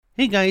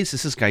Hey guys,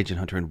 this is Gaijin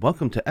Hunter, and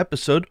welcome to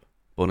episode,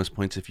 bonus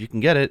points if you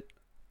can get it,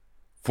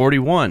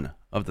 41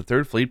 of the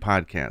Third Fleet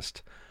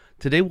podcast.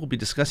 Today we'll be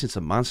discussing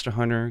some Monster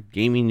Hunter,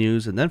 gaming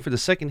news, and then for the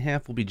second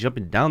half we'll be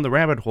jumping down the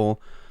rabbit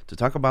hole to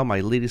talk about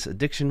my latest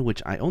addiction,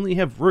 which I only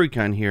have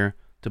Rurikon here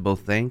to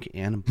both thank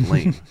and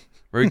blame.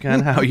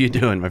 Rurikon, how are you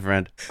doing, my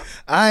friend?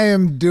 I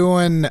am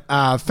doing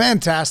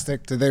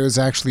fantastic. Today was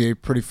actually a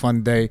pretty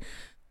fun day.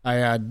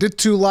 I did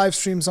 2 live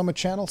streams on my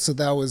channel, so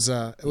that was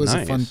a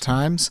fun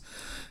times.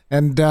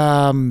 And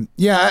I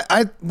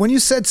when you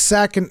said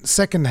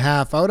second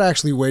half, I would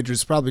actually wager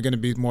it's probably going to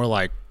be more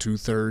like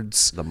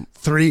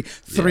 2/3,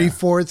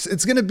 three-fourths.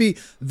 It's going to be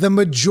the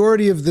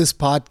majority of this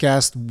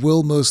podcast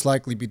will most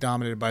likely be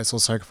dominated by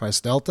Soul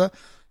Sacrifice Delta,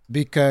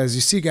 because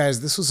you see,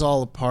 guys, this was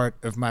all a part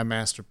of my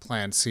master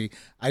plan. See,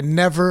 I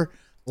never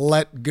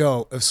let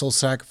go of Soul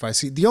Sacrifice.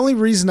 See, the only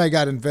reason I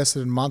got invested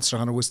in Monster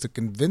Hunter was to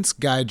convince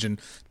Gaijin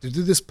to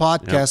do this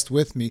podcast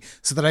with me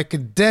so that I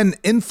could then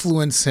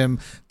influence him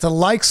to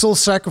like Soul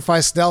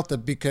Sacrifice Delta,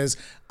 because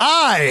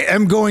I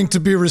am going to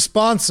be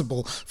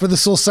responsible for the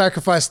Soul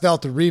Sacrifice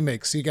Delta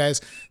remake. See,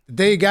 guys,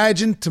 today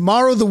Gaijin,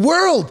 tomorrow the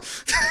world.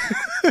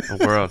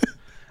 The world.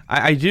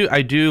 I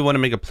do want to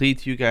make a plea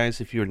to you guys.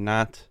 If you're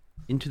not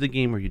into the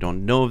game or you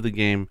don't know of the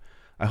game,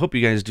 I hope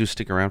you guys do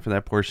stick around for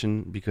that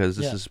portion, because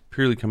this is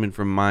purely coming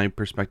from my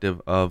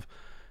perspective of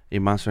a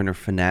Monster Hunter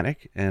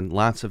fanatic, and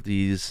lots of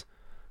these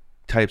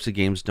types of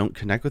games don't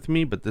connect with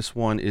me, but this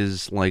one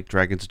is like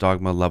Dragon's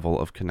Dogma level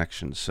of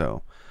connection,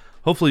 so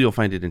hopefully you'll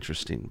find it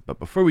interesting. But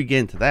before we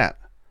get into that,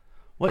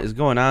 what is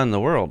going on in the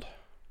world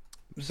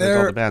besides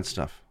all the bad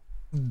stuff?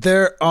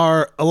 There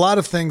are a lot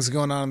of things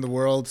going on in the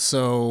world,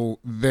 so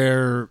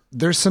there's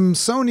some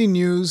Sony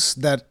news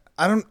that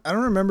I don't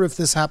remember if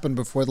this happened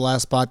before the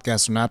last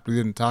podcast or not. We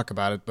didn't talk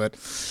about it, but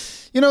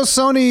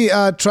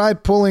Sony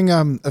tried pulling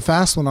a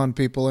fast one on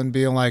people and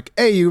being like,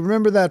 "Hey, you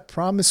remember that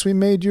promise we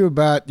made you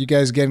about you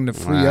guys getting the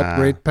free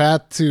upgrade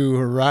path to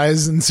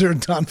Horizon Zero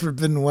Dawn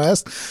Forbidden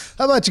West?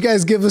 How about you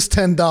guys give us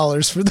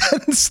 $10 for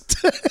that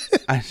instead?"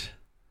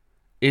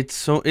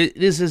 It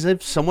is as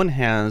if someone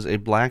has a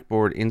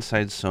blackboard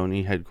inside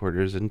Sony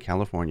headquarters in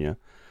California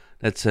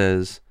that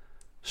says,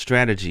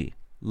 "Strategy.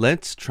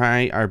 Let's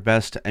try our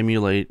best to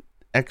emulate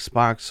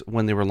Xbox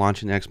when they were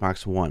launching the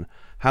Xbox One.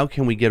 How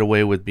can we get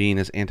away with being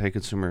as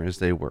anti-consumer as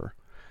they were?"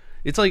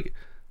 It's like,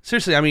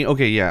 seriously, I mean,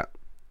 okay, yeah,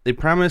 they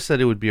promised that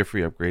it would be a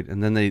free upgrade,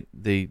 and then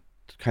they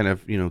kind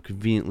of,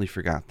 conveniently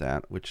forgot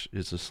that, which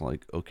is just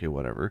like, okay,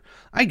 whatever.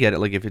 I get it,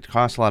 like, if it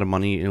costs a lot of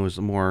money and it was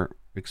more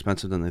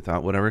expensive than they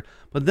thought, whatever.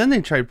 But then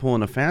they tried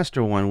pulling a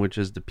faster one, which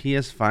is the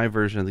PS5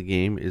 version of the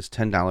game is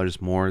 $10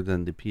 more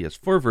than the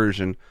PS4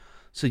 version.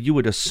 So you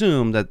would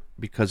assume that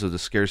because of the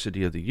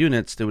scarcity of the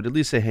units, they would at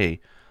least say,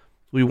 "Hey,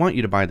 we want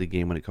you to buy the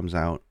game when it comes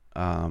out,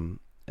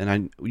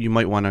 you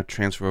might want to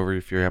transfer over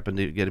if you happen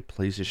to get a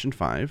PlayStation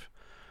 5.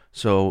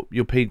 So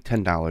you'll pay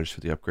 $10 for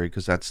the upgrade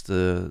because that's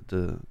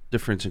the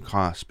difference in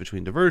cost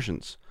between the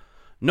versions."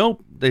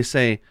 Nope, they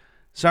say,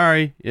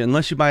 "Sorry,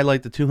 unless you buy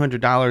like the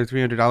 $200,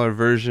 $300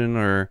 version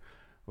or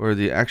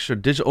the extra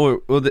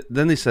digital."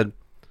 Then they said,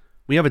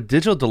 "We have a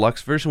digital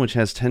deluxe version which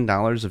has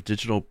 $10 of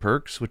digital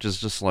perks," which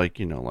is just like,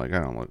 like, I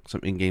don't know,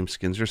 some in-game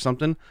skins or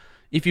something.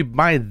 If you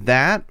buy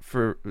that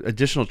for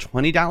additional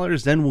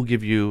 $20, then we'll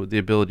give you the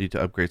ability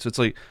to upgrade. So it's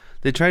like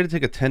they try to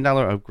take a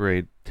 $10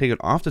 upgrade, take it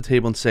off the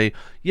table and say,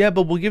 "Yeah,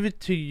 but we'll give it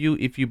to you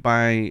if you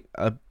buy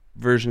a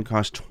version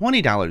costs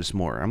 $20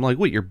 more." I'm like,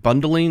 wait, you're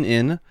bundling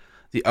in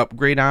the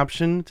upgrade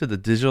option to the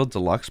digital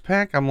deluxe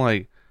pack? I'm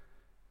like,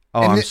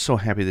 I'm so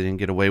happy they didn't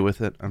get away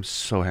with it. I'm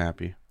so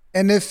happy.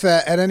 And if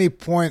at any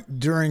point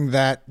during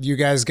that you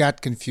guys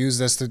got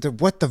confused as to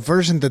what the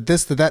version did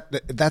this to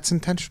that, that's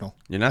intentional.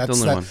 You're not the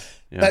only one.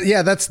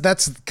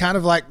 That's kind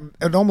of like,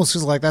 it almost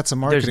feels like that's a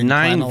marketing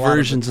plan. There's 9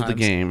 versions of the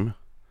game.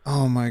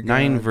 Oh my God.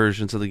 9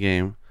 versions of the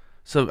game.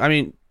 So, I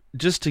mean,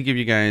 just to give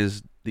you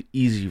guys the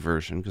easy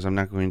version, because I'm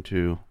not going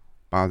to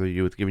bother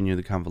you with giving you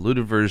the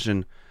convoluted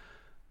version.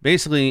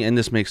 Basically, and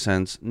this makes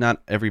sense,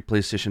 not every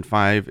PlayStation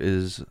 5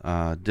 is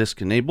disc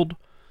enabled.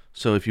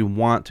 So if you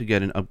want to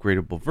get an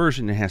upgradable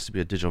version, it has to be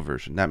a digital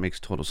version. That makes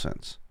total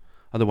sense.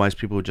 Otherwise,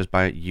 people would just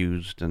buy it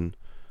used and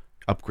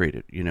upgrade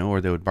it, or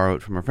they would borrow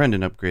it from a friend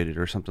and upgrade it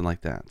or something like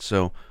that.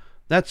 So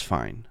that's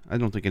fine. I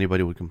don't think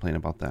anybody would complain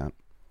about that.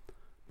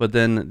 But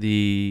then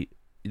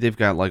they've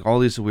got like all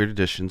these weird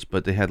editions,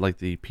 but they had like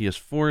the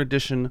PS4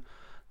 edition,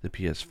 the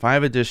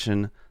PS5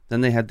 edition,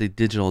 then they had the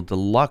digital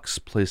deluxe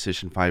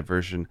PlayStation 5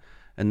 version,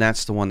 and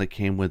that's the one that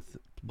came with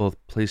both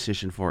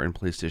PlayStation 4 and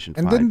PlayStation 5.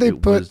 And didn't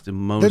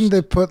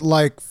they put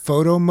like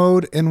photo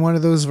mode in one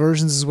of those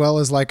versions as well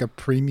as like a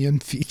premium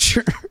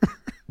feature?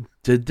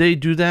 Did they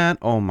do that?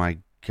 Oh my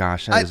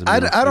gosh, that is I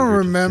don't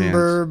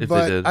remember,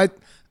 but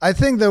I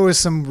think there was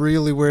some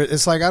really weird.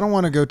 It's like, I don't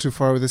want to go too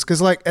far with this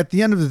because, like, at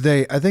the end of the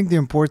day, I think the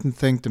important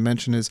thing to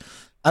mention is,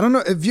 I don't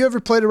know, have you ever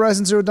played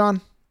Horizon Zero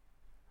Dawn?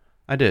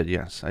 I did,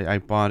 yes. I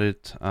bought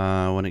it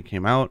when it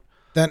came out.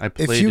 Then I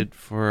played it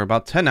for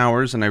about 10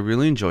 hours and I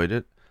really enjoyed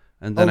it.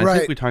 And then I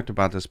think we talked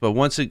about this, but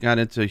once it got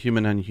into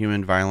human on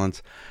human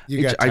violence,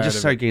 I just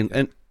started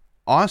getting,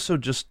 also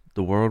just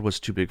the world was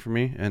too big for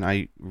me, and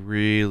I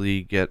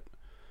really get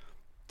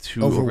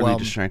too overly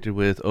distracted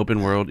with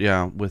open world,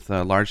 with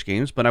large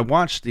games. But I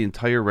watched the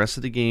entire rest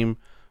of the game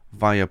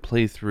via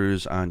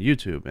playthroughs on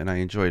YouTube, and I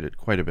enjoyed it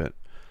quite a bit.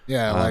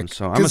 Yeah,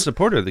 so I'm a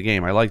supporter of the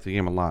game. I like the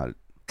game a lot.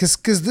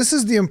 Because this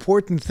is the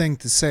important thing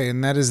to say,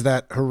 and that is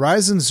that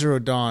Horizon Zero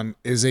Dawn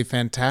is a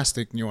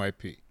fantastic new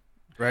IP,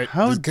 right?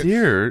 How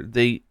dare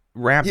they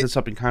wrap this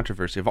up in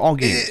controversy of all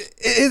games?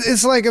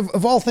 It's like,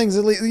 of all things,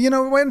 why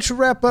don't you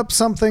wrap up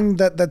something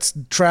that's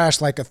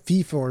trash, like a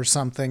FIFA or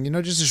something?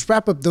 Just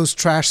wrap up those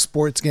trash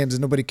sports games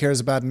that nobody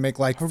cares about and make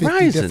like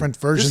 50 different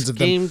versions of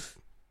them.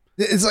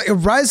 It's like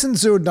Horizon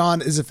Zero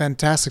Dawn is a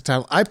fantastic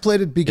title. I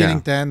played it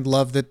beginning to end,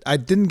 loved it. I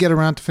didn't get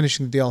around to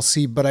finishing the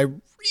DLC, but I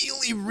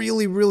really,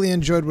 really, really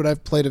enjoyed what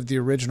I've played of the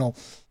original.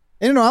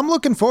 And, I'm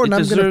looking forward, and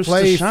I'm going to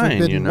play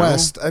Forbidden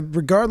West.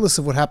 Regardless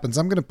of what happens,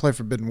 I'm going to play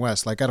Forbidden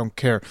West. Like, I don't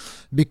care.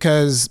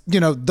 Because,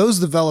 those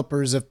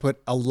developers have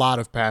put a lot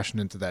of passion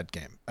into that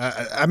game.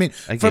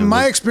 From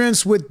my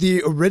experience with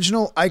the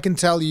original, I can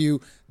tell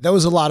you there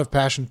was a lot of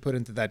passion put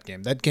into that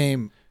game. That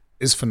game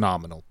is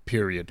phenomenal,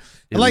 period.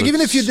 And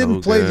even if you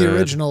didn't play the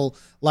original,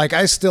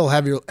 I still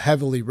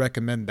heavily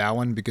recommend that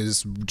one because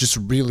it's just a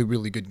really,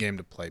 really good game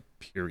to play,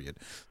 period.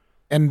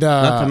 And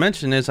not to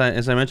mention, as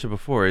I mentioned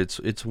before,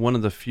 it's one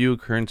of the few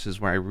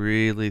occurrences where I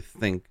really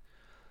think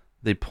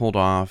they pulled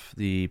off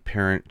the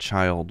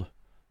parent-child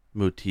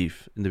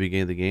motif in the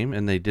beginning of the game,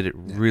 and they did it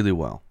really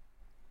well.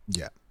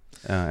 Yeah.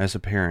 As a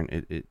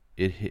parent, it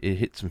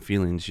hit some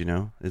feelings.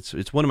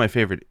 It's one of my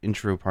favorite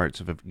intro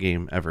parts of a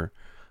game ever.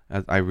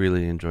 I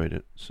really enjoyed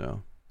it.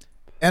 So.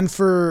 And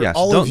for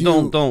all of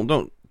you,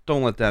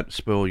 don't let that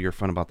spoil your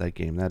fun about that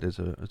game. That is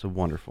it's a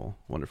wonderful,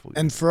 wonderful game.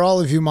 And for all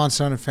of you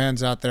Monster Hunter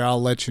fans out there,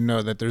 I'll let you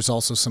know that there's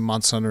also some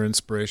Monster Hunter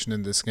inspiration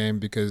in this game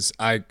because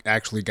I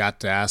actually got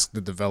to ask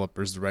the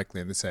developers directly,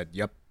 and they said,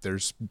 "Yep,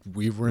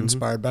 we were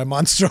inspired by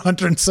Monster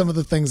Hunter and some of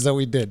the things that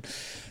we did."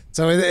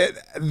 So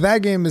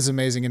that game is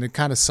amazing, and it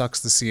kind of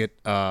sucks to see it,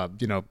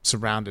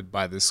 surrounded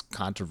by this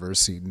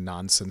controversy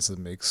nonsense that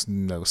makes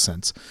no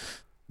sense.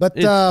 But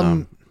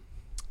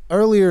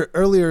earlier,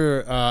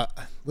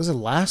 was it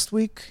last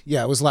week?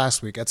 Yeah, it was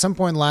last week. At some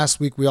point last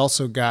week, we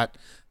also got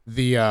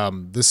the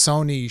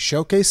Sony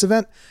showcase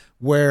event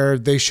where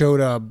they showed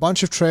a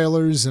bunch of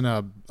trailers and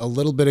a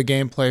little bit of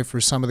gameplay for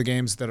some of the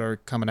games that are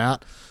coming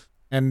out.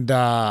 And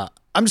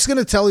I'm just going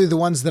to tell you the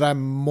ones that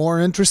I'm more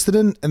interested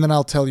in, and then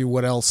I'll tell you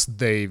what else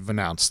they've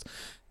announced.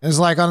 And it's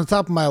like on the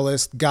top of my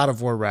list, God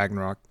of War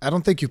Ragnarok. I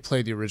don't think you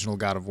played the original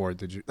God of War,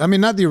 did you? I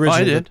mean, not the original.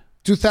 I did.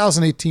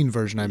 2018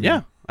 version, I mean.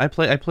 Yeah, I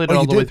played it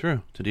all the way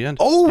through to the end.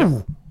 Oh!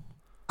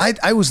 Yeah.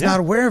 I was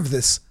not aware of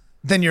this.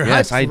 Then you're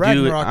hyped for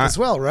Ragnarok as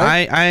well,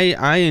 right?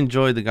 I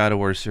enjoy the God of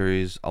War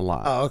series a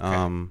lot. Oh,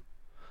 okay.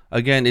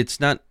 Again,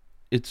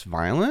 it's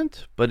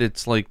violent, but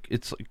it's like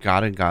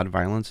God and God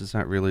violence. It's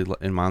not really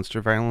in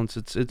monster violence.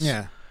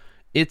 To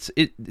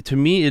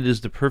me, it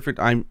is the perfect.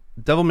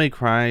 Devil May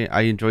Cry.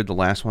 I enjoyed the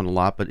last one a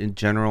lot, but in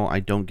general, I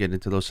don't get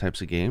into those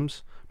types of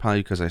games.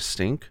 Probably because I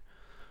stink.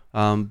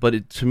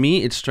 But to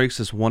me, it strikes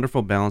this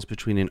wonderful balance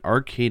between an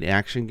arcade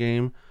action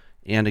game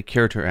and a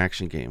character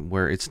action game,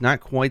 where it's not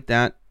quite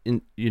that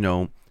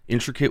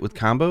intricate with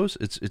combos.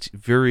 It's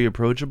very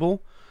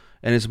approachable,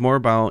 and it's more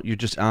about you're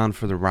just on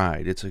for the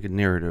ride. It's like a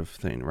narrative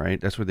thing, right?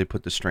 That's where they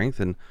put the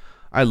strength, and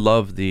I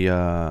love the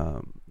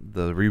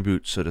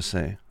reboot, so to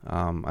say.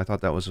 I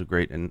thought that was a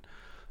great, and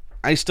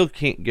I still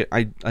can't get.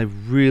 I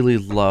really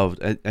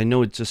loved. I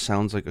know it just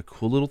sounds like a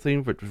cool little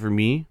thing, but for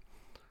me,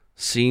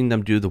 seeing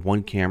them do the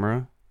one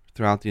camera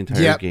throughout the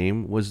entire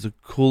game was the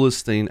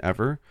coolest thing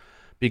ever,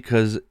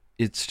 because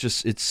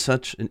it's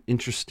such an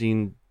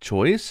interesting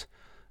choice,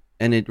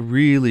 and it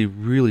really,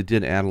 really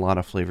did add a lot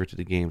of flavor to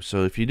the game.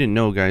 So if you didn't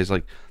know, guys,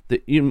 like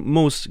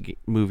most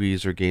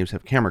movies or games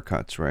have camera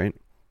cuts, right?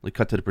 Like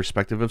cut to the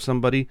perspective of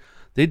somebody.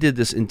 They did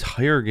this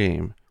entire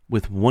game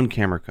with one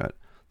camera cut.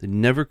 They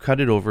never cut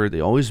it over.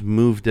 They always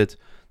moved it,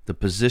 the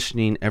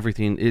positioning,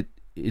 everything.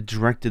 It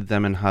directed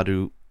them in how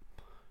to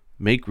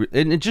make,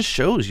 and it just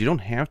shows you don't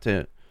have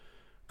to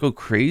go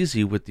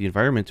crazy with the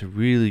environment to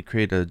really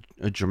create a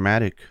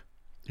dramatic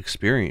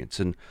experience.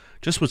 And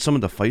just with some of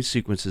the fight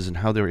sequences and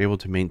how they were able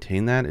to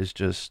maintain that is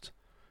just,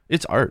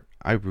 it's art.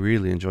 I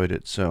really enjoyed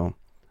it. So,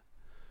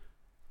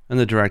 and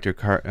the director,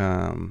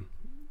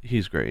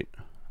 he's great.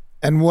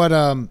 And what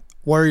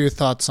are your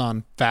thoughts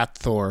on Fat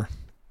Thor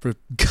for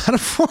God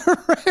of War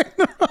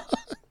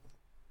Ragnarok?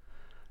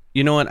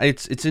 You know what?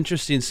 It's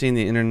interesting seeing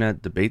the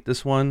internet debate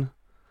this one.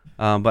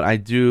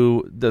 But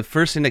the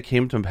first thing that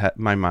came to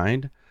my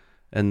mind,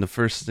 and the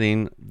first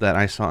thing that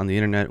I saw on the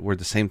internet were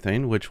the same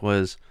thing, which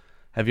was,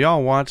 have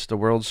y'all watched The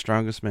World's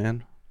Strongest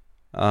Man?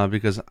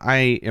 Because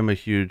I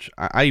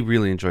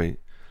really enjoy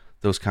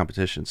those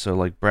competitions. So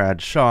like Brad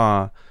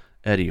Shaw,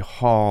 Eddie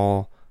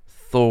Hall,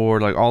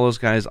 Thor, like all those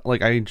guys,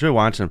 like I enjoy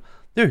watching them.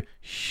 They're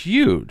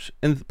huge.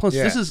 And plus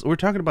we're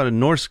talking about a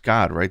Norse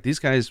god, right? These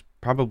guys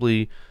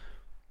probably,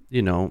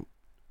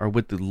 are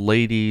with the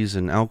ladies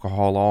and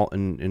alcohol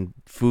and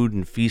food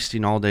and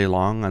feasting all day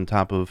long on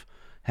top of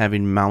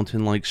having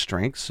mountain-like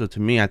strength. So to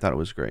me, I thought it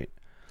was great.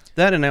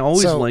 That, and I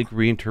always like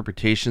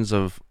reinterpretations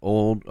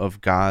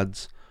of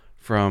gods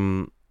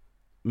from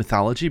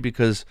mythology,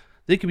 because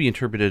they can be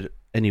interpreted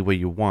any way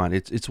you want.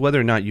 It's whether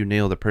or not you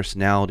nail the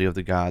personality of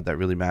the god that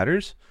really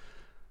matters.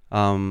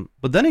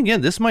 But then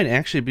again, this might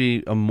actually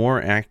be a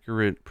more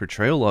accurate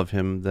portrayal of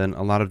him than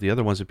a lot of the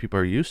other ones that people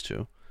are used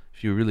to,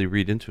 if you really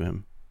read into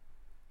him.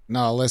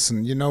 No,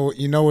 listen, you know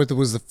what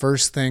was the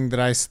first thing that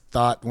I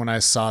thought when I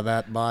saw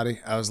that body?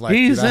 I was like,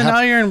 he's an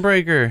Iron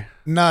Breaker.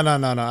 No.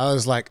 I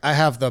was like, I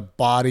have the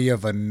body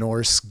of a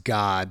Norse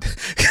god.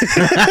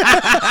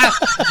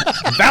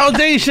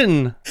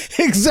 Validation.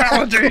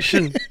 Exactly.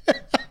 Validation.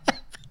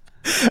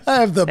 I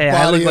have the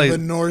body of a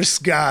Norse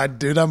god,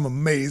 dude. I'm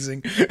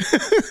amazing.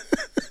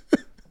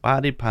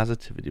 Body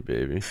positivity,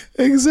 baby.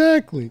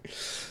 Exactly.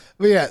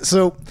 But yeah,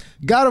 so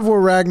God of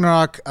War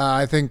Ragnarok,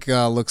 I think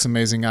looks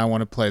amazing. I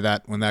want to play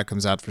that when that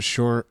comes out for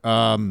sure.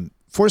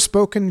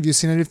 Forspoken, have you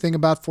seen anything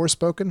about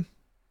Forspoken?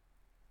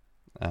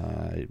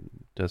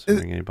 Doesn't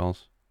ring any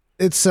bells.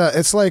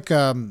 It's like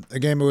a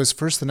game that was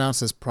first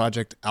announced as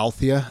Project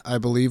Althea, I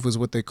believe was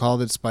what they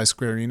called it. It's by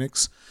Square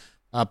Enix.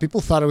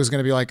 People thought it was going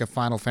to be like a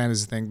Final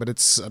Fantasy thing, but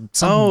it's something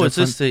different. Is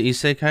this the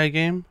Isekai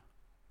game?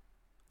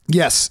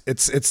 Yes,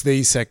 it's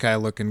the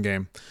Isekai looking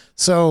game.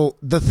 So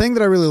the thing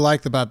that I really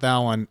liked about that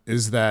one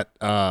is that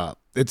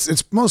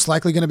it's most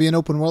likely going to be an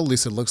open world, at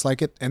least it looks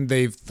like it, and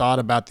they've thought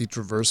about the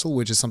traversal,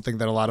 which is something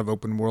that a lot of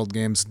open world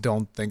games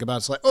don't think about.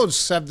 It's like, oh,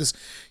 just have this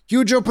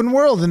huge open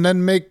world and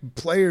then make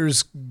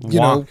players,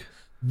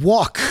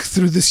 walk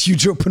through this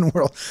huge open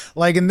world.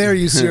 Like in there,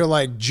 you see her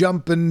like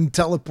jumping,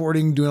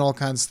 teleporting, doing all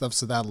kinds of stuff.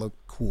 So that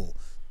looked cool.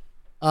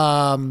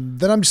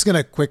 Then I'm just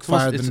gonna quick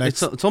fire the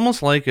next. It's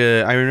almost like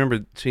I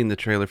remember seeing the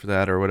trailer for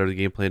that or whatever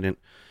the gameplay, and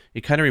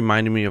it kind of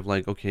reminded me of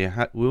like, okay,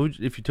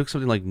 if you took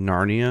something like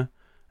Narnia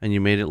and you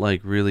made it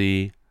like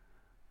really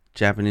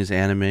Japanese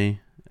anime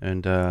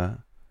and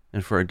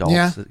for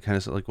adults, it kind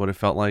of like what it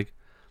felt like.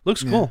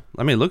 Looks cool.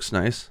 I mean, it looks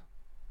nice.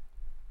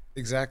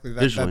 Exactly.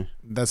 Visually.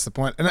 That's the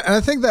point. And I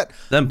think that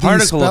then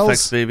particle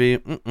effects, baby.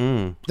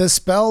 The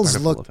spells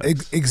look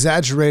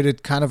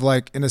exaggerated, kind of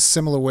like in a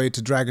similar way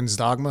to Dragon's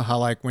Dogma, how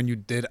like when you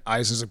did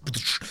ice, there's like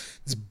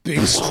this big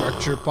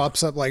structure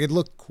pops up. Like it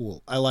looked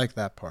cool. I like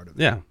that part of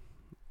it. Yeah.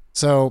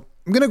 So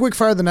I'm going to quick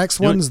fire the next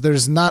ones.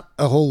 There's not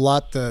a whole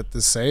lot to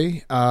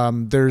say.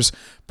 There's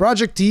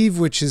Project Eve,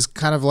 which is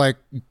kind of like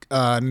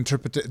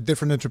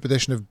different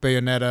interpretation of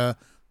Bayonetta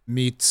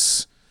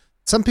meets...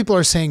 Some people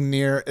are saying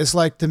Nier. It's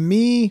like, to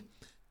me,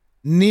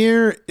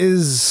 Nier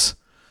is...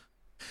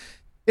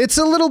 It's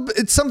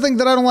something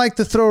that I don't like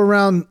to throw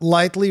around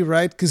lightly,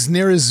 right? Because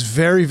Nier is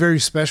very, very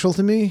special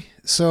to me.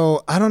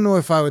 So I don't know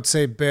if I would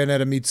say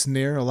Bayonetta meets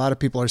Nier. A lot of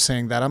people are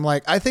saying that. I'm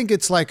like, I think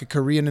it's like a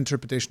Korean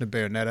interpretation of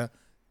Bayonetta.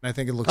 And I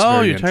think it looks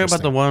very interesting. Oh, you're talking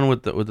about the one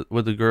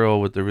with the girl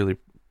with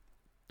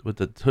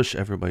the tush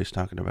everybody's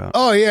talking about.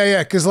 Oh,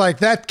 yeah, because like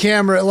that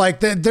camera, like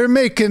they're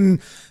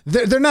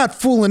not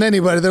fooling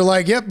anybody. They're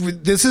like, yep,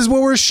 this is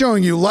what we're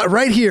showing you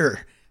right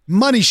here.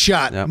 Money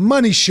shot,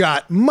 money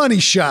shot, money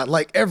shot,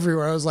 like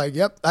everywhere. I was like,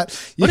 yep. But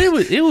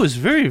it was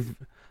very...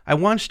 I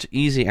watched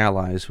Easy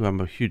Allies, who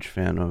I'm a huge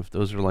fan of.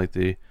 Those are like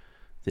the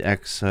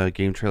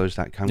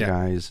ex-GameTrailers.com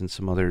guys and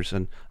some others,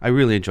 and I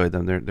really enjoyed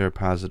them. They're a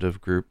positive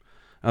group.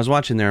 I was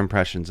watching their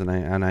impressions, and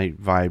I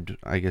vibed,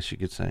 I guess you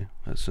could say,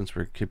 since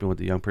we're keeping with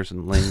the young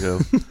person lingo,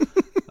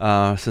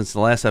 since the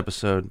last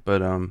episode.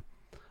 But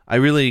I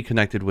really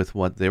connected with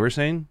what they were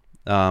saying,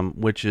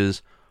 which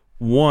is,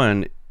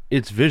 one,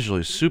 it's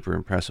visually super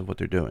impressive what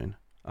they're doing.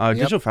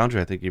 Digital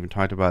Foundry, I think, even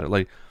talked about it.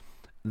 Like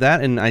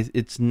that, and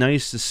it's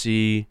nice to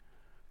see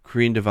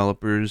Korean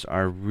developers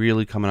are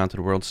really coming onto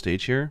the world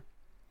stage here,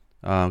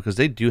 because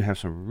they do have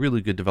some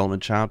really good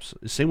development chops.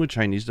 Same with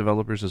Chinese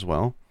developers as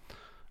well.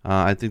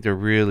 I think they're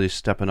really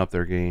stepping up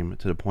their game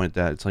to the point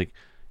that it's like,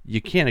 you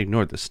can't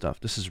ignore this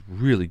stuff. This is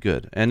really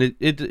good. And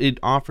it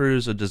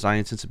offers a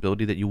design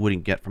sensibility that you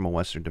wouldn't get from a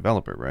Western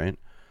developer, right?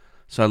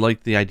 So I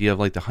like the idea of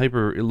like the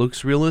hyper, it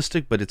looks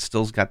realistic, but it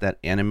still's got that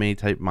anime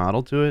type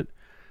model to it.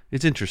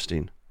 It's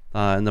interesting.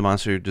 And the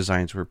monster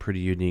designs were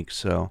pretty unique.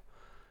 So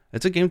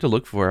it's a game to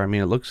look for. I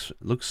mean, it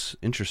looks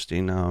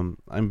interesting.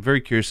 I'm very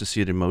curious to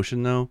see it in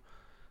motion though,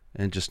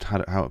 and just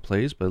how it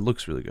plays, but it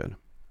looks really good.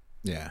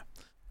 Yeah.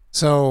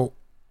 So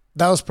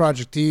that was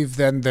Project Eve.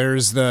 Then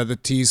there's the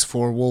tease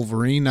for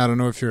Wolverine. I don't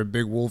know if you're a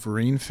big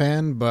Wolverine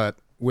fan, but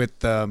with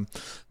the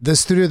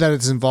studio that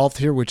is involved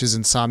here, which is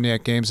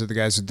Insomniac Games, are the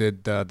guys who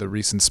did the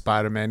recent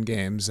Spider-Man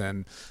games,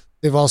 and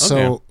they're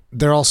also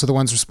the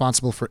ones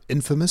responsible for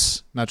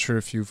Infamous. Not sure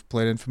if you've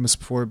played Infamous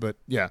before, but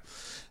yeah,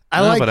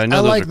 but I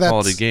know those are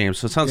quality games,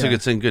 so it sounds like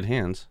it's in good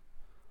hands.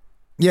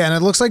 Yeah, and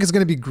it looks like it's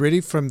going to be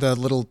gritty from the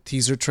little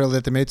teaser trailer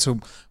that they made. So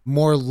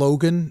more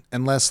Logan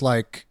and less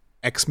like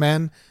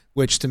X-Men,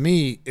 which to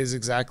me is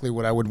exactly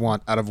what I would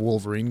want out of a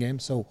Wolverine game.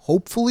 So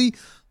hopefully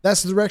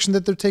that's the direction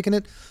that they're taking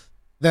it.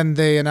 Then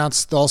they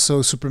announced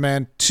also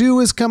Superman 2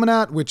 is coming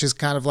out, which is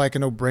kind of like a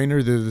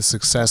no-brainer due to the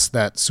success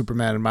that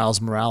Superman and Miles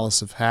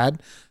Morales have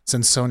had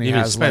since Sony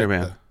has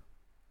Spider-Man.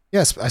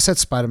 Yes, I said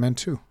Spider-Man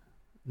 2.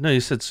 No,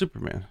 you said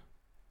Superman.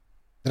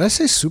 Did I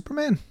say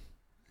Superman?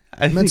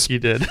 I think you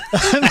did.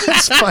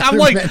 I'm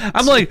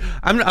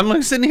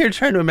like sitting here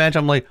trying to imagine.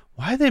 I'm like,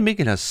 why are they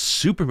making a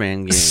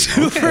Superman game?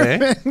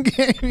 Superman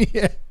game,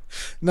 yeah.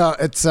 No,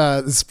 it's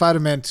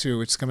Spider-Man 2,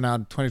 which is coming out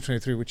in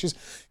 2023,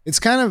 it's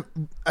kind of,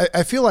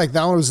 I feel like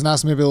that one was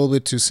announced maybe a little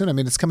bit too soon. I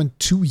mean, it's coming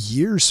 2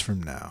 years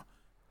from now.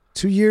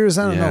 2 years,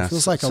 I don't know. It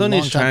feels like a long time.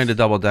 Sony's trying to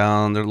double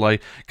down. They're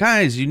like,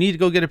 guys, you need to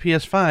go get a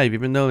PS5,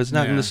 even though it's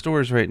not in the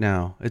stores right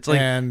now. It's like,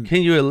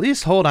 can you at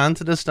least hold on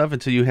to this stuff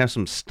until you have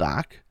some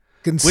stock?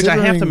 Which I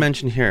have to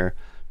mention here,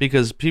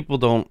 because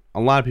a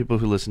lot of people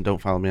who listen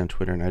don't follow me on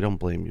Twitter, and I don't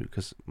blame you,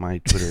 because my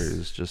Twitter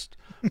is just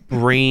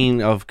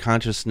brain of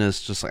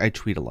consciousness. Just like I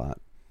tweet a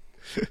lot,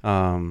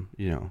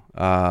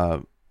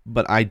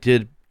 but I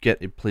did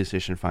get a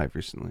PlayStation 5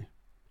 recently.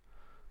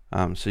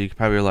 So you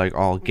probably are like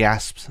all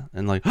gasps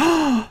and like,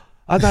 oh,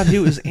 I thought he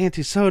was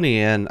anti-Sony,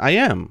 and I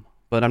am,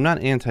 but I'm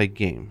not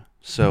anti-game.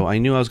 So I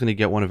knew I was going to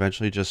get one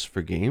eventually just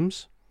for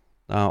games.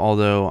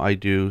 Although I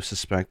do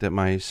suspect that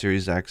my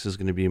Series X is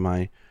going to be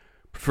my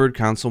preferred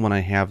console when I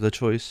have the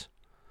choice.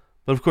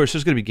 But of course,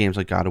 there's going to be games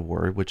like God of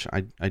War, which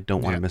I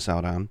don't want to miss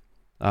out on.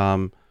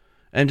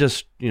 And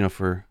just,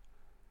 for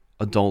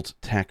adult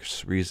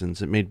tax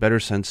reasons, it made better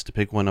sense to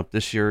pick one up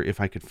this year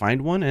if I could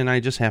find one, and I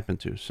just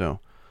happened to. So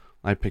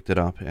I picked it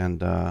up,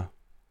 and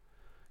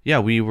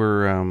we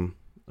were.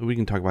 We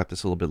can talk about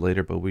this a little bit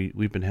later, but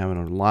we've been having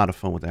a lot of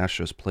fun with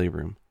Astro's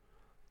Playroom.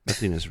 That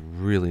thing is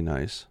really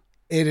nice.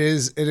 It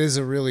is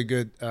a really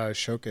good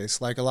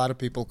showcase. Like a lot of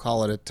people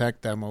call it a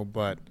tech demo,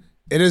 but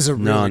it is a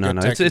really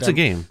good tech demo. It's a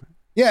game.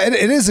 Yeah,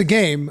 it is a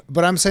game,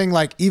 but I'm saying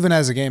like even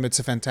as a game, it's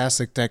a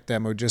fantastic tech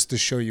demo just to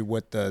show you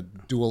what the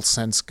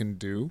DualSense can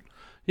do.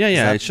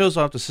 Yeah. It shows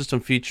off the system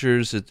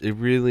features. It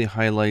really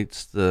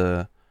highlights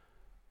the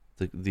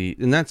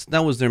and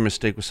that was their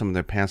mistake with some of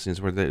their passings,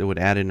 where they would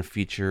add in a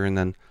feature and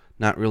then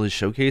not really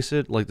showcase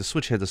it. Like the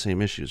Switch had the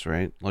same issues,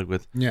 right? Like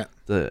with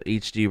the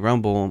HD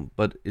Rumble,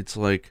 but it's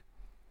like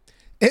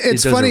it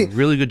does funny. A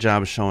really good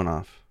job of showing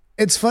off.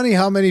 It's funny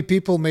how many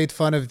people made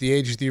fun of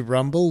the HD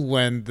Rumble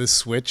when the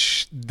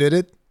Switch did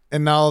it,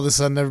 and now all of a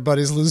sudden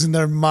everybody's losing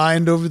their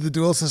mind over the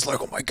DualSense.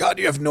 Like, oh my god,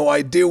 you have no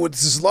idea what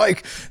this is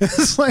like.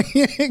 It's like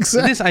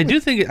exactly. I do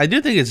think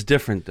it's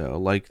different though.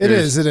 Like it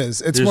is.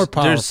 It's more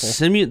powerful.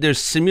 There's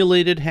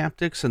simulated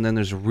haptics, and then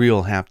there's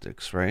real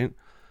haptics, right?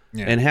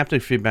 Yeah. And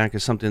haptic feedback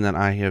is something that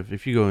I have.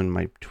 If you go in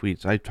my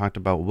tweets, I talked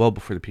about well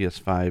before the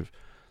PS5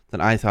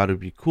 that I thought it would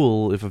be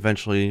cool if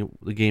eventually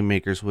the game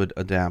makers would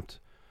adapt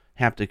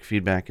haptic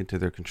feedback into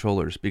their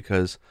controllers,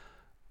 because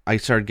I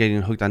started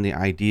getting hooked on the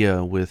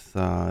idea with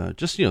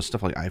just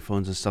stuff like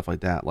iPhones and stuff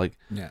like that. Like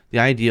the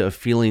idea of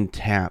feeling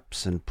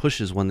taps and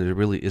pushes when there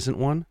really isn't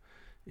one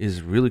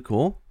is really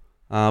cool.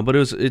 But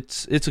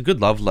it's a good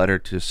love letter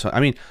to.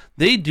 I mean,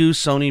 they do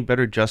Sony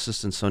better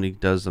justice than Sony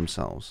does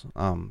themselves.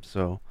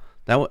 So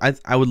that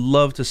I would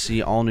love to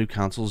see all new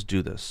consoles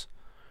do this,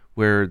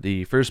 where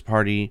the first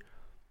party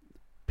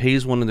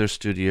pays one of their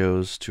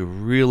studios to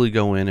really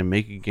go in and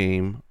make a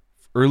game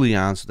early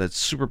on, so that's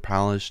super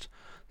polished,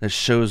 that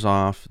shows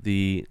off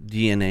the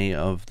DNA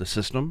of the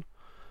system.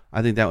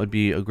 I think that would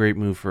be a great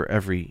move for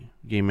every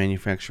game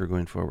manufacturer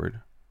going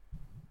forward.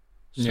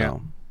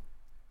 So,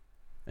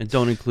 and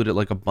don't include it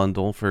like a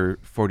bundle for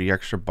 $40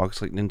 extra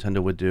like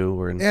Nintendo would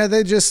do.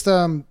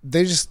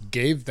 They just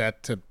gave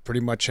that to pretty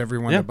much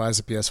everyone that buys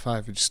a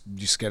PS5. You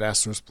just get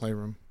Astro's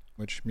Playroom.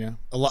 Which,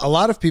 a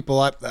lot of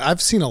people,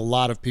 I've seen a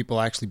lot of people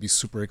actually be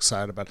super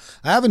excited about it.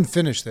 I haven't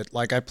finished it.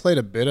 Like, I played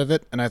a bit of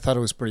it, and I thought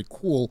it was pretty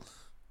cool.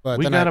 But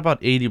we got about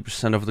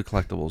 80% of the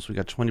collectibles. We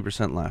got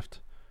 20%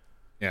 left.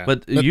 Yeah.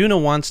 But Yuna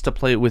wants to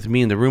play it with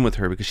me in the room with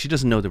her because she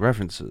doesn't know the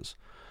references.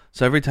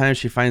 So every time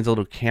she finds a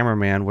little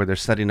cameraman where they're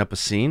setting up a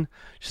scene,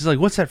 she's like,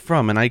 what's that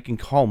from? And I can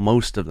call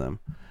most of them.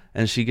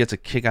 And she gets a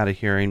kick out of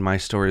hearing my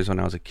stories when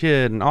I was a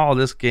kid and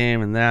this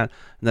game and that.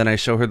 And then I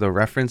show her the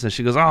reference, and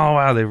she goes, oh,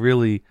 wow, they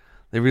really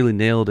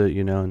nailed it,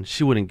 and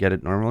she wouldn't get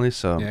it normally.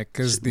 So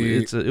because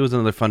it was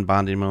another fun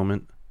bonding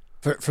moment.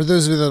 For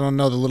those of you that don't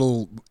know, the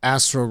little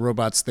Astro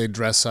robots, they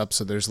dress up.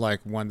 So there's like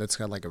one that's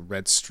got like a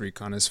red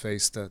streak on his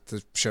face to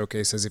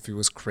showcase as if he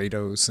was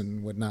Kratos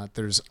and whatnot.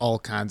 There's all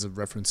kinds of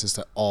references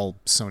to all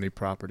Sony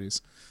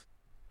properties.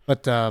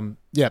 But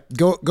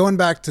going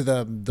back to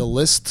the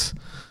list.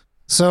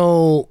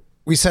 So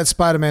we said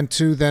Spider-Man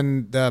 2.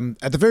 Then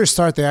at the very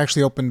start, they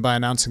actually opened by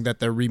announcing that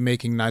they're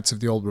remaking Knights of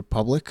the Old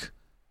Republic,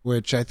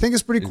 which I think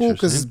is pretty cool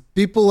because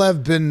people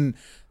have been,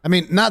 I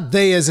mean, not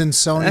they as in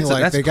Sony.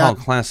 That's called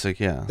Classic,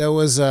 yeah. There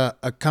was a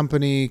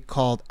company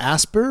called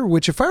Asper,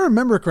 which if I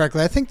remember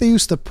correctly, I think they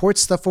used to port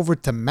stuff over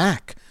to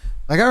Mac.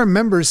 Like I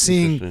remember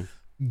seeing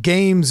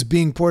games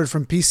being ported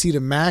from PC to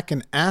Mac,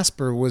 and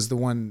Asper was the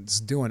ones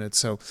doing it.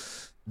 So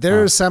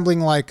they're assembling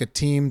like a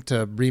team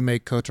to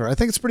remake KOTOR. I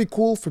think it's pretty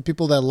cool for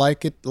people that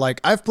like it. Like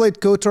I've played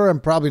KOTOR, I'm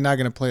probably not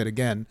going to play it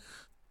again.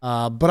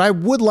 But I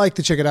would like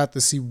to check it out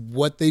to see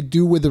what they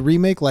do with the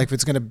remake. Like if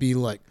it's going to be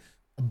like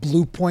a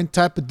Blue Point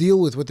type of deal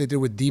with what they did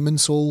with Demon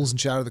Souls and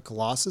Shadow of the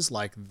Colossus,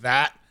 like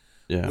that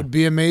would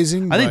be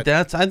amazing. I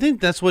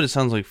think that's what it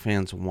sounds like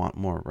fans want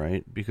more,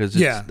 right? Because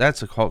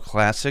that's a cult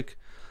classic.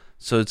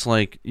 So it's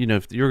like,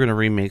 if you're going to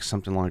remake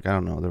something like, I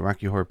don't know, the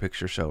Rocky Horror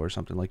Picture Show or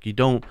something, like you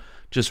don't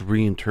just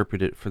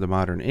reinterpret it for the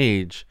modern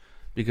age,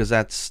 because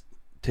that's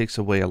takes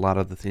away a lot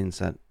of the things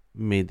that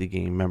made the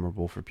game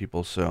memorable for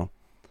people. So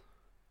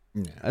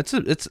it's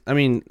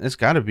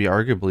got to be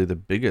arguably the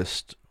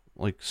biggest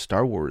like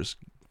Star Wars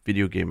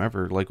video game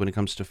ever. Like when it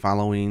comes to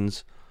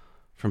followings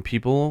from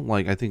people,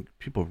 like I think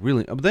people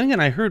really. But then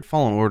again, I heard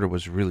Fallen Order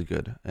was really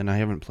good, and I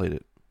haven't played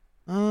it.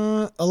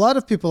 A lot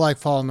of people like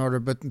Fallen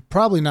Order, but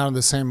probably not on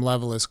the same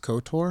level as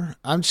KOTOR.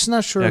 I'm just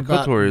not sure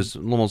about... KOTOR is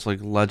almost like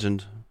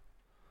Legend.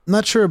 I'm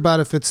not sure about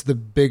if it's the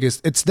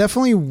biggest. It's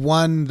definitely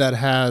one that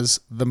has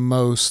the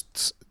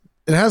most...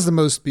 It has the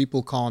most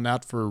people calling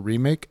out for a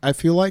remake, I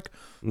feel like.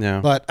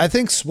 Yeah. But I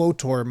think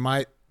SWTOR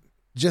might,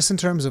 just in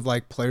terms of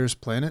like players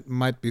playing it,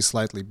 might be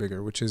slightly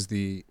bigger, which is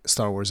the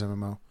Star Wars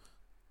MMO.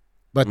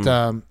 But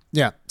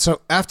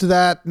so after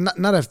that,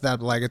 not after that,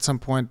 but like at some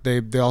point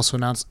they also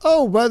announced,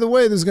 oh, by the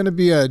way, there's going to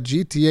be a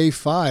GTA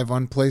 5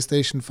 on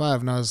PlayStation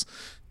 5. And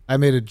I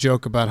made a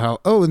joke about how,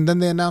 and then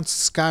they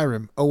announced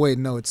Skyrim. Oh, wait,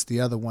 no, it's the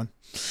other one.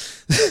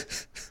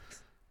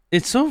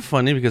 It's so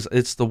funny because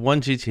it's the one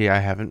GTA I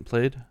haven't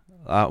played.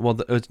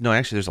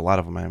 Actually, there's a lot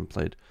of them I haven't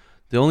played.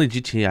 The only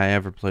GTA I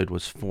ever played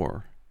was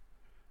 4.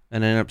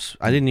 And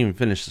I didn't even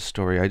finish the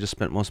story. I just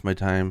spent most of my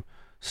time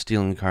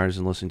stealing cars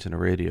and listening to the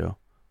radio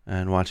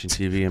and watching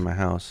TV in my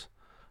house,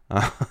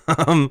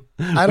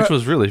 which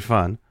was really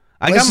fun.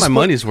 I got my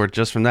money's worth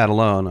just from that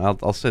alone.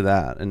 I'll say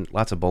that, and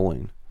lots of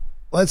bowling.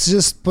 Let's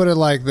just put it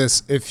like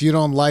this: if you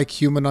don't like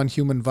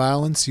human-on-human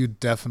violence, you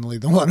definitely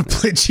don't want to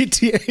play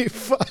GTA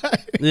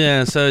 5.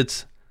 Yeah,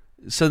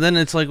 so then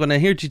it's like when I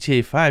hear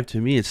GTA 5,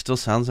 to me it still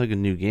sounds like a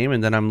new game,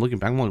 and then I'm looking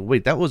back, I'm like,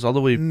 wait, that was all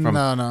the way from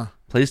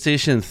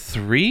PlayStation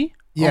 3?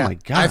 Yeah, oh my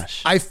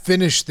gosh. I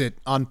finished it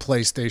on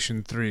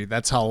PlayStation 3.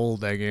 That's how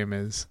old that game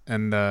is.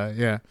 And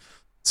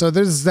so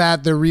there's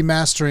that. They're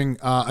remastering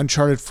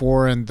Uncharted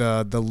 4 and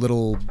the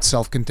little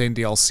self-contained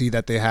DLC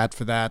that they had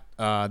for that.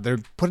 They're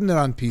putting it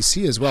on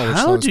PC as well.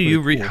 How do you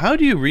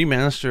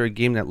remaster a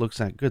game that looks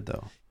that good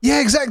though?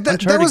 Yeah, exactly.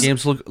 Uncharted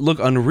games look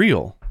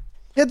unreal.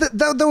 Yeah,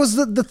 that was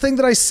the thing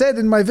that I said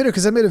in my video,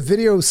 because I made a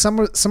video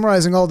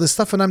summarizing all this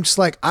stuff, and I'm just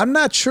like, I'm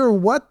not sure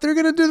what they're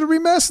going to do to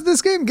remaster this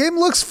game. Game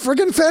looks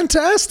friggin'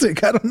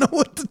 fantastic. I don't know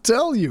what to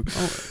tell you.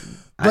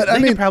 But I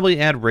mean, could probably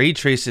add ray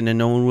tracing and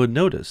no one would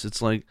notice.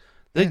 It's like,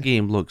 that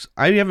game looks...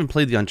 I haven't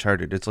played the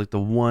Uncharted. It's like the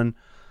one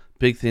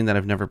big thing that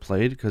I've never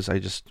played, because I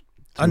just...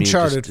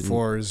 Uncharted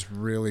 4 is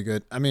really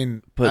good. I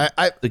mean... But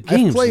the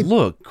games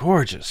look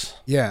gorgeous.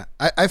 Yeah.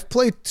 I've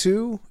played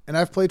 2, and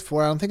I've played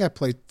 4. I don't think I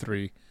played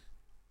 3.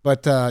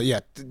 But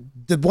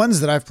the ones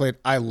that I've played,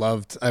 I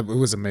loved. It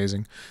was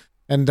amazing.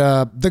 And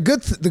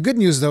the good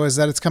news though is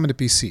that it's coming to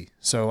PC.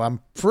 So I'm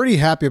pretty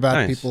happy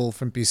about people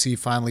from PC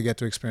finally get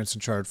to experience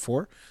Uncharted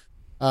 4.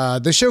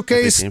 The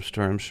showcase Game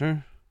Store, I'm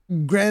sure.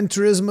 Gran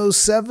Turismo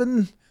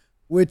 7,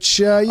 which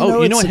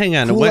hang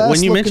on.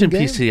 When you mention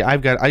PC,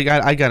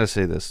 I got to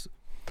say this.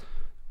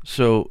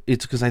 So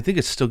it's because I think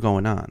it's still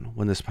going on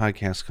when this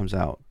podcast comes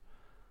out.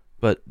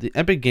 But the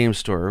Epic Game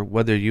Store,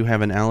 whether you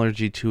have an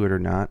allergy to it or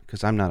not,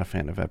 because I'm not a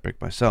fan of Epic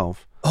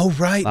myself. Oh,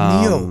 right,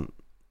 Neo.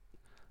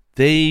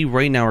 They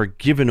right now are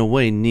giving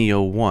away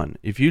Neo 1.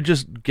 If you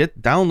just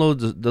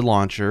download the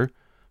launcher,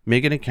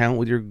 make an account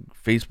with your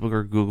Facebook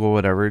or Google or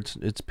whatever,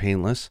 it's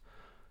painless.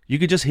 You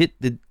could just hit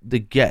the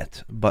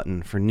get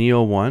button for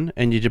Neo 1,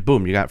 and you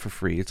got it for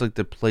free. It's like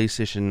the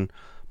PlayStation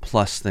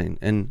Plus thing,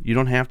 and you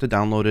don't have to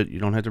download it. You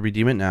don't have to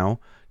redeem it now.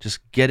 Just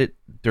get it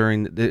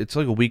it's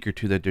like a week or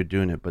two that they're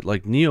doing it. But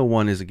like Neo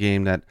 1 is a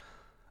game that,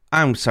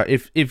 I'm sorry,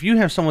 if you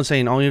have someone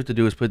saying all you have to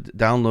do is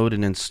download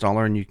an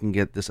installer and you can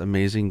get this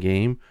amazing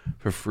game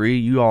for free,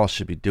 you all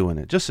should be doing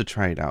it just to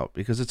try it out,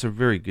 because it's a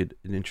very good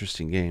and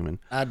interesting game, and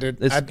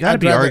it's got to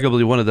be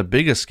arguably one of the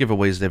biggest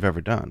giveaways they've ever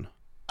done.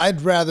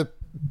 I'd rather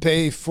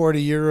pay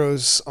 40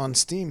 euros on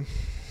Steam.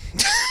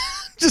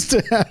 Just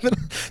to have it.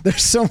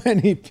 There's so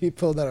many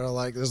people that are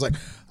like,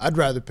 I'd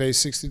rather pay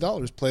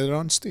 $60, play it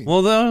on Steam.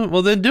 Well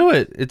then do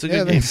it. It's a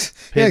good game.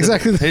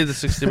 Exactly. Pay the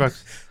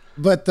 $60.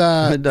 But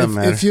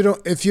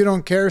if you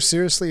don't care,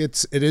 seriously,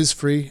 it is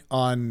free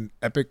on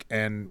Epic,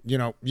 and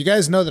you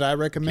guys know that I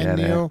recommend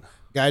Neo.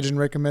 Gaijin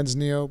recommends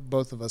Neo.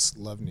 Both of us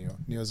love Neo.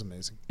 Neo's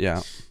amazing.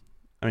 Yeah,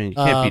 I mean you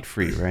can't beat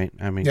free, right?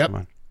 I mean, come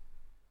on.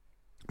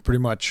 Pretty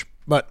much.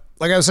 But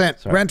like I was saying,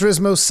 Gran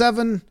Turismo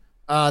 7.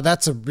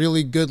 That's a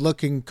really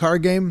good-looking car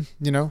game.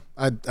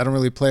 I don't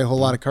really play a whole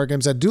lot of car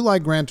games. I do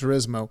like Gran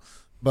Turismo,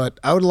 but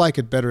I would like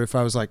it better if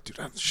I was like, dude,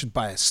 I should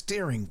buy a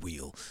steering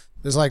wheel.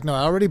 There's like, no,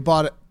 I already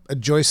bought a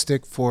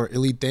joystick for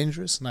Elite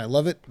Dangerous, and I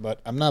love it,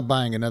 but I'm not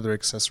buying another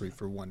accessory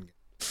for one game.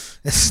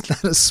 It's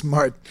not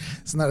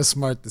a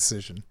smart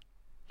decision.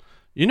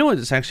 You know what?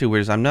 It's actually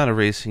weird. I'm not a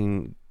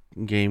racing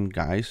game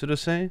guy, so to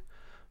say,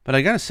 but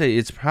I gotta say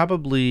it's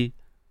probably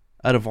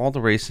out of all the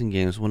racing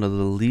games one of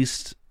the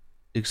least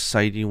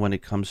exciting when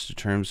it comes to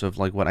terms of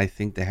like what I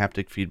think the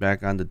haptic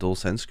feedback on the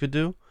DualSense could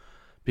do,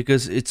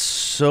 because it's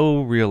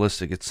so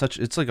realistic.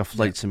 It's like a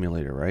flight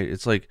simulator, right?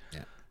 It's like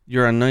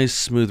you're on nice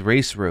smooth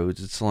race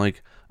roads. It's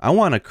like I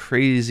want a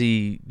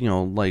crazy,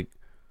 like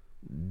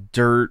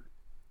dirt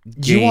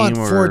game. You want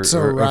Forza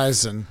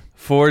Horizon.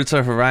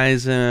 Forza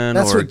Horizon.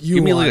 That's what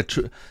you want.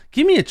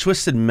 Give me a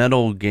Twisted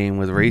Metal game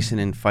with racing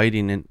and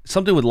fighting and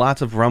something with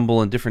lots of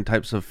rumble and different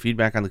types of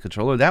feedback on the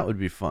controller. That would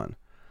be fun.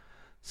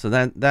 So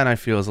that I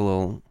feel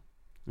is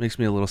makes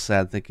me a little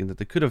sad thinking that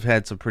they could have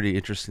had some pretty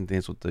interesting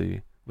things with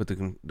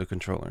the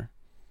controller.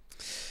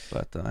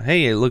 But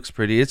hey, it looks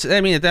pretty. At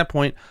that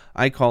point,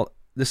 I call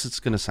this is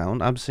going to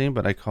sound obscene,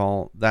 but I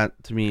call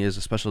that to me is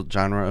a special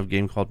genre of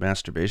game called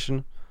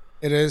masturbation.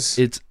 It is.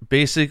 It's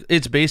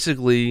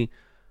basically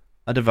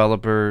a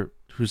developer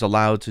who's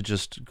allowed to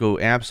just go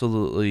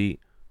absolutely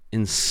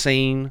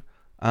insane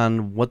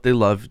on what they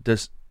love,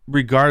 just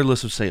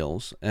regardless of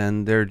sales,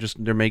 and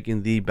they're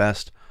making the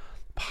best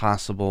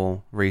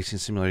possible racing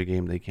simulator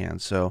game they can.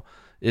 So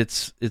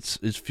it's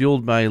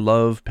fueled by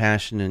love,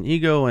 passion, and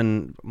ego,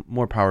 and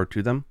more power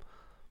to them.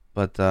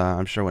 But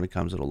I'm sure when it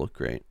comes, it'll look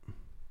great.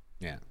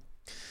 Yeah.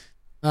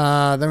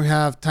 Then we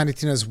have Tiny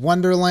Tina's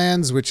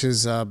Wonderlands, which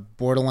is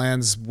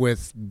Borderlands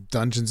with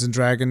Dungeons and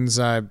Dragons.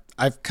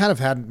 I've kind of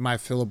had my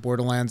fill of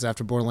Borderlands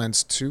after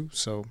Borderlands 2,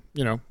 so,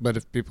 but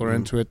if people are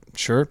into it,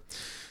 sure.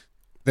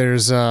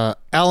 There's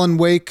Alan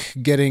Wake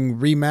getting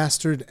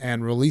remastered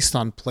and released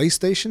on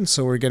PlayStation,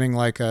 so we're getting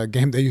like a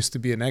game that used to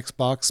be an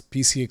Xbox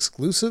PC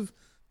exclusive.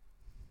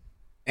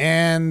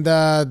 And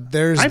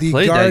there's I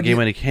played that game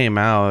when it came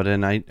out,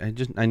 and I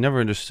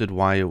never understood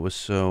why it was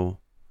so.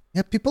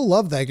 Yeah, people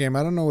love that game.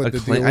 I don't know what the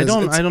deal is.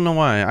 I don't know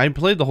why. I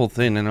played the whole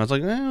thing, and I was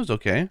like, it was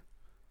okay.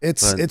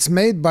 It's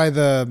made by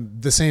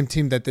the same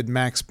team that did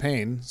Max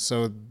Payne,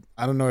 so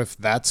I don't know if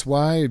that's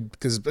why.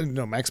 Because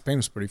Max Payne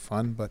was pretty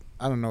fun, but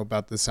I don't know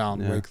about this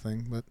Alan Wake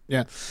thing. But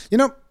yeah,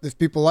 if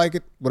people like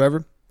it,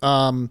 whatever.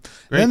 Then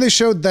they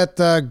showed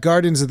that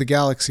Guardians of the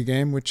Galaxy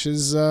game, which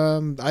is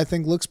I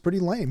think looks pretty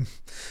lame.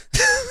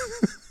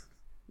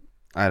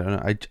 I don't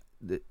know.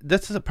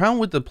 That's the problem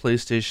with the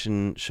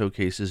PlayStation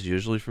showcases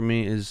usually for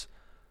me is,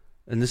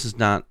 and this is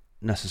not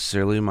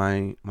necessarily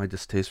my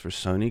distaste for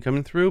Sony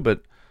coming through,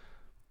 but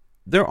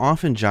they're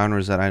often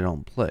genres that I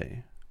don't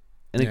play.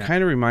 And it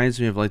kind of reminds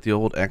me of like the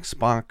old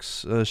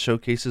Xbox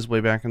showcases way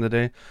back in the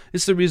day.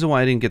 It's the reason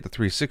why I didn't get the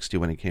 360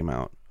 when it came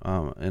out.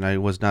 And I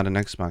was not an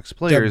Xbox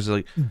player. It's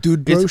like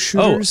dude bro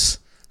shooters.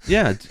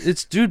 Yeah,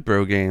 it's dude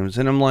bro games.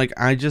 And I'm like,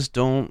 I just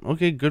don't.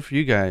 Okay, good for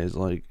you guys.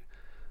 Like,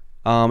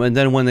 and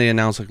then when they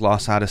announced like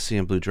Lost Odyssey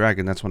and Blue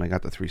Dragon, that's when I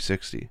got the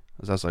 360.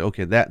 I was like,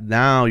 okay,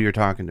 now you're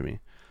talking to me.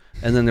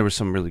 And then there were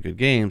some really good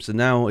games. And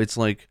now it's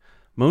like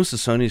most of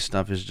Sony's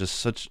stuff is just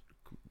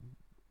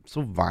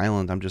so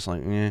violent. I'm just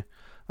like, eh.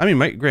 I mean,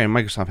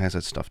 Microsoft has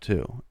that stuff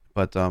too,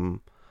 but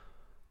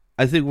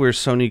I think where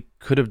Sony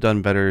could have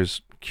done better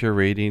is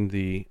curating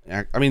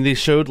they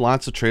showed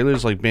lots of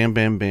trailers like Bam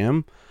Bam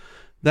Bam.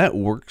 That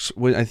works,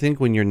 I think,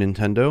 when you're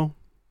Nintendo,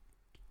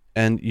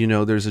 and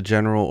there's a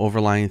general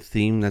overlying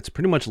theme that's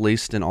pretty much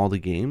laced in all the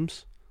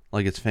games,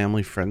 like it's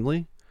family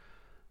friendly.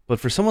 But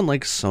for someone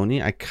like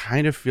Sony, I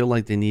kind of feel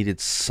like they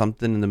needed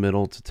something in the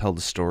middle to tell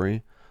the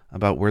story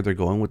about where they're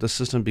going with the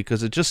system,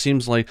 because it just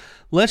seems like,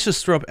 let's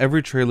just throw up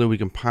every trailer we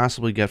can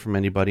possibly get from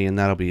anybody and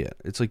that'll be it.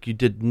 It's like you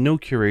did no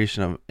curation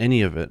of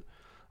any of it.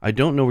 I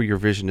don't know where your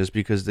vision is,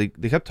 because they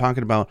kept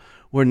talking about,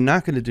 we're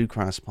not going to do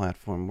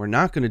cross-platform. We're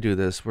not going to do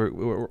this.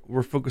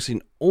 We're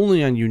focusing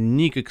only on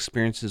unique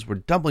experiences. We're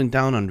doubling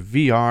down on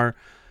VR.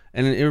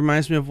 And it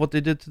reminds me of what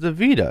they did to the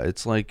Vita.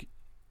 It's like,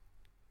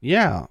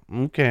 yeah,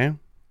 okay.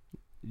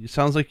 It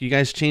sounds like you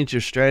guys changed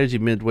your strategy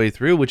midway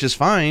through, which is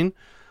fine.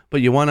 But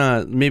you want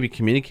to maybe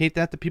communicate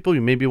that to people. You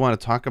maybe want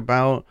to talk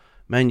about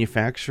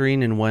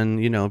manufacturing and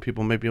when,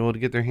 people might be able to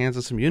get their hands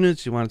on some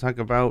units. You want to talk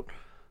about,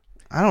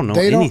 I don't know,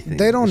 anything.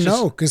 They don't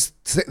know, because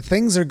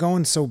things are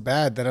going so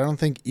bad that I don't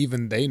think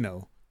even they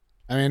know.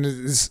 I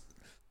mean,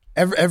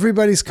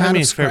 everybody's kind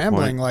of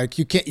scrambling. Like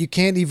you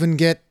can't even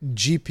get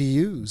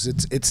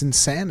GPUs. It's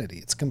insanity.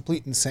 It's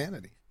complete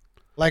insanity.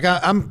 Like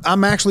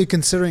I'm actually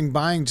considering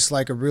buying just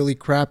like a really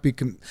crappy.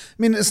 I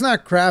mean, it's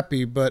not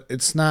crappy, but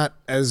it's not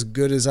as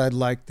good as I'd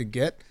like to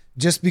get.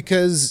 Just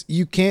because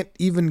you can't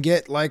even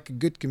get like a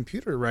good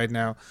computer right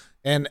now.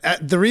 And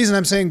the reason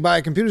I'm saying buy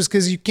a computer is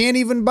because you can't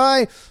even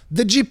buy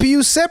the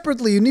GPU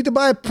separately. You need to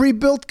buy a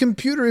pre-built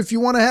computer if you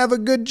want to have a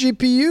good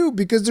GPU,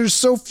 because there's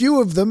so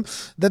few of them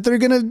that they're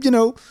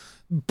gonna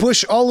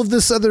push all of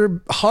this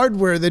other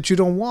hardware that you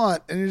don't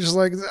want. And you're just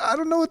like, I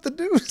don't know what to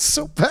do. It's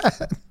so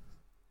bad.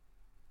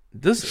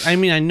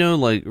 I know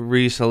like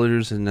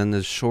resellers and then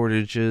there's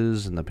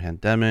shortages and the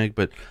pandemic,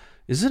 but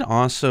is it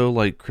also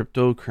like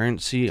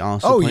cryptocurrency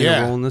playing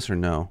a role in this or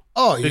no?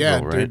 Oh, big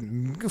role, right?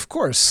 Dude. Of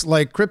course.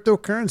 Like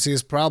cryptocurrency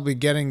is probably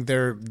getting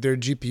their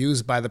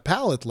GPUs by the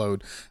pallet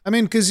load. I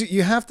mean, because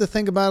you have to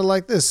think about it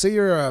like this. Say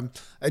you're a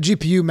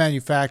GPU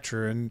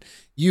manufacturer and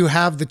you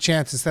have the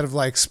chance, instead of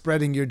like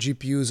spreading your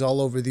GPUs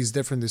all over these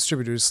different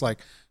distributors, like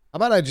how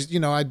about I just,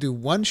 I do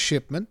one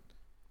shipment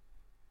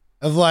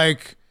of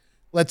like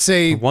let's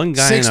say one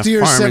guy 60 in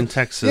a or farm 70, in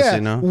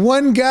Texas,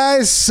 one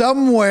guy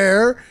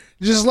somewhere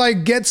just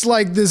like gets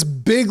like this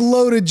big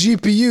load of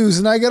GPUs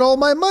and I get all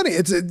my money.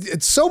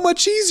 It's so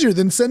much easier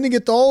than sending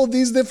it to all of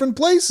these different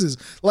places.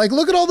 Like,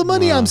 look at all the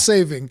money I'm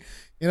saving.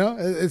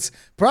 It's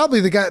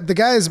probably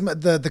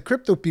the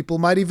crypto people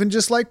might even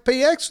just like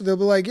pay extra. They'll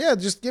be like, yeah,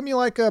 just give me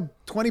like a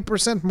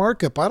 20%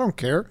 markup. I don't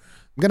care.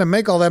 I'm going to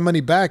make all that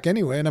money back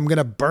anyway. And I'm going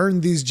to burn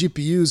these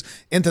GPUs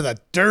into the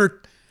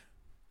dirt.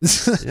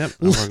 Yep.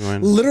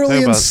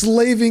 Literally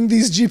enslaving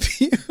these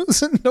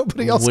GPUs and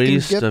nobody else can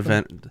get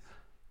them.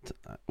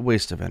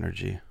 Waste of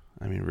energy.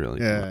 I mean, really.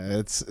 Yeah,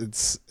 it's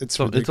it's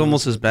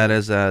almost as bad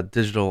as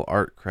digital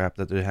art crap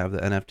that they have, the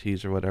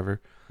NFTs or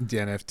whatever. The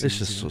NFTs. It's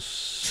just so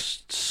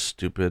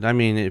stupid. I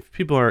mean, if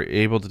people are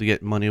able to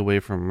get money away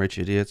from rich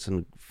idiots,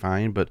 and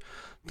fine, but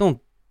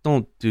don't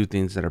do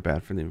things that are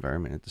bad for the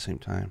environment at the same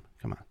time.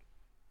 Come on.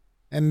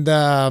 And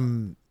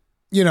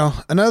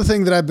another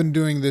thing that I've been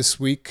doing this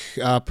week,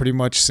 pretty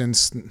much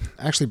since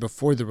actually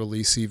before the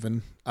release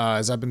even,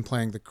 is I've been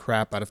playing the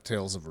crap out of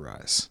Tales of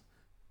Arise.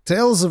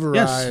 Tales of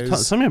Arise.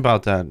 Yes, tell me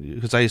about that,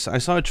 because I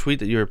saw a tweet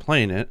that you were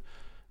playing it,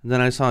 and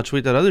then I saw a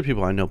tweet that other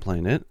people I know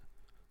playing it,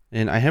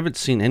 and I haven't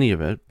seen any of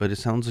it, but it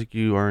sounds like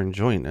you are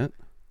enjoying it.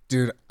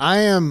 Dude, I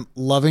am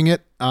loving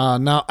it.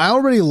 Now, I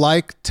already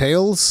like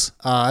Tales.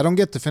 I don't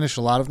get to finish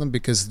a lot of them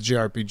because it's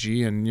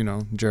JRPG, and,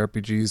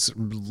 JRPGs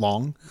are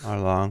long.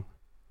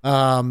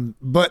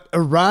 But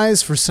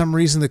Arise, for some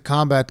reason, the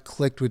combat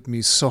clicked with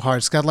me so hard.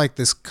 It's got like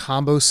this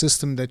combo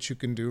system that you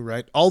can do,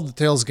 right? All the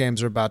Tales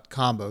games are about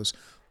combos.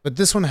 But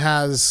this one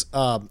has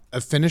a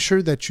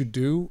finisher that you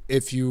do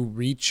if you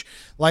reach,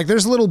 like,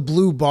 there's a little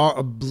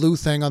blue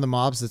thing on the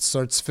mobs that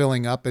starts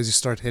filling up as you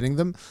start hitting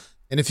them,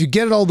 and if you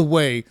get it all the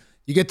way,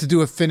 you get to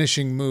do a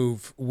finishing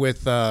move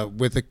with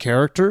a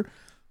character,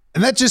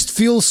 and that just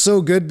feels so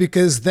good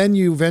because then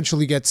you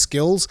eventually get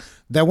skills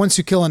that once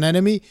you kill an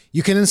enemy,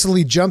 you can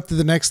instantly jump to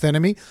the next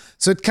enemy.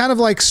 So it kind of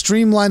like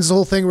streamlines the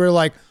whole thing where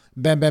like,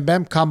 bam, bam,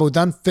 bam, combo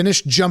done,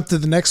 finish, jump to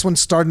the next one,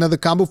 start another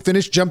combo,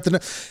 finish, jump to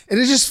the and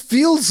it just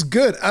feels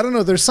good. I don't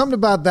know. There's something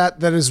about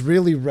that is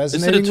really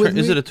resonating with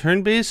me. Is it a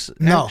turn-based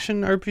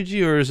action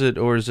RPG or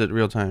is it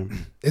real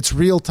time? It's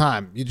real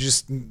time. You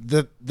just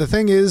the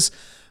thing is,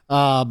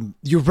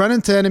 you run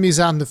into enemies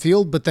out in the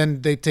field, but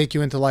then they take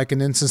you into like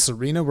an instance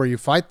arena where you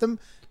fight them,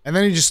 and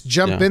then you just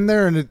jump in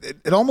there, and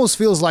it almost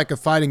feels like a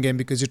fighting game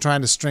because you're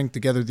trying to string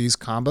together these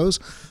combos.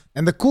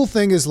 And the cool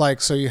thing is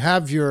like, so you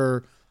have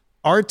your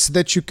arts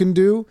that you can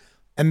do,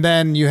 and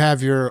then you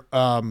have your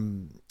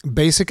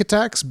basic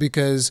attacks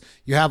because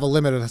you have a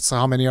limit of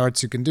how many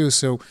arts you can do.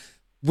 So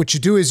what you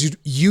do is you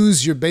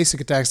use your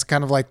basic attacks to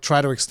kind of like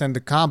try to extend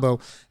the combo,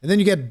 and then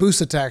you get boost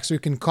attacks so you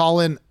can call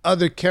in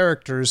other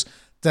characters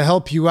to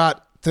help you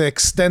out to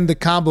extend the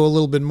combo a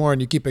little bit more,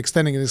 and you keep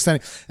extending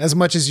as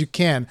much as you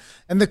can.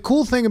 And the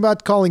cool thing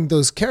about calling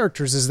those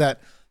characters is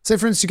that, say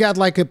for instance, you got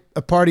like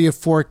a party of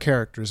 4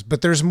 characters,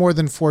 but there's more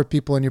than 4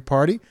 people in your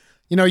party.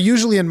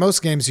 Usually in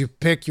most games, you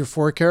pick your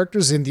 4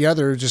 characters and the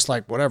other just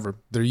like, whatever,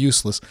 they're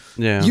useless.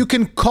 Yeah. You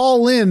can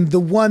call in the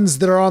ones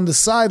that are on the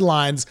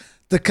sidelines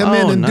to come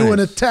in and do an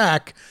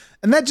attack.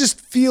 And that just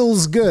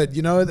feels good.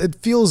 It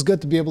feels good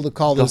to be able to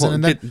call those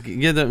in.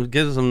 And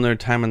gives them their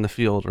time on the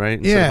field, right?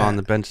 Instead of on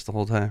the bench the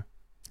whole time.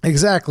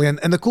 Exactly. And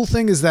the cool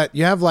thing is that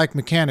you have like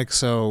mechanics.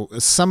 So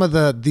some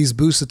of these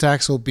boost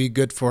attacks will be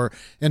good for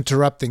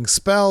interrupting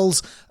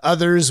spells.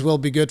 Others will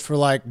be good for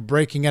like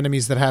breaking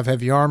enemies that have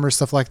heavy armor,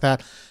 stuff like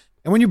that.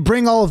 And when you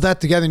bring all of that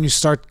together and you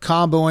start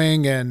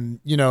comboing and,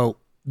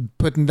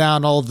 putting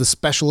down all of the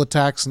special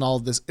attacks and all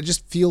of this, it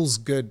just feels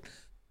good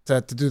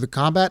to do the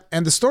combat.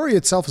 And the story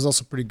itself is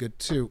also pretty good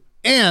too.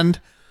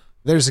 And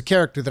there's a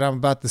character that I'm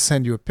about to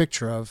send you a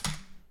picture of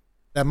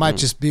that might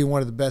just be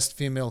one of the best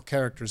female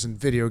characters in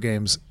video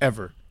games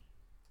ever.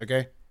 Okay?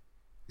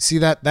 You see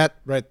that? That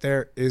right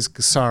there is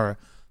Kisara.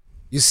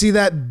 You see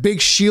that big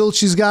shield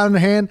she's got in her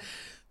hand?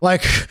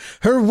 Like,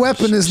 her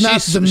weapon is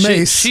not the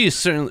mace. She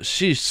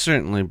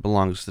certainly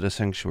belongs to the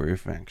Sanctuary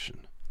faction.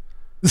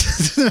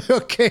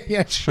 Okay,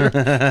 yeah, sure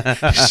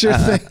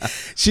thing.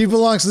 She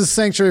belongs to the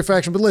Sanctuary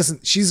faction, but listen,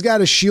 she's got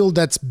a shield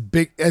that's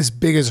as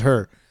big as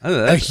her.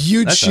 A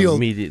huge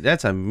shield.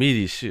 That's a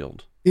meaty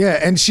shield.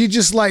 Yeah, and she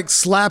just like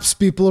slaps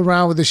people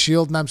around with a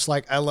shield, and I'm just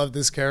like, I love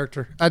this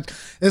character.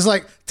 It's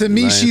like, to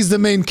me, she's the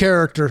main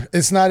character.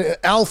 It's not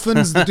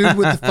Alphen's the dude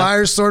with the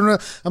fire sword.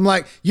 I'm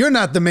like, you're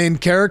not the main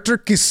character.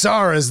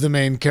 Kisara's the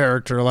main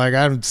character. Like,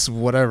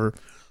 whatever.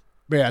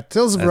 But yeah,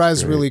 Tales of Arise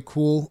is really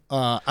cool.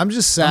 I'm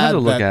just sad. I had to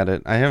look at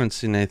it. I haven't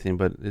seen anything,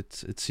 but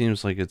it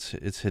seems like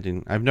it's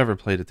hitting. I've never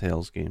played a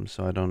Tales game,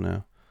 so I don't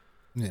know.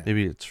 Yeah.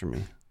 Maybe it's for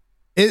me.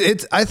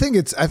 I think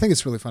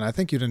it's really fun. I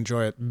think you'd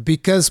enjoy it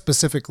because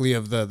specifically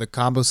of the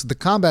combos. The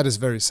combat is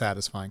very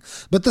satisfying,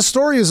 but the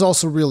story is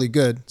also really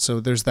good. So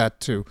there's that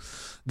too.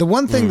 The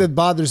one thing that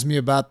bothers me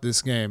about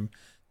this game,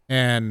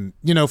 and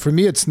for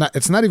me, it's not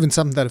even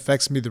something that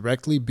affects me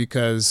directly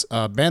because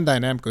Bandai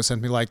Namco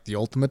sent me like the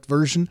ultimate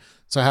version,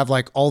 so I have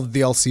like all the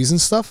DLCs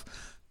and stuff.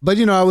 But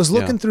I was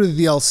looking through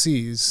the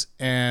DLCs,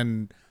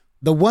 and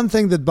The one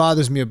thing that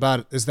bothers me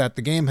about it is that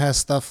the game has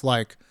stuff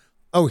like,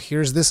 oh,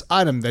 here's this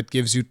item that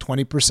gives you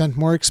 20%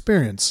 more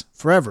experience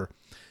forever.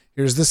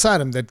 Here's this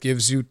item that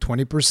gives you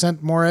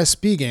 20% more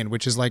SP gain,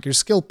 which is like your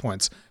skill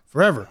points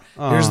forever.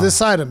 Here's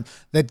this item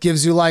that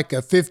gives you like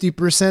a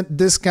 50%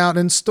 discount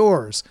in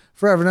stores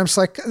forever. And I'm just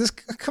like,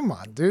 come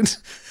on, dude.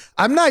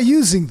 I'm not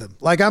using them.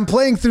 Like, I'm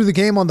playing through the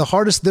game on the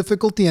hardest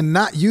difficulty and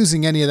not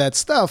using any of that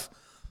stuff.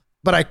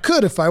 But I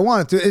could if I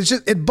wanted to. It's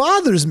just, it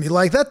bothers me,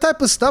 like that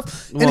type of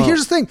stuff. And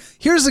here's the thing.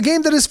 Here's a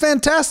game that is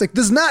fantastic.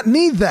 Does not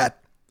need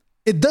that.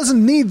 It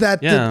doesn't need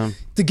that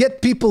to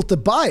get people to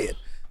buy it.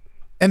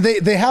 And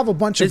they have a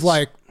bunch of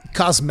like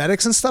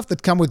cosmetics and stuff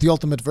that come with the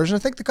ultimate version. I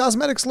think the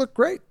cosmetics look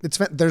great.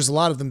 There's a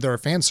lot of them. There are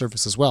fan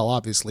service as well,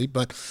 obviously.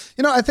 But,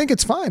 I think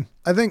it's fine.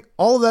 I think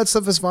all of that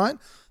stuff is fine.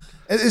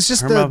 It's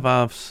just the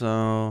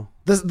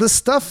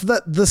stuff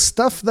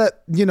that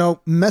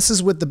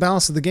messes with the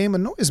balance of the game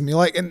annoys me.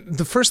 Like, and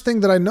the first thing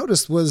that I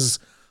noticed was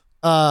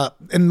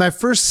in my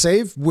first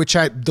save, which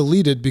I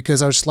deleted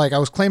because I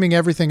was claiming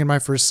everything in my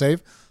first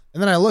save,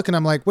 and then I look and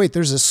I'm like, wait,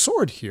 there's a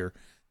sword here.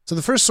 So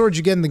the first sword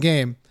you get in the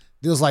game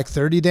deals like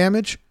 30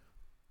 damage.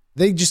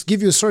 They just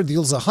give you a sword that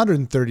deals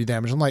 130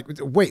 damage. I'm like,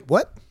 wait,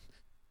 what?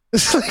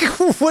 It's like,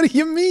 what do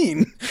you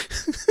mean?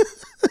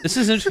 This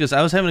is interesting because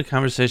I was having a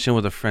conversation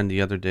with a friend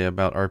the other day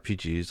about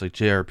RPGs, like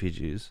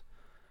JRPGs,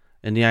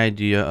 and the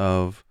idea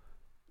of,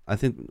 I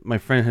think my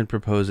friend had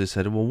proposed, they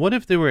said, well, what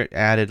if they were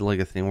added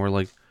like a thing where,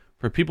 like,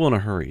 for people in a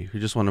hurry who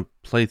just want to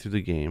play through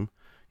the game,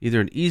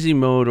 either an easy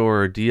mode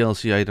or a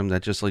DLC item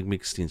that just like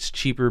makes things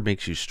cheaper,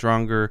 makes you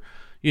stronger,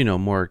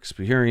 more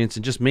experience,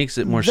 and just makes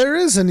it more. There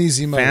is an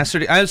easy mode.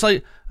 Faster. I was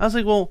like,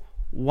 well,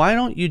 why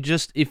don't you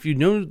just, if you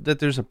know that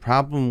there's a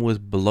problem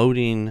with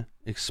bloating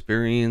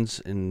experience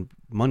and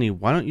money,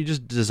 why don't you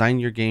just design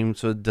your game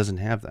so it doesn't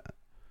have that?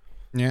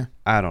 Yeah,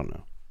 I don't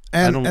know.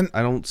 I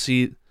don't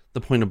see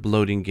the point of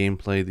bloating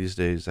gameplay these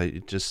days.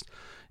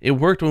 It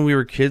worked when we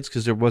were kids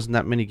because there wasn't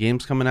that many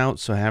games coming out,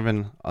 so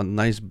having a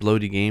nice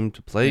bloaty game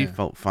to play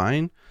felt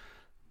fine.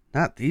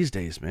 Not these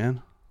days,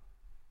 man.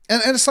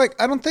 And it's like,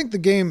 I don't think the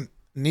game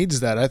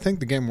needs that. I think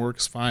the game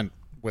works fine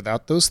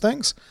without those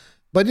things.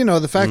 But,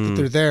 the fact that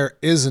they're there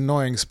is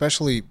annoying,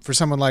 especially for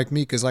someone like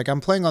me, because, like, I'm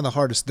playing on the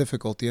hardest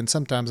difficulty, and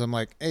sometimes I'm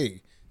like,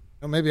 hey,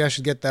 maybe I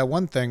should get that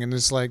one thing, and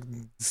it's like,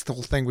 this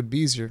whole thing would be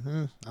easier.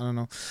 I don't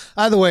know.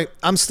 Either way,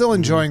 I'm still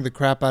enjoying the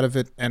crap out of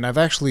it, and I've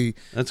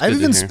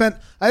even spent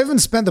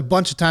a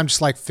bunch of time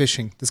just like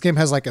fishing. This game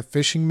has like a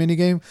fishing mini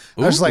game.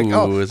 I was like,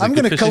 I'm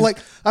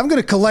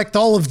gonna collect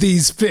all of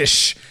these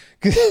fish.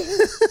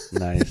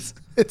 Nice.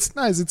 It's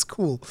nice. It's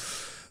cool.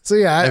 So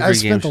yeah, I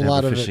spent a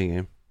lot of fishing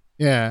game.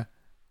 Yeah,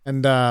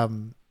 and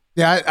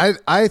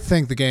I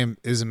think the game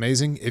is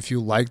amazing if you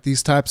like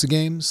these types of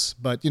games,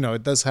 but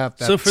it does have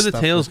that. So for the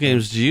Tales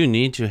games, do you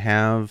need to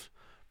have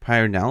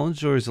prior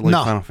knowledge, or is it like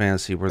Final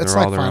Fantasy where they're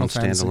all their own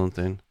standalone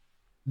thing?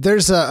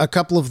 There's a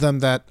couple of them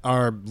that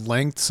are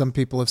linked. Some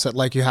people have said,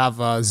 like, you have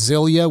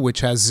Xillia,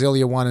 which has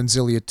Xillia 1 and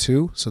Xillia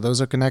 2, so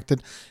those are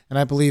connected. And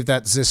I believe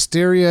that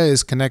Zestiria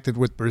is connected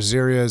with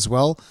Berseria as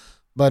well,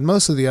 but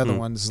most of the other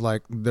ones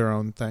like their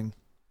own thing.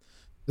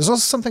 There's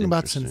also something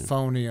about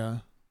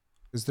Symphonia.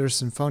 Is there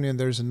Symphonia, and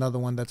there's another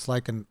one that's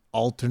like an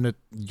alternate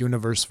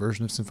universe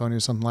version of Symphonia or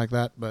something like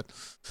that. But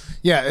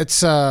yeah,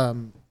 it's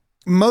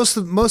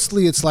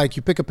mostly it's like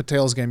you pick up a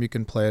Tales game, you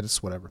can play it,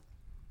 it's whatever.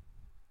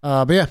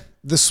 But yeah,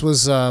 this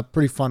was a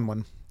pretty fun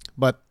one.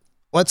 But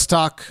let's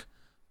talk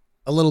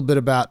a little bit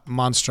about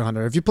Monster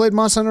Hunter. Have you played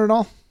Monster Hunter at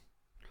all?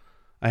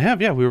 I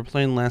have, yeah. We were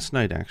playing last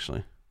night,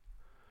 actually.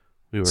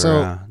 We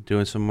were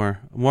doing some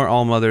more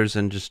All Mothers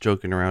and just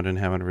joking around and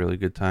having a really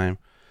good time.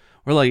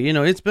 We're like,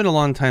 it's been a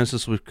long time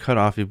since we've cut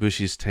off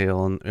Ibushi's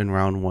tail in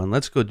round 1.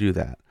 Let's go do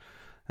that.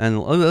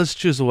 And let's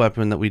choose a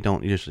weapon that we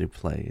don't usually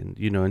play. And,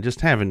 and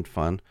just having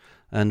fun.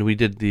 And we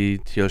did the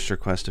Teostra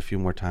quest a few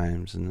more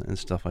times and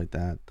stuff like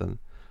that.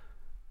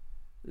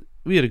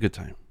 We had a good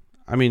time.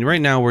 I mean,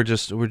 right now we're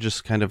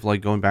just kind of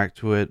like going back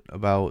to it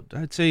about,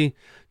 I'd say,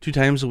 2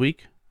 times a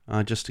week,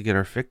 just to get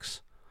our fix.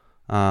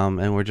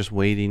 And we're just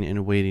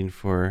waiting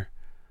for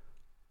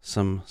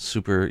some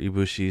Super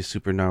Ibushi,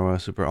 Super Narwa,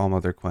 Super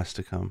All-Mother quest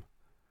to come.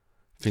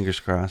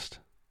 Fingers crossed.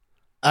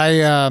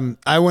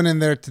 I went in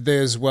there today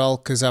as well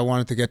because I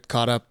wanted to get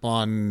caught up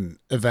on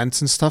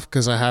events and stuff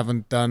because I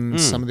haven't done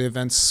some of the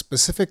events.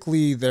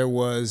 Specifically, there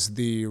was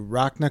the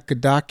Rachna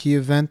Kadaki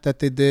event that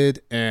they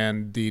did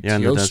and the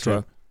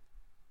Teostra.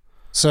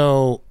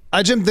 So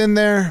I jumped in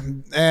there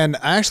and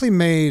I actually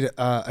made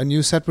a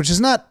new set, which is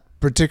not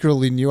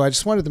particularly new. I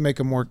just wanted to make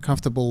a more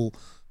comfortable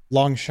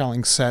long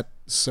shelling set.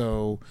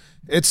 So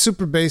it's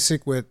super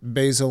basic with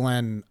Basil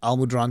and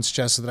Almudron's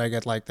chest so that I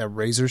get like that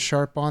razor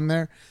sharp on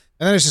there.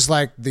 And then it's just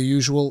like the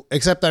usual,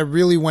 except I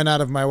really went out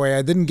of my way.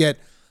 I didn't get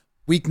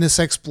weakness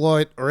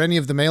exploit or any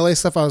of the melee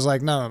stuff. I was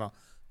like, no.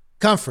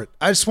 Comfort.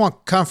 I just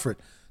want comfort.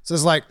 So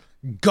it's like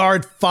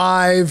guard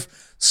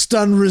 5,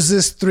 stun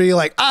resist 3.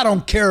 Like, I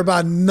don't care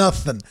about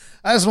nothing.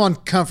 I just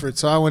want comfort.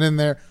 So I went in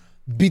there,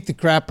 beat the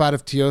crap out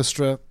of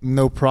Teostra,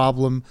 no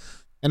problem.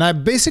 And I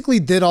basically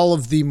did all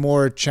of the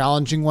more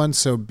challenging ones.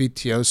 So beat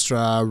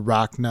Teostra,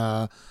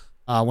 Rachna,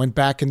 went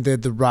back and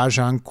did the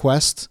Rajang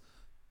quest.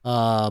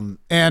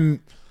 And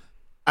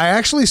I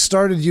actually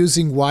started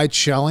using wide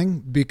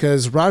shelling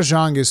because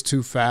Rajang is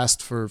too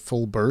fast for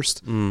full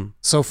burst.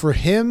 So for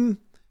him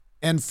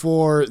and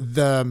for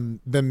the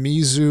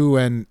Mizu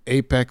and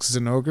Apex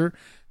Zinogre,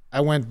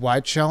 I went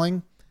wide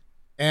shelling.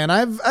 And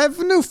I've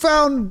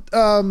newfound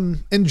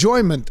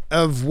enjoyment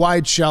of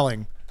wide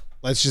shelling.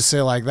 Let's just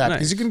say like that.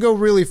 Because you can go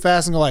really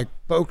fast and go like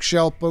poke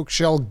shell,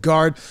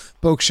 guard,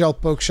 poke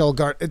shell,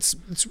 guard.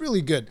 It's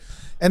really good.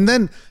 And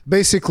then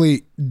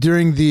basically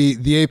during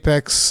the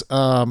Apex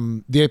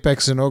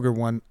and Ogre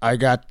one, I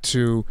got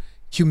to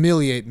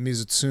humiliate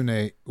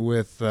Mizutsune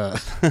with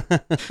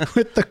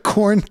with the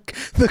corn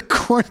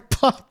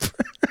popper.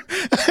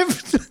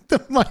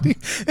 The mighty,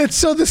 it's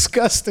so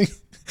disgusting.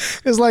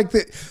 It's like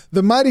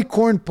the mighty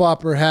corn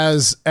popper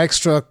has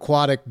extra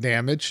aquatic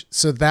damage,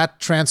 so that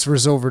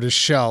transfers over to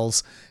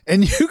shells.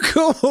 And you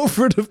go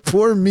over to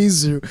poor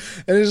Mizu,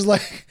 and it's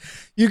like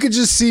you could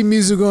just see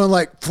Mizu going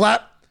like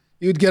flap.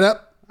 You'd get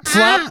up,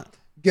 flop,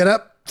 get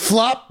up,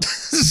 flop.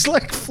 It's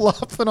like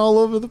flopping all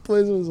over the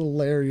place. It was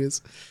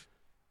hilarious.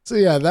 So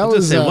yeah, that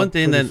was one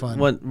thing that fun.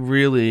 What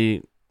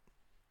really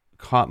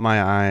caught my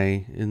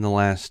eye in the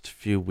last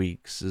few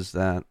weeks is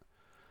that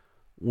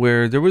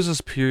where there was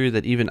this period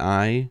that even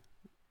I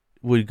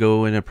would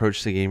go and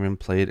approach the game and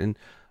play it, and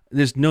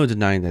there's no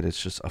denying that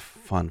it's just a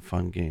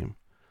fun game.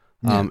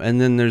 Yeah.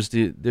 And then there's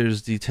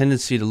the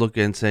tendency to look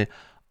at it and say,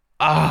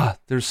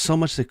 there's so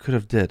much they could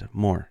have did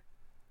more.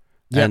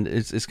 Yep. And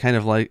it's kind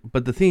of like,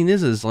 but the thing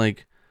is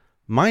like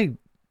my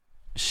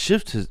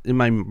shift in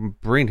my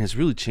brain has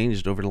really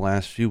changed over the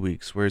last few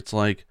weeks, where it's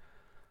like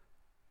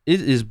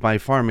it is by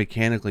far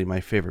mechanically my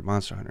favorite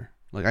Monster Hunter.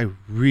 Like, I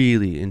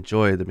really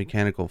enjoy the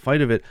mechanical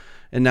fight of it.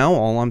 And now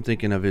all I'm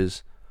thinking of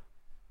is,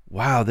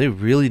 wow, they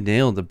really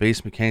nailed the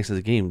base mechanics of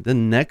the game.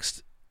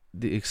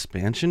 The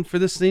expansion for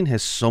this thing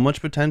has so much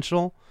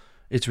potential,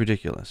 it's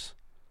ridiculous.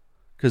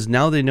 Because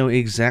now they know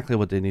exactly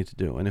what they need to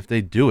do. And if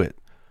they do it,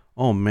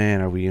 oh man,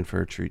 are we in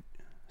for a treat.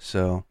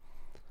 So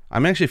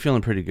I'm actually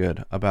feeling pretty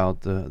good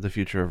about the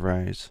future of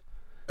Rise.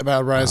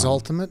 About Rise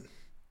Ultimate?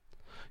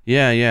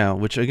 Yeah,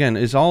 which again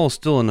is all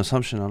still an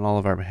assumption on all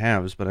of our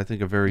behalves, but I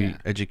think a very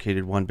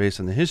educated one based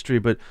on the history.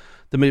 But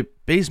the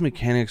base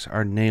mechanics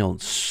are nailed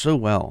so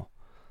well,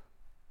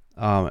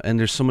 and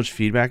there's so much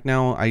feedback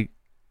now.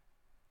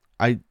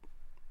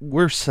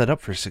 We're set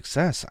up for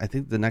success. I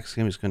think the next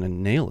game is going to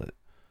nail it.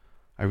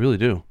 I really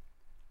do.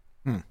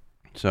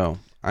 So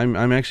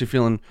I'm actually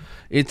feeling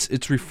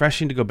it's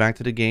refreshing to go back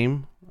to the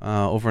game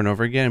over and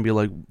over again and be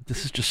like,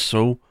 this is just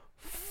so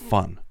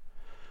fun.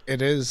 It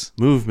is.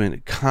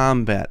 Movement,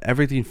 combat,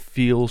 everything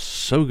feels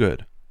so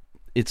good.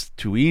 It's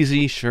too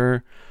easy,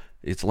 sure.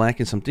 It's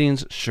lacking some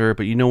things, sure.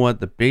 But you know what?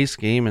 The base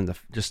game and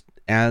just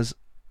as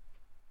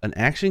an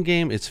action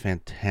game, it's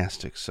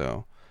fantastic.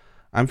 So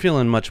I'm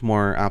feeling much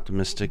more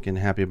optimistic and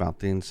happy about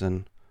things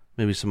than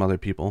maybe some other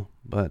people.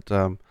 But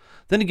then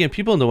again,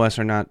 people in the West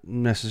are not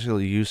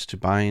necessarily used to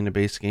buying a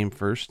base game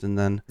first and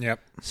then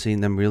seeing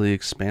them really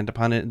expand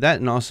upon it. That,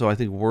 and also I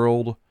think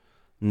World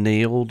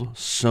nailed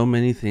so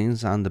many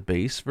things on the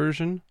base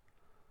version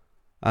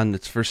on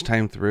its first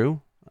time through,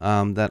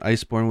 that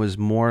Iceborne was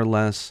more or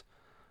less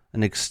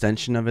an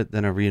extension of it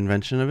than a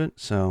reinvention of it.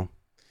 So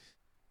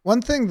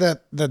one thing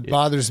that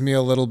bothers me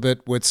a little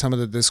bit with some of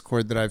the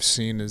Discord that I've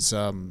seen is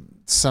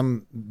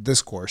some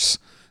discourse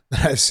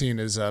that I've seen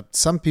is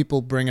some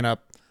people bringing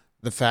up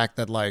the fact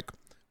that like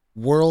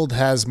World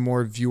has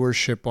more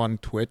viewership on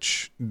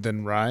Twitch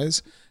than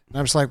Rise. And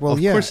I'm just like, well, of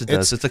course it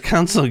does. It's a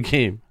console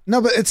game. No,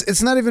 but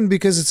it's not even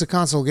because it's a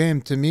console game.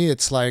 To me,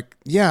 it's like,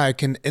 yeah, I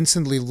can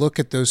instantly look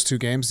at those two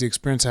games, the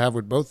experience I have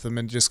with both of them,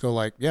 and just go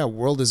like, yeah,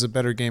 World is a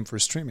better game for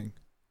streaming.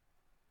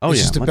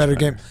 It's just a better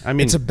game. I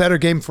mean, it's a better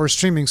game for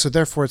streaming, so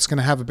therefore it's going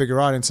to have a bigger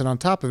audience. And on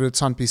top of it,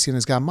 it's on PC and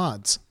it's got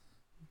mods.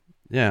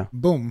 Yeah.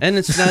 Boom. And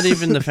it's not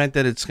even the fact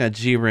that it's got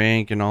G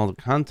rank and all the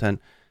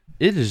content.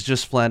 It is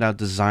just flat out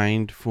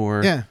designed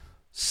for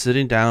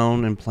sitting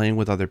down and playing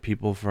with other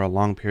people for a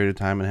long period of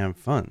time and having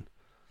fun.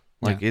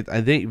 Like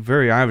they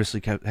very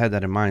obviously had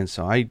that in mind.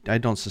 So I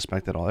don't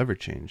suspect that I'll ever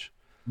change.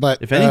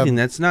 But if anything,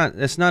 that's not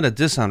a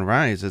diss on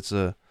Rise. It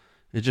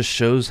just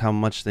shows how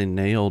much they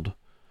nailed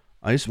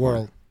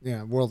Iceborne.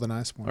 World and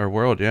Iceborne. Or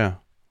World, yeah.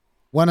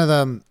 One of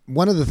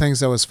the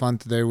things that was fun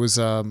today was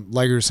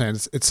like you were saying,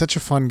 it's such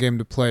a fun game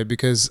to play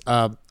because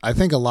I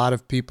think a lot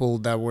of people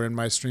that were in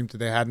my stream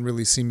today hadn't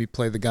really seen me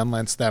play the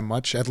Gunlance that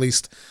much, at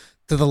least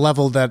to the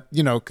level that,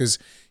 you know, because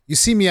you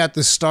see me at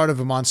the start of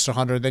a Monster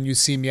Hunter, then you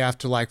see me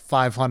after like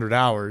 500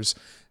 hours,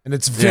 and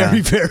it's very,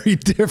 very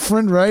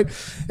different, right?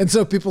 And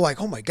so people are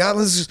like, oh my God,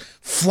 let's just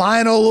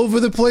flying all over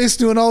the place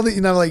doing all the,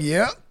 you know, like,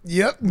 yep,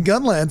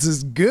 Gunlance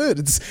is good.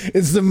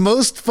 It's the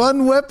most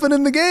fun weapon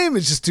in the game.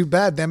 It's just too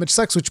bad. Damage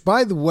sucks, which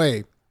by the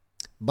way,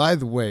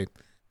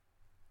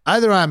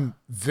 either I'm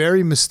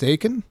very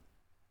mistaken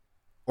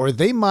or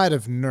they might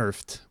have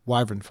nerfed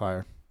Wyvern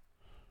Fire.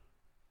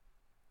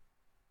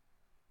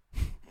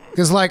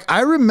 Because like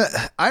I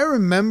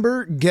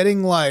remember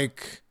getting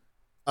like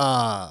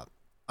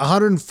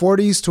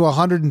 140s to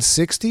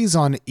 160s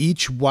on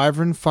each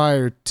Wyvern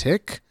Fire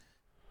tick,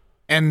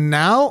 and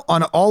now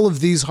on all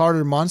of these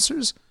harder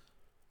monsters,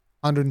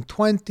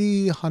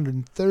 120,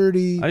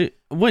 130.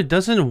 Wait,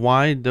 doesn't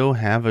Wide though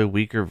have a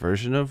weaker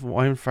version of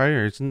Wyvern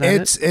Fire? Isn't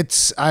that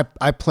it's I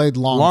played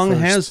Long. Long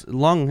first. has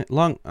long. I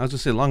was gonna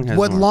say Long has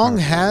what more Long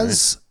powerful,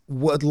 has. right?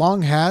 What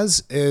Long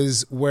has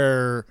is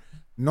where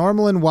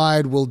normal and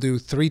Wide will do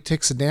 3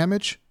 ticks of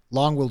damage.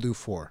 Long will do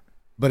 4,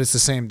 but it's the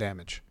same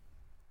damage.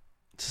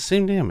 It's the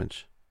same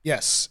damage.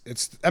 Yes,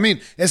 I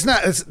mean, it's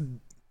not. It's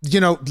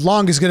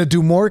Long is going to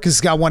do more because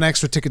it's got 1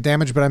 extra tick of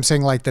damage. But I'm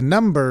saying like the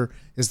number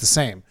is the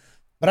same.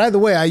 But either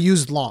way, I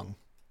used Long.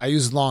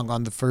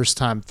 On the first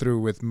time through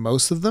with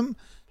most of them,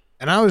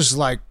 and I was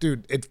like,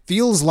 dude, it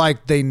feels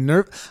like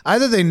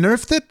either they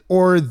nerfed it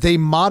or they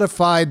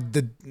modified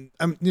the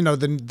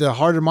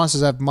harder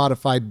monsters have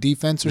modified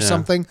defense or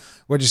something,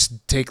 or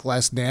just take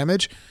less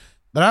damage.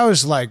 But I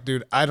was like,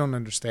 dude, I don't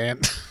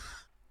understand.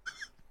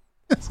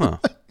 Huh.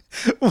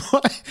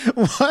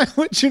 Why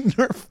would you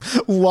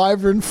nerf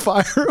Wyvern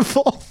Fire of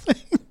all things?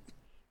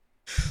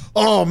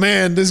 Oh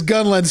man, this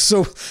gunland's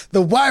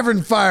the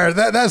Wyvern Fire,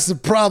 that's the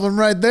problem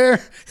right there.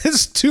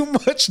 It's too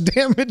much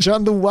damage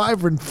on the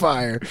Wyvern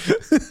Fire.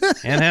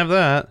 Can't have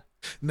that.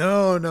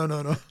 No.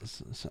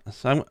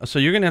 So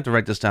you're gonna have to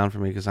write this down for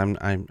me because I'm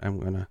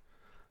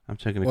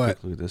taking a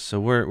quick look at this. So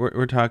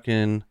we're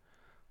talking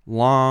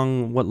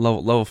Long, what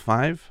level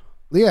 5?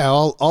 Yeah,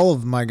 all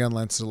of my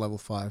gunlands are level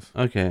 5.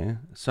 Okay,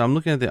 so I'm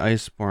looking at the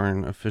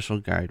Iceborne official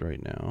guide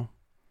right now.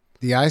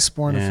 The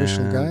Iceborne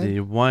official guide?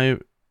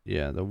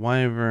 The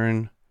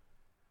Wyvern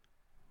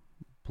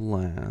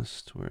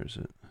Blast. Where is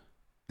it?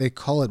 They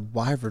call it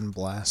Wyvern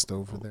Blast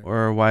over there.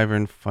 Or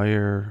Wyvern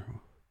Fire,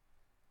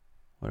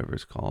 whatever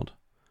it's called.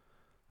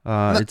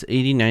 It's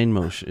 89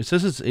 motion. It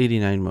says it's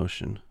 89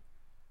 motion.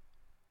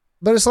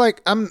 But it's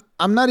like I'm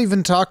not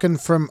even talking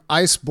from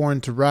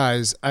Iceborne to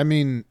Rise. I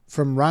mean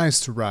from Rise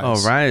to Rise.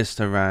 Oh, Rise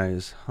to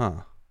Rise,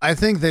 huh? I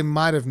think they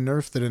might have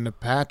nerfed it in a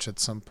patch at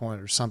some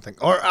point or something,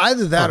 or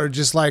either that or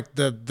just like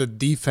the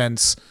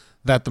defense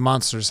that the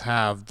monsters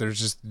have. They're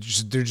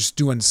just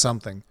doing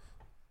something.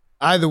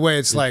 Either way,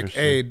 it's like,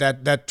 hey,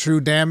 that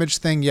true damage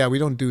thing. Yeah, we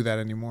don't do that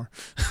anymore.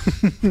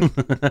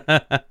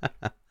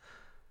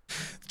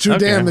 True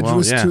damage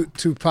was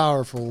too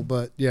powerful,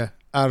 but yeah,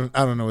 I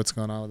don't know what's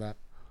going on with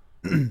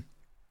that.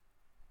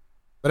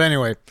 But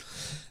anyway,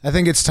 I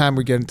think it's time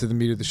we get into the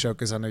meat of the show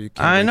because I know you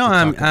can't. I know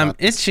I'm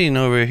itching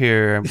over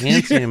here. I'm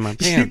dancing in my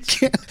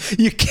pants.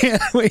 You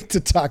can't wait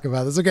to talk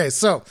about this. Okay,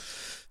 so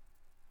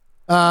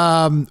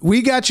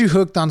we got you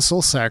hooked on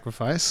Soul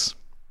Sacrifice,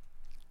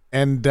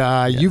 and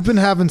you've been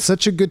having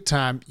such a good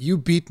time. You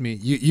beat me.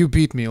 You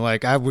beat me.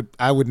 Like I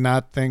would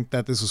not think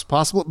that this was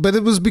possible, but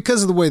it was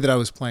because of the way that I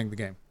was playing the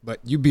game. But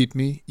you beat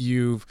me.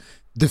 You've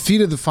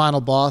defeated the final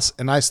boss,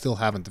 and I still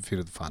haven't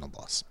defeated the final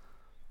boss.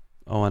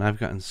 Oh, and I've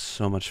gotten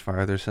so much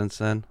farther since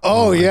then.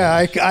 Oh yeah,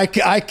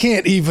 I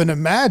can't even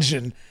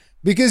imagine.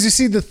 Because you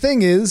see, the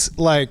thing is,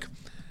 like,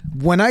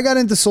 when I got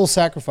into Soul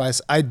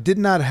Sacrifice, I did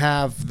not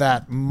have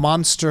that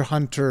Monster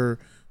Hunter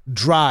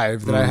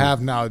drive that I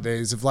have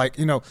nowadays of like,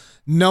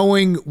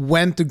 knowing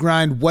when to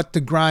grind, what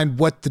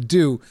to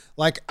do.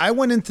 Like, I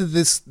went into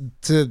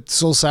to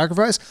Soul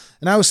Sacrifice,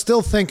 and I was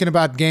still thinking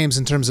about games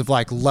in terms of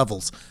like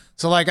levels.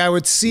 So like I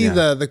would see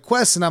the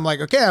quests and I'm like,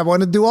 okay, I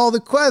want to do all the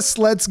quests.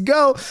 Let's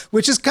go.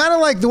 Which is kind of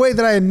like the way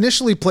that I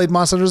initially played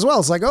Monster Hunter as well.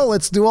 It's like, oh,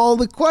 let's do all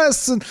the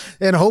quests and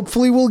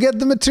hopefully we'll get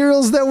the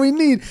materials that we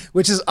need,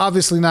 which is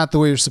obviously not the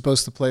way you're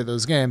supposed to play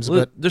those games. Well,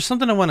 but there's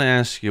something I want to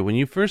ask you. When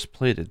you first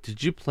played it,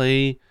 did you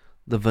play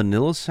the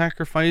vanilla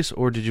sacrifice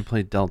or did you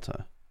play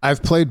Delta?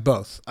 I've played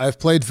both. I've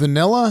played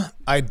vanilla.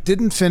 I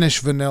didn't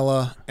finish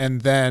vanilla. And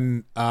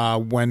then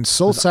when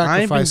Soul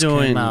Sacrifice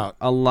came out,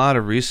 a lot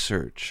of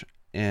research.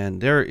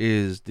 And there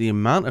is the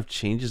amount of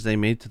changes they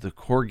made to the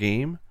core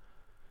game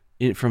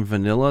from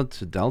vanilla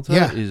to Delta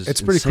is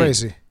it's pretty insane.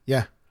 crazy.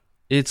 Yeah.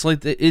 It's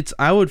like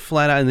I would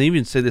flat out, and they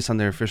even say this on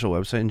their official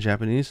website in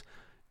Japanese,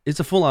 it's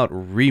a full out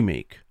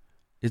remake.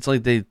 It's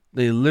like they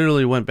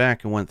literally went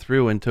back and went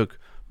through and took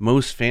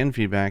most fan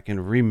feedback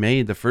and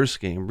remade the first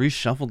game,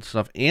 reshuffled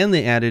stuff, and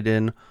they added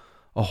in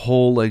a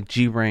whole like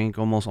G rank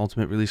almost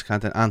ultimate release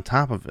content on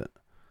top of it.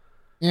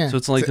 Yeah. So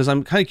it's like, because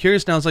I'm kind of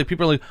curious now, it's like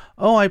people are like,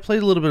 oh, I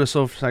played a little bit of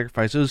Soul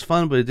Sacrifice. It was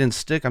fun, but it didn't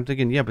stick. I'm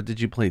thinking, yeah, but did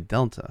you play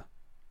Delta?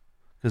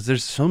 Because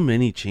there's so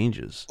many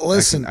changes.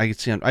 Listen, I can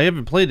see. I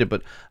haven't played it,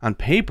 but on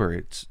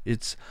paper,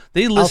 it's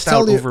they list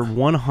out over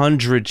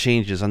 100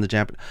 changes on the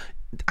Japan.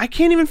 I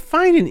can't even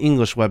find an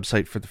English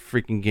website for the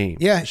freaking game.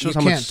 Yeah, it shows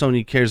how much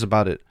Sony cares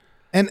about it.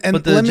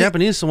 But the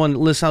Japanese one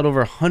lists out over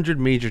 100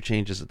 major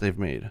changes that they've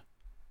made.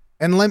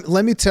 And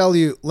let me tell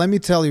you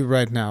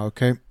right now,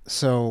 okay?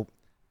 So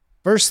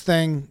first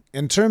thing,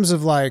 in terms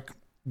of like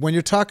when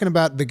you're talking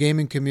about the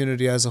gaming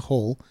community as a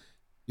whole,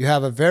 you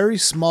have a very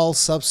small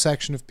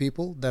subsection of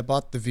people that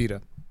bought the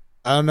Vita.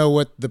 I don't know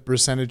what the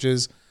percentage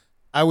is.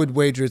 I would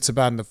wager it's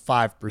about in the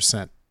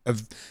 5%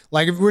 of,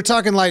 like, if we're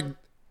talking like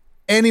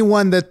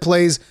anyone that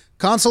plays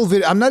console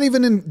video. I'm not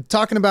even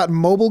talking about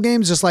mobile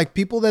games, just like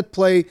people that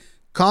play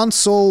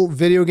console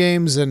video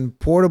games and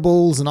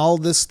portables and all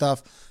this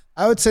stuff.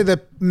 I would say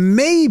that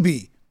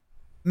maybe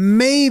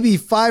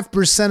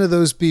 5% of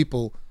those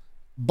people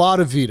bought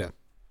a Vita.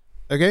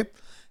 Okay?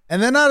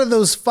 And then out of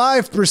those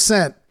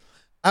 5%,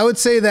 I would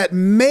say that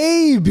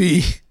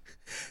maybe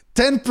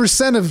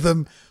 10% of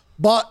them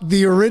bought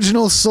the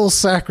original Soul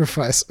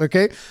Sacrifice,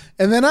 okay?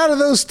 And then out of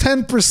those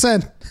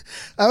 10%,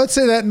 I would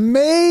say that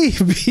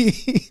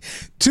maybe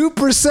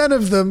 2%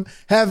 of them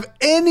have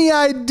any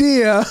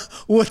idea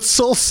what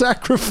Soul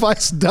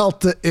Sacrifice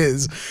Delta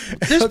is.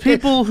 There's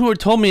people who are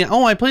told me,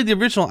 I played the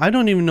original. I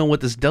don't even know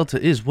what this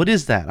Delta is. What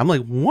is that? I'm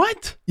like,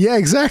 what? Yeah,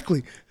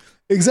 exactly.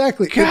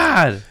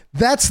 God.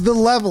 That's the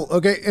level,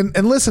 okay?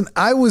 And listen,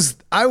 I was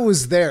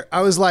there.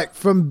 I was like,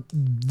 from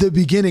the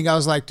beginning, I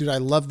was like, dude, I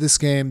love this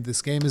game.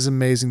 This game is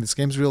amazing. This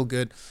game's real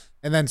good.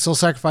 And then Soul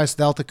Sacrifice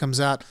Delta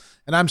comes out,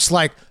 and I'm just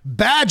like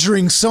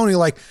badgering Sony,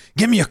 like,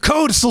 give me a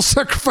code, Soul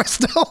Sacrifice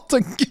Delta.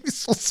 Give me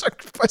Soul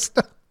Sacrifice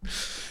Delta.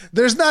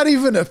 There's not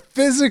even a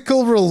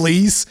physical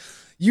release.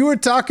 You were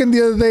talking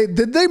the other day,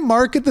 did they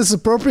market this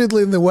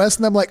appropriately in the West?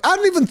 And I'm like, I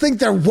don't even think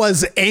there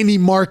was any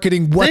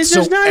marketing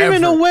whatsoever. There's not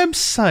even a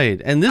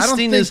website. And this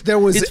thing is, there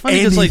was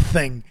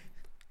anything.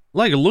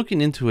 Like looking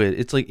into it,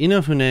 it's like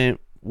Inafune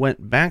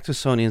went back to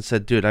Sony and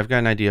said, dude, I've got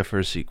an idea for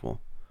a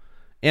sequel.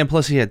 And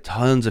plus he had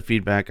tons of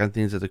feedback on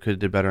things that they could have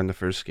did better in the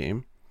first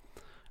game.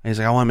 And he's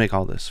like, I want to make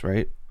all this,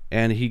 right?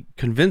 And he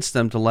convinced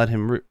them to let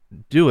him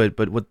do it.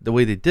 But the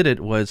way they did it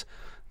was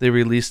they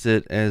released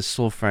it as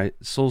Soul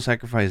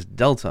Sacrifice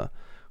Delta,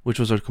 which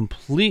was a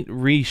complete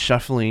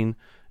reshuffling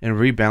and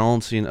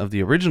rebalancing of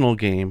the original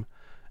game.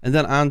 And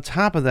then on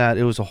top of that,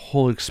 it was a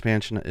whole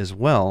expansion as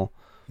well.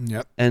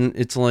 Yep. And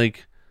it's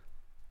like,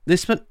 they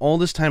spent all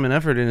this time and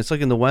effort, and it's like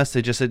in the West,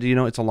 they just said,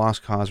 it's a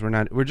lost cause.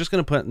 We're just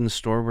going to put it in the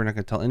store. We're not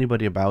going to tell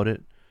anybody about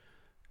it.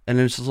 And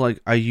it's just like,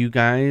 are you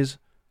guys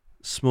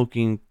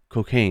smoking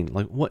cocaine?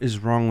 Like, what is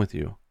wrong with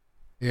you?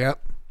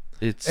 Yep.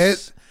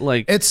 It's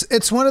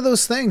one of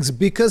those things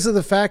because of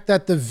the fact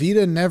that the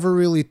Vita never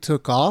really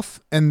took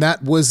off, and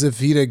that was a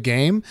Vita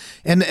game.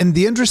 And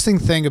the interesting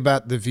thing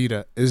about the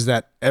Vita is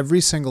that every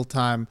single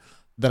time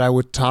that I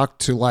would talk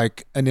to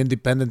like an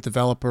independent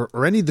developer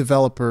or any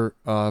developer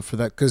for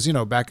that, because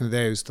back in the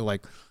day I used to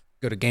like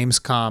go to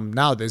Gamescom.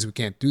 Nowadays we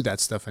can't do that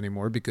stuff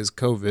anymore because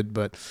COVID.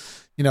 But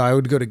I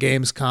would go to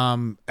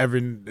Gamescom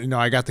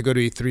I got to go to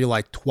E3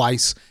 like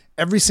twice.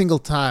 Every single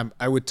time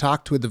I would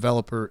talk to a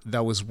developer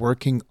that was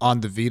working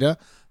on the Vita,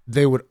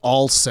 they would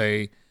all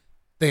say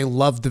they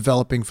loved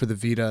developing for the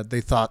Vita.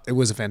 They thought it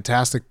was a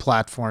fantastic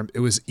platform. It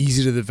was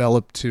easy to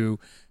develop to.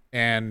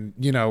 And,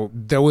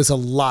 there was a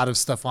lot of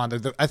stuff on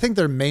there. I think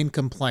their main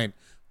complaint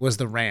was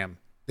the RAM.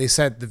 They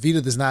said the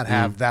Vita does not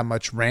have that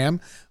much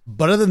RAM.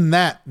 But other than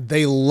that,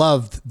 they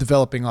loved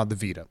developing on the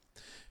Vita.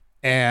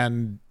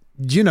 And,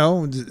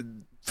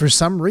 for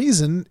some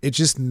reason, it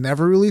just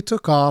never really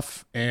took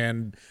off.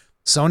 And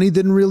Sony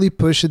didn't really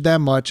push it that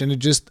much, and it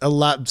just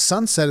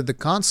sunsetted the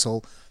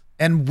console.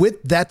 And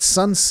with that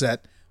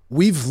sunset,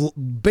 we've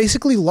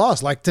basically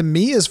lost. Like, to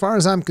me, as far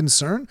as I'm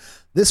concerned,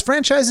 this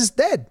franchise is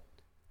dead,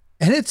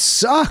 and it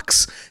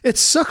sucks. It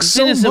sucks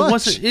so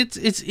much.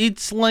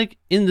 It's like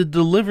in the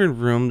delivery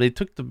room, they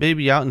took the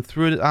baby out and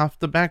threw it off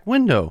the back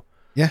window.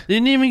 Yeah, they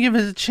didn't even give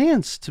it a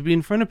chance to be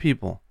in front of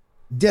people.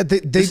 Yeah,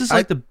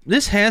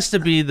 this has to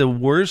be the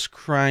worst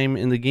crime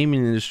in the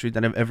gaming industry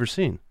that I've ever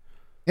seen.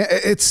 Yeah,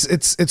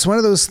 it's one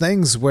of those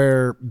things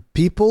where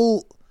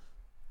people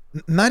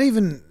not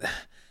even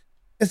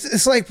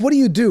it's like, what do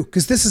you do?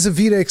 Because this is a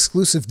Vita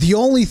exclusive. The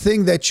only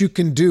thing that you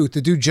can do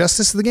to do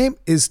justice to the game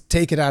is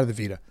take it out of the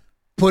Vita.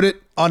 Put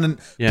it on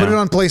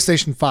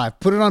PlayStation 5,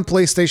 put it on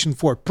PlayStation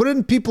 4, put it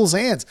in people's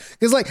hands.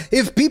 Because like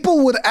if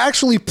people would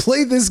actually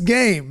play this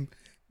game,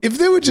 if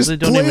they would just they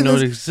don't even know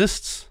it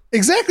exists.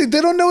 Exactly.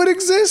 They don't know it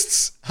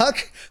exists. How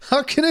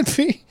can it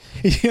be?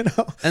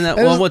 And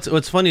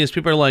what's funny is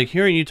people are like,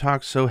 hearing you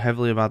talk so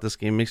heavily about this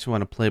game makes me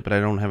want to play it, but I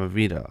don't have a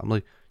Vita. I'm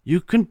like, you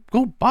can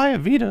go buy a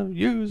Vita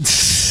used.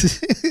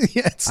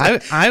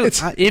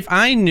 If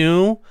I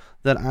knew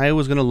that I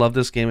was gonna love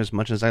this game as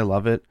much as I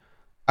love it,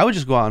 I would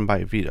just go out and buy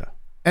a Vita.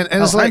 And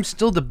it's like, I'm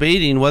still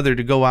debating whether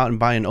to go out and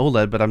buy an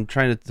OLED, but I'm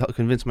trying to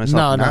convince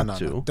myself not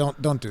to. No.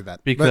 Don't do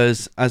that.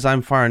 Because as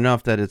I'm far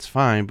enough that it's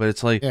fine, but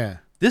it's like,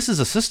 this is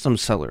a system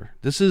seller.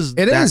 This is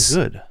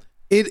good.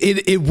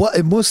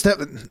 It most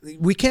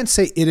we can't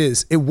say it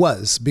is. It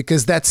was,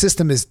 because that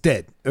system is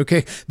dead.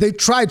 Okay, they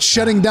tried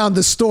shutting down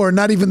the store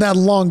not even that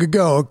long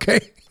ago. Okay,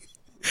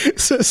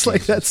 so it's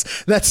like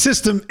that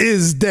system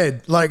is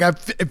dead. Like it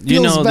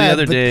feels bad, the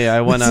other day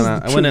I went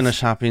on a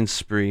shopping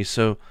spree.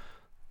 So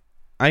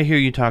I hear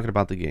you talking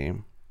about the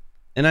game,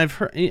 and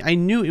I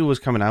knew it was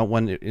coming out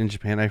in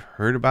Japan. I've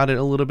heard about it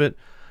a little bit,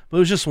 but it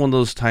was just one of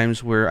those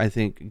times where I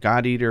think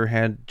God Eater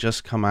had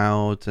just come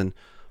out, and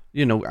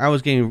I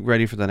was getting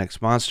ready for the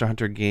next Monster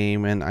Hunter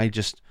game, and I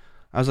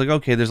was like,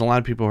 okay, there's a lot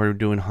of people who are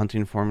doing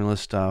hunting formula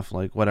stuff,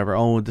 like whatever.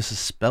 Oh, this is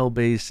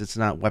spell-based, it's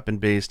not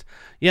weapon-based.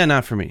 Yeah,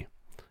 not for me.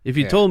 If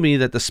you told me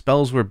that the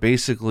spells were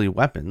basically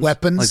weapons,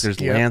 like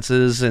there's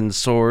lances and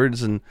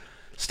swords and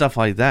stuff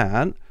like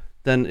that,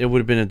 then it would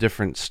have been a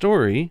different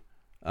story.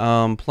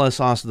 Plus,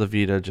 also the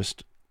Vita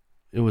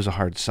it was a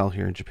hard sell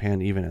here in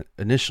Japan, even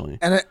initially.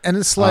 And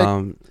it's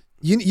like,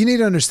 you need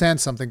to understand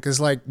something, because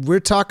like we're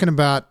talking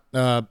about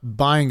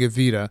buying a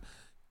Vita.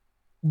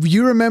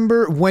 You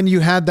remember when you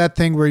had that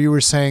thing where you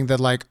were saying that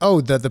like, oh,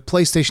 the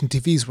PlayStation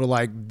TVs were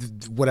like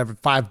whatever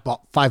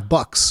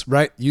 $5,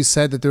 right? You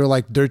said that they were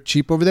like dirt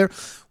cheap over there.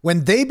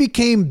 When they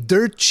became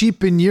dirt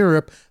cheap in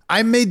Europe,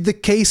 I made the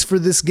case for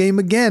this game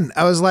again.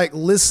 I was like,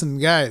 listen,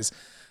 guys,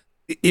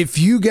 if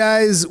you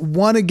guys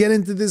want to get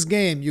into this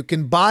game, you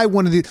can buy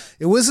one of these.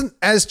 It wasn't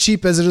as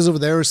cheap as it is over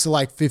there. It was still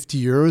like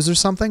 50 euros or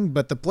something.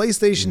 But the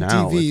PlayStation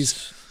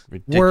TVs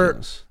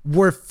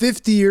were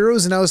 50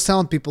 euros. And I was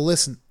telling people,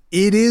 listen,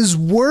 it is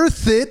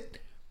worth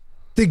it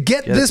to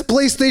get this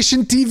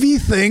PlayStation TV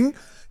thing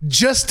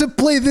just to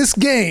play this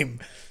game.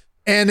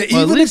 And well,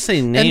 even at least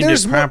they named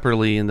it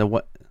properly in the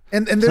what?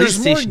 And there's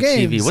more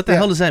games. TV. What the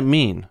hell does that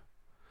mean?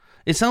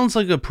 It sounds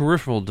like a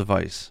peripheral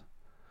device.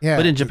 Yeah,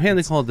 but in Japan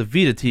they call it the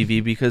Vita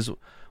TV because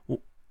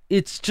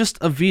it's just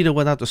a Vita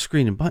without the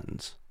screen and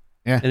buttons.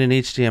 Yeah. And an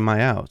HDMI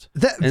out.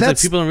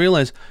 That's people don't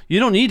realize you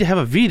don't need to have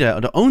a Vita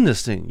to own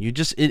this thing. It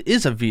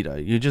is a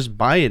Vita. You just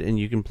buy it and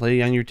you can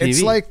play on your TV.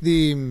 It's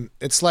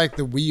like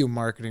the Wii U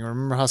marketing.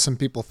 Remember how some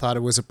people thought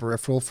it was a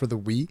peripheral for the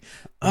Wii?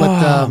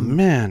 But,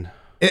 man.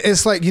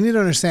 It's like, you need to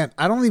understand,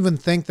 I don't even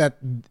think that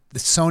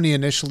Sony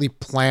initially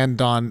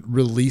planned on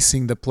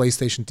releasing the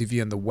PlayStation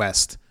TV in the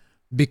West.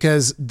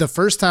 Because the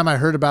first time I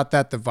heard about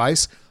that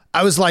device,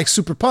 I was like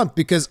super pumped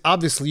because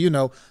obviously, you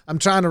know, I'm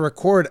trying to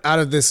record out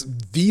of this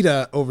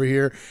Vita over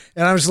here.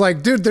 And I was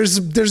like, dude, there's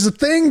a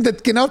thing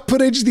that can output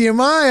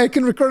HDMI. I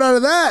can record out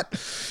of that.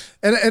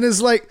 And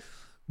it's like,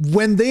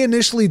 when they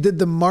initially did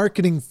the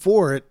marketing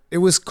for it, it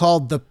was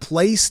called the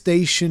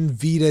PlayStation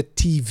Vita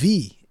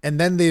TV. And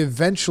then they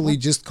eventually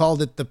just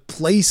called it the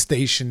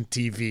PlayStation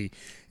TV.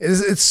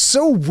 It's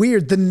so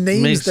weird. The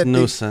names makes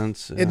no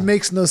sense. Yeah. It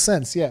makes no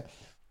sense. Yeah.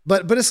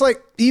 But it's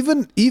like,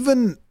 even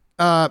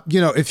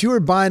if you were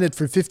buying it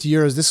for 50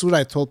 euros, this is what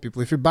I told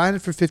people. If you're buying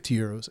it for 50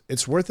 euros,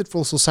 it's worth it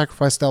for Soul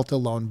Sacrifice Delta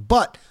alone.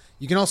 But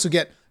you can also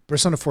get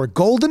Persona 4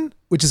 Golden,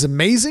 which is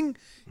amazing.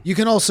 You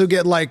can also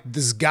get like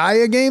this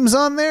Gaia games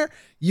on there.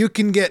 You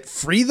can get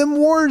Freedom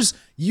Wars.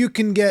 You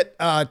can get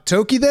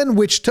Tokiden,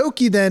 which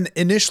Tokiden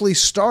initially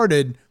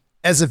started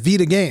as a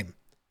Vita game.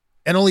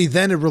 And only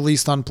then it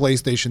released on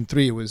PlayStation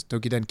 3. It was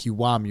Tokiden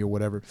Kiwami or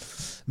whatever.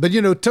 But,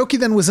 you know,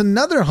 Tokiden was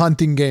another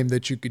hunting game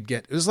that you could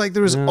get. It was like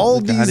there was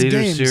all these God Eater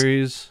games.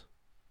 Series.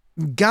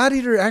 God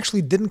Eater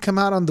actually didn't come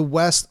out on the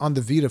West on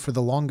the Vita for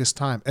the longest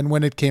time. And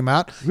when it came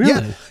out...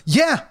 Really?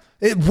 Yeah.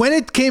 When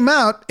it came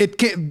out, it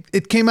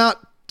came out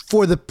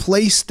for the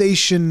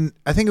PlayStation,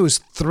 I think it was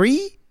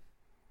 3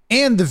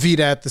 and the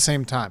Vita at the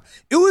same time.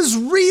 It was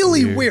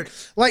really weird.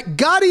 Like,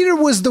 God Eater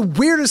was the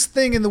weirdest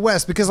thing in the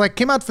West because, like,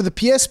 came out for the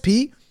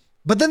PSP...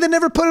 But then they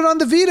never put it on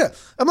the Vita.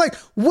 I'm like,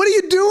 what are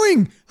you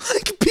doing?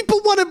 Like,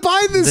 people want to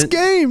buy this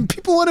game.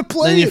 People want to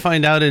play it. Then you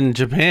find out in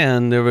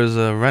Japan there was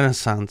a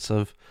renaissance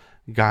of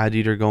God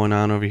Eater going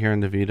on over here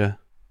in the Vita.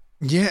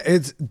 Yeah,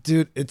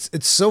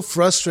 it's so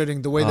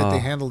frustrating the way that they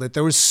handled it.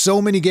 There were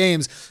so many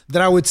games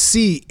that I would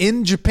see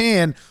in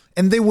Japan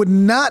and they would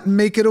not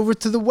make it over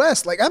to the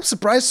West. Like, I'm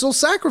surprised Soul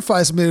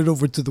Sacrifice made it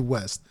over to the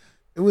West.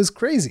 It was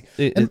crazy.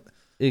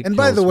 And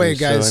by the way,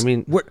 guys, so, I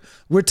mean,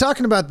 we're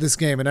talking about this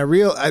game, and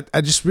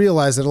I just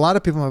realized that a lot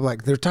of people are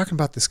like, they're talking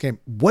about this game.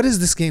 What is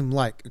this game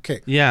like?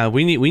 Okay. Yeah,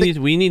 we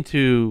need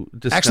to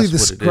discuss actually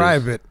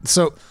describe it.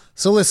 So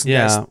listen,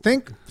 guys.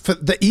 Think for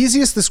the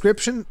easiest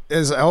description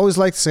is, I always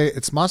like to say,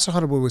 it's Monster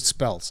Hunter with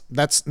spells.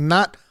 That's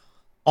not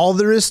all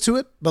there is to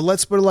it, but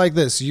let's put it like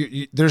this: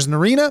 there's an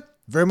arena,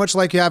 very much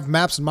like you have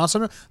maps in Monster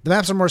Hunter. The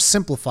maps are more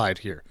simplified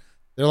here.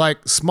 They're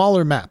like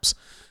smaller maps.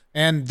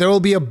 And there will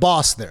be a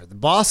boss there. The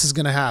boss is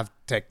going to have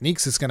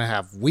techniques. It's going to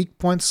have weak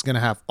points. It's going to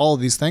have all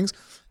of these things.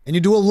 And you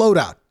do a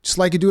loadout, just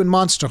like you do in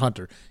Monster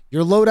Hunter.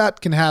 Your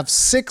loadout can have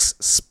 6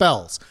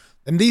 spells.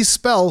 And these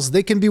spells,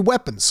 they can be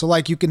weapons. So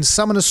like you can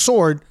summon a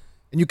sword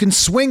and you can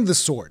swing the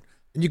sword.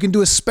 And you can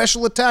do a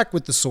special attack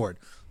with the sword.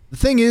 The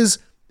thing is,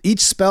 each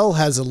spell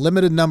has a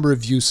limited number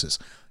of uses.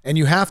 And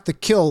you have to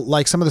kill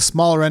like some of the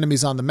smaller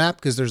enemies on the map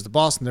because there's the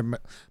boss and there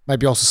might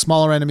be also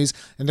smaller enemies.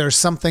 And there are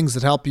some things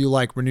that help you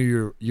like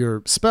renew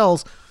your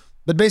spells.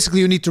 But basically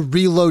you need to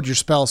reload your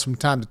spells from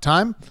time to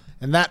time.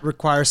 And that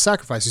requires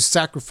sacrifice. You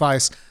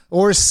sacrifice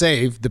or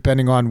save,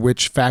 depending on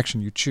which faction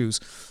you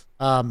choose,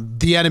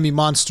 the enemy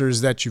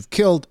monsters that you've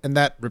killed. And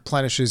that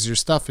replenishes your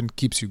stuff and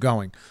keeps you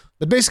going.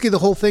 But basically the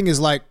whole thing is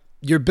like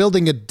you're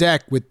building a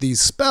deck with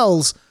these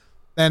spells.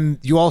 And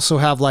you also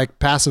have like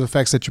passive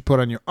effects that you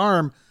put on your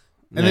arm.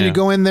 And then you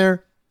go in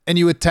there and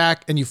you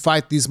attack and you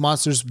fight these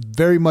monsters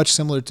very much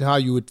similar to how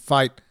you would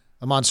fight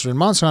a monster in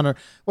Monster Hunter.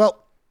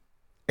 Well,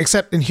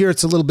 except in here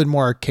it's a little bit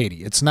more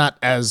arcadey. It's not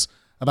as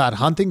about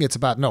hunting. It's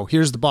about, no,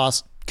 here's the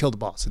boss, kill the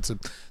boss. It's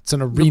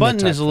an arena. The button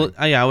type is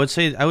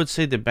thing. I would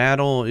say the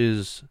battle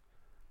is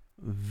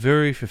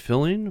very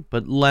fulfilling,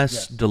 but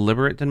less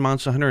deliberate than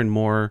Monster Hunter, and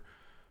more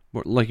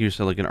like you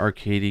said, like an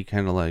arcadey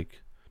kind of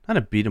like, not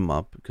a beat 'em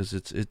up, because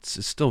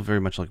it's still very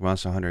much like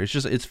Monster Hunter. It's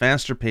just it's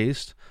faster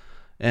paced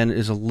and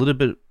is a little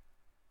bit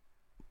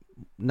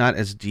not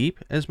as deep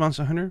as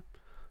Monster Hunter,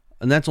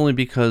 and that's only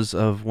because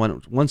of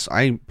once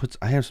I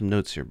have some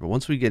notes here, but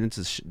once we get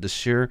into the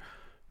sheer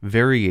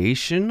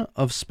variation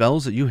of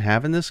spells that you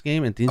have in this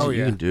game and things that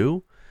you can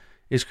do,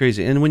 it's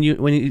crazy. And when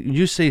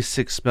you say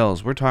 6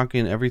 spells, we're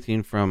talking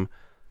everything from,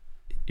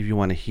 if you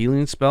want a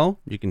healing spell,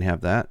 you can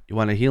have that. You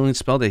want a healing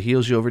spell that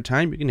heals you over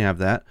time, you can have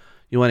that.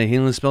 You want a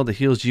healing spell that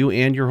heals you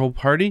and your whole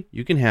party,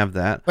 you can have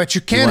that. But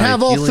you can't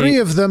have all 3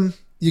 of them.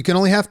 You can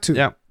only have 2.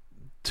 Yeah,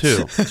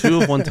 2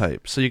 of one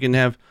type. So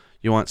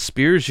you want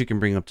spears, you can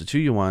bring up to 2.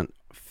 You want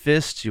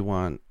fists, you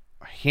want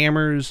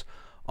hammers,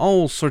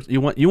 all sorts.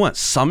 You want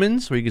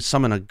summons, where you can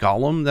summon a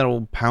golem that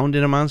will pound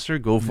in a monster.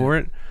 Go for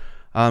it.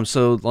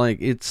 So like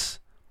it's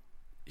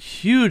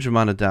huge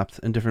amount of depth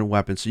and different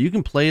weapons. So you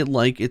can play it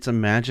like it's a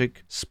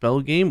magic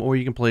spell game, or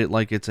you can play it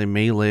like it's a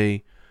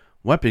melee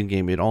weapon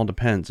game. It all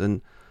depends.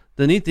 And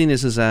the neat thing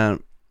is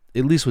that,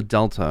 at least with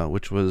Delta,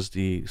 which was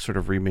the sort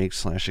of remake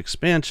 /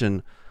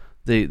 expansion,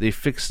 they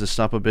fixed this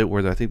up a bit,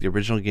 where I think the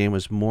original game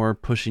was more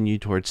pushing you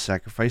towards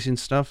sacrificing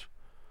stuff.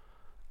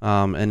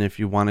 And if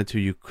you wanted to,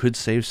 you could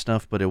save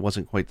stuff, but it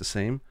wasn't quite the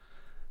same.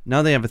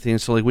 Now they have a thing,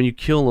 so like when you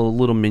kill a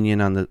little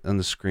minion on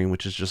the screen,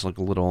 which is just like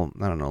a little,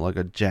 I don't know, like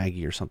a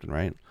Jaggy or something,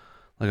 right?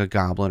 Like a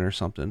goblin or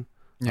something.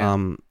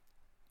 Yeah.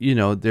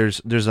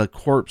 There's a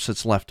corpse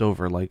that's left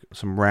over, like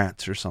some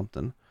rats or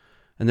something.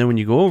 And then when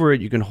you go over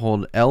it, you can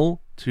hold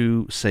L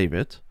to save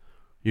it,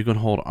 you can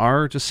hold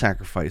R to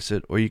sacrifice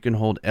it, or you can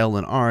hold L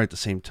and R at the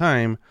same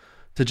time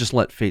to just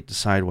let fate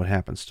decide what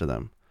happens to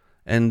them.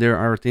 And there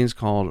are things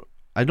called,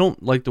 I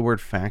don't like the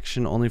word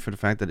faction, only for the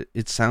fact that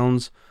it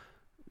sounds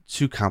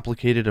too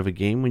complicated of a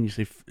game when you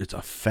say it's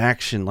a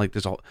faction. Like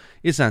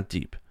it's not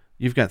deep.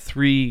 You've got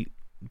 3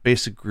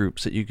 basic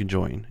groups that you can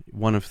join,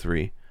 1 of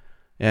 3,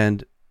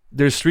 and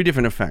there's 3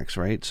 different effects,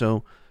 right?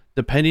 So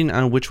depending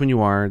on which one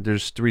you are,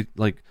 there's 3.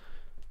 Like,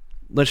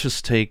 let's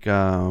just take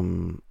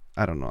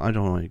I don't know, I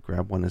don't want to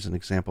grab one as an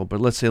example, but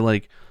let's say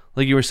like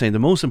you were saying, the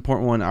most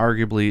important one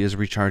arguably is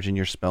recharging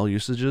your spell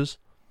usages.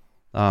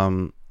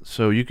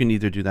 So you can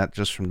either do that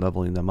just from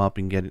leveling them up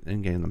and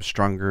getting them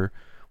stronger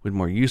with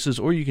more uses,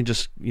 or you can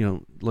just,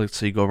 let's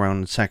say, go around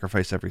and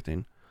sacrifice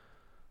everything.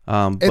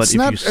 But if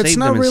you save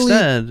them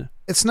instead,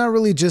 it's not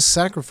really just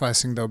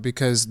sacrificing though,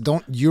 because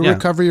don't you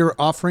recover your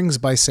offerings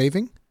by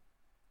saving?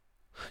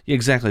 Yeah,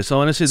 exactly. So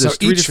honestly, there's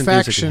 3 different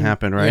things that can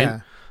happen, right? Yeah.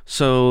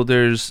 So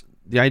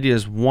the idea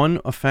is, one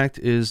effect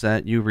is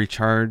that you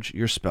recharge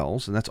your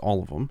spells, and that's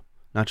all of them,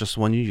 not just the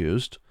one you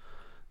used.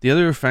 The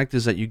other effect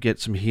is that you get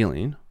some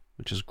healing,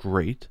 which is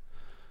great.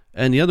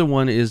 And the other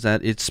one is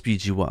that it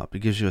speeds you up. It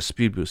gives you a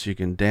speed boost, so you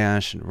can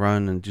dash and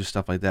run and do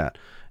stuff like that.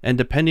 And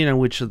depending on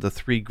which of the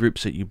 3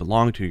 groups that you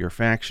belong to, your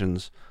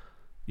factions,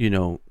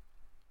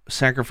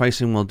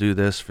 sacrificing will do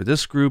this for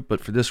this group,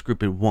 but for this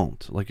group it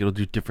won't. Like, it'll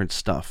do different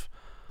stuff.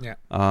 Yeah.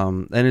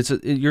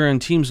 And you're in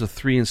teams of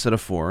 3 instead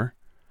of 4.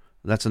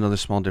 That's another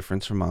small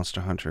difference from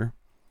Monster Hunter.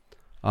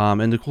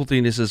 And the cool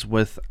thing is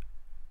with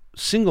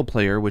single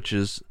player, which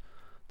is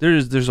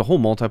there's a whole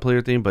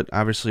multiplayer thing, but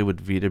obviously with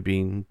Vita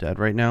being dead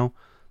right now,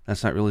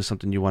 that's not really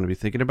something you want to be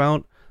thinking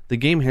about. The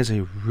game has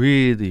a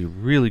really,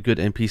 really good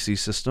NPC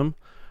system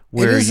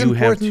where you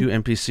have 2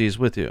 NPCs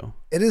with you.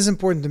 It is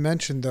important to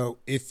mention, though,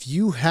 if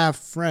you have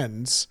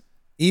friends,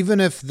 even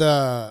if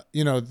the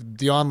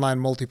online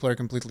multiplayer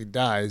completely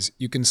dies,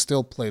 you can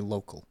still play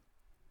local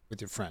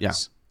with your friends. Yeah.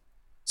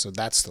 So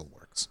that still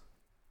works.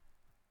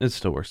 It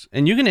still works.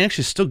 And you can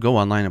actually still go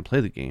online and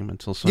play the game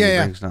until somebody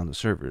brings down the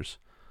servers.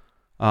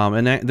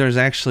 And there's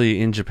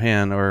actually in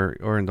Japan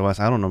or in the West,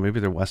 I don't know, maybe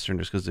they're Western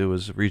just because it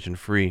was region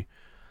free.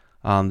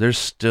 There's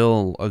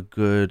still a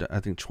good, I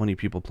think, 20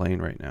 people playing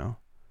right now.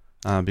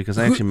 Because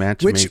I actually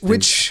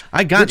matchmade.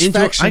 I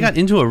got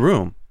into a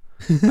room.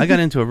 I got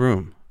into a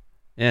room,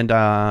 and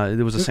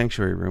it was a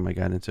sanctuary room I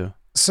got into.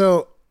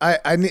 So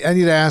I need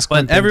to ask.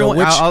 But everyone,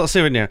 I'll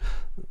say right now.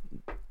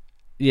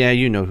 Yeah,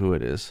 you know who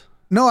it is.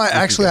 No,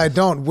 I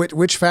don't.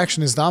 Which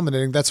faction is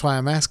dominating? That's why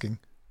I'm asking.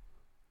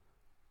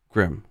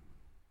 Grim.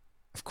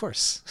 Of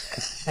course.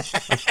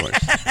 Of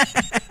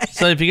course.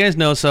 So if you guys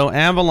know,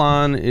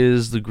 Avalon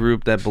is the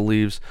group that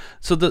believes.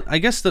 So I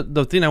guess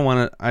the thing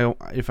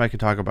if I could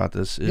talk about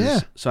this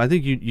is, so I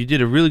think you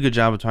did a really good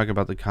job of talking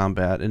about the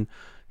combat, and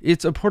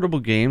it's a portable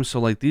game. So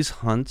like these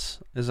hunts,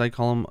 as I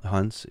call them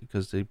hunts,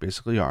 because they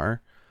basically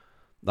are,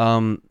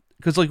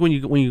 because like when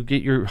you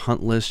get your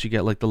hunt list, you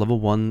get like the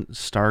level 1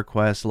 star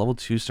quest, level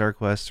 2 star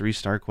quest, 3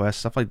 star quest,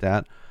 stuff like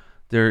that.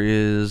 There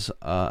is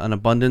an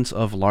abundance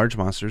of large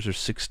monsters. There's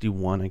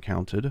 61 I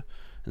counted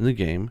in the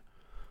game.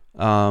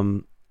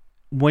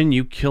 When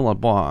you kill a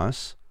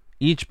boss,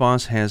 each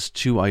boss has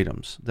 2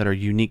 items that are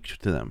unique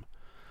to them.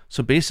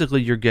 So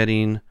basically you're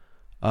getting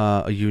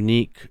a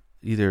unique,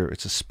 either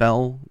it's a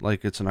spell,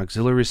 like it's an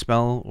auxiliary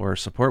spell, or a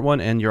support one,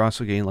 and you're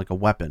also getting like a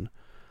weapon.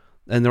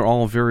 and they're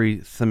all very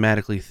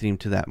thematically themed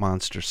to that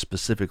monster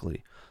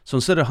specifically. So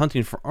instead of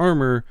hunting for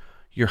armor,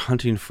 you're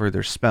hunting for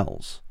their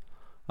spells.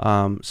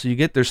 So you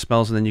get their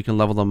spells, and then you can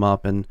level them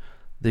up, and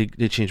they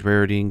change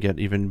rarity and get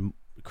even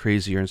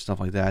crazier and stuff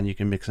like that, and you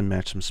can mix and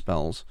match some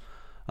spells.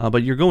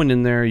 But you're going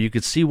in there, you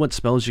could see what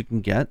spells you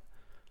can get.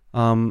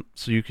 So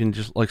you can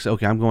just like say,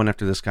 okay, I'm going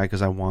after this guy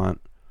because I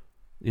want,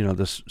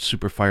 this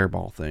super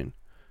fireball thing.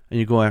 And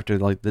you go after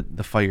like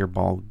the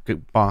fireball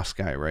boss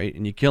guy, right?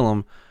 And you kill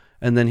him,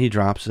 and then he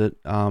drops it.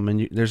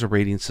 And there's a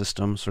rating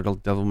system, sort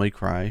of Devil May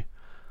Cry.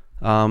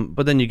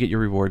 But then you get your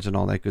rewards and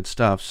all that good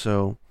stuff.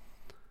 So,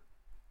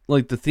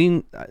 like the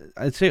theme,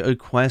 I'd say a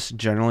quest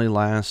generally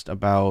lasts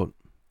about,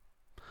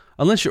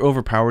 unless you're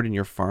overpowered in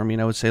your farming,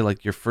 I would say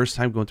like your first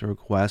time going through a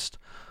quest,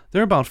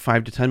 they're about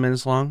 5 to 10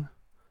 minutes long.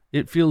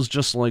 It feels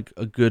just like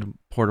a good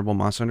portable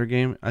Monster Hunter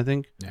game, I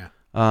think.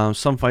 Yeah.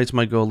 Some fights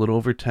might go a little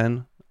over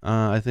 10.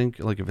 I think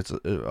like if it's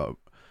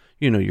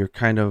you're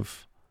kind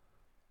of,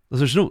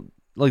 there's no,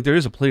 like there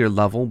is a player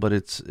level, but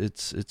it's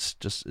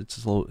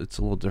a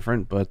little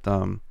different. But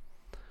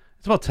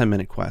it's about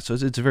 10-minute quest, so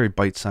it's very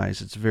bite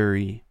sized. It's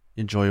very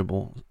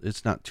enjoyable.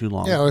 It's not too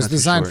long. Yeah, it was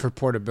designed for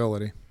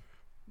portability.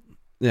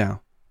 Yeah.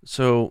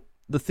 So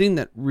the thing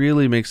that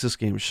really makes this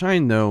game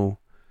shine, though,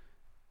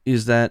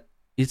 is that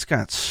it's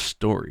got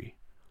story,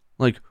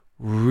 like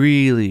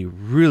really,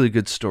 really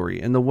good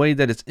story, and the way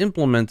that it's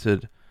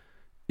implemented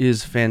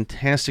is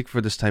fantastic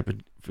for this type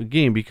of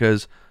game,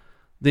 because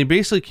they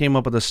basically came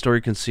up with a story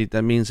conceit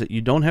that means that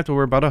you don't have to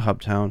worry about a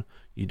hub town.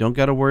 You don't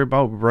got to worry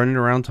about running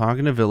around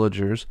talking to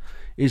villagers.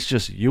 It's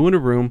just you in a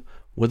room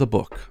with a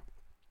book.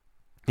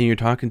 And you're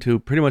talking to,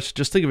 pretty much,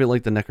 just think of it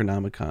like the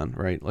Necronomicon,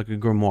 right? Like a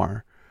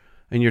grimoire.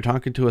 And you're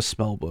talking to a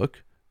spell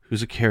book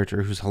who's a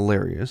character who's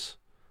hilarious.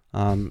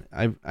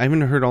 I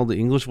haven't heard all the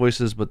English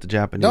voices, but the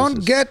Japanese.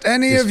 Don't get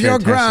any of your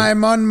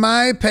grime on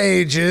my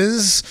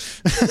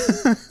pages.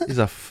 He's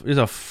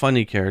a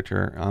funny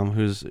character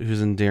who's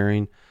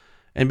endearing,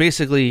 and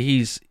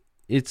basically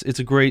it's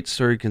a great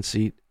story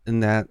conceit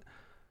in that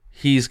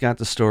he's got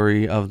the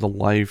story of the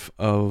life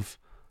of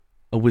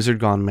a wizard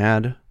gone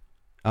mad,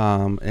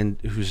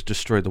 and who's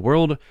destroyed the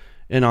world,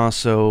 and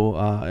also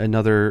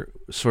another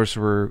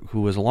sorcerer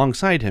who was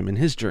alongside him in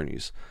his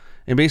journeys.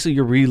 And basically,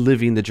 you're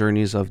reliving the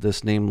journeys of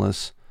this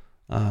nameless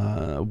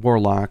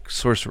warlock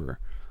sorcerer,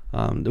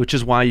 which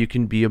is why you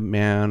can be a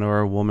man or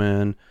a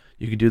woman.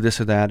 You can do this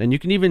or that. And you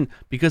can even,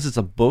 because it's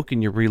a book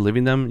and you're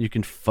reliving them, you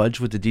can fudge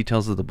with the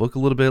details of the book a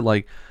little bit.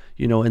 Like,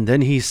 and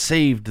then he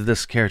saved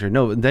this character.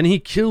 No, and then he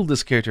killed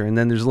this character. And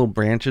then there's little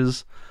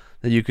branches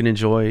that you can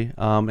enjoy.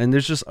 And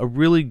there's just a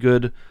really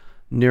good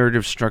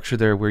narrative structure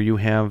there where you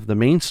have the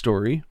main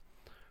story,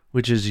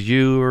 which is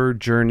your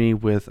journey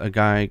with a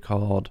guy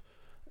called...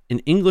 In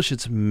English,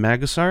 it's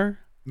Magusar.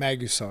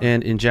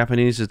 And in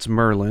Japanese, it's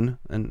Merlin.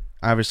 And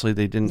obviously,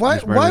 they didn't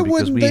use Merlin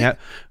because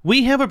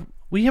we have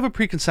a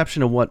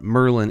preconception of what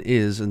Merlin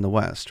is in the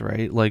West,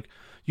 right? Like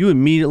you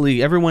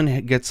immediately,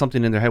 everyone gets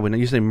something in their head when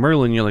you say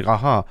Merlin. You're like,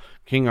 aha,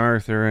 King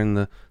Arthur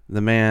and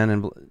the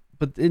man.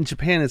 But in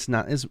Japan, it's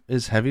not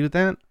as heavy with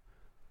that.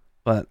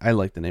 But I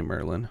like the name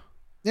Merlin.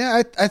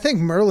 Yeah, I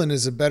think Merlin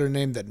is a better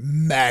name than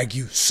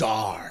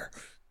Magusar.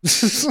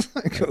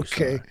 Like,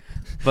 okay.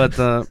 But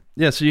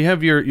so you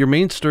have your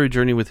main story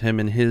journey with him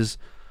and his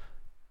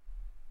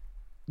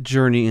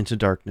journey into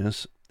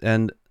darkness.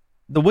 And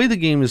the way the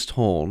game is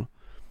told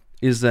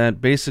is that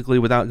basically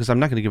because I'm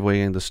not going to give away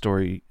any of the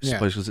story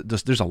spoilers,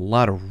 because there's a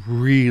lot of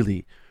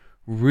really,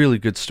 really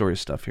good story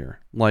stuff here.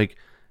 Like,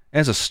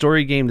 as a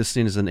story game, this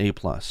thing is an A+.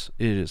 It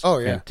is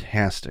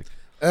fantastic.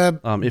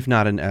 If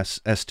not an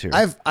S tier.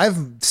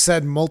 I've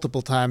said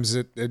multiple times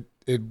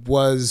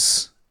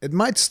it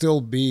might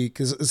still be,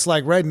 because it's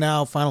like right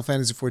now Final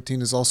Fantasy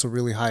XIV is also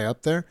really high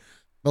up there,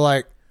 but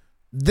like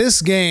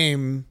this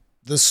game,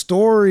 the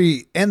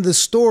story and the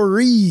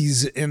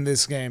stories in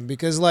this game,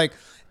 because like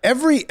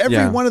every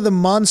one of the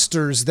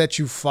monsters that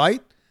you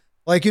fight,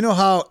 like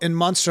how in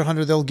Monster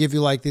Hunter they'll give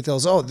you like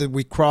details, that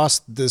we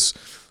crossed this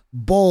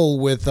bull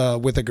with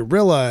a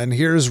gorilla, and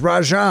here's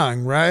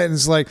Rajang, right? And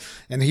it's like,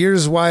 and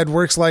here's why it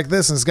works like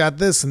this, and it's got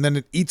this, and then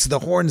it eats the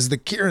horns, the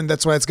Kirin,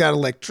 that's why it's got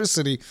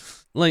electricity.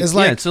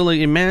 So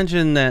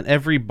imagine that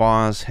every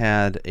boss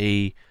had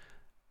a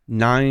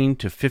 9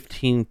 to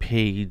 15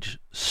 page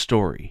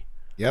story.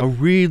 Yep. A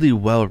really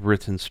well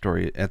written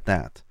story at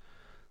that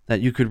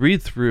you could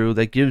read through,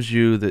 that gives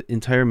you the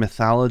entire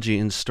mythology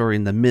and story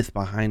and the myth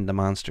behind the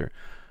monster.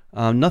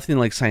 Nothing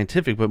like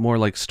scientific, but more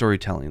like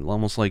storytelling,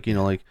 almost like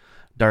like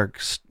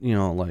dark,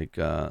 like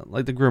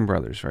the Grimm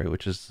brothers, right?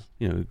 Which is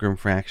Grimm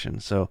Fraction.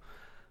 So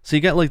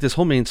you got like this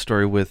whole main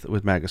story with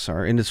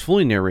Magusar, and it's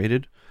fully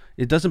narrated.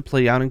 It doesn't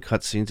play out in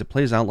cutscenes. It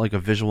plays out like a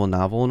visual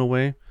novel in a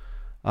way.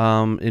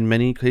 In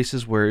many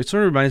cases, where it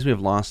sort of reminds me of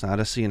Lost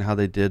Odyssey and how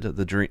they did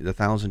the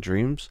Thousand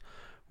Dreams,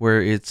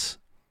 where it's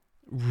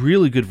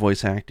really good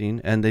voice acting,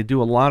 and they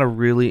do a lot of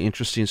really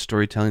interesting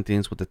storytelling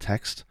things with the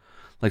text.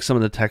 Like some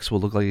of the text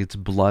will look like it's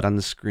blood on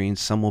the screen.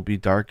 Some will be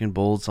dark and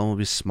bold. Some will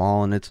be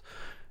small, and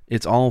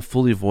It's all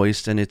fully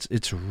voiced, and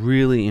it's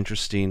really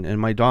interesting. And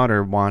my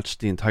daughter watched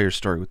the entire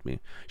story with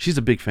me. She's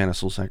a big fan of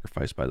Soul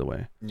Sacrifice, by the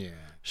way. Yeah.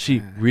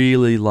 She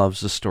really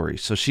loves the story.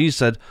 So she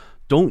said,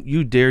 don't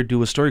you dare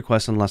do a story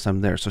quest unless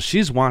I'm there. So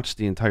she's watched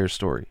the entire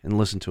story and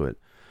listened to it.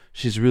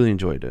 She's really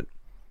enjoyed it.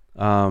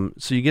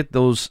 So you get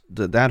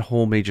that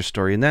whole major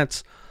story, and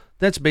that's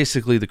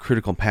basically the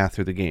critical path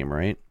through the game,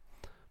 right?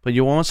 But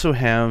you also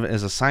have,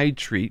 as a side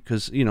treat,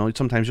 because, you know,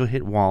 sometimes you'll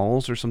hit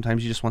walls, or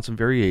sometimes you just want some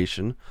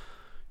variation.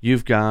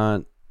 You've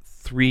got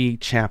 3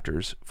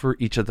 chapters for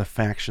each of the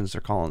factions, they're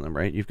calling them,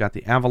 right? You've got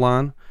the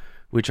Avalon,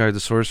 which are the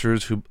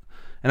sorcerers who...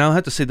 And I'll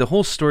have to say, the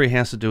whole story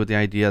has to do with the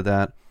idea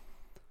that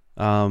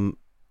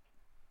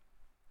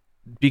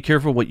be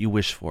careful what you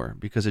wish for,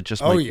 because it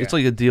just it's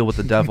like a deal with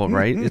the devil,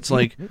 right? It's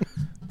like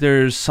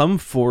there's some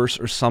force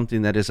or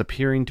something that is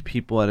appearing to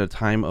people at a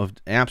time of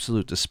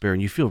absolute despair,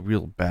 and you feel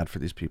real bad for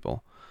these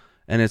people.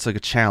 And it's like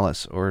a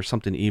chalice or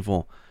something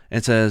evil. And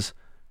it says...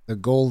 The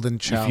golden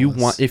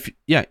chalice.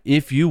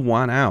 If you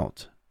want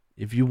out,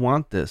 if you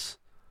want this,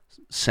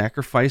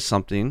 sacrifice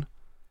something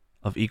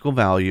of equal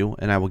value,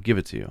 and I will give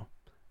it to you.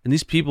 And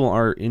these people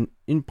are in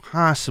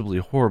impossibly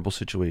horrible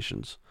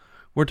situations.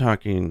 We're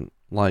talking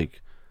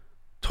like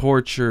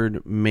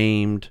tortured,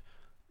 maimed.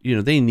 You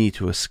know, they need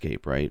to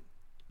escape, right?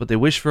 But they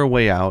wish for a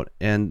way out,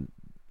 and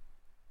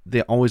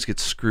they always get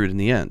screwed in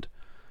the end.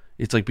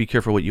 It's like, be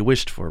careful what you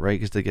wished for, right?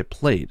 Because they get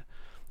played.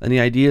 And the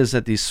idea is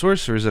that these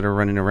sorcerers that are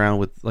running around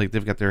with, like,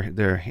 they've got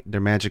their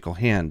magical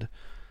hand,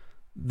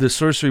 the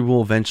sorcery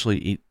will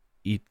eventually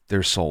eat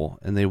their soul,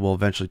 and they will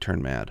eventually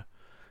turn mad.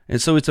 And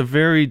so it's a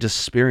very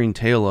despairing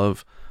tale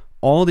of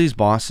all these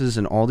bosses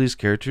and all these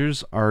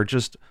characters are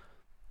just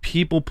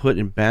people put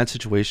in bad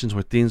situations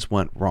where things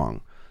went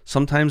wrong.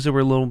 Sometimes they were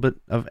a little bit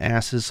of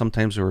asses,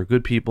 sometimes they were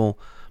good people,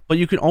 but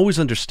you can always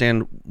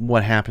understand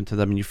what happened to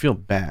them, and you feel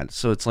bad.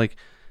 So it's like,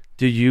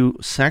 do you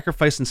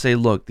sacrifice and say,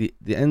 look, the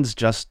end's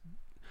just...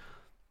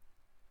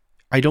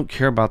 I don't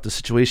care about the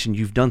situation.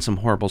 You've done some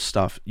horrible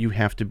stuff. You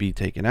have to be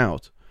taken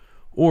out.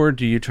 Or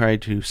do you try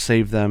to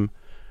save them,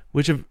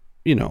 which,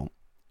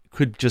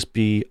 could just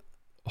be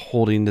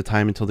holding the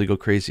time until they go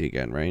crazy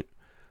again, right?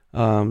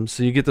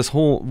 So you get this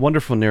whole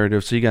wonderful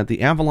narrative. So you got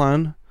the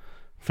Avalon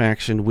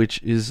faction,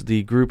 which is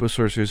the group of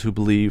sorcerers who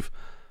believe,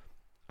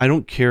 I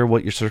don't care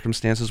what your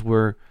circumstances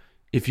were.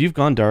 If you've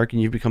gone dark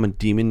and you've become a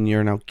demon and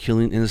you're now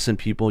killing innocent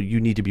people, you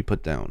need to be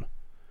put down.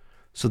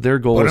 So their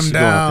goal is to go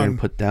out there and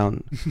put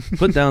down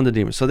the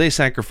demons. So they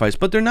sacrifice,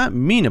 but they're not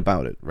mean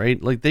about it, right?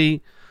 Like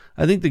I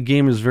think the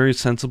game is very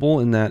sensible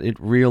in that it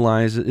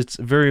realizes, it's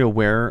very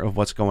aware of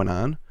what's going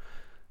on.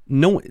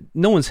 No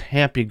one's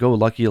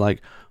happy-go-lucky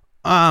like,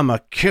 I'm a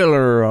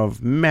killer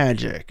of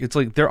magic. It's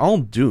like they're all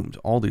doomed,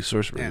 all these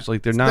sorcerers. Yeah.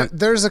 Like they're not.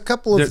 There's a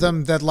couple of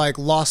them that like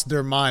lost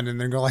their mind and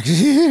they're going like,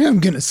 yeah, I'm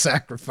gonna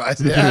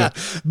sacrifice. Yeah,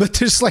 but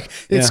there's like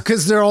it's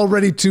because they're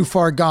already too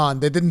far gone.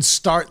 They didn't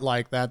start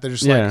like that. They're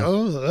just like,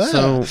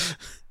 oh.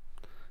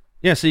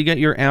 So you get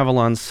your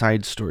Avalon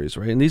side stories,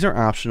 right? And these are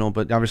optional,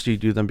 but obviously you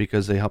do them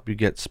because they help you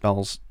get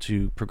spells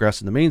to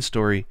progress in the main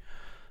story.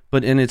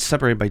 And it's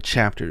separated by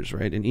chapters,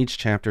 right? And each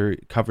chapter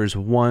covers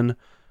one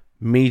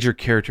major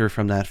character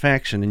from that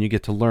faction, and you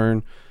get to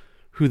learn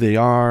who they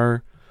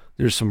are.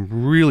 There's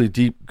some really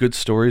deep, good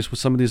stories with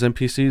some of these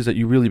NPCs that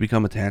you really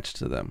become attached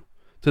to them.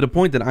 To the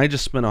point that I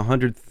just spent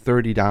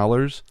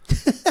 $130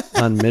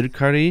 on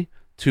Midcardie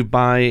to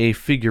buy a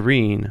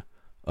figurine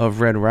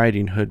of Red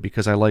Riding Hood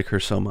because I like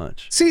her so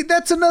much. See,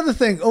 that's another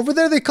thing. Over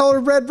there they call her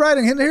Red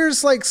Riding Hood.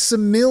 Here's like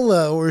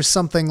Samila or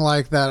something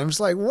like that. I'm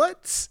just like,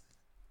 what?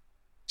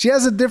 She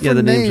has a different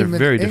name. Yeah, the names are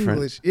very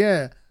different.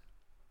 Yeah.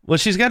 Well,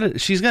 she's got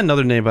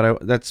another name,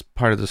 but that's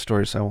part of the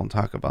story, so I won't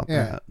talk about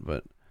that.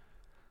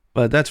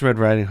 But that's Red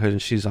Riding Hood,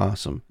 and she's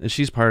awesome, and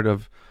she's part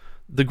of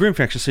the Grimm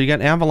faction. So you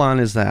got Avalon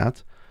is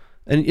that,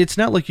 and it's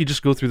not like you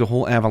just go through the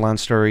whole Avalon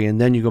story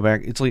and then you go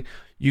back. It's like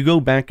you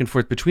go back and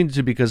forth between the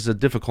two because the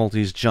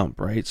difficulties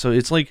jump, right? So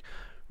it's like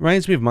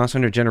reminds me of Monster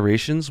Hunter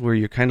Generations, where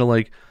you're kind of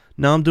like,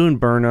 now I'm doing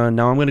Burna,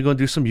 now I'm going to go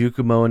do some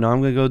Yukumo, now I'm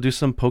going to go do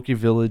some Poke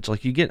Village.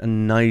 Like you get a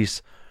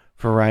nice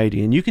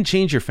variety, and you can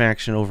change your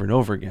faction over and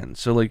over again.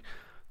 So like.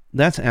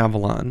 That's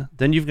Avalon.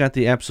 Then you've got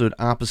the absolute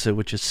opposite,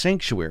 which is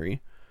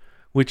Sanctuary,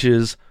 which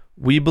is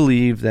we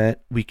believe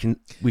that we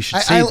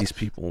should save these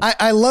people.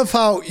 I love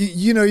how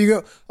you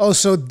go, oh,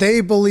 so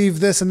they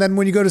believe this, and then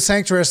when you go to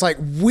Sanctuary, it's like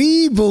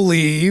we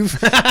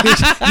believe.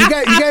 you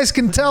guys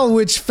can tell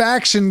which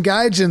faction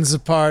Gaijin's a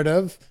part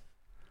of.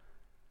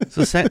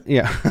 So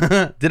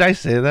did I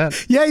say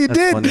that? Yeah, you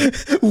did. Funny.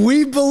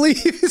 We believe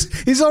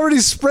he's already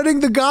spreading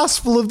the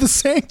gospel of the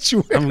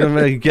Sanctuary. I'm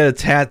gonna get a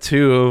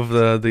tattoo of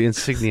the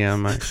insignia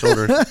on my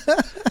shoulder.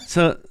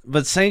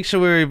 But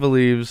Sanctuary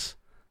believes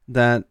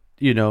that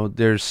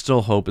there's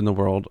still hope in the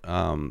world.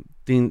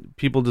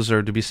 People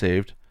deserve to be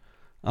saved,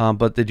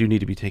 but they do need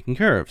to be taken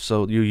care of.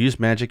 So you use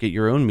magic at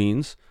your own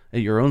means,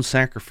 at your own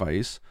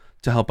sacrifice,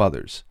 to help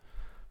others.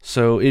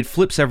 So it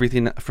flips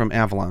everything from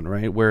Avalon,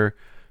 right? Where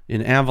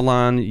in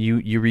Avalon,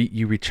 you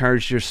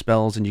recharge your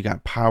spells and you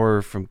got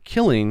power from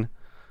killing.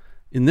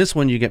 In this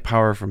one, you get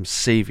power from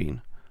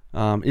saving.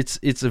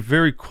 It's a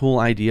very cool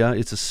idea.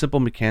 It's a simple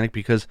mechanic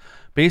because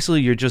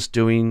basically you're just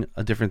doing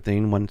a different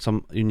thing when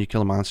you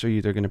kill a monster. You're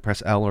either going to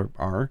press L or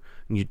R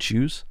and you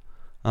choose.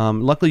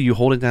 Luckily you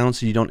hold it down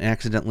so you don't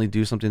accidentally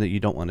do something that you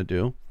don't want to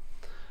do.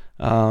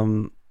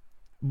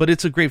 But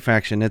it's a great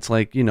faction. It's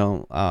like,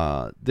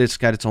 it's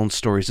got its own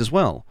stories as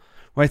well.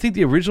 Where I think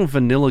the original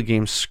vanilla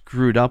game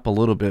screwed up a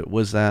little bit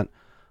was that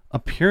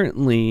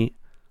apparently,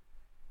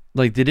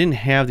 like, they didn't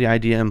have the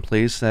idea in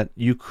place that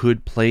you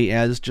could play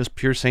as just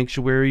pure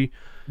Sanctuary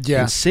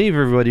and save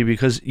everybody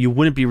because you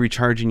wouldn't be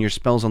recharging your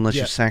spells unless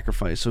you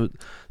sacrifice. So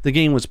the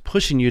game was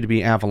pushing you to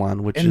be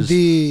Avalon, which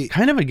is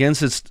kind of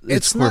against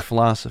its core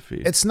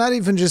philosophy. It's not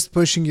even just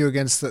pushing you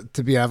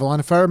to be Avalon.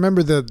 If I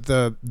remember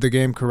the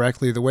game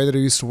correctly, the way that it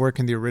used to work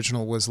in the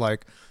original was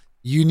like,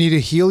 you need to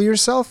heal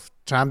yourself,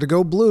 time to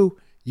go blue.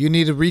 You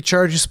need to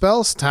recharge your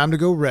spells, time to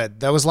go red.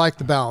 That was like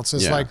the balance.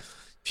 It's like,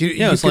 you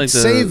could like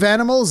save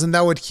animals and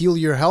that would heal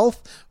your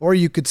health, or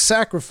you could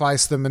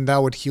sacrifice them and that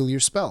would heal your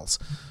spells.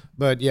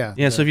 But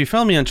so if you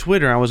found me on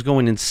Twitter, I was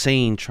going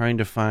insane trying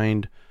to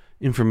find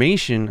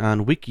information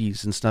on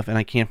wikis and stuff, and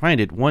I can't find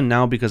it. One,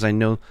 now because I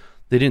know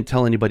they didn't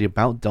tell anybody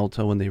about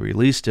Delta when they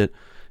released it,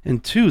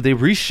 and two, they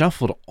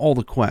reshuffled all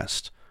the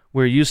quests,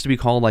 where it used to be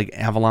called like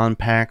Avalon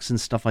packs and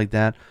stuff like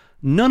that.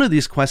 None of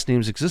these quest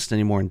names exist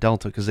anymore in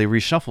Delta because they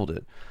reshuffled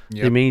it.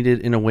 Yep. They made it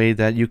in a way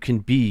that you can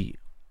be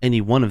any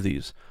one of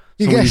these.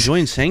 So when you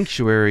join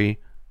Sanctuary,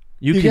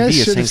 you can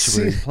be a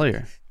Sanctuary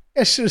player.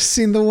 I should have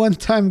seen the one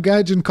time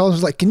Gaijin calls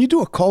was like, can you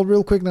do a call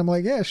real quick? And I'm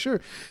like, yeah, sure.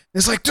 And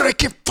it's like, dude, I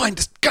can't find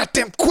this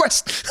goddamn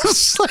quest. I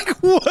was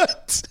like,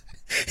 what?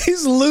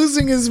 He's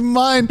losing his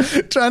mind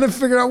trying to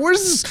figure out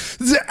where's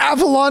this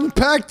Avalon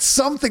Pact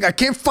something. I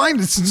can't find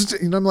it.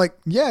 And I'm like,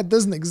 yeah, it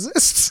doesn't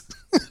exist.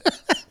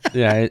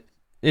 Yeah,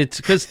 it's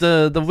because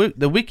the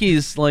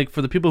wikis, like,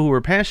 for the people who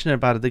were passionate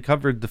about it, they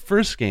covered the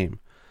first game,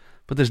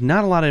 but there's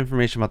not a lot of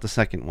information about the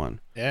second one.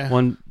 Yeah.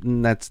 One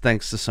that's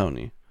thanks to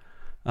Sony.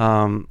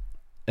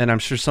 And I'm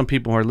sure some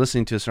people who are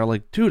listening to this are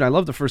like, dude, I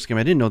love the first game.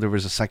 I didn't know there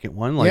was a second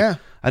one. Like,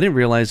 I didn't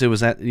realize it was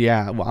that.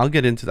 Yeah, well, I'll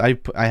get into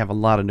that. I have a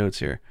lot of notes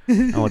here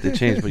on what they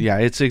changed. But yeah,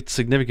 it's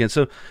significant.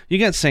 So you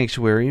got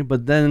Sanctuary,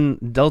 but then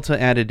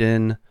Delta added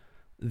in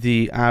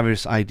the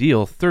obvious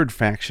ideal third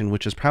faction,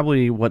 which is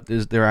probably what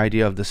their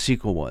idea of the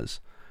sequel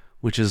was,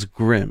 which is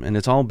Grimm. And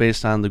it's all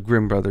based on the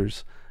Grimm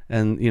brothers.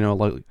 And,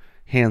 like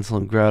Hansel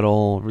and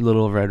Gretel,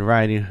 Little Red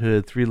Riding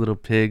Hood, Three Little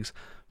Pigs.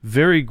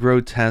 Very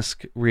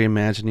grotesque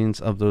reimaginings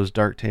of those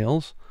dark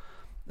tales.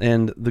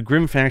 And the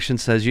Grimm faction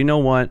says, you know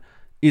what?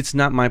 It's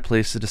not my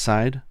place to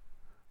decide.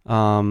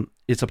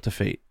 It's up to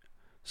fate.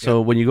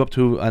 So when you go up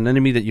to an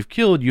enemy that you've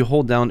killed, you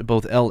hold down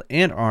both L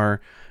and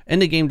R,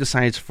 and the game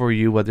decides for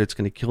you whether it's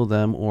going to kill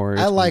them or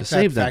it's going to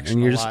save them.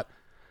 And you're just,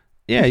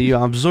 yeah, you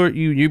absorb.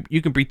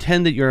 You can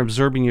pretend that you're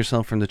absorbing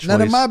yourself from the choice.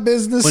 None of my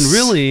business. When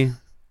really,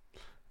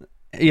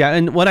 yeah.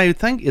 And what I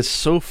think is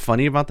so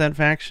funny about that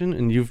faction,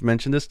 and you've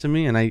mentioned this to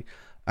me, and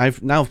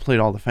I've now played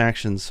all the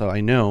factions, so I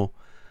know,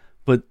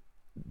 but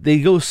they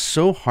go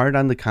so hard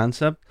on the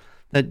concept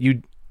that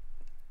you,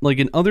 like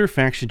in other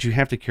factions, you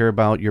have to care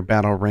about your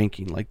battle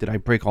ranking. Like, did I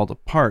break all the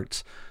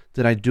parts?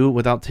 Did I do it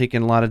without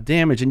taking a lot of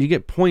damage? And you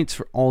get points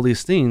for all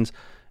these things,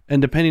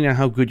 and depending on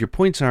how good your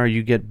points are,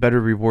 you get better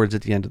rewards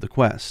at the end of the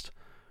quest.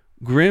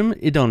 Grimm,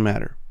 it don't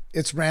matter.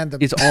 It's random.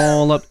 It's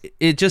all up.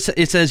 It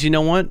says, you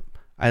know what?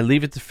 I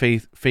leave it to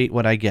fate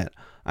what I get.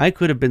 I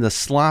could have been the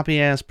sloppy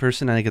ass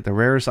person and I get the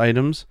rarest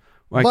items.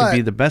 Or I could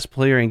be the best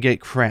player and get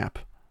crap.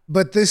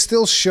 But they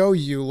still show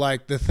you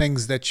like the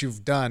things that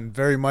you've done,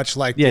 very much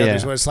like the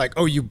others, where it's like,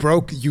 oh, you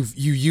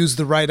used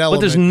the right element.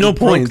 But there's no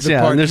points,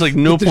 and there's like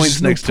no points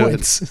next to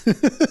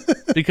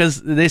it.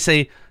 Because they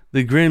say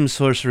the Grimm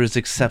sorcerers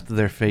accept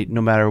their fate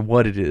no matter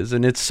what it is.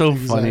 And it's so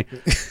funny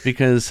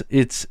because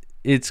it's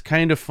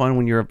kind of fun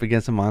when you're up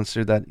against a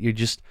monster that you're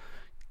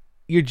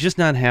just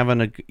not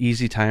having an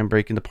easy time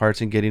breaking the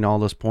parts and getting all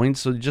those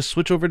points. So just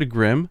switch over to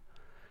Grimm,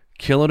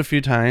 kill it a few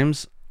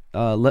times,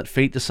 let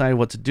fate decide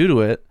what to do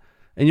to it,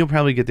 and you'll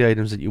probably get the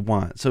items that you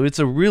want. So it's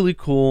a really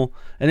cool,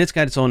 and it's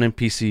got its own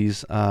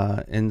NPCs,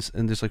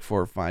 and there's like 4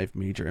 or 5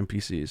 major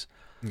NPCs.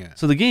 Yeah.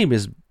 So the game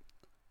is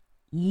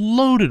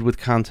loaded with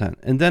content.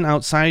 And then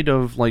outside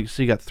of, like,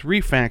 so you got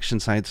 3 faction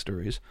side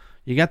stories,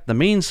 you got the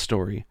main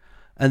story,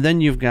 and then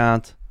you've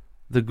got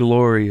the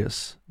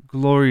glorious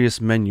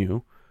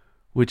menu,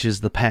 which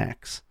is the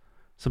packs.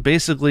 So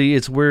basically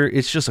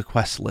it's just a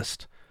quest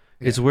list.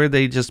 It's where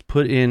they just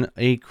put in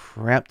a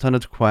crap ton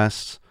of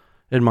quests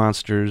and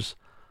monsters.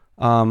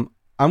 I'm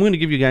going to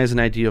give you guys an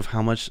idea of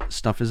how much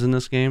stuff is in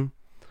this game.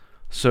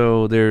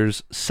 So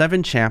there's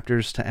 7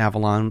 chapters to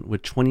Avalon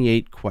with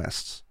 28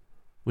 quests,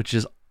 which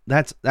is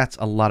that's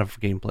a lot of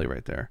gameplay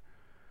right there.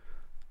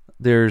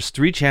 There's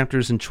 3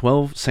 chapters and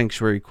 12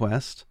 Sanctuary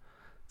quests,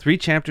 3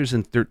 chapters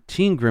and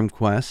 13 Grimm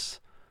quests,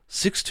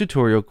 6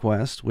 tutorial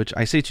quests, which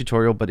I say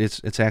tutorial, but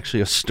it's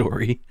actually a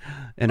story.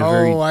 And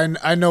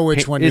I know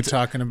which one you're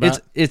talking about.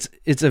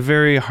 It's a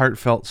very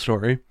heartfelt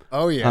story.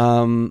 Oh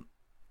yeah.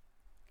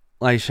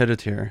 I shed a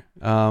tear.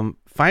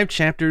 5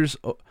 chapters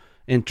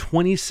and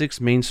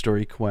 26 main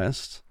story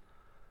quests.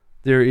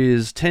 There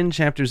is 10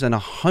 chapters and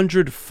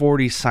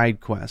 140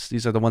 side quests.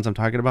 These are the ones I'm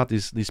talking about,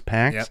 these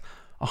packs. Yep.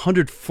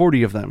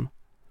 140 of them.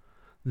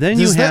 Then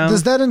does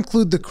that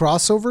include the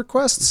crossover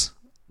quests?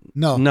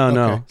 No.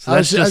 No. So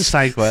that's just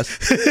side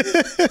quests.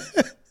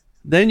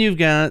 Then you've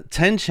got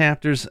 10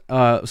 chapters.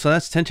 So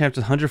that's 10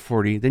 chapters,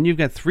 140. Then you've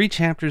got 3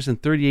 chapters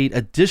and 38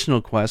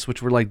 additional quests,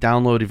 which were like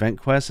download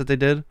event quests that they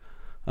did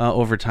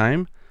over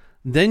time.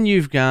 Then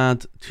you've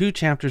got 2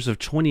 chapters of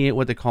 28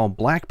 what they call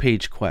black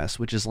page quests,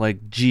 which is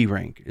like G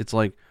rank. It's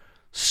like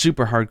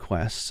super hard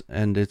quests,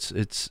 and it's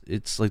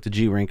like the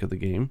G rank of the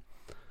game.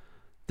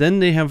 Then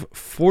they have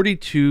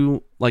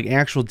 42 like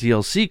actual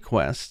DLC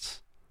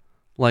quests.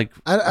 Like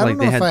I don't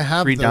know if I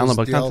have free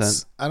downloadable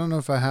content. I don't know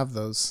if I have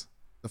those.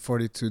 The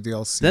 42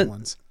 DLC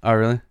ones. Oh,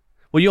 really?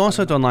 Well, you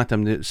also have to unlock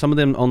them. Some of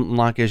them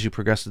unlock as you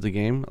progress through the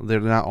game. They're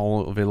not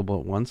all available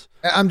at once.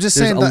 I'm just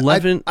saying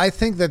that I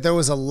think that there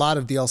was a lot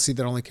of DLC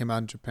that only came out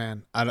in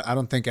Japan. I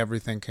don't think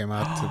everything came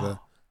out to the...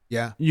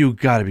 Yeah. You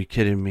got to be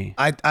kidding me.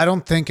 I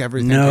don't think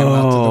everything came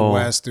out to the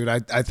West, dude.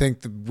 I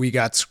think that we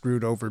got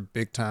screwed over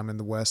big time in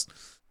the West.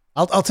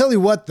 I'll tell you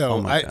what,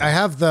 though. I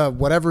have the...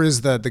 Whatever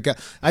is the guy...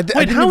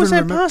 Wait, how is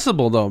that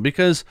possible, though?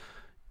 Because...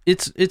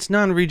 It's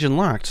non-region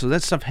locked, so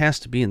that stuff has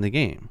to be in the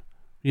game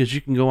because you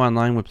can go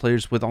online with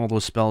players with all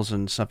those spells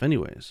and stuff,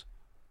 anyways.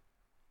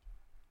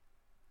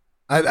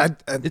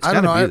 It's I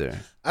don't know. Be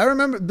there. I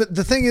remember, but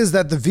the thing is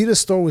that the Vita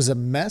store was a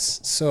mess,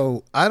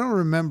 so I don't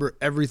remember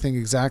everything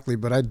exactly,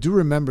 but I do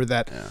remember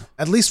that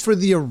at least for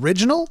the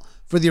original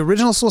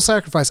Soul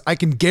Sacrifice, I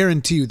can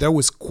guarantee you there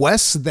was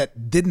quests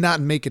that did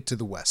not make it to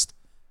the West.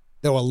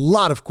 There were a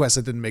lot of quests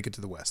that didn't make it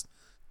to the West.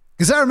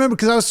 Because I remember,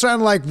 because I was trying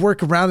to like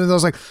work around it, and I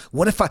was like,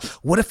 what if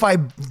I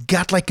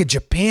got like a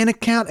Japan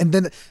account? And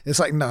then it's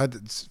like, no,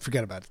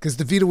 forget about it. Because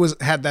the Vita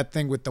had that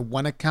thing with the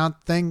one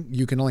account thing.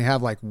 You can only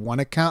have like one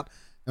account.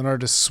 In order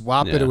to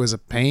swap it was a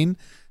pain.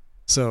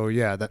 So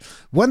yeah, that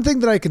one thing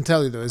that I can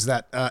tell you though is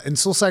that in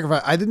Soul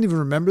Sacrifice, I didn't even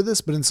remember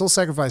this, but in Soul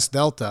Sacrifice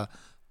Delta,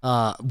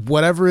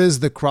 whatever is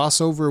the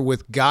crossover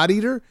with God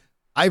Eater,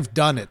 I've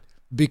done it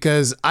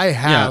because I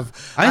have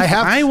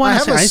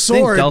a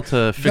sword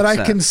that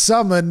I can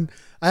summon.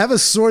 I have a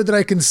sword that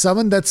I can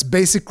summon that's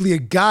basically a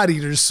God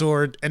Eater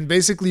sword, and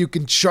basically you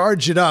can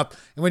charge it up.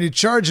 And when you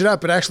charge it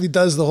up, it actually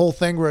does the whole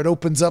thing where it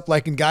opens up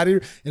like in God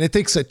Eater, and it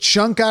takes a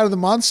chunk out of the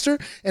monster,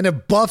 and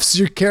it buffs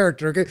your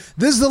character. Okay,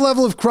 this is the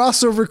level of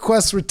crossover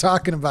quests we're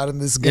talking about in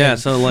this game. Yeah,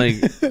 so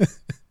like,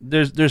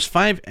 there's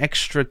 5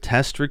 extra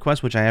test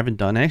requests which I haven't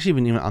done. I actually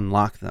haven't even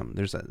unlocked them.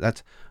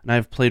 And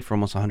I've played for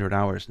almost 100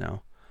 hours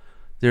now.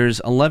 There's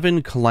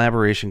 11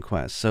 collaboration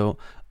quests. So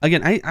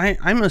again,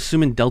 I'm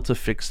assuming Delta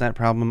fixed that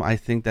problem. I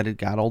think that it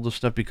got all the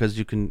stuff because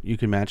you can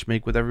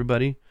matchmake with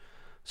everybody.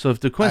 So if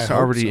the quests are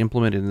already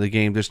implemented in the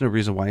game, there's no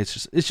reason why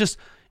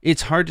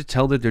it's hard to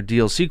tell that they're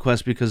DLC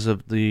quests because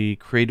of the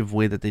creative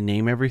way that they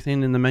name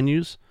everything in the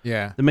menus.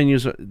 Yeah. The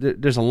menus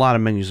there's a lot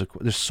of menus.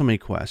 There's so many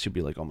quests. You'd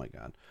be like, oh my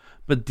god.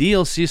 But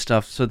DLC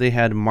stuff. So they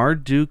had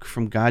Marduk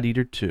from God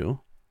Eater 2.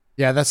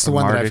 Yeah, that's the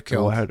one that I've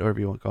killed. However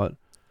you want to call it.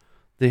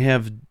 They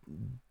have.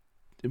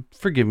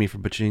 Forgive me for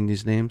butchering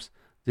these names.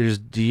 There's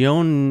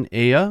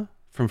Dionea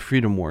from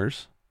Freedom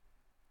Wars.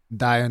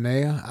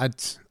 Dionea?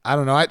 I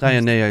don't know.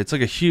 Dionea. It's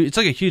like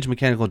a huge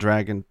mechanical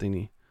dragon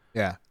thingy.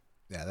 Yeah.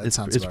 Yeah, that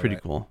sounds It's pretty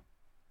right. cool.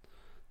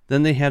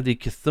 Then they have the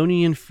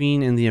Chthonian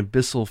Fiend and the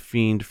Abyssal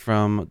Fiend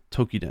from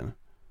Tokiden.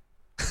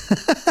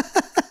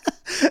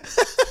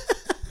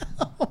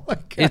 Oh my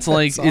god. It's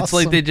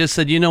like they just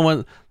said, you know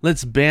what,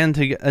 let's band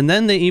together. And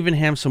then they even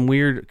have some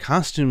weird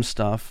costume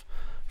stuff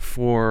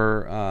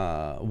for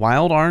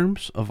Wild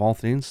Arms of all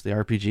things, the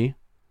RPG.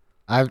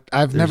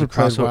 I've never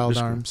played Wild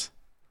Arms.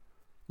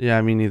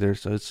 Yeah, me neither.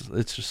 So it's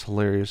just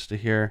hilarious to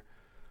hear,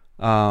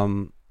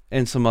 and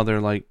some other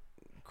like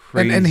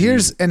crazy. And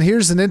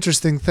here's an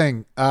interesting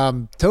thing.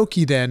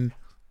 Tokiden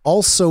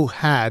also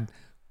had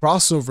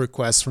crossover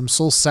quests from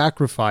Soul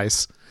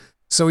Sacrifice,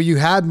 so you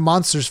had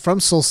monsters from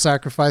Soul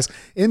Sacrifice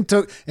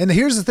into. And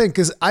here's the thing,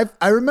 because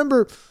I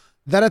remember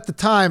that at the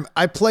time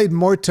I played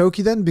more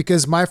Tokiden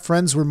because my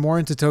friends were more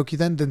into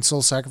Tokiden than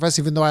Soul Sacrifice,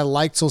 even though I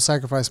liked Soul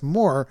Sacrifice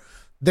more.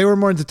 They were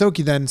more into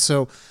Tokiden.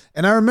 So,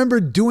 and I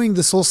remember doing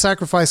the Soul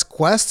Sacrifice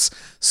quests.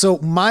 So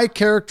my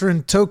character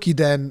in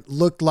Tokiden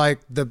looked like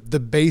the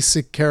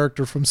basic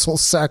character from Soul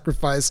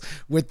Sacrifice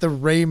with the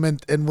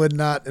raiment and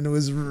whatnot. And it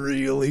was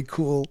really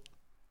cool.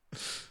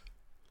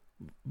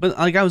 But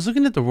like, I was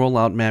looking at the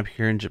rollout map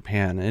here in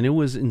Japan and it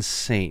was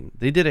insane.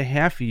 They did a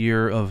half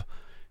year of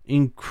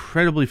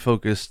incredibly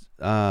focused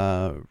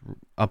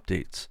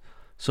updates.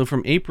 So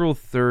from April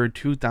 3rd,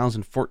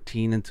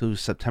 2014 until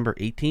September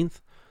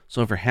 18th,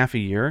 so for half a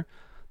year,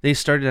 they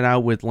started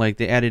out with like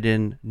they added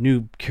in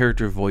new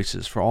character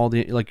voices for all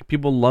the like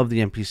people love the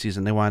NPCs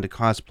and they wanted to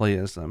cosplay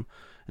as them.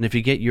 And if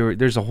you get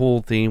there's a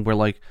whole thing where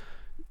like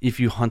if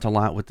you hunt a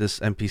lot with this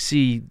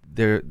NPC,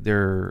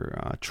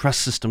 their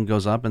trust system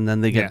goes up and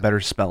then they get better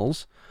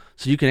spells.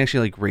 So you can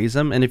actually like raise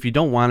them. And if you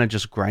don't want to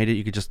just grind it,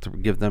 you could just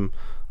give them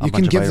a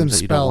bunch of items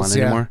that you don't want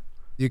anymore.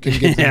 You can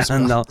give them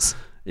spells.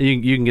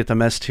 you can get the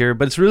mess tier.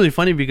 But it's really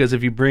funny because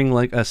if you bring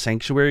like a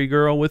sanctuary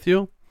girl with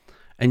you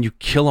and you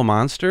kill a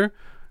monster,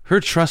 her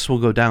trust will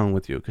go down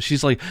with you because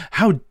she's like,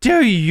 "How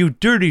dare you, you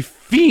dirty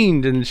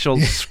fiend!" And she'll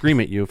scream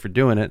at you for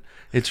doing it.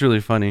 It's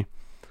really funny.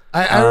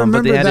 I remember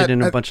but they added that,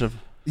 in a bunch of.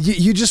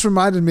 You just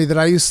reminded me that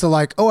I used to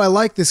like, I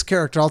like this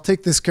character. I'll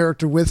take this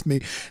character with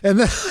me. And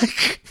then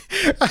like,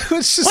 I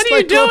was just what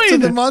like, go up to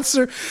the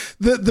monster.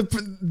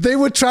 They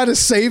would try to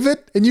save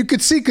it. And you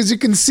could see, because you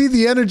can see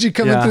the energy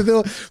coming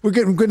through. We're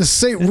going to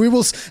save, we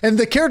will. And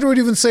the character would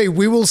even say,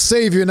 "We will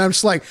save you." And I'm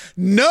just like,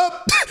 nope.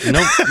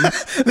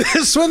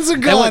 This one's a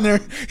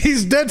goner.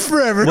 He's dead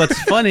forever. What's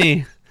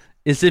funny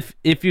is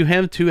if you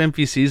have two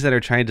NPCs that are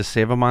trying to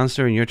save a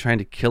monster and you're trying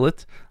to kill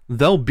it,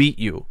 they'll beat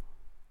you.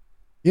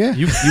 Yeah,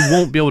 you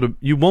won't be able to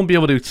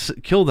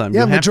kill them.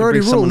 Yeah, you have majority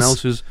to bring rules. Someone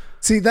else who's.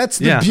 See, that's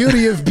the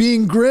beauty of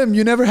being Grim.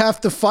 You never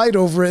have to fight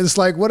over it. It's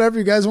like, whatever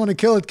you guys want to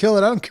kill it, kill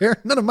it. I don't care.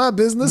 None of my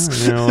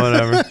business.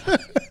 Whatever.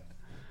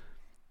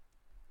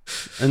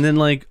 And then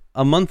like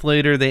a month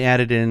later, they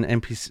added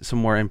in some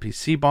more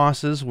NPC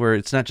bosses where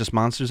it's not just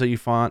monsters that you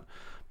fought,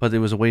 but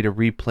there was a way to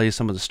replay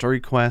some of the story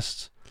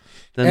quests.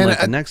 Then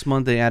the next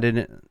month they added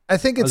it. I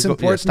think it's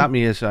important. Stop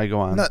me as I go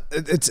on. No,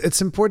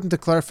 it's important to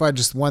clarify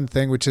just one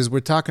thing, which is we're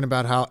talking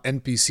about how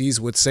NPCs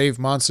would save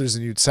monsters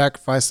and you'd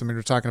sacrifice them. And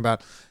we're talking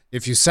about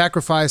if you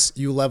sacrifice,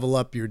 you level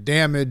up your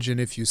damage, and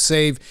if you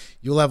save,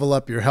 you level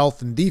up your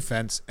health and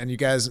defense. And you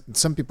guys,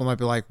 some people might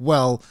be like,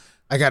 well,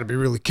 I got to be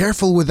really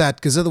careful with that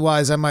because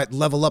otherwise I might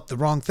level up the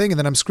wrong thing and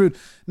then I'm screwed.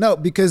 No,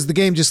 because the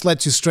game just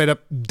lets you straight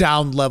up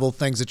down level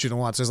things that you don't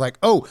want. So it's like,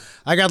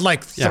 I got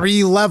like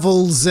 3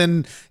 levels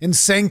in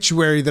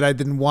Sanctuary that I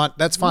didn't want.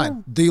 That's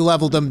fine.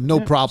 De-level them,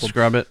 no problem.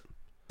 Scrub it.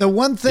 The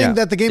one thing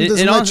that the game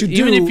doesn't let you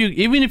do,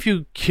 even if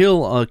you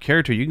kill a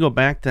character, you can go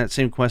back to that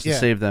same quest and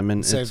save them,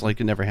 and it's like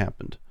it never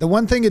happened. The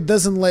one thing it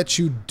doesn't let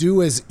you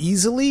do as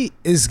easily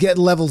is get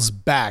levels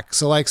back.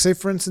 So like, say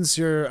for instance,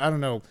 you're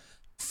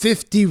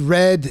 50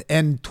 red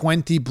and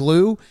 20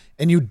 blue,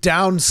 and you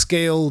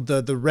downscale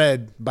the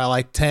red by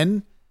like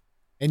 10,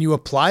 and you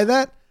apply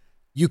that,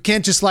 you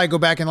can't just like go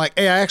back and like,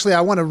 hey,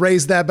 I want to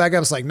raise that back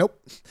up. It's like, nope,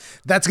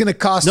 that's going to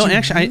cost you.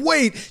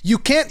 Wait, you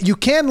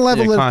can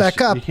level it back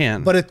up,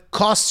 but it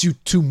costs you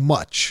too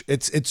much.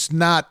 It's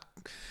not.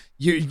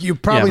 You're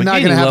probably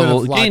not going to have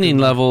enough. Gaining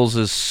levels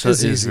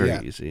is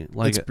very easy. easy.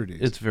 Like it's pretty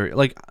easy. It's very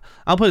like,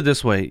 I'll put it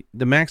this way: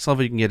 the max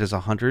level you can get is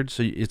 100,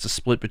 so it's a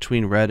split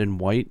between red and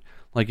white.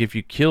 Like if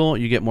you kill,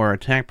 you get more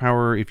attack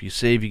power. If you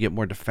save, you get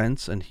more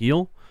defense and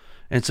heal.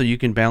 And so you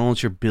can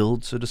balance your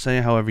build, so to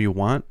say, however you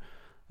want.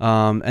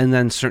 And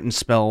then certain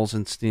spells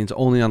and scenes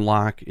only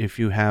unlock if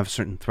you have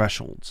certain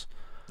thresholds.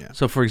 Yeah.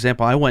 So for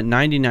example, I went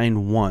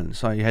 99-1.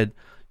 So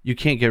you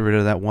can't get rid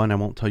of that one. I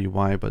won't tell you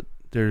why, but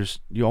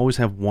you always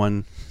have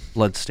one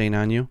blood stain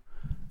on you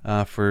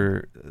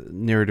for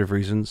narrative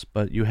reasons.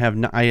 But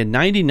I had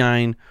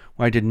 99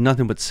 where I did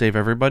nothing but save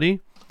everybody.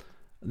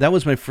 That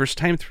was my first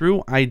time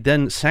through. I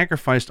then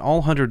sacrificed all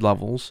 100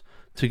 levels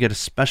to get a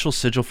special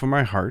sigil for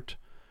my heart,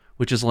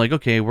 which is like,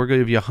 okay, we're going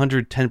to give you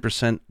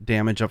 110%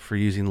 damage up for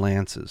using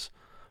lances.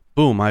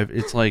 Boom!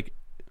 It's like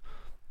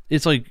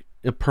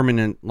a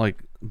permanent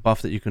like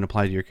buff that you can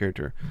apply to your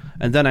character.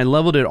 And then I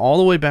leveled it all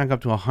the way back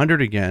up to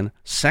 100 again,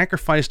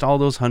 sacrificed all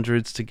those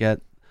hundreds to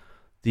get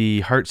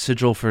the heart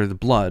sigil for the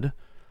blood.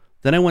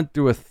 Then I went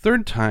through a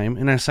third time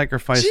and I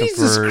sacrificed it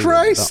for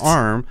the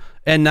arm.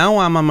 And now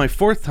I'm on my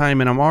 4th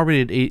time and I'm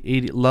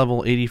already at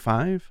level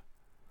 85.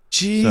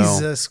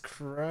 Jesus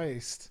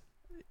Christ.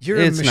 You're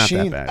it's a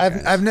machine. Not that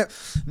bad, I've never.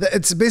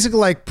 It's basically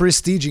like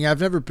prestiging. I've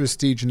never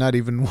prestiged, not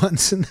even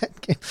once in that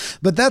game.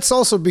 But that's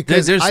also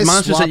because there's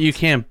monsters that you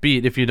can't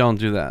beat if you don't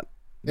do that.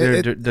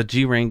 The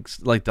G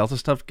ranks like Delta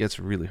stuff gets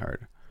really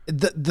hard.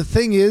 The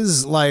thing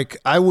is, like,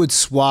 I would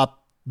swap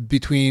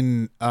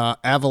between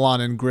Avalon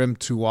and Grim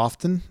too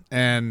often,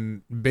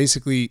 and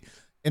basically,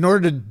 in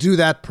order to do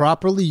that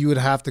properly, you would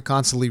have to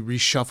constantly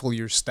reshuffle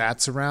your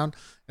stats around.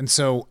 And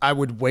so I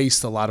would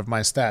waste a lot of my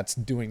stats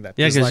doing that.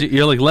 Yeah, because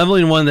you're like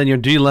leveling one, then you're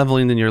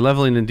de-leveling, then you're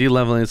leveling and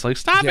de-leveling. It's like,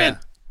 stop it.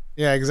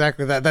 Yeah,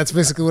 exactly. That's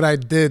basically what I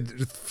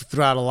did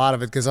throughout a lot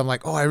of it, because I'm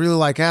like, I really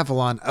like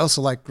Avalon. I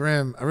also like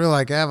Grim. I really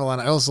like Avalon.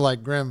 I also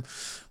like Grim.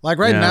 Like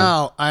right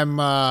now, I'm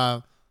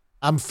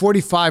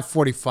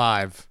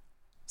 45-45.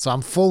 So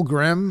I'm full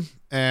Grim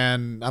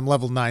and I'm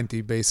level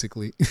 90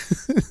 basically.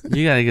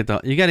 You gotta get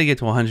to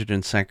 100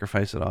 and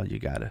sacrifice it all. You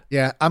gotta.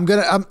 Yeah, I'm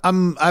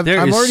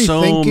already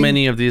so thinking,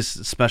 many of these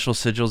special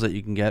sigils that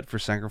you can get for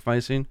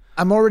sacrificing.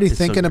 I'm already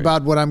thinking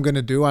about what I'm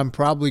gonna do. I'm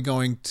probably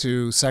going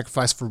to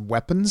sacrifice for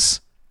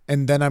weapons,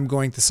 and then I'm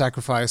going to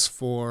sacrifice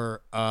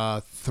for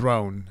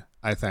throne,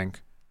 I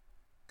think,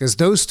 because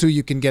those two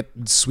you can get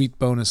sweet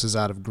bonuses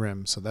out of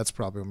Grim. So that's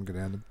probably what I'm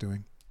gonna end up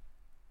doing.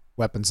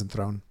 Weapons and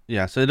throne.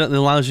 Yeah, so it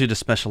allows you to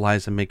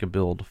specialize and make a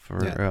build for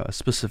a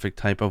specific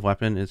type of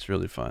weapon. It's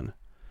really fun.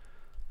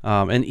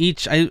 And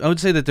I would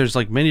say that there's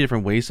like many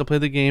different ways to play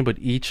the game, but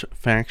each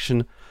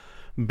faction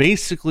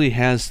basically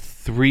has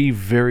 3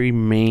 very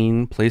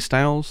main play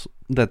styles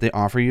that they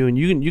offer you, and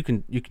you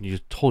can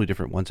use totally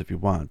different ones if you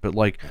want. But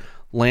like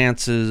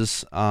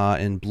lances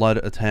and blood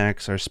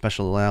attacks are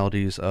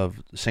specialities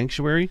of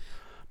Sanctuary.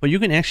 But you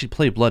can actually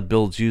play blood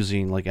builds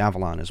using like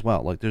Avalon as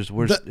well. Like it's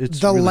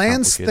the really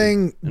lance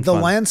thing. The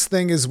fun. lance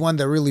thing is one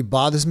that really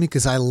bothers me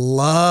because I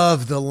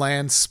love the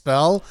lance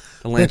spell.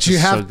 The lance is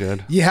so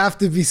good. You have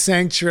to be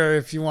Sanctuary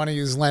if you want to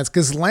use lance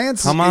because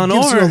lance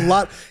gives you a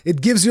lot.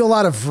 It gives you a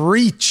lot of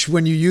reach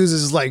when you use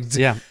it. Like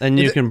and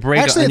you can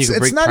break. Actually, and you can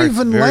break it's not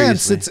even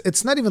lance. Easily.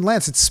 It's not even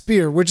lance. It's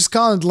spear. We're just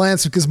calling it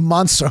lance because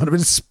monster on it, but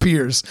it's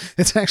spears.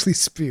 It's actually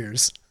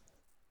spears.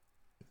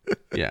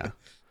 Yeah.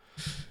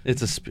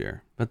 It's a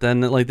spear. But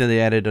then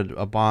they added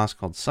a boss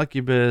called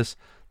Succubus.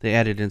 They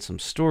added in some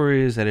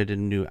stories, added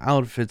in new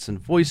outfits and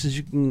voices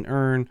you can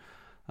earn,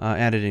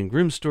 added in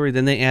Grim Story.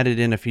 Then they added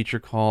in a feature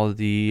called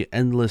the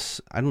Endless,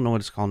 I don't know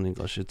what it's called in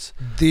English. It's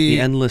the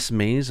Endless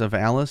Maze of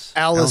Alice.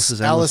 Alice's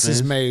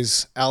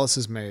Maze.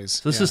 Alice's Maze.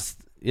 So this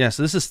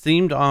is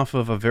themed off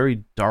of a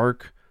very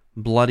dark,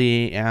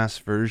 bloody ass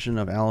version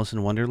of Alice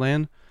in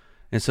Wonderland.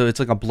 And so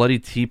it's like a bloody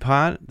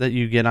teapot that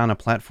you get on a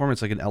platform.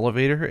 It's like an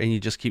elevator, and you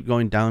just keep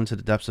going down to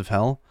the depths of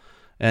hell.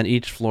 And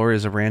each floor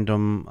is a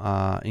random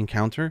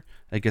encounter.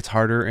 It gets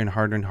harder and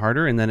harder and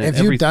harder. And then have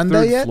every you done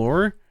third that yet?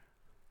 floor,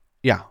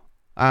 yeah,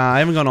 I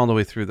haven't gone all the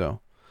way through though.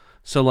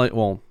 So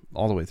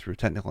all the way through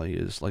technically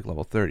is like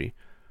level 30.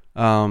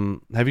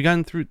 Have you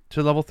gotten through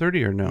to level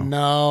 30 or no?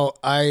 No,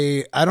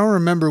 I don't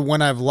remember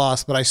when I've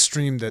lost, but I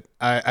streamed it.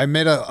 I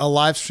made a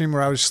live stream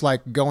where I was just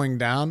like going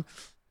down,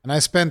 and I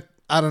spent.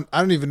 I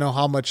don't even know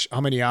how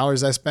many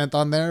hours I spent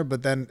on there,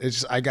 but then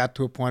I got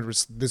to a point where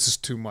this is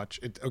too much.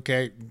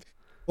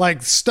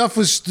 Like stuff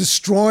was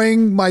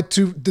destroying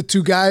the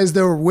two guys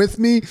that were with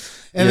me,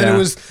 and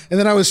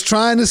then I was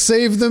trying to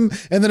save them,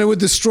 and then it would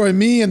destroy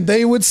me, and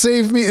they would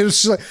save me. It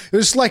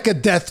was like a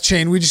death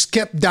chain. We just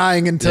kept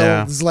dying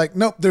until it's like,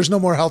 nope, there's no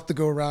more health to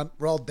go around.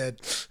 We're all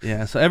dead.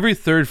 Yeah. So every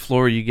third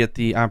floor, you get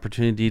the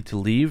opportunity to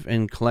leave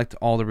and collect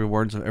all the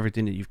rewards of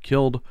everything that you've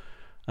killed.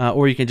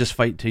 Or you can just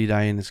fight till you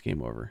die and it's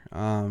game over.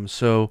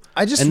 So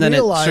I just and then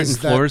realized at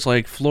certain floors,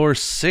 like floor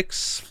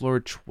 6, floor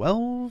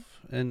 12,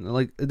 and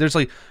like there's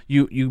like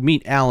you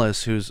meet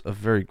Alice, who's a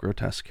very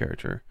grotesque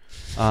character,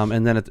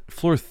 and then at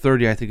floor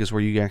 30, I think is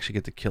where you actually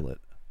get to kill it.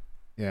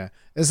 Yeah,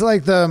 it's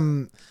like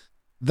the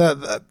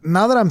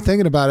now that I'm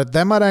thinking about it,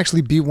 that might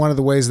actually be one of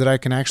the ways that I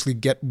can actually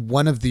get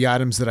one of the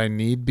items that I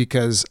need,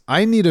 because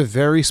I need a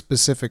very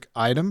specific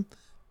item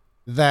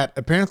that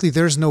apparently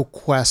there's no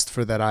quest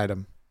for that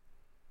item.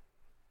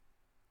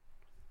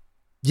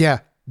 Yeah,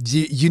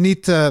 you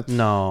need to.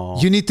 No,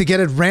 you need to get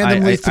it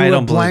randomly through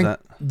a blank.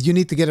 You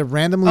need to get it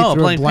randomly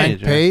through a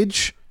blank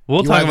page.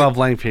 We'll talk about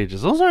blank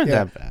pages. Those aren't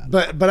that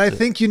bad. But I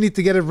think you need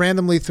to get it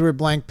randomly through a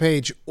blank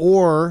page.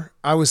 Or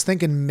I was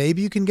thinking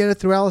maybe you can get it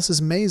through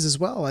Alice's Maze as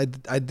well. I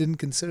didn't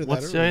consider that.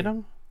 What's the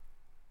item?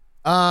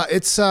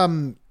 It's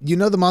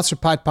the monster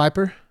Pied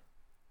Piper.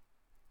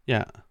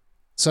 Yeah.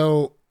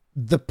 So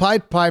the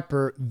Pied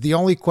Piper, the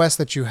only quest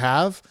that you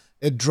have,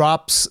 it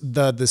drops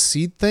the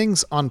seed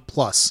things on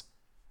plus.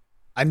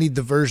 I need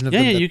the version of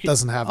them that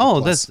doesn't have the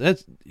plus.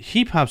 that's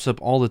he pops up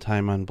all the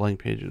time on blank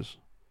pages.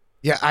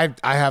 Yeah,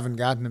 I haven't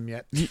gotten him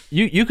yet.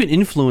 You can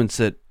influence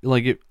it.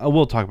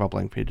 We'll talk about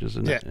blank pages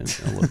in a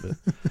little bit.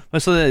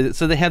 But so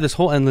they have this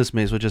whole endless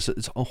maze, which is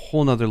it's a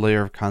whole nother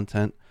layer of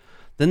content.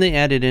 Then they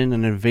added in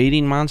an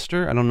invading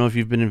monster. I don't know if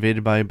you've been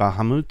invaded by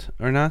Bahamut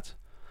or not,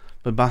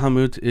 but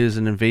Bahamut is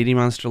an invading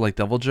monster like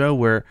Devil Joe,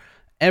 where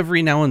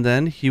every now and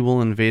then he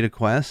will invade a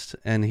quest,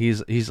 and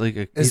he's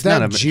like he's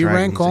not a G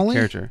rank only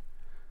character.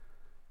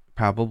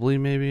 Probably,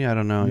 maybe, I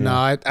don't know. No,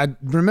 I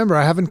remember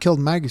I haven't killed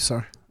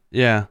Magisar.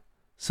 Yeah,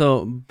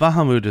 so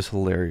Bahamut is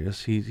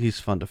hilarious. He's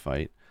fun to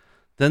fight.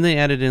 Then they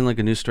added in like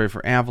a new story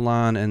for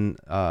Avalon and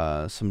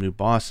some new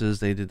bosses.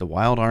 They did the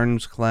Wild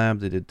Arms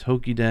collab. They did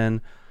Tokiden.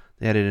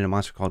 They added in a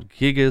monster called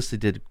Gigas. They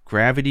did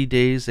Gravity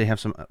Days. They have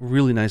some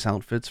really nice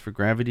outfits for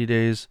Gravity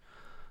Days.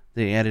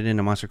 They added in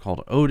a monster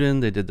called Odin.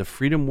 They did the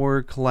Freedom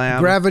War collab.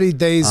 Gravity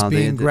Days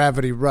being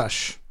Gravity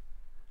Rush.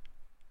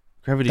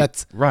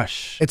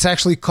 Rush. It's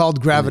actually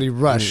called Gravity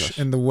Rush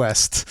in the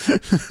West.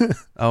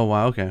 Oh,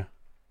 wow. Okay.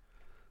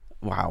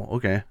 Wow.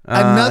 Okay.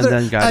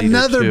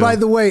 Another, by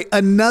the way,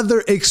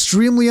 another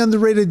extremely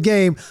underrated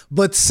game,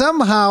 but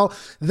somehow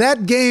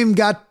that game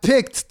got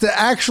picked to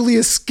actually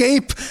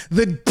escape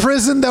the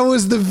prison that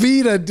was the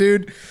Vita,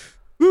 dude.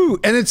 Ooh,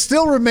 and it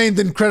still remained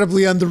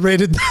incredibly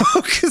underrated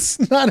though, because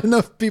not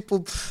enough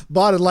people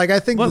bought it. Like I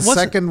think the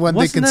second one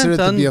they considered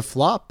to be a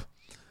flop.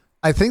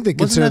 I think they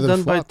considered it a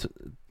flop.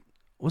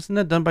 Wasn't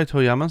that done by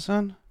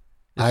Toyama-san?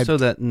 So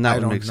that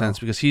would make sense,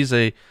 because he's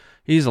a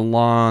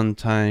long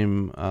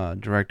time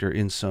director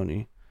in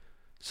Sony,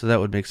 so that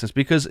would make sense.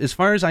 Because as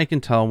far as I can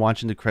tell,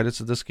 watching the credits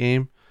of this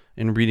game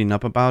and reading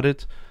up about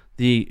it,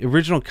 the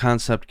original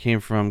concept came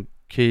from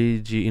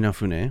Keiji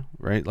Inafune,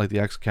 right? Like the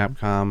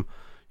ex-Capcom,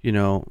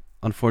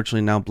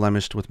 unfortunately now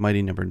blemished with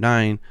Mighty Number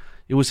 9.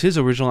 It was his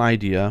original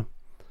idea,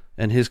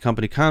 and his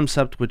company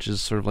Concept, which is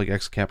sort of like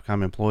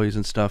ex-Capcom employees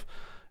and stuff,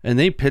 and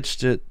they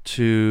pitched it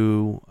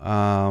to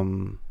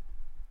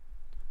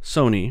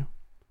Sony,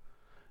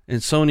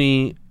 and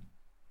Sony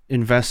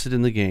invested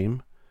in the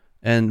game,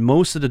 and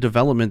most of the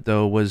development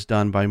though was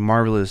done by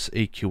Marvelous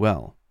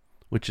AQL,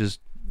 which is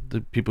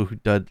the people who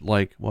did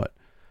like what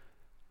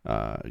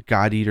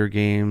God Eater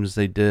games.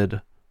 They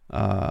did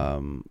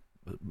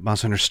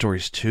Monster Hunter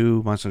Stories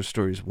 2, Monster Hunter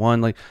Stories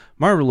 1. Like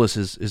Marvelous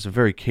is a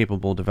very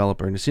capable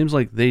developer, and it seems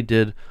like they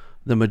did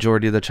the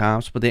majority of the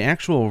chops, but the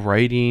actual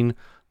writing,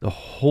 the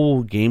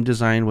whole game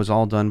design was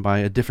all done by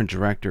a different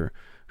director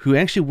who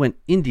actually went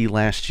indie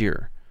last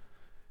year.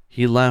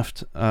 He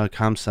left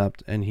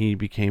Concept and he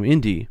became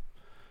indie,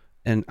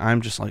 and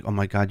I'm just like, oh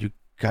my god, you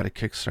got to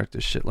kickstart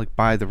this shit, like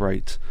buy the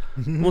rights.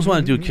 I almost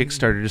want to do a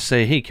Kickstarter to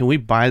say, hey, can we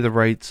buy the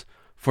rights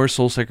for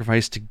Soul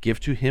Sacrifice to give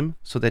to him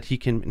so that he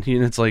can, and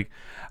it's like,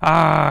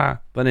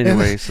 but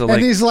anyway, so like,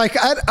 and he's like,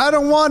 I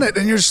don't want it,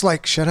 and you're just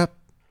like, shut up,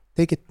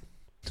 take it.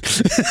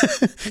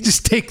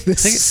 Just take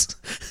this.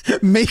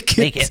 Make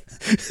it.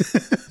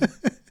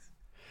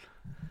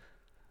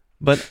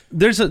 But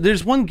there's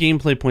one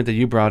gameplay point that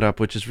you brought up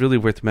which is really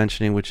worth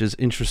mentioning, which is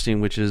interesting,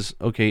 which is,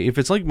 okay, if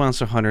it's like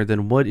Monster Hunter,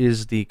 then what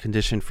is the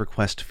condition for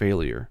quest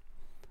failure?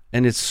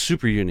 And it's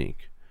super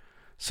unique.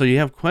 So you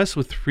have quests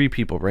with 3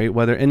 people, right?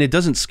 And it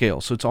doesn't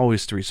scale, so it's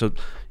always 3. So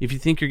if you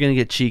think you're going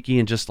to get cheeky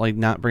and just like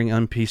not bring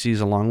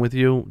NPCs along with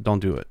you,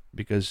 don't do it,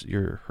 because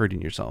you're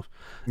hurting yourself.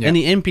 Yeah. And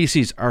the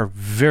NPCs are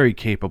very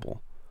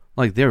capable.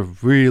 Like, they're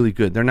really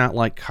good. They're not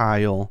like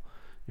Kyle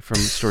from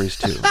Stories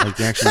 2. Like,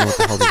 they actually know what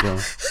the hell they're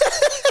doing.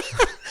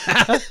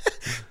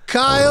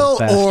 Kyle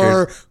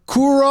or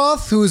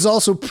Kuroth, who is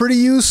also pretty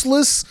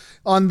useless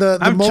on the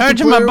I'm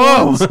charging my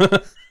bow.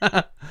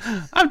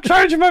 I'm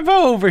charging my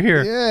bow over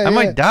here. I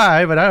might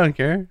die, but I don't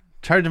care.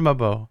 Charging my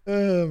bow.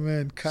 Oh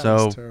man,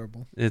 Kyle's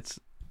terrible. It's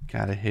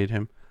gotta hate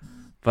him.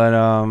 But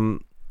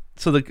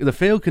so the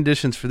fail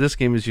conditions for this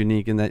game is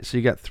unique in that, so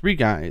you got 3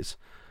 guys,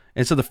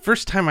 and so the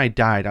first time I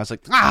died, I was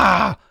like,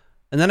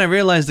 and then I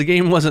realized the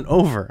game wasn't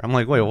over. I'm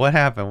like, wait, what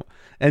happened?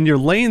 And you're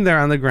laying there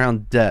on the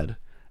ground dead,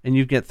 and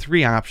you get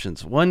 3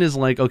 options. One is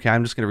like, okay,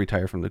 I'm just gonna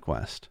retire from the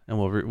quest, and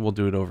we'll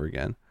do it over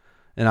again,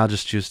 and I'll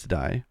just choose to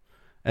die.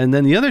 And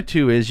then the other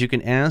 2 is you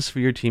can ask for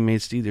your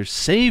teammates to either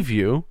save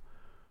you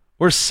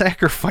or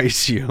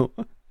sacrifice you.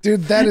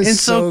 Dude, that is and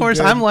so of course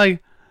good. I'm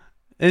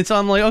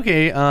like,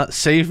 okay,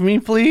 save me,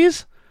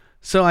 please.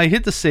 So I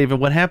hit the save,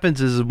 and what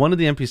happens is one of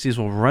the NPCs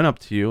will run up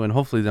to you, and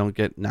hopefully they don't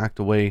get knocked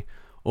away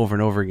over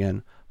and over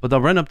again. But they'll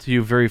run up to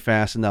you very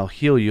fast, and they'll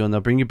heal you, and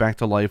they'll bring you back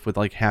to life with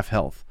like half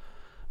health.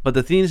 But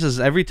the thing is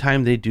every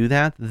time they do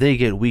that, they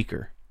get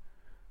weaker.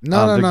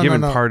 They're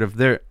given part of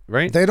their,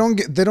 right? They don't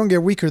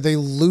get weaker. They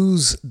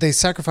lose. They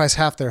sacrifice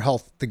half their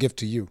health to give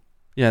to you.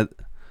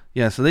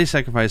 Yeah. So they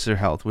sacrifice their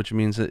health, which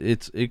means that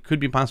it could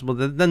be possible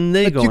that then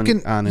they go on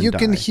and die. You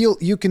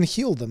can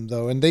heal them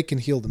though, and they can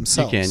heal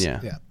themselves. You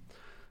can,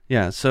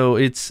 yeah. So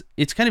it's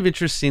kind of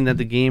interesting that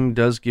the game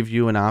does give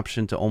you an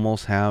option to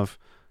almost have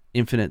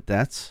infinite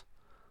deaths,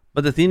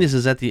 but the thing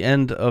is at the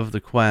end of the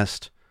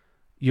quest,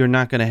 you're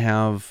not going to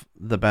have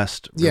the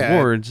best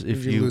rewards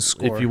if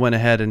you went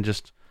ahead and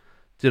just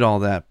did all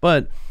that.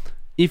 But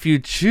if you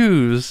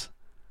choose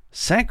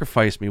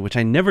sacrifice me, which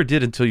I never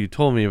did until you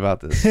told me about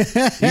this,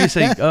 you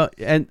say,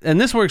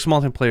 and this works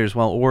multiplayer as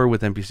well, or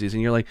with NPCs,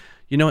 and you're like,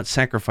 you know what,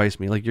 sacrifice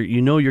me. Like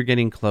you're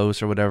getting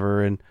close or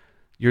whatever, and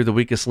you're the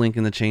weakest link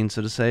in the chain,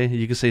 so to say.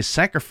 You can say,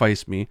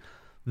 sacrifice me.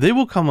 They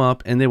will come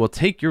up and they will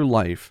take your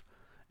life,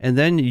 and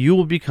then you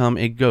will become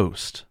a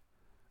ghost,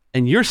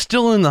 and you're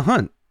still in the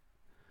hunt.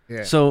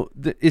 Yeah. So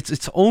it's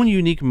its own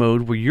unique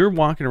mode where you're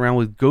walking around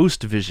with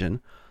ghost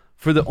vision.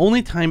 For the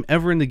only time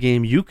ever in the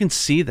game, you can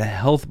see the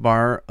health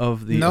bar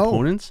of the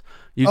opponents.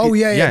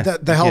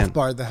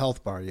 The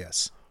health bar,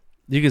 yes.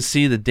 You can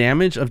see the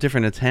damage of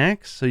different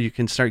attacks, so you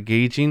can start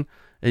gauging,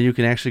 and you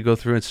can actually go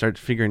through and start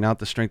figuring out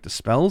the strength of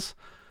spells.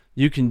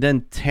 You can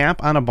then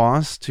tap on a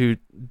boss to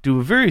do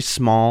a very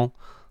small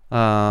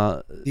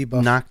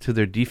knock to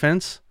their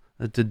defense,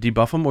 to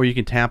debuff them, or you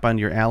can tap on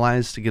your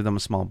allies to give them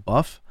a small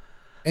buff.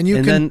 And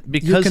you can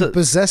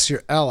possess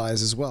your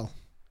allies as well.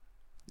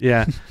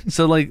 Yeah,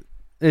 so like,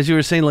 as you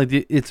were saying, like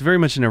it's very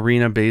much an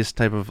arena-based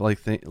type of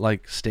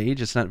like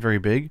stage. It's not very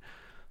big,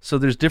 so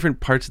there's different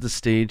parts of the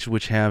stage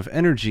which have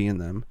energy in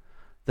them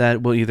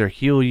that will either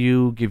heal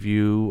you, give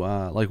you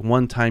like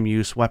one-time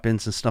use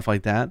weapons and stuff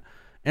like that.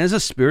 And as a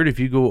spirit, if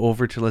you go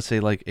over to, let's say,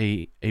 like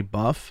a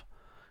buff,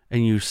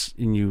 and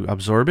you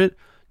absorb it,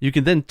 you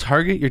can then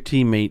target your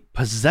teammate,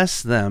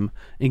 possess them,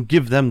 and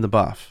give them the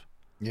buff.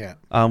 Yeah,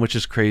 which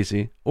is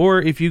crazy.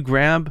 Or if you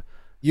grab,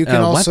 you can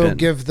also weapon,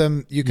 give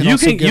them. You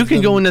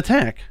can go and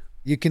attack.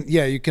 You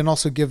can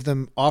also give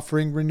them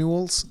offering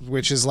renewals,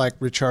 which is like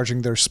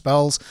recharging their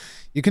spells.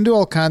 You can do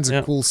all kinds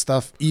of cool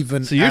stuff,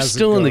 even so you're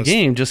still in the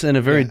game, just in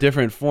a very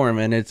different form,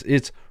 and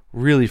it's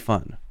really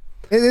fun.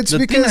 It's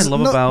because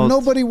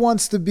nobody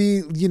wants to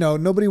be,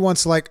 nobody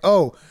wants like,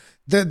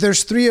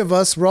 there's 3 of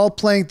us, we're all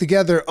playing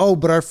together. Oh,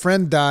 but our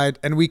friend died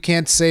and we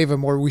can't save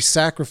him, or we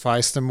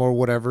sacrificed him or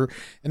whatever,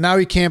 and now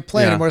he can't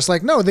play anymore. It's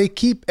like, no, they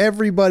keep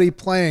everybody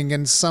playing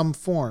in some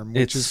form,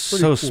 which is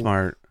pretty cool.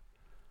 Smart.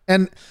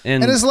 And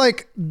it's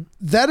like,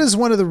 that is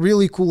one of the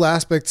really cool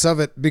aspects of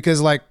it, because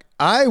like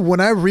when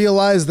I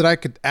realized that I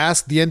could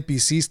ask the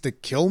NPCs to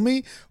kill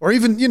me, or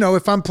even,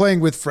 if I'm playing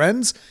with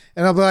friends,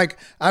 and I'm like,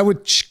 I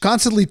would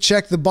constantly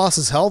check the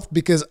boss's health,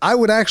 because I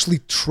would actually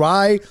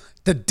try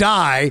to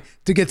die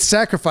to get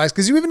sacrificed,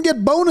 because you even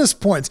get bonus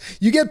points.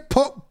 You get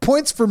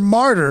points for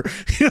martyr.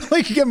 You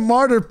get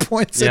martyr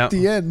points at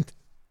the end.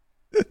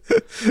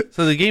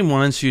 So the game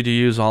wants you to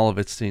use all of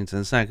its things, and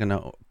it's not going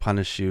to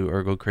punish you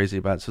or go crazy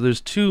about it. So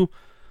there's two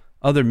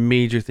other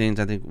major things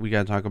I think we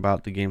got to talk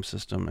about the game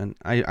system, and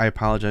I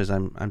apologize.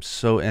 I'm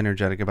so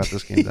energetic about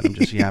this game that I'm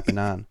just yapping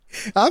on.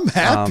 I'm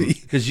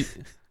happy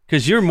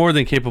because you're more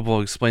than capable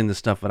of explaining this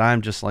stuff, but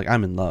I'm just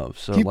I'm in love.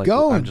 So Keep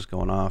going. I'm just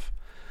going off.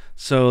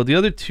 So the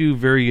other two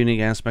very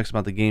unique aspects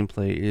about the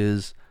gameplay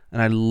is,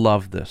 and I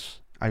love this,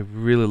 I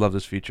really love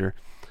this feature,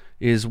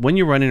 is when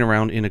you're running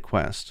around in a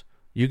quest,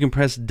 you can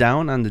press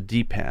down on the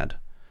D-pad,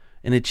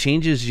 and it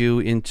changes you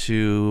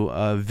into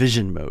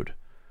vision mode.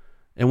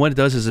 And what it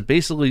does is it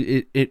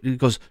basically it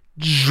goes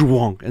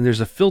and there's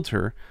a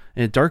filter,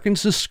 and it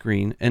darkens the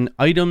screen, and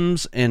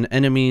items and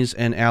enemies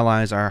and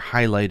allies are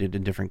highlighted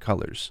in different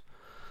colors.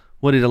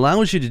 What it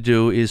allows you to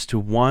do is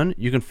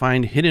you can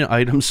find hidden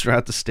items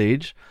throughout the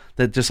stage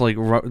that just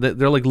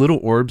they're like little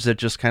orbs that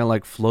just kind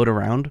of float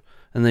around,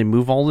 and they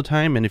move all the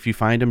time. And if you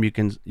find them, you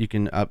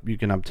can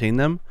obtain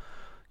them.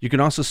 You can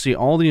also see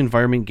all the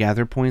environment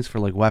gather points for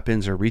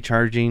weapons or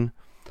recharging.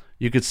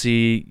 You could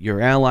see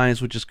your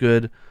allies, which is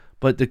good.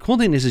 But the cool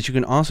thing is you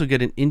can also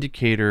get an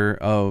indicator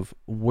of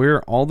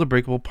where all the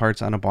breakable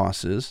parts on a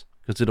boss is,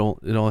 because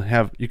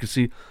you can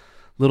see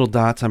little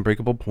dots on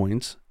breakable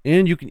points,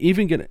 and you can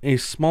even get a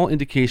small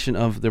indication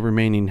of the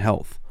remaining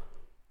health.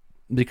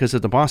 Because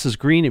if the boss is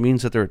green, it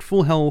means that they're at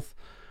full health.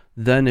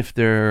 Then if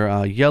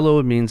they're yellow,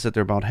 it means that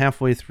they're about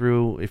halfway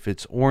through. If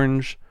it's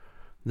orange,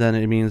 then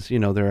it means,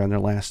 they're on their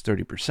last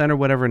 30% or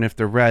whatever. And if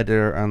they're red,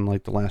 they're on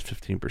the last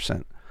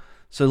 15%.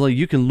 So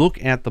you can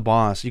look at the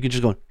boss. You can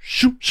just go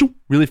shoot, shoot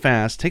really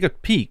fast, take a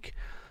peek.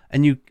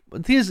 And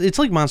it's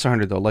like Monster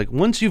Hunter though.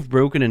 Once you've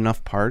broken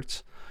enough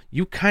parts,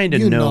 you kind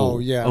of know.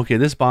 Yeah. Okay,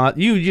 this boss,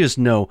 you just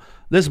know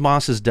this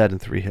boss is dead in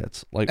 3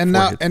 hits.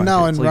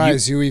 Now in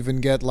Rise, you even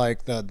get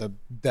the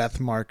death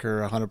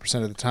marker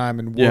 100% of the time.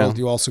 In World,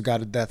 you also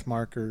got a death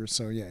marker.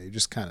 So yeah, you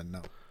just kind of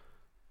know.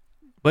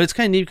 But it's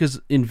kind of neat because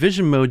in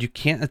vision mode, you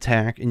can't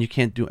attack and you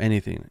can't do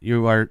anything.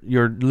 You're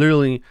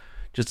literally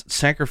just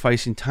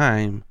sacrificing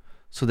time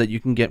so that you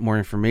can get more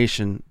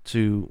information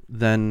to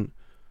then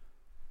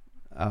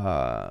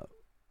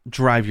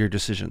drive your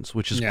decisions,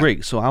 which is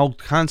great. So I'll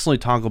constantly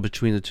toggle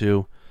between the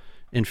two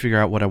and figure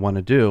out what I want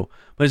to do.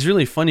 But it's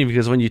really funny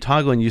because when you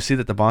toggle and you see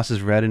that the boss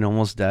is red and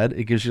almost dead,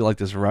 it gives you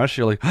this rush.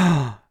 You're like,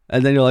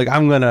 and then you're like,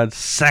 I'm going to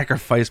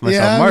sacrifice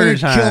myself. Martyr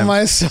time. Kill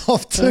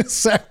myself to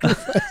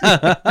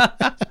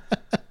sacrifice.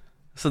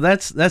 So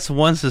that's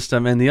one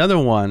system. And the other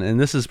one, and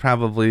this is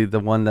probably the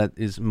one that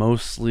is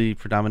mostly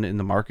predominant in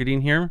the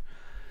marketing here,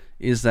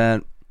 is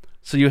that,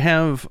 so you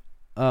have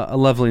a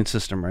leveling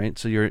system, right?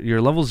 So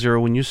you're level 0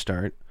 when you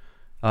start.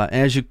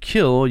 As you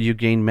kill, you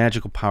gain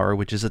magical power,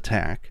 which is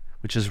attack,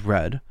 which is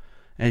red.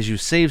 As you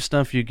save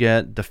stuff, you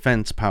get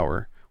defense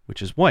power,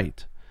 which is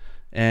white.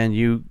 And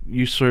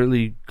you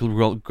certainly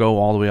go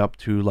all the way up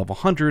to level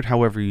 100,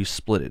 however you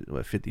split it,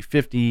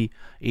 50-50,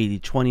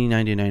 80-20,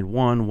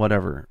 99-1,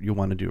 whatever you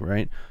want to do,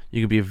 right?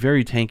 You can be a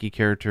very tanky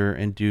character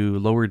and do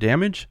lower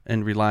damage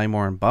and rely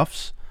more on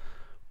buffs,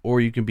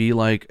 or you can be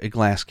like a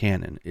glass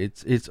cannon.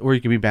 Or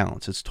you can be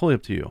balanced. It's totally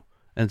up to you,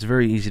 and it's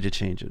very easy to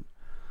change it.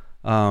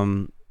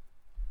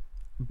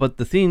 But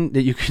the thing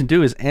that you can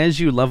do is as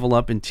you level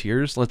up in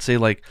tiers, let's say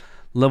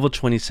level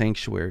 20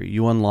 Sanctuary,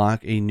 you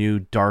unlock a new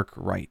Dark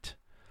Rite.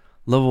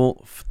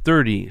 Level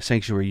 30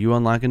 Sanctuary, you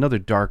unlock another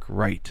Dark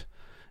Rite.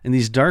 And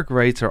these Dark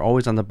Rites are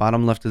always on the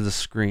bottom left of the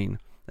screen,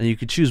 and you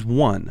could choose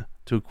one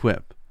to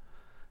equip.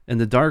 And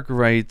the Dark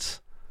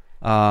Rites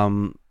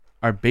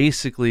are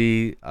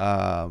basically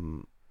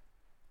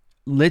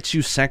lets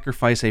you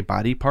sacrifice a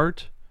body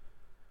part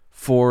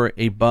for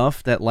a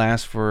buff that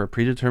lasts for a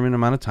predetermined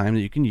amount of time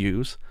that you can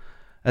use.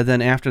 And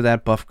then after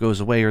that buff goes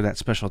away, or that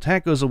special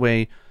attack goes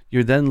away,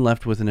 you're then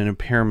left with an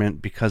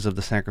impairment because of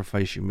the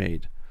sacrifice you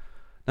made.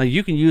 Now,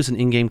 you can use an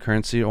in-game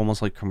currency,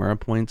 almost like Chimera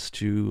points,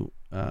 to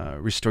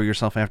restore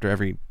yourself after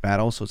every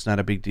battle, so it's not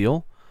a big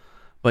deal.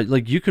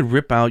 But you could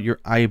rip out your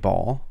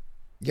eyeball.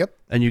 Yep.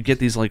 And you get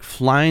these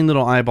flying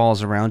little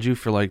eyeballs around you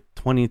for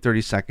 20,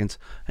 30 seconds,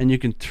 and you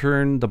can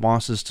turn the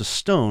bosses to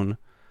stone,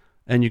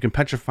 and you can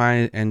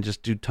petrify and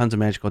just do tons of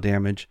magical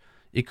damage.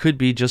 It could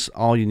be just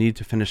all you need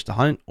to finish the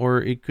hunt,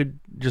 or it could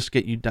just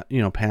get you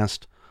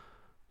past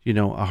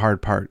a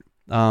hard part.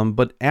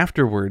 But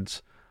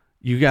afterwards,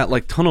 you got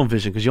tunnel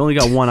vision because you only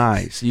got one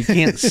eye, so you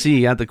can't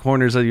see at the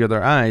corners of your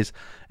other eyes.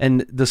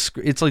 And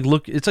it's like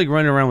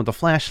running around with a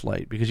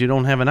flashlight because you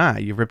don't have an eye.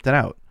 You ripped it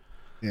out.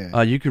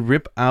 Yeah. You could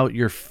rip out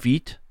your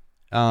feet,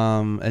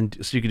 and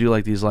so you could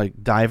do these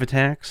dive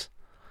attacks.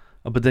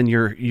 But then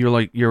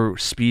your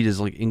speed is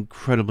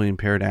incredibly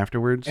impaired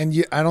afterwards.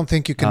 And I don't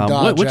think you can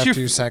dodge after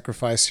you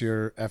sacrifice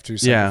your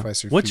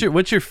feet.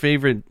 What's your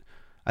favorite?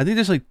 I think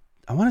there's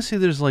I want to say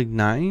there's like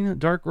 9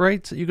 dark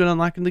rites that you can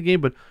unlock in the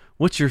game, but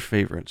what's your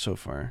favorite so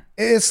far?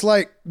 It's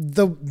like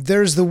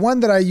there's the one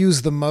that I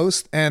use the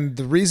most, and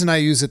the reason I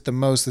use it the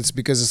most is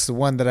because it's the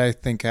one that I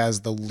think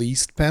has the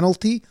least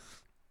penalty,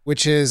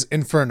 which is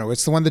Inferno.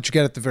 It's the one that you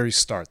get at the very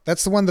start.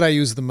 That's the one that I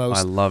use the most.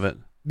 I love it.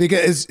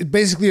 Because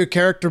basically your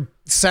character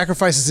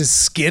sacrifices his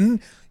skin.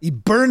 He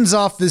burns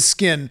off this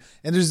skin,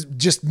 and there's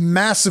just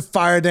massive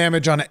fire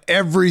damage on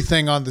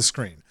everything on the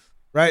screen,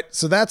 right?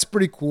 So that's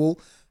pretty cool.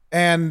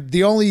 And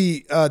the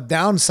only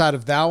downside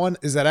of that one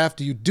is that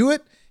after you do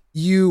it,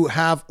 you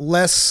have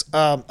less,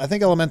 I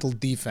think, elemental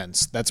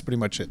defense. That's pretty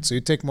much it. So you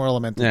take more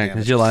elemental damage. Yeah,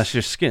 because you lost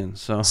your skin.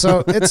 So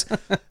it's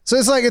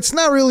like it's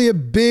not really a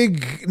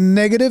big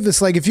negative.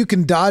 It's like if you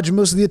can dodge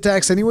most of the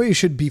attacks anyway, you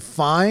should be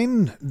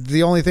fine.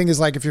 The only thing is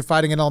like if you're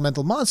fighting an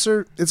elemental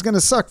monster, it's gonna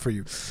suck for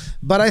you.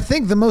 But I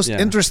think the most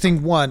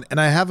interesting one, and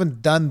I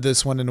haven't done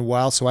this one in a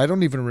while, so I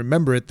don't even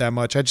remember it that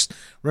much. I just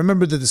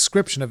remember the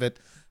description of it.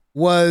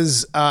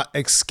 Was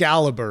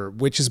Excalibur,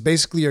 which is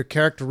basically your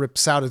character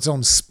rips out its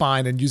own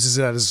spine and uses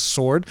it as a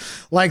sword.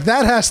 Like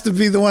that has to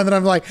be the one that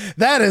I'm like,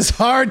 that is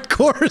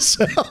hardcore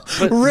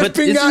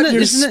ripping out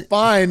your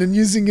spine and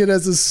using it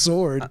as a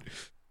sword.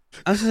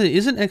 I was gonna say,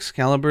 isn't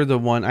Excalibur the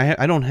one?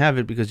 I don't have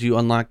it because you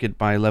unlock it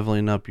by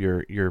leveling up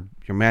your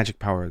magic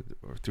power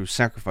through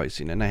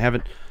sacrificing, and I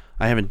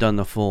haven't done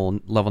the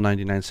full level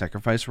 99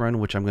 sacrifice run,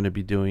 which I'm going to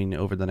be doing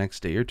over the next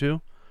day or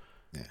two.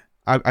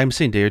 I'm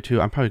saying day or two.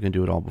 I'm probably gonna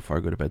do it all before I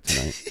go to bed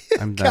tonight.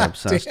 I'm that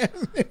obsessed.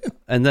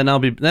 And then I'll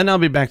be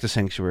back to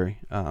Sanctuary.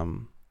 But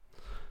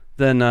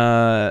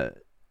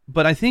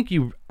I think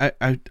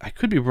I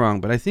could be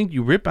wrong, but I think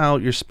you rip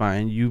out your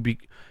spine, you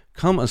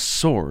become a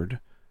sword,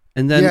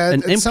 and then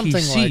an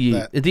NPC.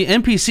 Like the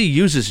NPC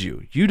uses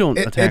you. You don't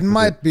attack. It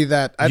might be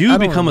that you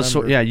become a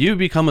sword. Yeah, you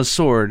become a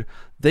sword.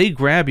 They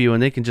grab you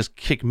and they can just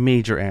kick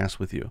major ass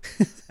with you,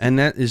 and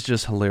that is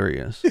just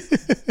hilarious.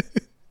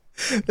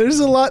 There's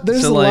a lot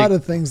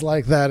of things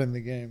like that in the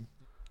game.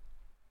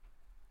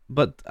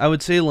 But I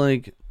would say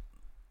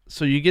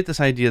so you get this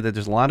idea that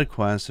there's a lot of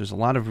quests, there's a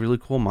lot of really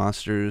cool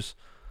monsters.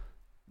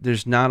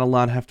 There's not a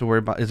lot to have to worry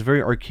about. It's very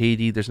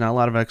arcadey. There's not a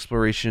lot of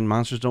exploration.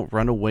 Monsters don't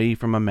run away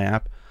from a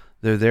map.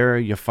 They're there,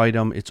 you fight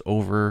them, it's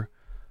over.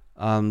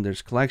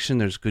 There's collection,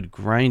 there's good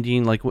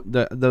grinding. Like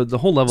the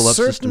whole level up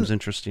system is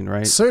interesting,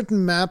 right?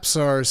 Certain maps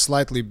are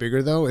slightly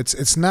bigger though.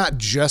 It's not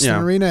just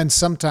an arena, and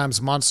sometimes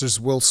monsters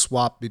will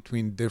swap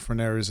between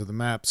different areas of the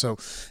map. So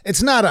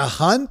it's not a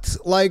hunt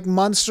like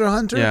Monster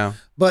Hunter,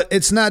 but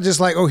it's not just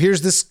like, oh,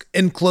 here's this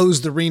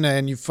enclosed arena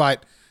and you fight.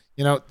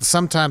 You know,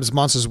 sometimes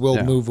monsters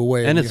will move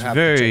away, and it's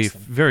very,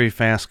 very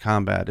fast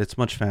combat. It's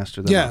much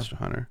faster than Monster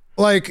Hunter.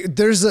 Like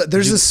there's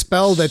a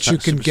spell that you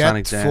can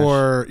get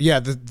for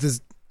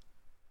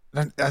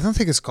I don't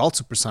think it's called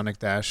Supersonic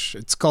Dash.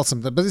 It's called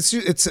something, but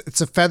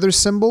it's a feather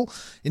symbol,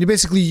 and you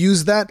basically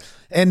use that.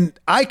 And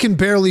I can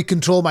barely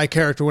control my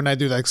character when I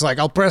do that. It's like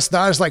I'll press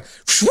dash, like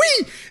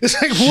shwee!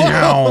 It's like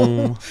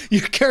whoa,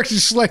 your character's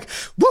just like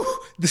woo,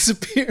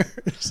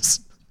 disappears.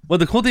 Well,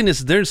 the cool thing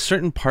is there's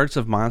certain parts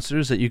of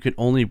monsters that you can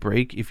only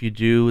break if you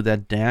do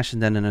that dash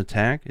and then an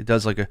attack. It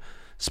does like a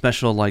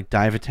special like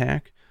dive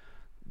attack.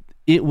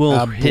 It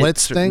will hit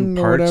blitz thing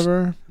parts.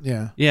 Or whatever.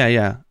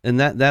 Yeah. And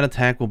that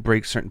attack will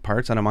break certain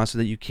parts on a monster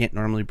that you can't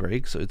normally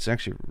break. So it's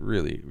actually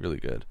really, really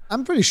good.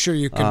 I'm pretty sure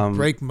you can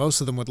break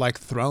most of them with like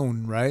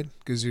Throne, right?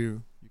 Because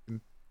you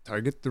can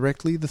target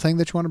directly the thing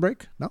that you want to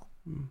break. No,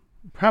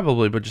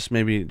 probably, but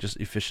maybe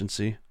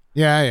efficiency.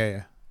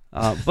 Yeah.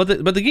 But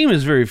the game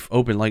is very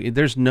open. Like it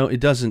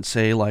doesn't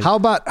say like. How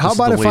about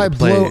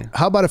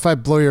if I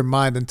blow your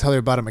mind and tell you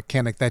about a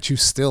mechanic that you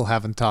still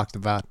haven't talked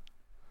about?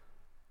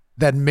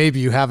 That maybe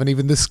you haven't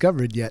even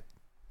discovered yet.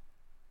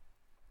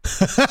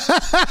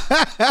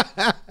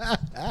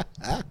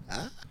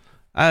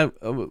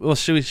 Well,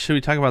 should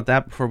we talk about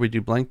that before we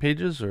do blank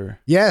pages, or?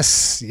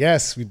 Yes,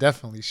 we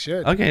definitely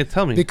should. Okay,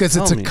 tell me. Because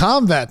it's a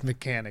combat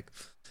mechanic.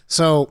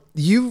 So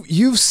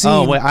you've seen.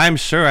 Oh wait, I'm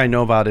sure I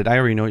know about it. I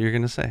already know what you're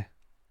gonna say.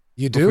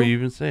 You do? Before you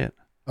even say it.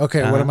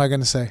 Okay, what am I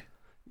gonna say?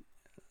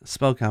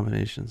 Spell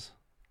combinations.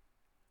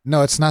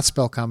 No, it's not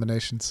spell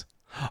combinations.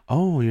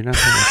 Oh, you're not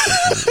talking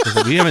about spell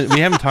combinations. We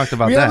haven't talked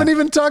about that. We haven't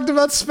even talked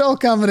about spell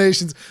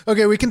combinations.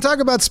 Okay, we can talk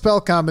about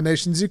spell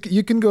combinations.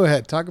 You can go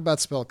ahead. Talk about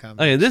spell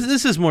combinations. Okay,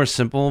 this is more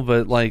simple,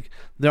 but like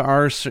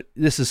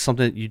this is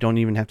something that you don't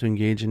even have to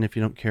engage in if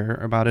you don't care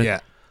about it. Yeah.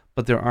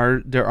 But there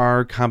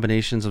are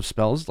combinations of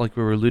spells, like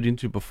we were alluding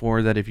to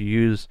before, that if you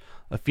use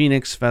a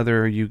Phoenix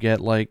Feather, you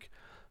get like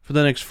for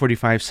the next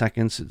 45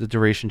 seconds, the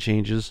duration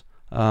changes.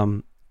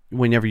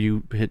 Whenever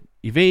you hit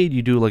evade,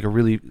 you do like a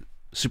really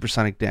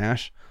supersonic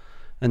dash.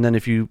 And then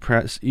if you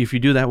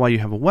do that while you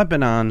have a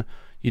weapon on,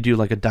 you do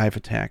like a dive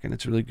attack, and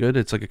it's really good.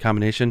 It's like a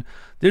combination.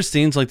 There's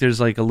things like there's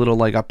like a little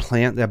like a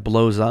plant that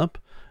blows up,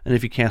 and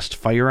if you cast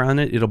fire on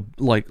it, it'll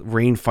like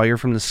rain fire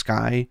from the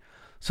sky.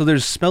 So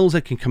there's spells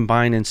that can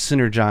combine and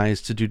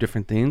synergize to do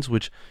different things,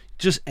 which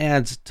just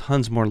adds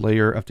tons more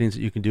layer of things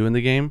that you can do in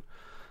the game.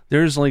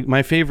 There's like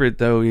my favorite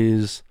though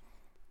is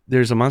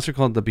there's a monster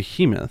called the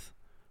Behemoth,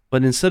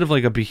 but instead of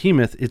like a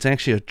behemoth, it's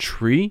actually a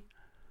tree,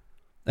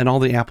 and all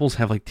the apples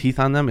have like teeth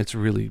on them. It's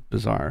really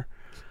bizarre.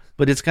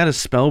 But it's got a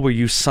spell where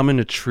you summon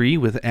a tree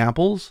with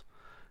apples,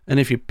 and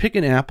if you pick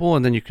an apple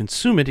and then you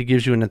consume it, it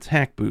gives you an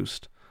attack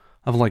boost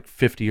of like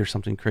 50 or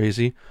something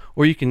crazy.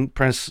 Or you can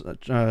press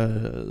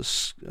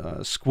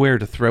square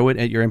to throw it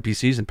at your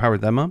NPCs and power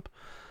them up.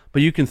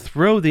 But you can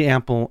throw the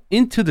apple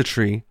into the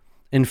tree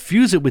and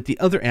fuse it with the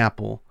other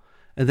apple,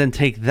 and then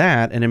take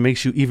that, and it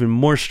makes you even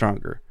more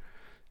stronger.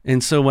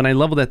 And so when I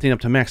level that thing up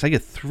to max, I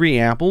get 3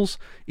 apples.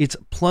 It's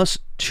plus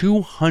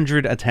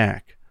 200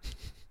 attack.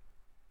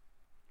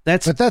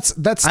 That's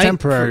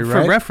temporary,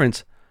 right? For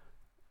reference,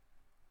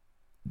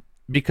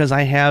 because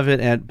I have it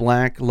at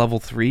black level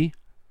 3,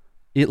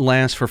 it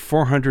lasts for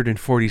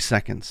 440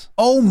 seconds.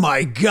 Oh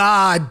my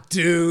god,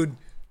 dude!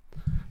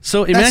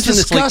 So imagine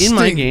this, like in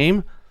my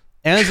game,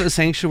 as a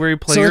sanctuary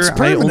player,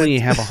 I only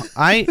have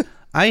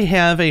I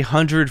have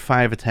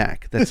 105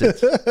 attack. That's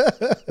it.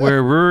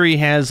 Where Rory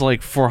has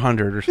like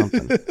 400 or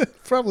something.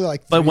 Probably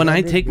like. But when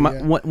I take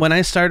when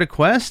I start a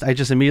quest, I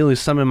just immediately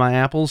summon my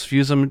apples,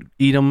 fuse them,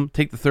 eat them,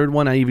 take the third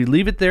one. I either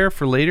leave it there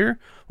for later,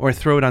 or I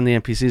throw it on the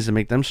NPCs to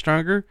make them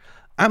stronger.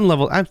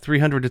 I'm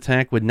 300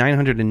 attack with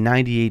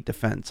 998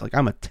 defense. Like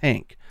I'm a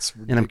tank,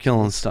 and I'm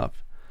killing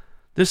stuff.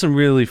 There's some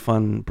really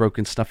fun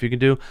broken stuff you can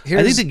do.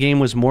 I think the game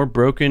was more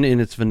broken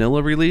in its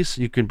vanilla release.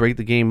 You could break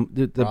the game.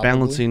 The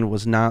balancing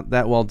was not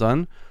that well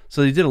done.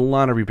 So they did a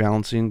lot of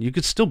rebalancing. You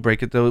could still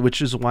break it, though,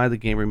 which is why the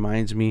game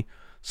reminds me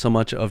so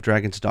much of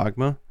Dragon's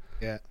Dogma.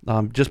 Yeah.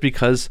 Just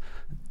because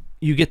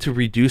you get to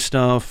redo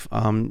stuff.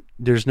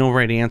 There's no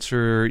right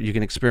answer. You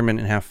can experiment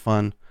and have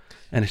fun.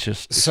 And it's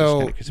just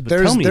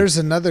there's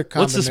another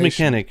combination. What's this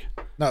mechanic?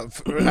 No,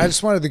 I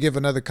just wanted to give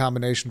another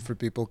combination for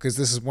people because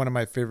this is one of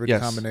my favorite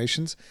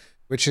combinations,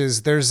 which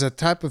is there's a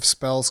type of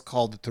spells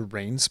called the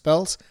terrain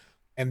spells,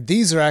 and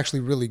these are actually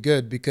really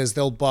good because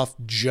they'll buff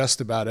just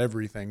about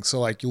everything.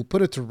 So like you'll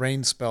put a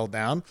terrain spell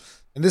down,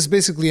 and this is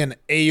basically an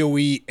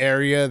AoE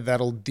area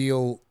that'll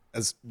deal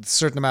a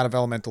certain amount of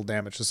elemental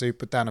damage. So say you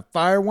put down a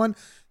fire one,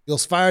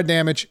 deals fire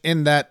damage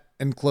in that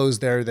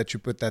enclosed area that you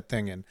put that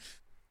thing in.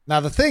 Now,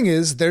 the thing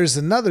is, there's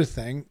another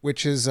thing,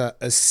 which is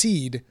a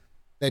seed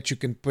that you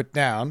can put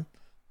down.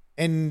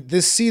 And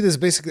this seed is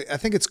basically, I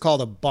think it's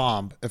called a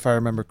bomb, if I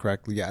remember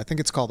correctly. Yeah, I think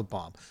it's called a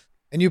bomb.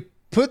 And you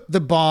put the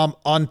bomb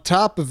on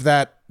top of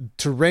that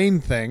terrain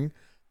thing.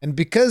 And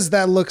because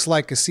that looks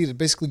like a seed, it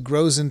basically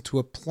grows into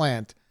a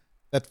plant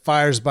that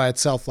fires by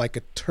itself like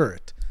a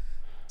turret.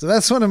 So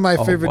that's one of my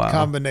favorite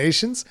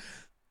combinations.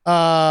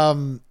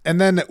 And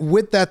then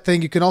with that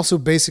thing, you can also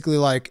basically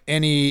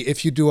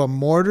if you do a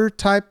mortar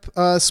type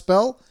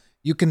spell,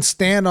 you can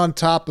stand on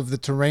top of the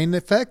terrain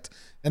effect,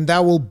 and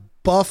that will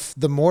buff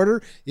the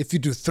mortar. If you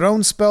do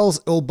throne spells,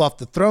 it'll buff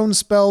the throne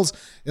spells.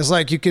 It's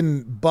like you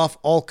can buff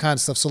all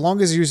kinds of stuff so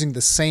long as you're using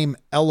the same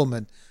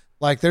element.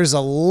 Like there's a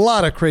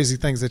lot of crazy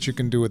things that you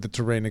can do with the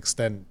terrain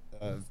extend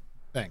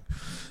thing.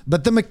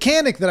 But the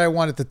mechanic that I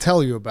wanted to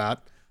tell you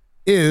about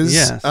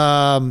is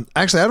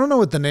actually I don't know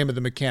what the name of the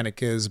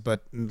mechanic is,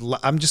 but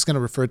I'm just going to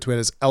refer to it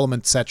as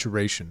element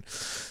saturation.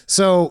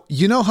 So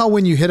you know how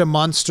when you hit a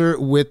monster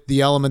with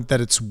the element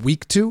that it's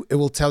weak to, it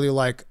will tell you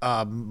like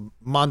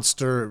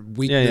monster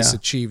weakness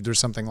achieved or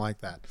something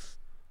like that.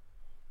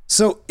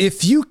 So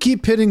if you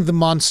keep hitting the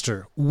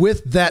monster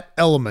with that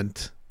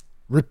element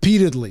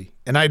repeatedly,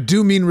 and I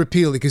do mean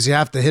repeatedly because you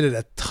have to hit it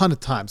a ton of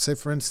times. Say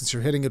for instance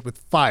you're hitting it with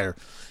fire,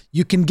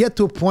 you can get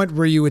to a point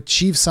where you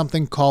achieve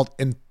something called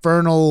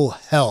Infernal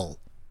Hell.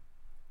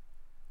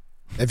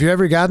 Have you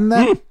ever gotten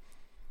that?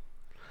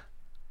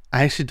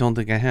 I actually don't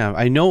think I have.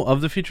 I know of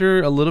the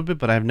feature a little bit,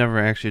 but I've never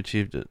actually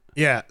achieved it.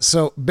 Yeah,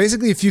 so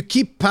basically if you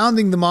keep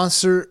pounding the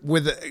monster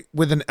with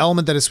an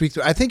element that is weak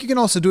to, I think you can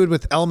also do it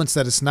with elements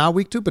that it's not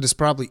weak to, but it's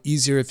probably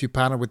easier if you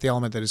pound it with the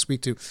element that it's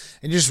weak to.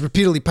 And you just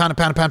repeatedly pound.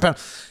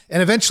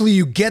 And eventually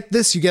you get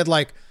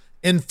like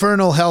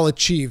Infernal Hell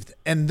achieved.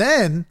 And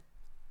then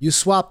you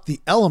swap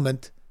the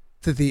element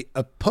to the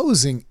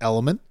opposing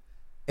element,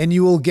 and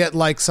you will get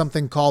like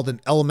something called an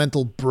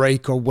elemental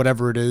break or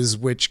whatever it is,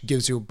 which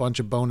gives you a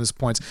bunch of bonus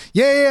points.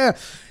 Yeah.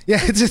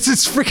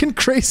 It's freaking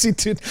crazy,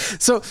 dude.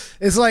 So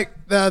it's like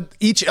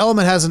each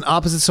element has an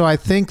opposite. So I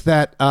think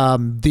that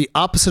the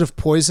opposite of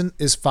poison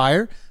is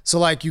fire. So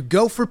like you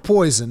go for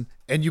poison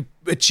and you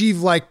achieve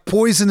like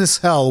poisonous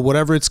hell,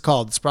 whatever it's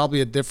called. It's probably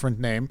a different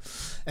name.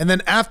 And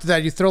then after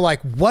that, you throw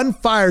like one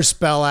fire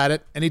spell at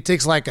it, and he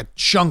takes like a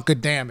chunk of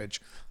damage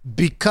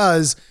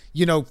because,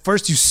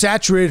 first you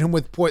saturate him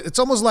with poison. It's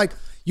almost like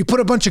you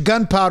put a bunch of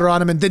gunpowder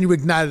on him, and then you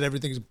ignited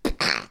everything.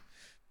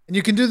 And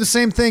you can do the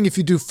same thing if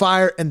you do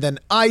fire and then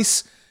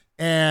ice,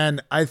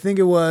 and I think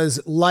it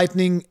was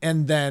lightning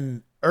and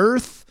then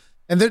earth.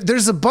 And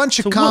there's a bunch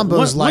of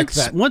combos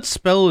that. What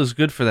spell is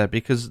good for that?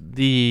 Because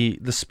the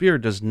spear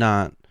does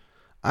not.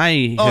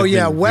 Weapon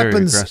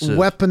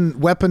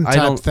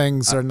type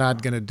things are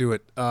not going to do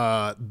it.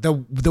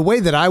 The way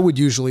that I would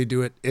usually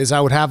do it is I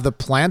would have the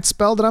plant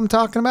spell that I'm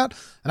talking about,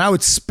 and I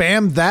would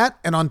spam that,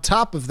 and on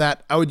top of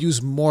that, I would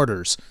use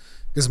mortars,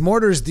 because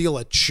mortars deal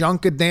a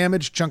chunk of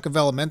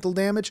elemental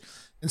damage,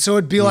 And so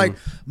it'd be like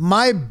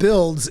my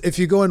builds, if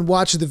you go and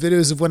watch the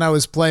videos of when I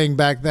was playing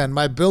back then,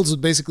 my builds would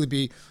basically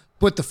be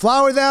put the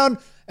flower down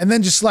and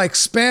then just like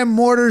spam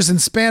mortars and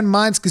spam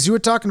mines. Because you were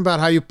talking about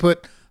how you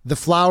put the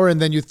flower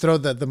and then you throw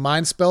the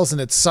mine spells and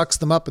it sucks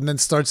them up and then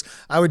starts.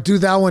 I would do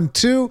that one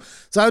too.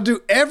 So I would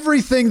do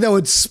everything that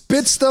would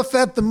spit stuff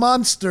at the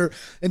monster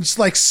and just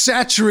like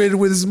saturate it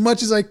with as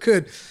much as I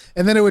could.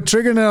 And then it would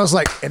trigger, and I was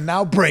like, and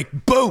now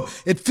break. Boom.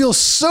 It feels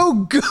so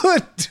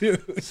good,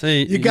 dude. So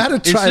you got to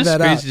try that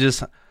out. It's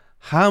just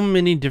how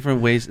many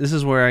different ways. This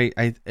is where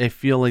I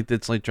feel like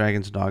it's like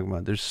Dragon's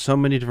Dogma. There's so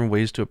many different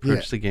ways to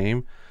approach the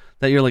game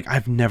that you're like,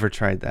 I've never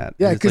tried that.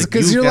 Yeah,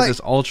 because you've got like, this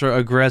ultra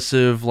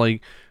aggressive,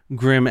 like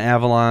Grim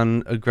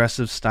Avalon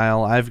aggressive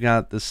style. I've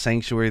got this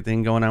Sanctuary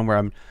thing going on where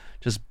I'm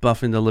just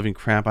buffing the living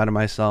crap out of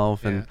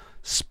myself and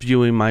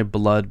spewing my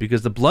blood,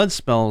 because the blood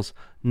spells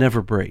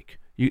never break.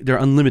 They're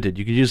unlimited.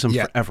 You can use them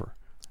forever.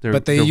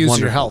 But they use wonderful.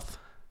 Your health.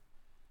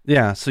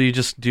 Yeah, so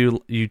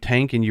you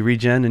tank and you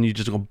regen and you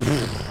just go.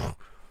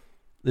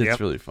 It's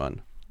really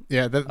fun.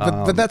 Yeah, but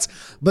that's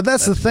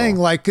the thing,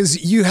 cool. Like,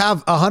 because you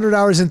have 100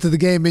 hours into the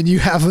game and you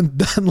haven't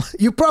done.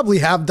 You probably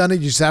have done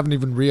it. You just haven't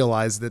even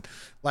realized it.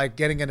 Like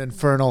getting an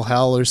infernal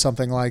hell or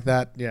something like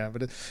that. Yeah,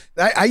 but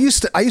I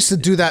used to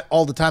do that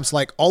all the time. So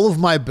like all of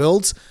my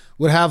builds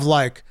would have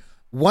like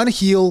one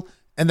heal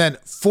and then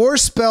 4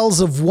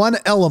 spells of one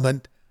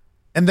element.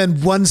 And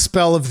then 1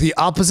 spell of the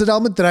opposite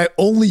element that I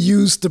only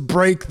use to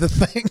break the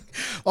thing.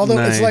 Although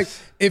it's like,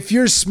 if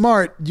you're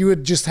smart, you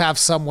would just have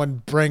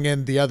someone bring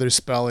in the other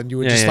spell and you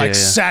would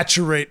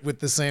saturate with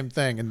the same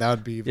thing. And that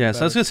would be even better.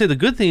 So I was going to say, the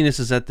good thing is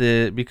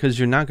that because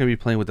you're not going to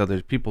be playing with other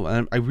people,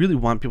 and I really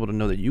want people to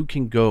know that you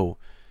can go,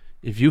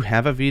 if you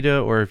have a Vita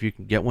or if you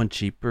can get one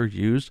cheaper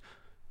used,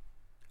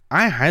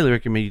 I highly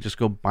recommend you just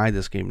go buy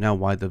this game now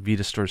while the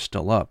Vita store is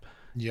still up.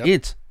 Yep.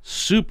 It's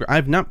super.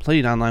 I've not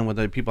played online with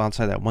other people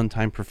outside that one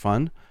time for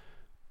fun.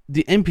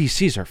 The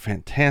NPCs are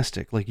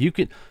fantastic. Like you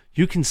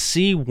can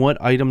see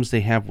what items they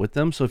have with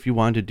them. So if you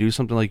wanted to do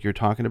something like you're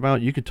talking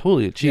about, you could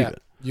totally achieve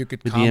it. You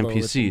could with the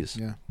NPCs.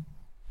 Yeah.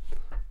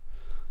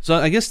 So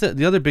I guess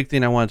the other big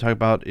thing I want to talk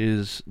about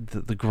is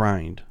the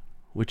grind,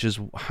 which is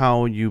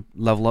how you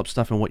level up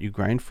stuff and what you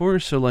grind for.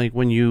 So like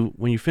when you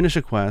finish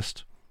a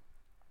quest,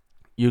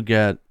 you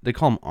get, they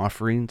call them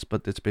offerings,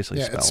 but it's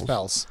basically spells. It's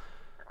spells.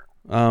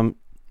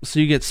 So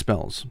you get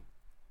spells.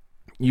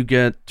 You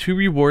get 2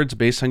 rewards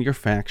based on your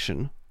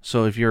faction.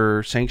 So if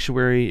you're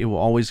Sanctuary, it will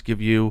always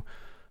give you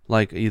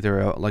like either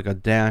a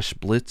dash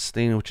blitz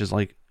thing, which is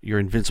like you're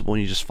invincible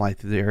and you just fly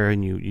through the air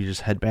and you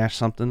just head bash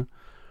something.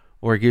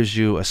 Or it gives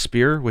you a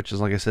spear, which is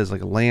like I said, is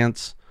like a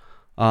lance.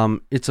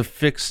 It's a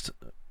fixed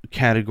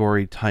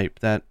category type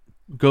that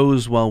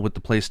goes well with the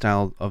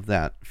playstyle of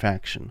that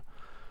faction.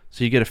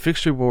 So you get a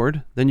fixed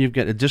reward. Then you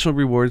get additional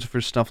rewards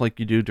for stuff like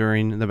you do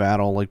during the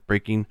battle, like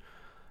breaking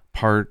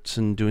parts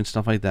and doing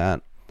stuff like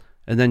that.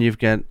 And then you've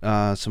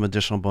got some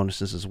additional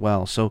bonuses as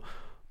well. So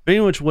pretty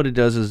much what it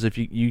does is if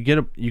you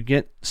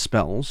get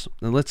spells,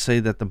 and let's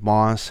say that the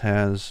boss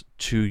has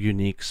 2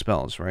 unique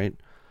spells, right?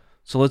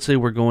 So let's say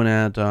we're going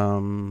at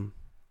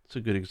it's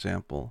a good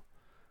example,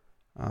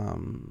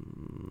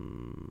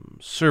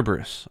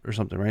 Cerberus or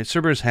something, right?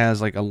 Cerberus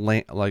has like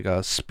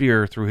a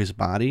spear through his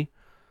body,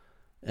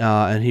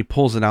 and he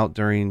pulls it out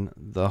during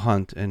the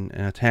hunt and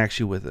attacks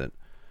you with it.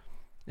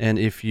 And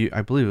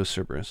I believe it was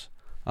Cerberus.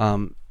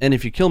 And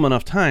if you kill him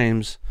enough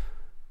times,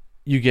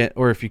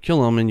 or if you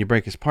kill him and you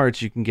break his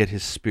parts, you can get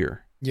his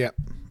spear. Yep.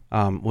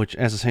 Which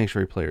as a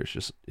Sanctuary player,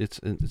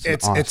 it's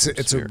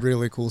a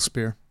really cool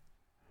spear.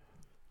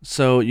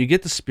 So you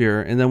get the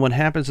spear, and then what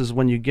happens is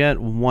when you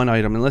get one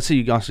item, and let's say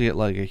you also get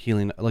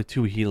like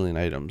 2 healing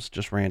items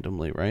just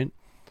randomly, right?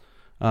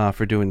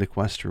 For doing the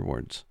quest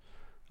rewards.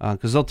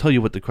 Because they'll tell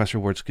you what the quest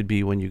rewards could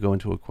be when you go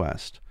into a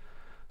quest.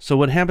 So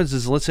what happens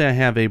is, let's say I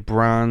have a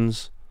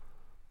bronze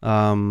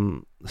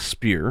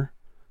spear,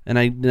 and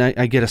I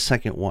get a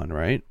second one,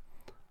 right?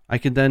 I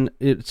could then,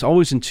 it's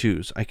always in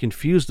 2s. I can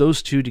fuse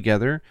those 2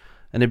 together,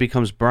 and it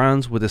becomes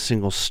bronze with a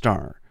single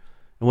star.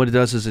 And what it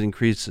does is it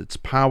increases its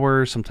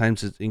power.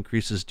 Sometimes it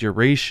increases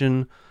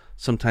duration.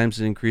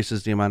 Sometimes it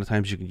increases the amount of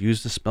times you can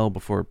use the spell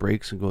before it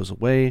breaks and goes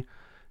away,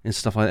 and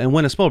stuff like that. And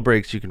when a spell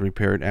breaks, you can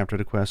repair it after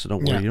the quest, so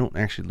don't worry, you don't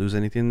actually lose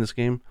anything in this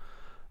game.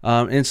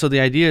 And so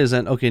the idea is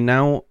that, okay,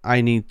 now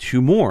I need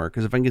 2 more,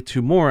 because if I can get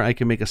 2 more, I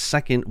can make a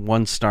second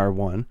 1-star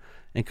one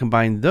and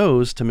combine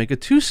those to make a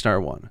 2-star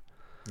one.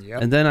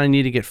 Yep. And then I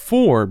need to get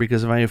 4,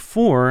 because if I have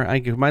 4, I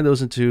can combine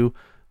those into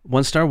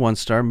 1-star,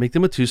 1-star, make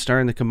them a 2-star,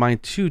 and then combine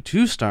 2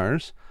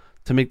 2-stars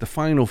to make the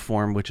final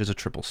form, which is a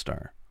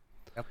 3-star.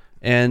 Yep.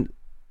 And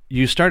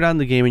you start out in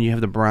the game and you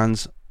have the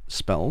bronze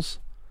spells.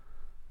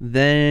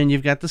 Then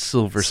you've got the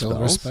silver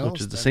spells,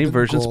 which is the same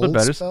versions but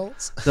better.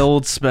 Spells. The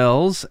old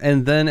spells.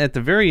 And then at the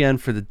very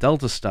end, for the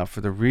Delta stuff,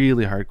 for the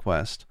really hard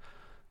quest,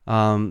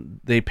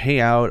 they pay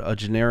out a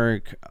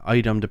generic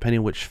item depending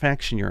on which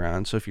faction you're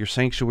on. So if you're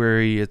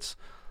Sanctuary, it's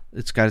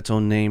got its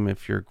own name.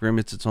 If you're Grim,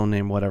 it's its own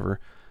name, whatever.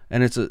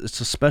 And it's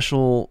a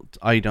special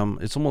item.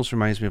 It almost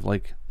reminds me of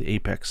like the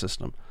Apex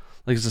system.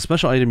 Like it's a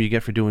special item you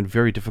get for doing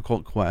very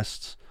difficult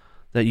quests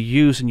that you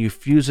use, and you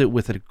fuse it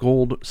with a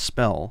gold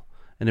spell,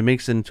 and it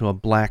makes it into a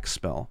black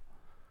spell.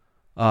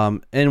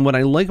 And what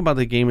I like about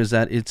the game is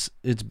that it's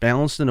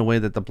balanced in a way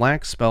that the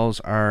black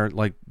spells are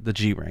like the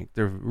G rank.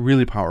 They're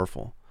really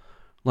powerful,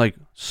 like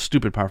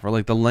stupid powerful.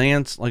 Like the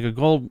lance, like a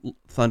gold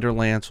thunder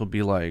lance will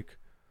be like,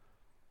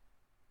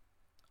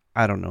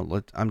 I don't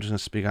know. I'm just gonna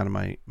speak out of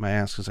my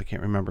ass because I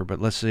can't remember.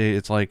 But let's say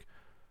it's like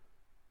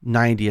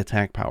 90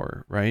 attack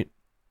power, right?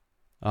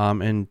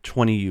 And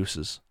 20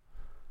 uses.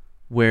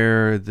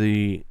 Where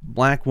the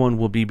black one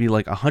will be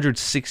like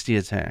 160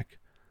 attack,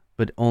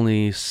 but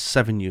only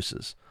 7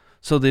 uses.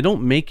 So they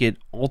don't make it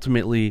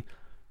ultimately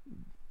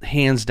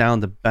hands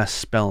down the best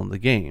spell in the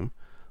game.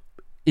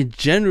 It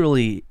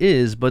generally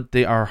is, but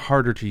they are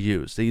harder to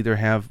use. They either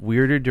have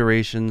weirder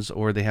durations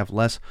or they have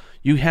less.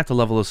 You have to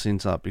level those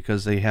things up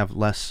because they have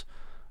less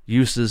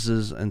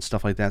uses and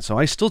stuff like that. So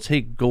I still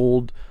take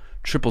gold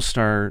triple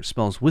star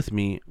spells with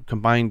me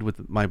combined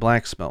with my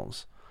black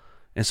spells.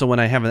 And so when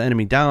I have an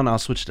enemy down, I'll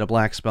switch to a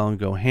black spell and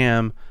go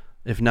ham.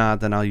 If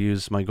not, then I'll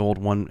use my gold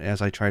one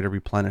as I try to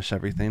replenish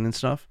everything and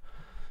stuff.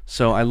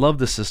 So I love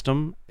the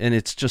system, and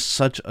it's just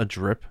such a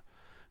drip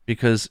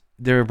because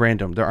they're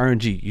random. They're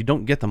RNG. You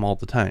don't get them all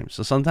the time.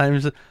 So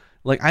sometimes,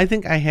 like I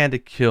think I had to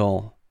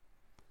kill.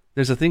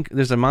 There's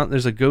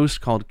a ghost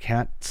called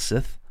Cat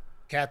Sith.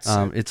 Cat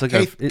Sith. It's like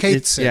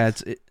Kate Sith.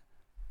 Yeah,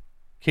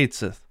 Kate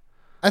Sith.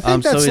 I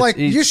think that's so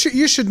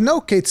you should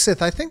know Kate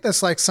Sith. I think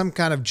that's like some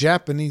kind of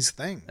Japanese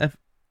thing.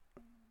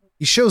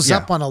 He shows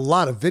up on a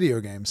lot of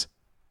video games.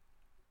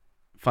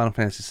 Final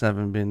Fantasy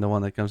VII being the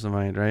one that comes to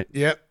mind, right?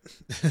 Yep.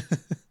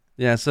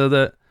 Yeah, so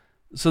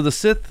the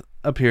Sith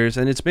appears,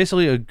 and it's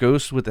basically a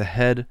ghost with the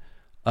head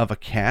of a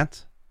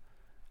cat.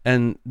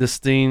 And this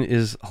thing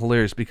is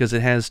hilarious because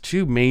it has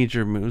 2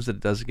 major moves that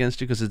it does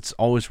against you because it's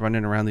always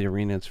running around the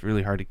arena. It's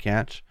really hard to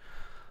catch.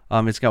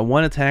 It's got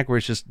one attack where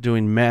it's just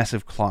doing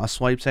massive claw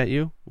swipes at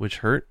you, which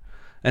hurt.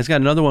 And it's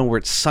got another one where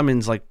it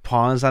summons like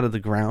paws out of the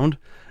ground,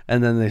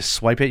 and then they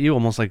swipe at you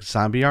almost like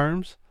zombie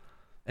arms.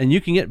 And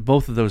you can get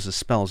both of those as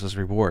spells as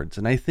rewards.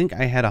 And I think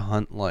I had to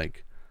hunt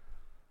like,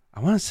 I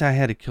want to say I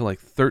had to kill like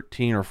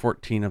 13 or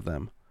 14 of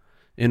them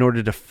in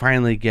order to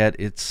finally get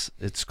its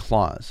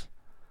claws.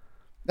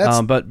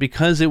 But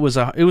because it was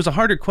a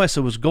harder quest,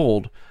 it was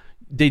gold.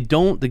 The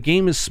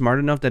game is smart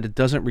enough that it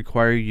doesn't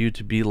require you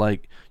to be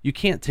like, you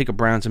can't take a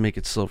bronze and make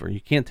it silver.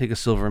 You can't take a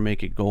silver and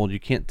make it gold. You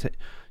can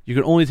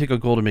only take a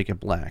gold and make it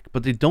black.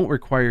 But they don't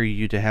require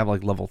you to have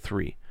like level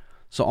 3.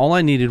 So all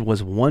I needed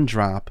was 1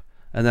 drop,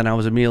 and then I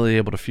was immediately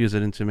able to fuse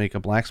it into make a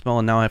black spell,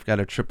 and now I've got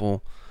a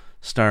triple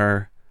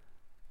star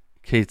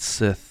Kate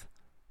Sith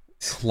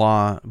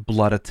claw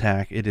blood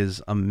attack. It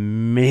is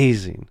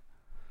amazing.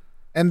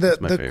 And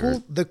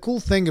the cool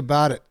thing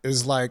about it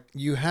is like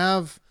you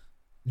have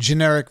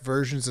generic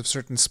versions of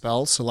certain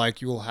spells. So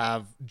like you will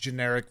have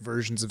generic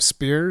versions of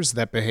spears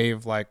that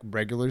behave like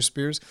regular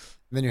spears.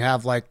 And then you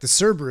have like the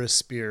Cerberus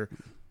spear,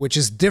 which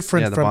is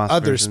different from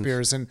other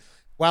spears. And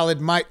while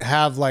it might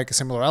have like a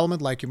similar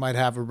element, like you might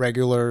have a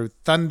regular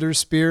thunder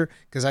spear,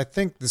 because I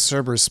think the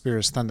Cerberus spear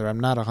is thunder.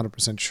 I'm not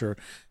 100% sure.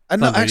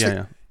 No,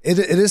 actually, it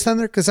is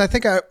thunder, because I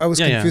think I was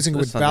confusing it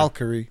with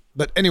Valkyrie.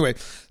 But anyway,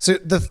 so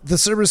the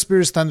Cerberus spear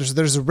is thunder. So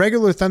there's a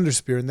regular thunder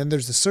spear, and then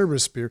there's the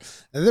Cerberus spear.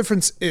 And the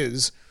difference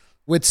is,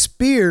 with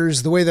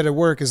spears, the way that it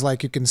works is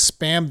like you can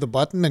spam the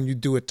button and you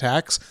do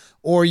attacks,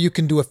 or you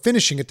can do a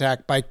finishing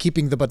attack by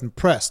keeping the button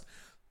pressed.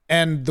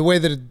 And the way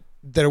that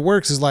it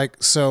works is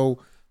like, so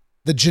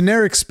the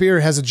generic spear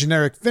has a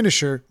generic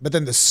finisher, but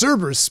then the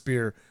Cerberus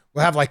spear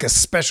will have like a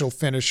special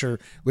finisher,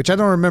 which I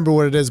don't remember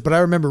what it is, but I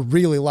remember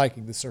really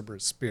liking the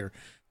Cerberus spear.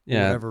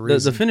 Yeah,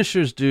 the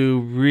finishers do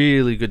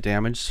really good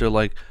damage. So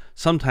like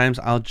sometimes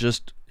I'll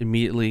just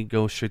immediately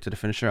go straight to the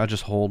finisher. I'll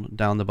just hold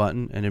down the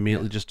button and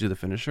immediately just do the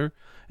finisher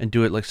and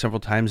do it like several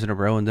times in a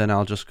row, and then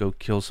I'll just go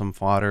kill some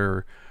fodder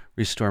or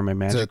restore my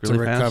magic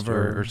really fast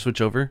or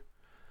switch over.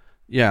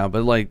 Yeah,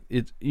 but like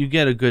you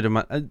get a good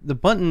amount. The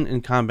button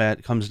in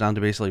combat comes down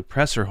to basically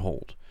press or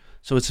hold.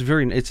 So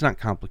it's not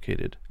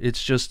complicated.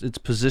 It's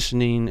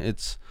positioning.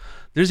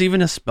 There's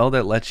even a spell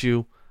that lets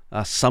you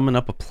summon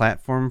up a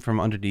platform from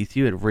underneath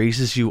you. It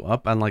raises you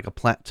up on like a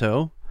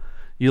plateau.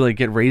 You like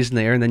get raised in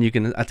the air, and then you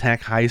can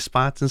attack high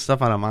spots and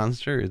stuff on a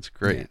monster. It's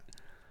great. Yeah.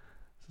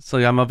 So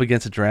I'm up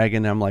against a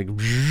dragon, and I'm like,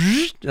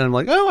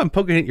 oh, I'm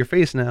poking at your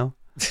face now.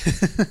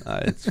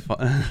 It's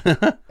fun.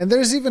 And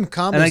there's even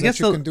combos that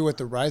you can do with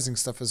the rising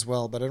stuff as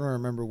well, but I don't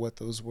remember what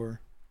those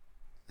were.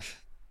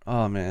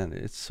 Oh man,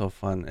 it's so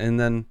fun. And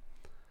then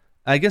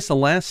I guess the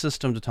last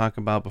system to talk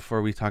about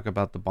before we talk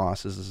about the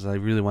bosses is I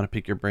really want to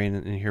pick your brain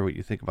and hear what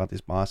you think about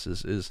these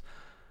bosses. Is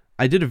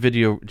I did a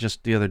video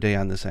just the other day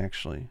on this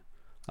actually,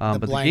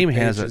 but the game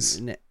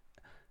has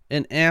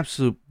an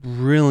absolute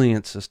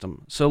brilliant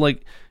system. So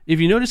like if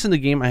you notice in the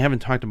game, I haven't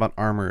talked about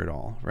armor at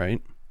all,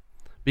 right?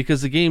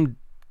 Because the game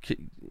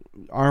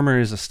armor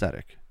is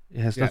aesthetic.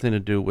 It has nothing to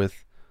do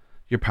with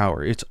your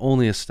power. It's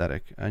only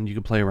aesthetic, and you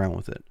can play around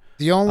with it.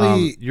 The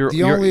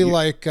only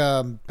like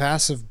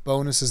passive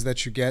bonuses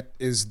that you get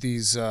is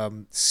these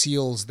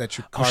seals that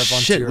you carve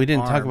onto your we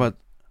didn't arm. talk about.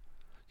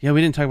 Yeah,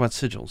 we didn't talk about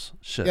sigils.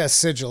 Shit. Yeah,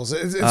 sigils.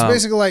 It's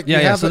basically like you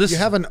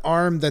have an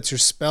arm that's your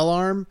spell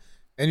arm,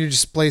 and you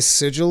just place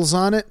sigils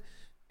on it.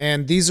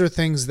 And these are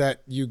things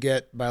that you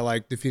get by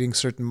like defeating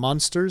certain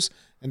monsters,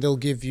 and they'll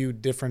give you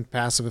different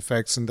passive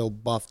effects, and they'll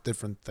buff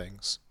different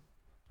things.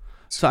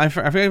 So I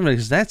forget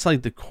because that's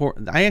like the core.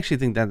 I actually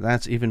think that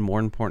that's even more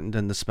important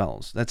than the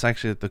spells. That's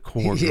actually at the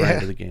core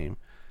grind of the game.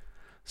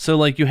 So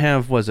like you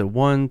have, was it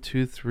 1,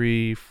 2,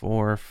 3,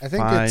 4, 5? I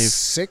think it's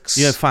 6.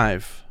 You have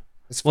 5.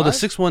 It's 5? Well, the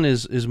 6th one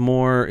is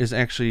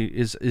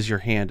your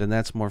hand, and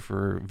that's more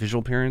for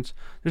visual appearance.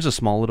 There's a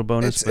small little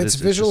bonus, it's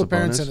visual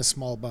appearance and a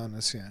small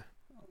bonus, yeah.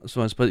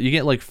 So but you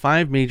get like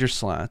 5 major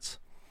slots,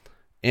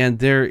 and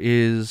there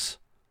is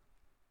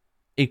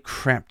a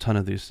crap ton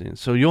of these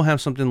things. So you'll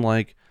have something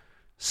like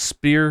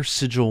Spear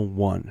Sigil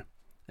 1,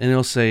 and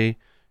it'll say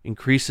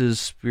increases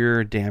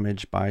spear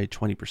damage by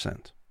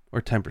 20%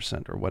 or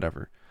 10% or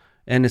whatever.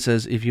 And it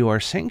says if you are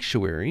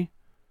Sanctuary,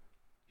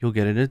 you'll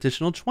get an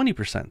additional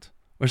 20%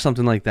 or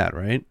something like that,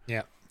 right?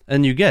 Yeah.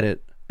 And you get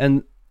it.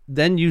 And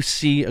then you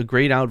see a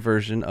grayed out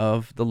version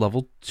of the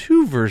level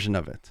 2 version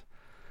of it.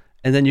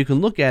 And then you can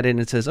look at it and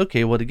it says,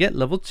 okay, well, to get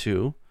level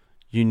 2,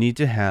 you need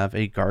to have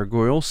a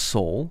Gargoyle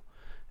Soul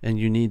and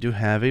you need to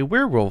have a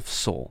Werewolf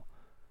Soul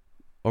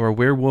or a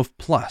Werewolf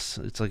Plus.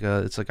 It's like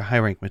a high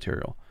rank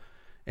material.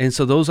 And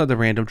so those are the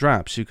random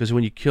drops, because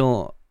when you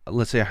kill,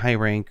 let's say, a high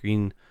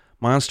ranking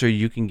monster,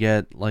 you can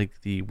get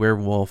like the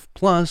Werewolf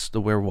Plus,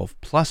 the Werewolf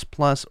Plus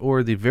Plus,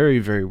 or the very,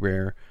 very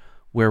rare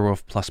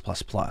Werewolf Plus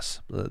Plus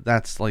Plus.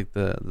 That's like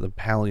the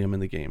pallium in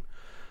the game.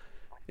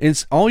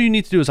 It's all you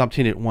need to do is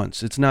obtain it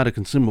once. It's not a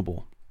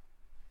consumable.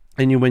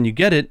 And when you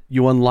get it,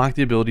 you unlock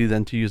the ability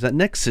then to use that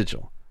next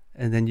sigil.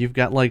 And then you've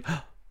got like,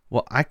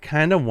 well, I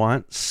kind of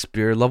want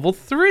Spear level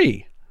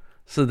 3.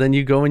 So then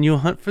you go and you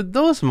hunt for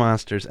those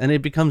monsters. And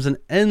it becomes an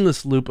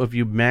endless loop of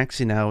you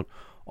maxing out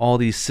all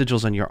these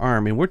sigils on your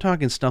arm. And we're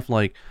talking stuff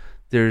like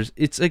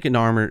it's like an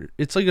armor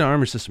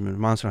system in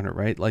Monster Hunter,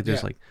 right? Like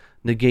there's like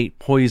negate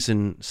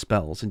poison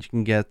spells, and you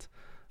can get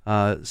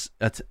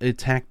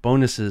attack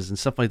bonuses and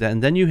stuff like that.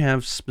 And then you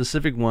have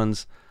specific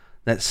ones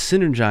that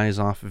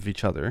synergize off of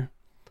each other,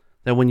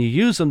 that when you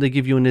use them, they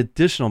give you an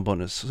additional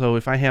bonus. So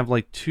if I have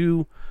like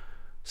 2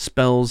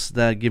 spells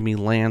that give me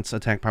Lance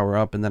attack power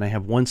up, and then I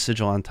have 1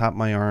 sigil on top of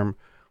my arm,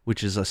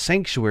 which is a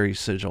Sanctuary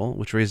sigil,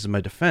 which raises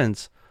my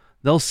defense,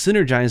 they'll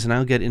synergize and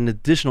I'll get an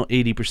additional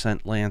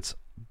 80% Lance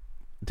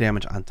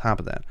damage on top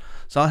of that.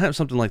 So I'll have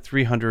something like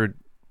 300%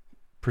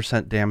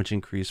 damage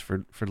increase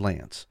for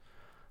Lance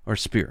or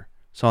Spear.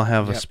 So I'll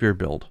have a Spear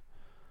build.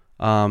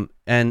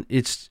 And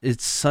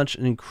it's such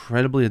an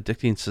incredibly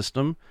addicting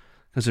system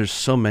because there's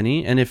so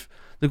many. And if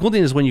the cool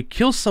thing is when you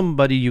kill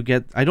somebody, you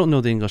get, I don't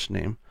know the English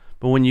name,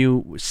 but when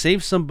you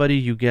save somebody,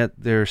 you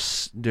get their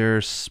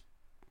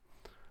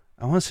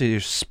I want to say their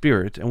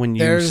spirit. And when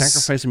you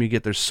sacrifice them, you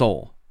get their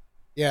soul.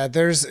 Yeah,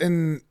 there's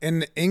in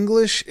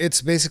English,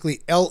 it's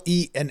basically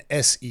LE and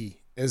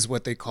SE is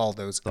what they call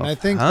those. And I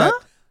think that,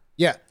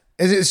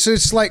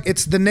 it's like,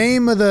 it's the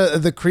name of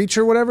the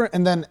creature, whatever,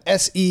 and then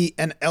SE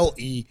and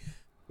LE,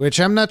 which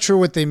I'm not sure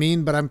what they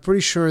mean, but I'm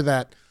pretty sure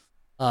that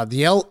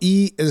the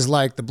LE is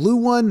like the blue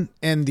one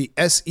and the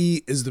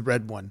SE is the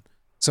red one.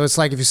 So it's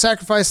like if you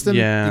sacrifice them,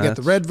 you get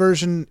the red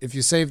version. If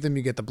you save them,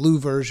 you get the blue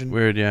version.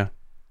 Weird, yeah.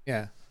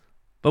 Yeah.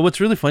 But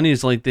what's really funny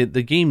is like the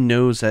game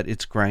knows that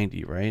it's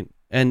grindy, right?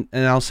 And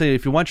I'll say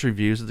if you watch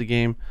reviews of the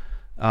game,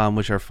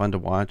 which are fun to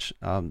watch,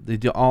 they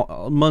do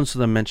most of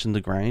them mention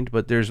the grind,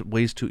 but there's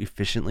ways to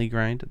efficiently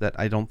grind that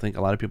I don't think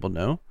a lot of people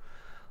know.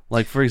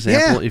 Like for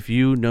example, if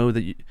you know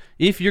that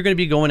if you're going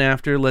to be going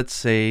after, let's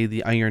say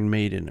the Iron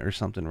Maiden or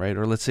something, right?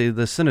 Or let's say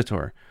the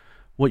Centaur,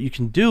 what you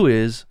can do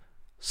is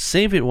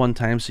save it one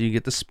time so you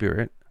get the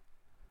spirit,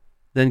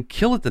 then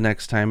kill it the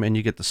next time and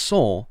you get the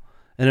soul,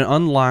 and it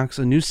unlocks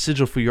a new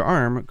sigil for your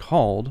arm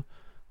called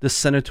the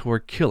Centaur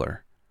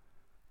Killer.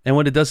 And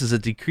what it does is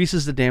it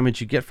decreases the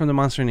damage you get from the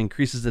monster and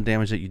increases the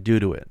damage that you do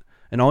to it.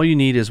 And all you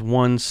need is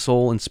 1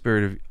 soul and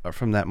spirit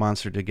from that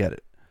monster to get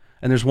it.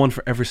 And there's 1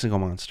 for every single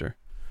monster.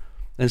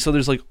 And so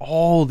there's like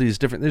all these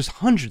different, there's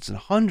hundreds and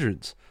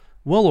hundreds,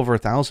 well over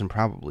 1,000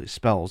 probably,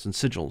 spells and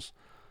sigils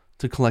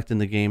to collect in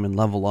the game and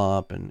level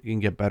up and you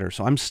can get better.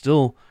 So I'm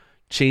still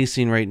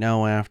chasing right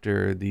now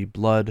after the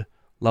blood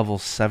level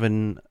 6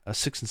 and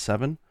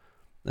 7.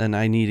 And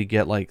I need to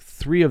get like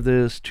 3 of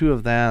this, 2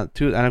 of that,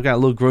 2, and I've got a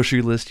little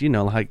grocery list,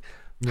 like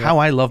how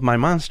I love my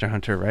Monster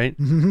Hunter, right?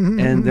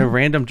 And they're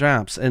random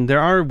drops. And there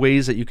are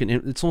ways that you can,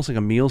 it's almost like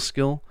a meal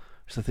skill.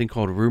 There's a thing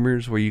called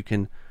Rumors where you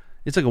can,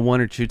 it's like a 1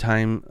 or 2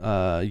 time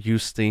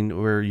use thing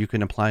where you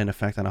can apply an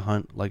effect on a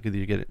hunt. Like either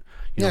you get it,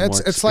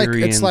 it's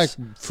like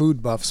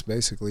food buffs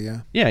basically,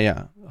 yeah.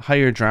 Yeah.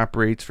 Higher drop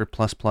rates for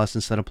plus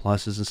instead of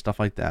pluses and stuff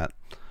like that.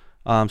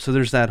 So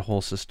there's that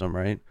whole system,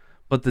 right?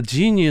 But the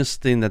genius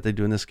thing that they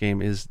do in this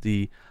game is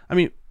I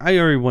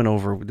already went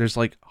over, there's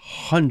like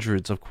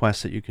hundreds of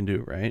quests that you can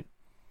do, right?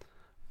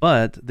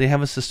 But they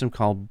have a system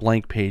called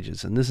blank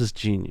pages, and this is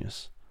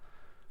genius.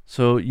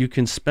 So you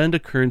can spend a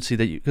currency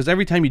because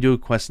every time you do a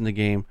quest in the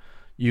game,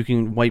 you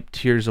can wipe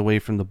tears away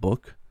from the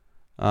book.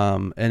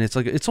 And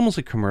it's almost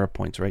like Chimera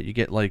points, right? You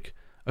get like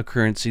a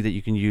currency that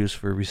you can use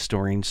for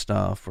restoring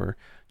stuff or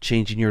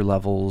changing your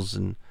levels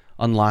and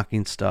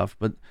unlocking stuff.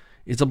 But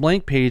it's a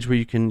blank page where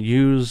you can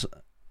use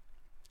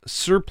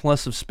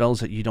surplus of spells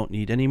that you don't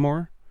need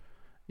anymore.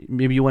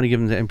 Maybe you want to give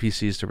them to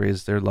NPCs to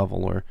raise their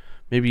level, or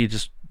maybe you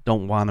just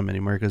don't want them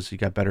anymore because you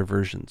got better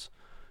versions.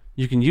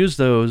 You can use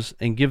those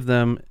and give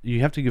them,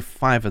 you have to give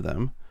 5 of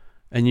them,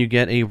 and you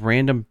get a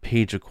random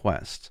page of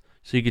quests.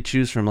 So you could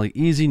choose from like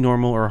easy,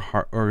 normal, or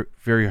hard, or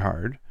very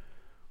hard.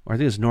 Or I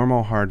think it's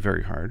normal, hard,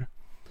 very hard.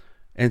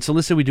 And so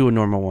let's say we do a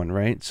normal one,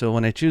 right? So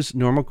when I choose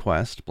normal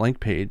quest, blank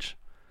page,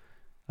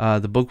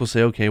 the book will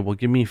say, okay, well,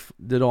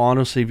 it'll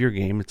auto-save your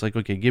game. It's like,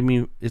 okay,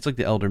 it's like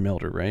the Elder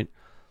Melder, right?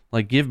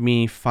 Like, give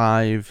me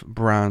 5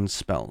 bronze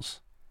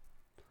spells.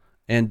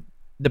 And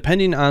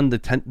depending on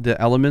the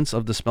elements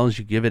of the spells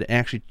you give, it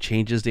actually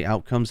changes the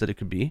outcomes that it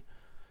could be.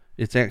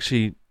 It's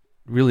actually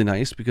really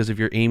nice because if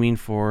you're aiming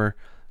for,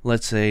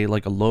 let's say,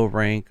 like a low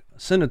rank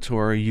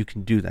Centaur, you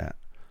can do that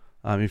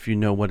if you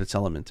know what its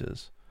element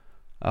is.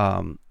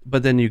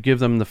 But then you give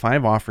them the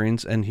 5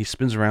 offerings, and he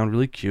spins around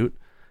really cute,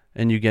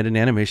 and you get an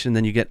animation,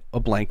 then you get a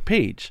blank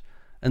page.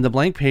 And the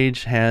blank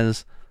page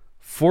has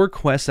 4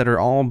 quests that are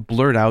all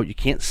blurred out. You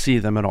can't see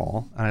them at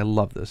all. And I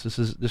love this.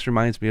 This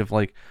reminds me of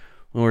like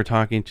when we were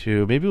talking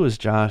to, maybe it was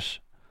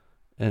Josh,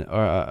 and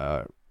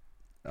I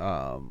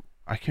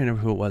can't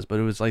remember who it was, but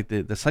it was like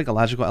the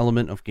psychological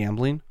element of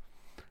gambling.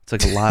 It's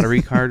like a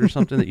lottery card or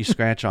something that you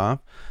scratch off.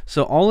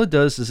 So all it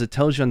does is it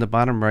tells you on the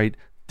bottom right,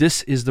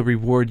 this is the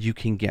reward you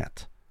can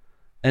get.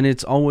 And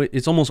it's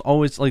almost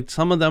always like,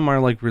 some of them are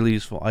like really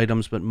useful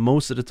items, but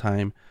most of the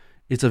time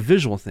it's a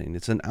visual thing.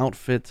 It's an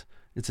outfit.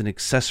 It's an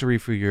accessory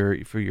for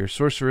your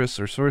sorceress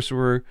or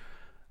sorcerer.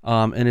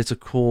 And it's a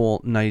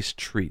cool, nice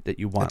treat that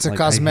you want. It's a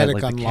cosmetic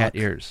unlock. The cat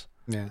ears.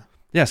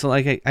 Yeah. So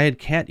like I had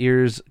cat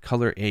ears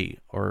color A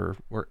or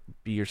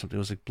B or something. It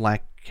was like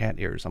black cat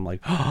ears. I'm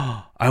like,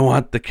 oh, I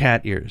want the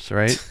cat ears,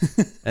 right?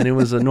 And it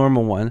was a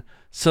normal one.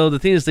 So the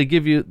thing is,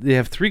 they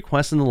have 3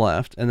 quests on the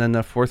left, and then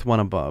the 4th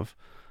one above,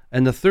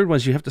 and the 3rd one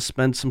is you have to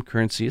spend some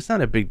currency. It's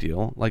not a big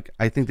deal. Like,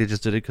 I think they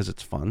just did it because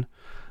it's fun.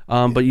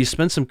 But you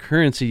spend some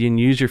currency and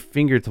use your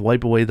finger to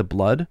wipe away the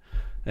blood.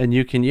 And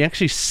you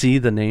actually see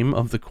the name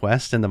of the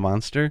quest and the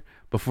monster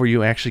before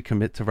you actually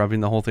commit to rubbing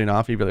the whole thing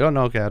off. You'd be like, oh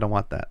no, okay, I don't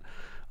want that.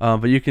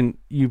 But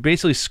you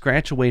basically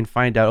scratch away and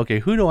find out, okay,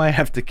 who do I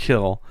have to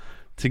kill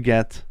to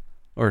get,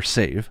 or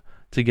save,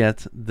 to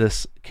get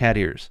this cat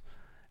ears?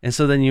 And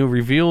so then you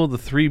reveal the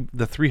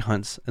three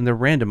hunts, and they're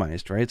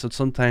randomized, right? So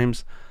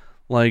sometimes,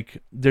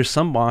 like, there's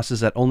some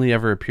bosses that only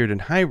ever appeared in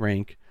high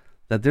rank,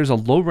 that there's a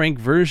low rank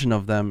version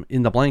of them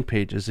in the blank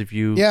pages if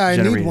you I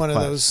need one of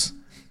those.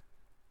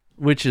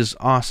 Which is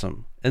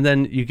awesome. And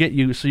then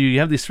so you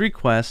have these 3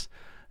 quests.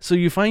 So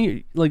you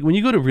find, like, when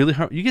you go to really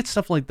hard, you get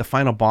stuff like the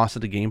final boss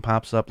of the game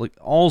pops up, like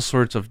all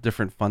sorts of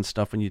different fun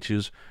stuff when you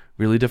choose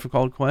really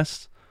difficult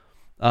quests.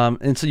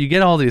 And so you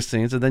get all these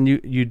things, and then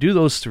you do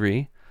those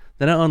 3.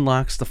 Then it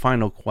unlocks the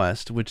final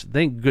quest, which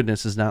thank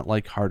goodness is not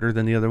like harder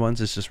than the other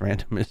ones. It's just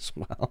random as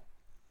well.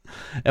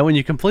 And when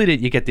you complete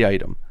it, you get the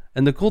item.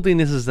 And the cool thing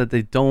is that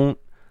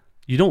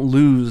you don't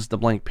lose the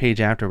blank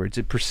page afterwards.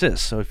 It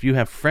persists. So if you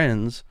have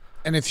friends,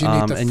 and if you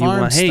need to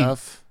farm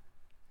stuff,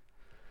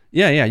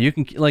 yeah, you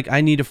can, like,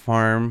 I need to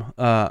farm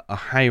a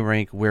high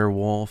rank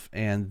werewolf,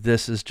 and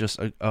this is just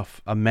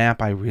a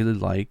map I really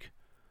like,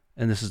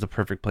 and this is the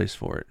perfect place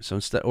for it. So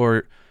instead,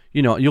 or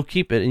you'll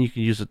keep it and you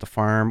can use it to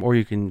farm, or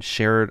you can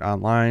share it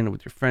online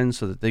with your friends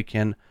so that they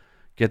can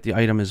get the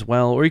item as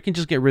well, or you can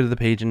just get rid of the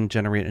page and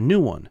generate a new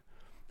one.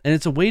 And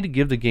it's a way to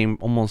give the game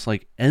almost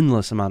like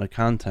endless amount of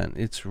content.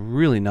 It's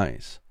really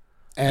nice.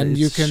 And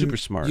it's super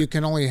smart. You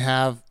can only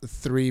have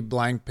 3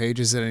 blank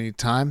pages at any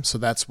time, so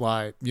that's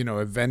why,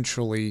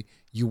 eventually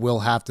you will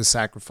have to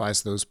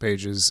sacrifice those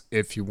pages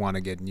if you want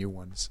to get new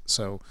ones.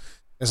 So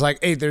it's like,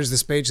 hey, there's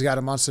this page that got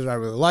a monster that I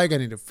really like, I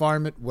need to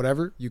farm it,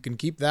 whatever. You can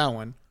keep that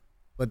one.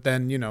 But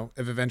then,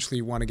 if eventually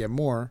you want to get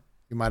more,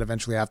 you might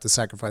eventually have to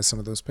sacrifice some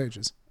of those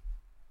pages.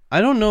 I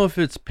don't know if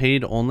it's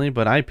paid only,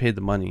 but I paid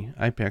the money.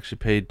 I actually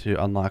paid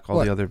to unlock all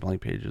the other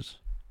blank pages.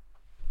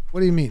 What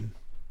do you mean?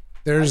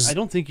 I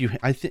don't think you...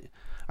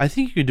 I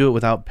think you can do it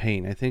without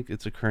paying. I think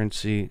it's a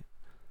currency.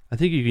 I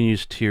think you can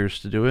use tiers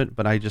to do it,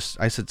 but I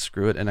said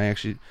screw it, and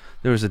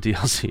there was a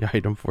DLC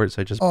item for it,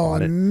 so I just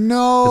bought it. Oh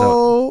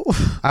no!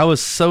 I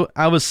was so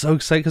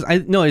excited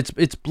because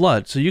it's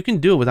blood, so you can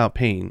do it without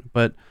paying,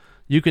 but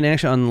you can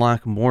actually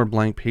unlock more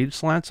blank page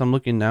slots. I'm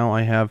looking now.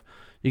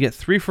 You get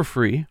 3 for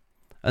free,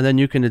 and then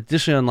you can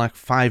additionally unlock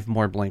 5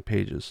 more blank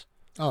pages.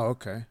 Oh,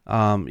 okay.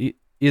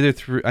 Either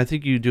through, I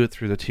think you do it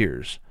through the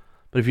tiers,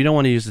 but if you don't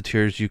want to use the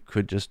tiers, you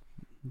could just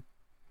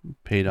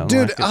pay to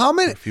unlock Dude, how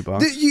many?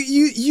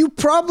 You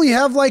probably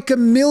have like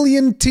 1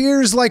 million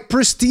tiers, like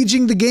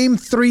prestiging the game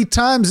 3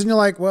 times, and you're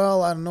like,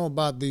 well, I don't know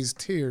about these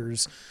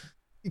tiers.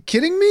 You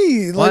kidding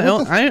me?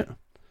 Like,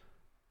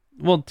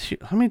 Well,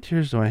 how many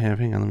tiers do I have?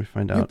 Hang on, let me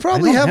find out. You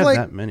probably have like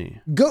that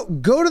many. Go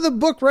to the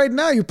book right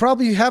now. You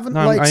probably haven't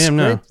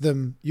scraped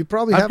them. You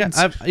probably haven't.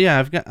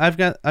 I've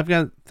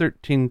got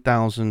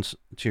 13,000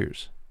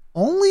 tiers.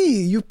 Only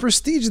you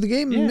prestige the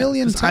game a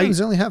million times.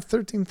 You only have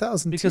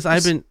 13,000 because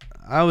tiers.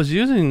 I was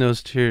using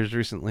those tiers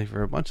recently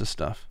for a bunch of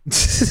stuff.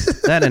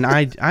 that and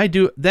I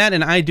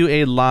do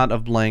a lot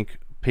of blank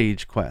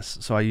page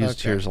quests, so I use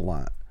tiers a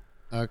lot.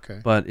 Okay.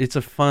 But it's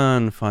a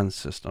fun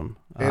system.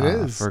 It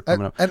is. For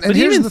coming up. But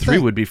even 3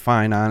 would be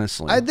fine,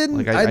 honestly. I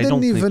don't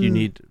think you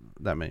need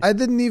that many. I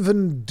didn't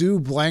even do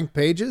blank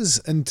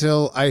pages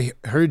until I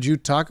heard you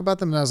talk about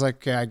them, and I was like,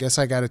 okay, I guess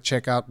I got to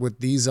check out what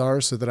these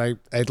are so that I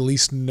at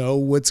least know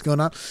what's going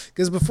on.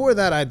 Because before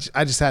that, I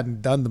just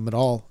hadn't done them at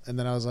all, and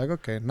then I was like,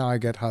 okay, now I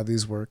get how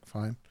these work.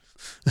 Fine.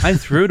 I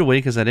threw it away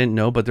because I didn't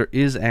know, but there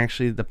is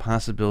actually the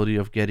possibility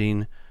of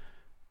getting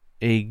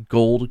a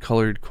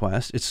gold-colored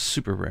quest. It's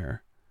super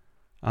rare.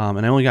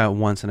 And I only got it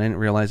once, and I didn't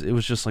realize it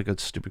was just like a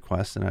stupid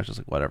quest, and I was just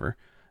like, whatever.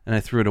 And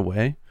I threw it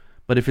away.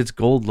 But if it's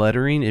gold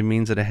lettering, it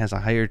means that it has a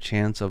higher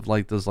chance of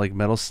like those like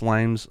metal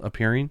slimes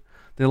appearing.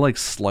 They're like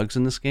slugs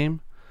in this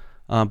game,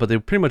 but they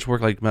pretty much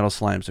work like metal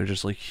slimes. They're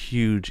just like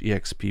huge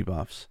EXP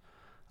buffs.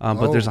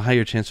 But there's a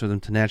higher chance for them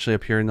to naturally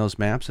appear in those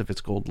maps if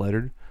it's gold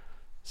lettered.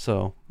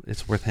 So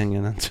it's worth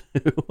hanging on to.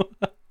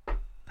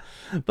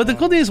 But the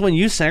cool thing is when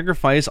you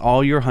sacrifice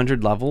all your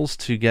 100 levels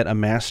to get a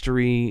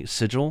mastery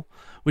sigil,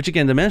 which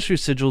again, the mastery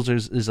sigils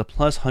is a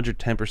plus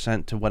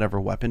 110% to whatever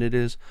weapon it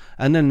is.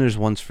 And then there's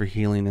ones for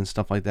healing and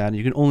stuff like that.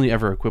 You can only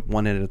ever equip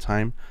one at a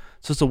time.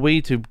 So it's a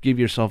way to give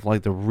yourself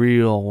like the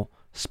real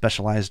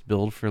specialized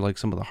build for like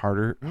some of the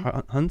harder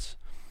hunts.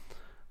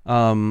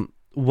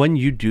 When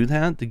you do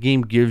that, the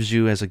game gives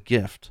you as a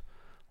gift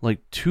like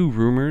 2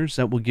 rumors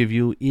that will give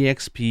you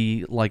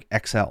EXP like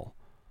XL.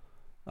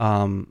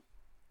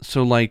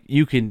 So like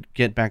you can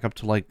get back up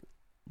to like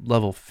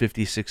level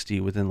 50, 60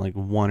 within like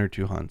 1 or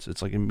 2 hunts.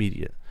 It's like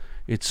immediate.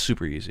 It's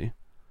super easy.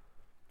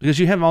 Because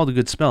you have all the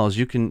good spells,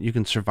 you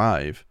can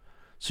survive.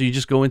 So you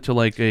just go into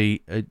like a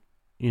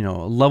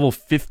level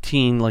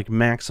 15 like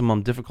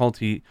maximum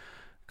difficulty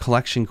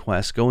collection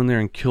quest. Go in there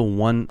and kill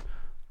one.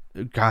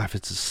 God, if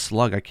it's a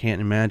slug, I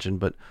can't imagine.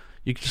 But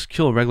you can just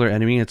kill a regular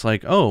enemy. It's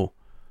like, oh,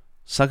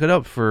 suck it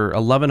up for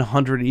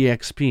 1100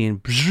 EXP,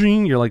 and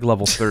bzing, you're like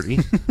level 30.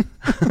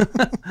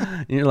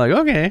 And you're like,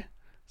 okay.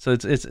 So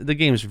it's the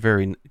game's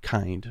very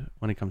kind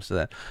when it comes to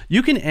that.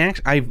 You can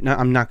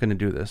I'm not going to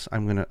do this.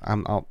 I'm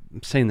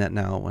saying that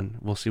now, and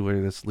we'll see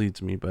where this leads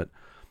me. But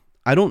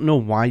I don't know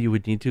why you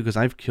would need to, because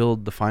I've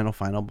killed the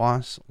final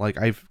boss. Like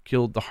I've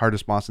killed the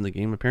hardest boss in the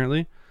game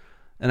apparently,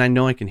 and I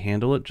know I can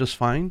handle it just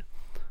fine.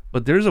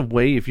 But there's a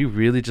way if you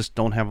really just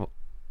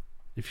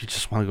if you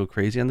just want to go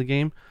crazy on the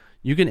game,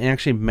 you can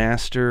actually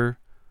master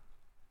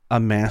a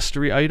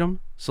mastery item.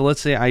 So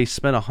let's say I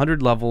spent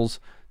 100 levels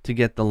to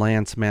get the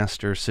Lance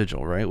Master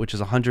Sigil, right? Which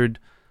is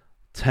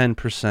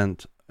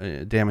 110%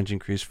 damage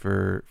increase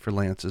for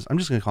lances. I'm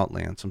just going to call it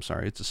lance. I'm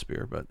sorry. It's a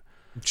spear, but...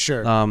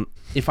 Sure.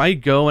 If I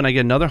go and I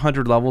get another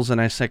 100 levels and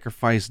I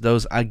sacrifice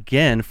those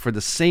again for the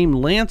same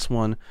lance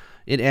one,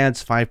 it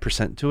adds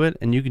 5% to it,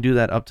 and you can do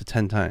that up to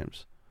 10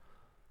 times.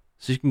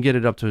 So you can get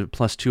it up to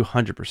plus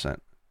 200%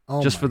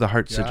 just for the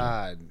heart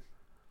sigil.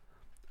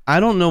 I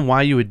don't know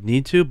why you would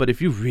need to, but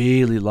if you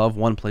really love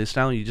one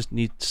playstyle, you just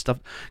need stuff,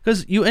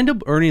 because you end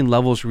up earning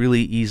levels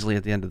really easily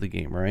at the end of the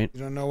game, right? You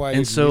don't know why.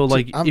 And so,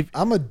 like, I'm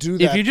gonna do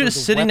that. If you're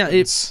just sitting there,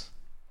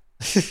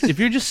 if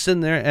you're just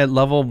sitting there at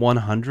level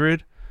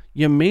 100,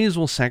 you may as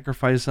well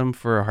sacrifice them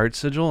for a heart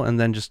sigil and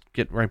then just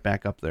get right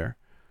back up there.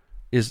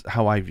 Is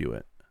how I view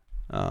it.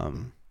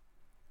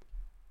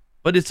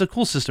 But it's a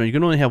cool system. You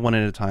can only have one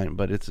at a time,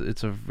 but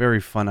it's a very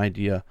fun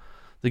idea.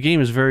 The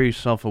game is very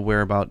self-aware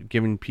about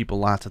giving people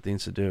lots of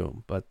things to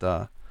do, but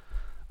I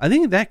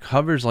think that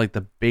covers like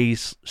the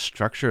base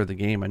structure of the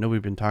game. I know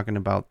we've been talking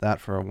about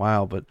that for a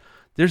while, but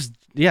there's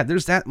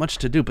that much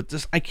to do.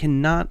 But I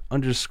cannot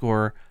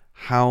underscore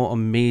how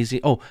amazing.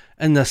 Oh,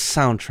 and the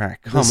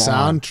soundtrack. Come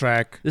on,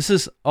 This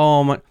is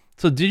my.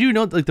 So did you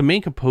know like the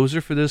main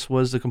composer for this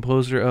was the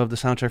composer of the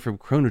soundtrack from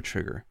Chrono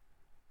Trigger?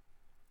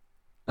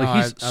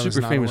 Like he's a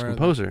super famous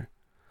composer.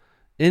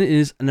 It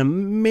is an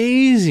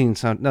amazing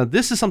sound. Now,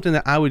 this is something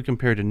that I would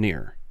compare to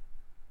Nier.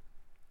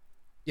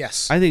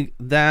 Yes. I think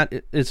that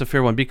it's a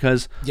fair one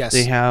because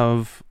they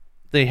have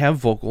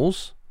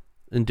vocals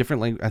in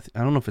different languages.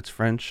 I don't know if it's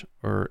French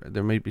or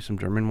there may be some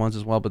German ones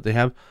as well, but they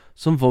have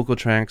some vocal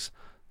tracks.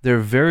 They're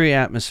very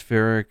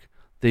atmospheric.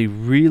 They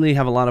really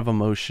have a lot of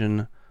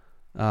emotion.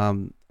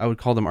 I would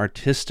call them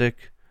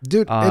artistic.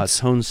 Dude,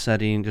 tone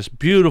setting, just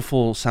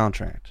beautiful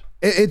soundtrack.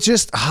 It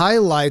just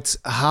highlights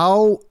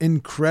how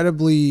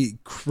incredibly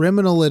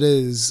criminal it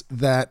is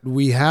that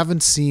we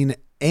haven't seen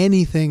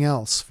anything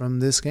else from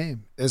this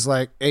game. It's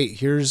like, hey,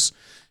 here's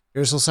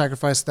Soul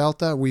Sacrifice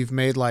Delta. We've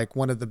made like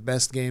one of the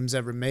best games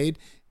ever made,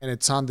 and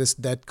it's on this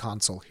dead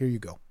console. Here you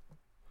go.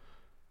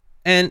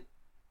 And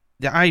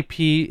the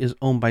IP is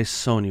owned by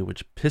Sony,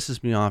 which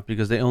pisses me off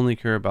because they only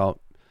care about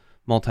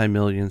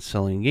multi-million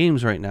selling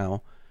games right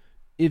now.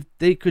 if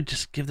they could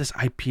just give this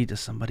IP to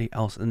somebody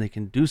else and they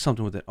can do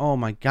something with it. Oh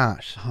my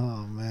gosh.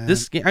 Oh man.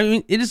 This game, I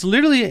mean, it is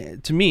literally,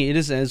 to me, it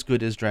is as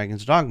good as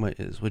Dragon's Dogma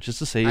is, which is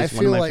to say it's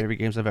one of my favorite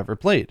games I've ever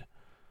played.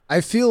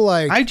 I feel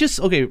like I'm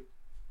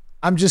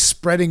just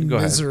spreading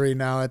misery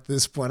now at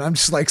this point. I'm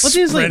just like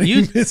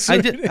spreading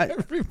misery to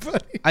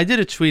everybody. I did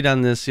a tweet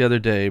on this the other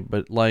day,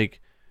 but like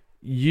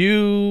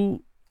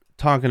you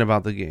talking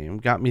about the game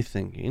got me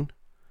thinking.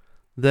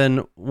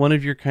 Then one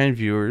of your kind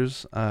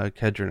viewers,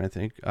 Kedron, I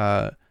think,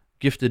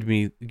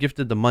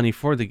 gifted the money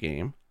for the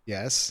game.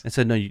 Yes. And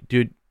said, no,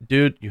 dude,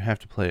 you have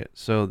to play it.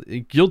 So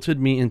it guilted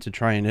me into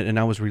trying it, and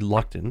I was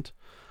reluctant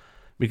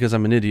because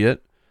I'm an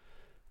idiot.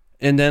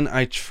 And then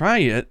I try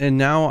it, and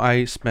now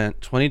I spent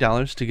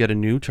 $20 to get a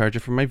new charger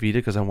for my Vita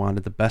because I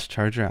wanted the best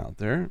charger out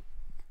there.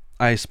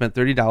 I spent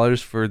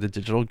 $30 for the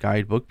digital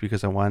guidebook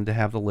because I wanted to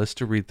have the list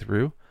to read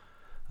through.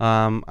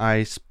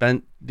 I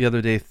spent the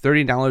other day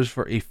 $30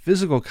 for a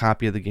physical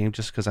copy of the game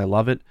just because I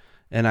love it,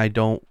 and I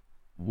don't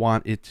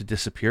want it to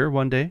disappear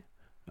one day.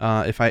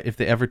 If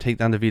they ever take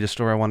down the Vita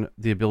store, I want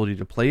the ability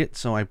to play it,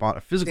 so I bought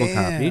a physical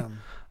copy.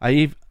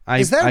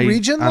 Is that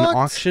region locked? On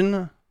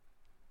auction?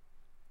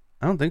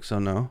 I don't think so.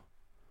 No.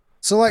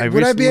 So like,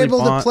 would I be able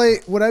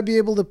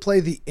to play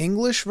the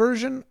English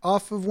version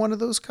off of one of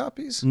those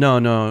copies? No.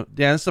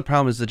 Yeah, that's the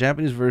problem. Is the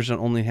Japanese version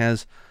only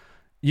has.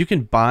 You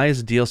can buy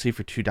as DLC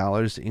for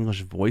 $2 the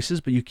English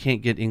voices, but you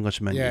can't get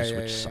English menus,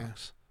 which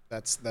sucks.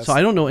 That's so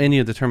I don't know any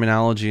of the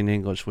terminology in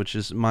English, which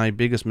is my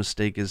biggest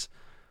mistake. Is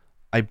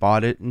I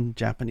bought it in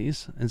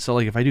Japanese, and so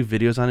like if I do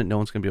videos on it, no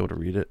one's gonna be able to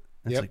read it.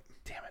 It's like,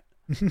 damn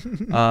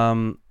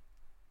it.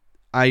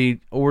 I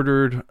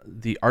ordered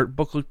the art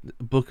booklet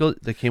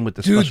that came with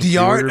the dude. The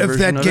art of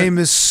that game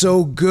is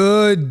so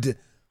good.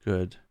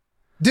 Good.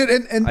 Dude,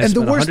 and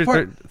the worst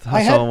part,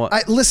 I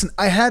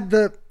had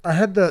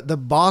the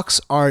box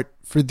art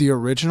for the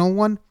original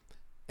one,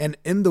 and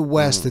in the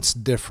West it's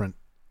different.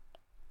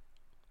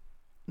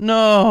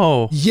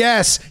 No.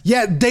 Yes.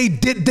 Yeah, they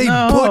did. They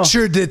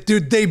butchered it,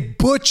 dude. They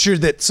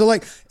butchered it. So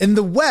like in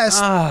the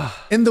West,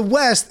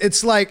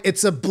 it's like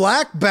it's a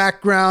black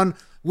background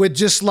with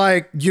just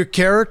like your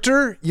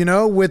character, you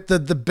know, with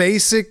the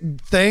basic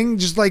thing,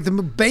 just like the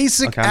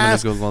basic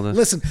ass.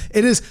 Listen,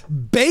 it is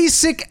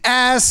basic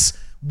ass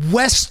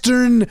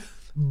Western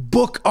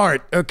book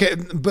art, okay,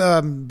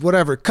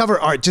 whatever, cover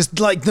art, just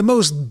like the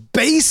most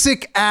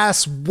basic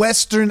ass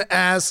Western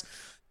ass,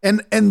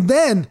 and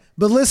then,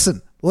 but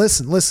listen,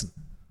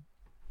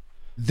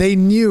 they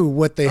knew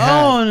what they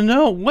had. Oh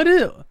no, what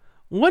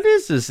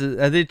is this?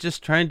 Are they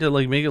just trying to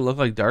like make it look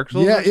like Dark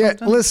Souls? Yeah.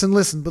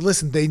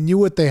 Listen, they knew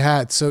what they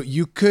had, so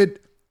you could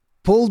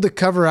pull the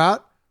cover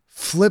out,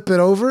 flip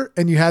it over,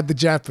 and you had the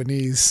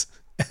Japanese.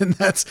 And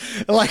that's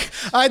like,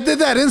 I did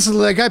that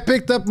instantly. Like I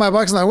picked up my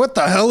box and I, what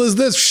the hell is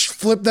this?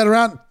 Flip that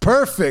around.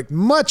 Perfect.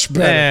 Much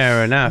better.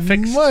 There, now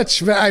fixed.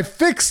 Much better. I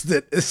fixed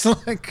it. It's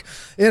like,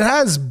 it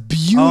has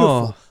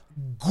beautiful,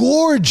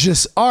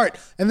 gorgeous art.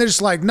 And they're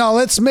just like, no,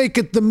 let's make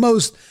it the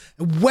most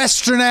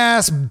Western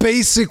ass,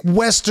 basic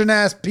Western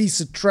ass piece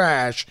of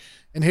trash.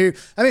 And here,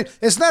 I mean,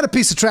 it's not a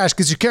piece of trash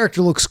because your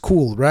character looks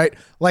cool, right?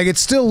 Like it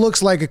still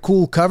looks like a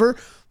cool cover.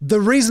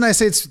 The reason I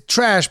say it's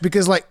trash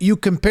because like you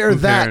compare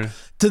that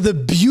to the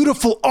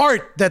beautiful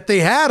art that they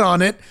had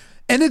on it,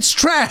 and it's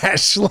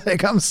trash.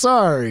 Like, I'm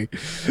sorry.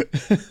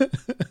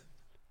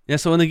 Yeah,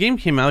 so when the game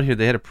came out here,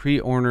 they had a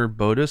pre-order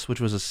bonus, which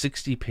was a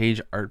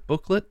 60-page art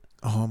booklet.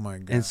 Oh my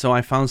god! And so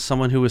I found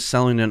someone who was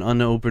selling an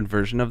unopened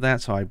version of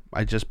that, so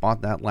I just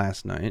bought that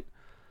last night.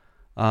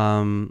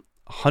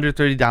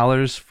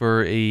 $130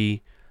 for a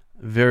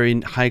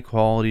very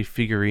high-quality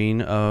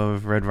figurine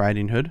of Red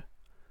Riding Hood.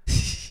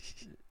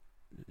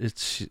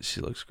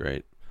 She looks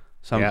great.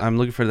 So I'm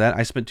looking for that.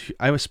 I spent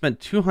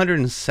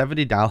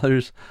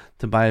 $270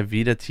 to buy a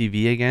Vita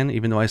TV again,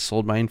 even though I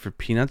sold mine for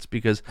peanuts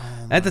because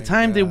at the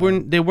time they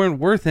weren't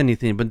worth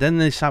anything. But then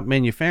they stopped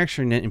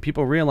manufacturing it, and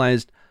people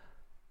realized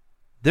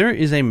there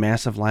is a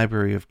massive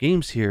library of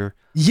games here.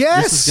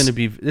 Yes, this is going to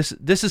be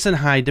this is in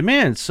high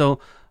demand. So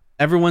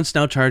everyone's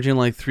now charging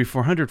like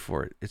 $300-400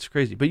 for it. It's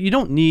crazy, but you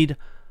don't need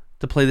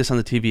to play this on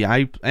the TV.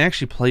 I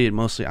actually play it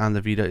mostly on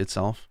the Vita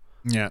itself.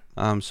 Yeah.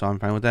 So I'm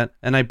fine with that.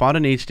 And I bought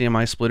an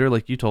HDMI splitter,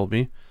 like you told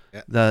me,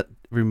 that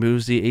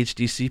removes the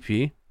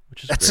HDCP,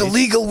 which is That's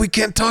illegal. We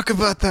can't talk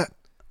about that.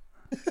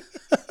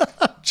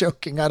 I'm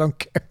joking. I don't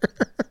care.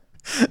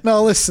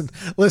 No, listen.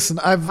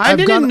 I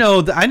didn't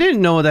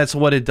know that's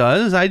what it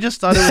does. I just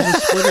thought it was a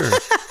splitter.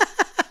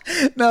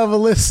 No, but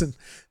listen.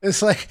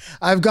 It's like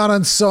I've gone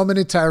on so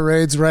many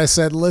tirades where I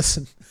said,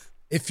 listen,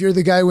 if you're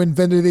the guy who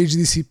invented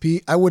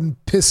HDCP, I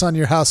wouldn't piss on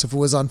your house if it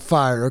was on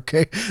fire,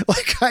 okay?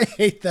 Like, I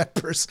hate that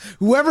person.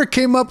 Whoever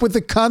came up with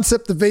the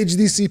concept of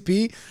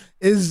HDCP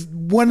is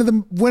one of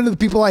the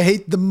people I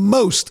hate the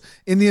most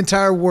in the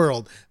entire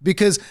world,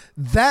 because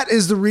that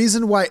is the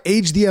reason why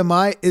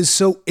HDMI is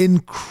so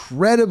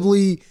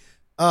incredibly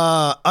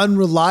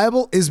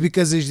unreliable, is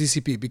because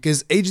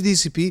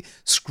HDCP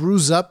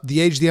screws up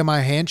the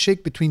HDMI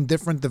handshake between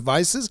different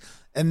devices.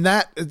 And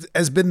that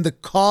has been the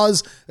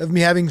cause of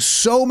me having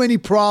so many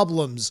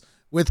problems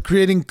with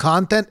creating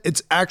content,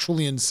 it's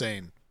actually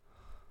insane.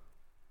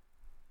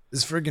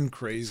 It's friggin'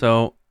 crazy.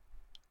 So,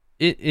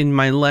 in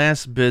my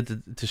last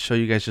bit to show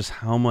you guys just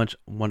how much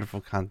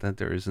wonderful content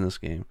there is in this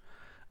game,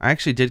 I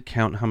actually did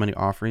count how many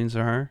offerings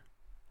there are.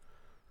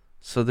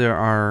 So there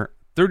are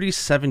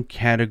 37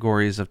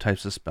 categories of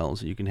types of spells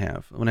that you can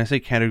have. When I say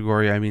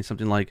category, I mean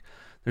something like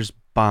there's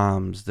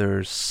bombs,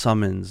 there's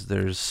summons,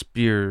 there's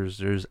spears,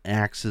 there's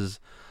axes,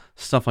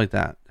 stuff like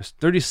that. There's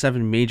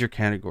 37 major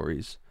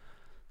categories.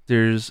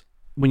 There's,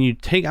 when you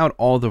take out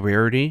all the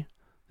rarity,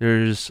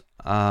 there's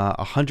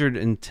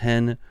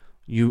 110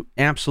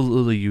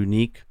 absolutely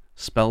unique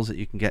spells that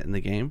you can get in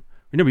the game.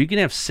 Remember, you can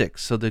have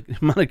 6, so the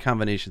amount of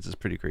combinations is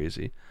pretty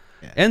crazy.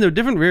 Yeah. And the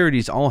different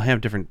rarities all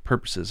have different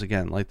purposes.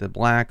 Again, like the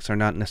blacks are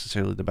not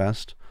necessarily the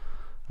best.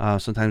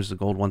 Sometimes the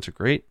gold ones are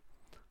great.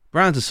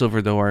 Bronze and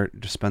silver, though, are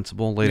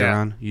dispensable later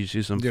on. You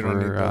use them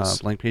for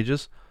blank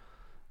pages.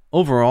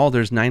 Overall,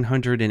 there's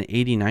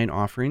 989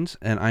 offerings,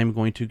 and I'm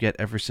going to get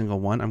every single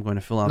one. I'm going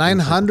to fill out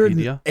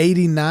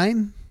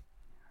 989?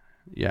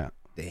 Yeah.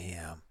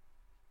 Damn.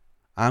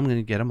 I'm going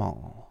to get them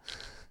all.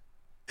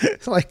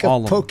 It's like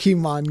all a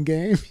Pokemon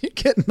game. You're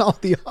getting all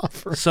the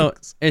offerings. So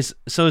as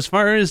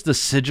far as the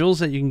sigils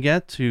that you can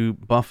get to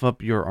buff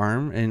up your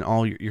arm and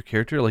all your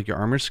character, like your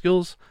armor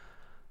skills,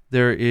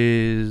 there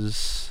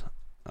is,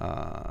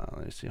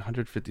 let's see,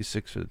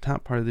 156 for the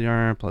top part of the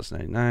arm, plus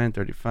 99,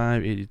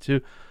 35,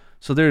 82.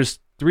 So there's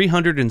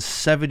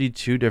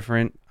 372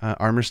 different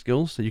armor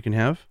skills that you can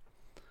have.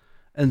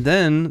 And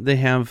then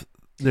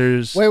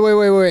there's... Wait.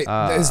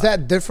 Is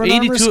that different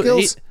armor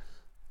skills?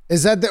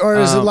 Is that or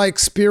is it like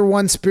Spear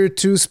 1, Spear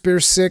 2, Spear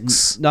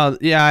 6? No,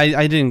 yeah,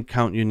 I didn't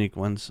count unique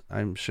ones.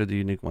 I'm sure the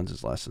unique ones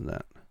is less than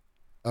that.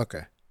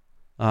 Okay.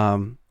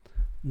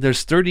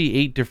 There's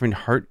 38 different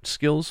heart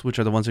skills, which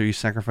are the ones that you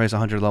sacrifice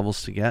 100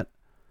 levels to get.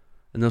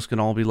 And those can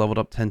all be leveled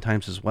up 10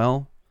 times as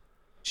well.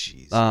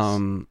 Jesus.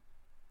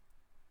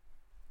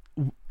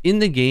 In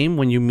the game,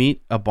 when you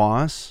meet a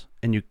boss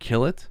and you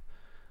kill it,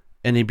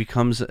 and he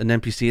becomes an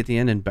NPC at the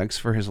end and begs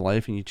for his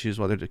life, and you choose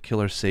whether to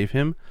kill or save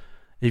him,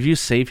 if you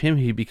save him,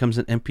 he becomes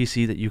an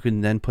NPC that you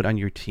can then put on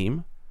your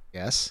team.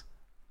 Yes.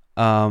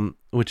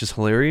 Which is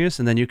hilarious.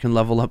 And then you can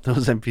level up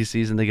those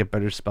NPCs and they get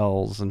better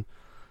spells. And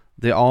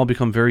they all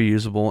become very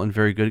usable and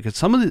very good. Because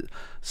it's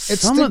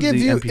to give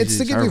you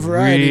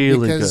variety,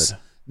 really because good.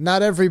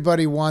 Not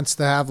everybody wants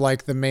to have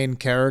like the main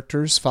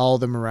characters follow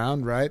them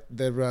around, right?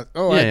 They're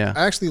I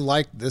actually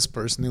like this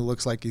person who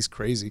looks like he's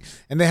crazy.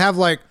 And they have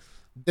like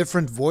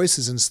different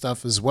voices and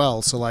stuff as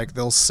well, so like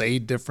they'll say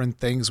different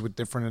things with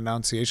different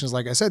enunciations.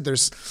 Like I said,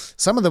 there's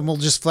some of them will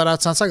just flat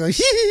out sound like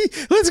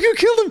let's go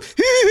kill them,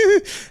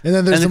 and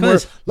then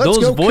there's let's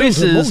go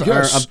voices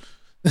kill them.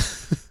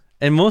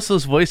 And most of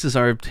those voices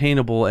are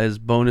obtainable as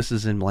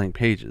bonuses in blank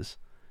pages.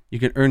 You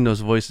can earn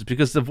those voices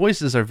because the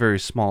voices are very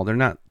small. They're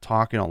not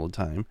talking all the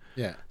time.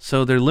 Yeah.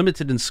 So they're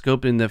limited in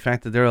scope in the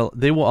fact that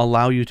they will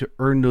allow you to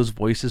earn those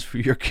voices for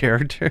your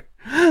character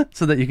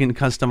so that you can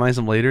customize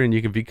them later and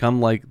you can become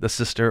like the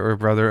sister or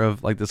brother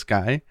of like this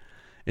guy.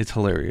 It's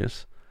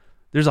hilarious.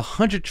 There's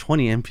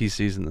 120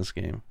 NPCs in this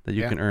game that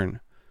you can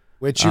earn.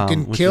 Which you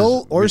can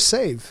kill or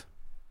save.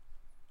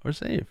 Or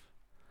save.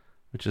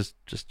 Which is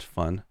just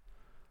fun.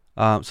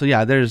 So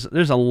yeah, there's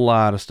a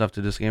lot of stuff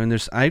to this game,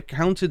 and I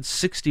counted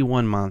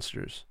 61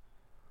 monsters,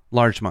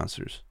 large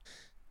monsters.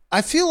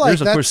 I feel like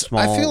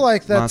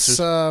that's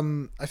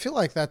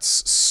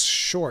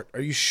short.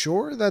 Are you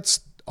sure that's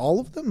all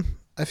of them?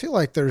 I feel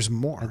like there's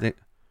more.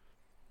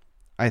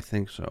 I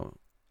think so,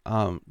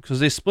 because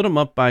they split them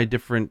up by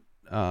different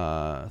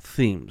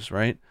themes,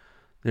 right?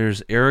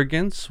 There's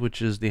arrogance,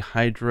 which is the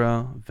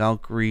Hydra,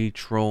 Valkyrie,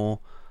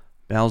 Troll,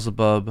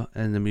 Beelzebub,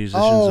 and the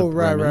musicians. Oh,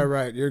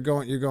 right. You're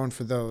going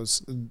for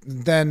those.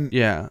 Then,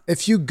 yeah.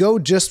 If you go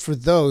just for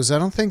those, I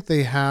don't think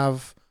they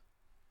have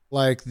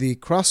like the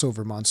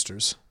crossover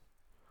monsters.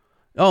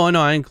 Oh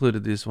no, I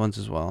included these ones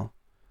as well.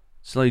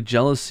 So like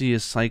Jealousy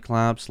is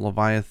Cyclops,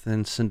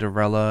 Leviathan,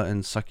 Cinderella,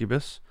 and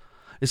Succubus.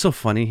 It's so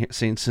funny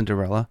saying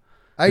Cinderella.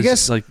 I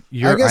guess like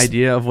your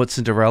idea of what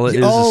Cinderella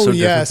is so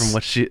different from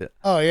what she.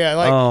 Oh yeah,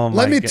 like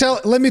let me tell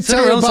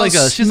you about like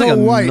she's Snow like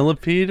a White.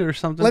 Millipede or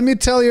something. Let me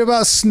tell you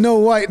about Snow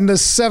White and the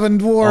Seven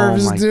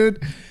Dwarves,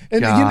 dude.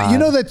 And you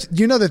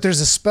know that there's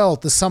a spell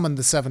to summon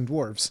the Seven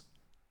Dwarves.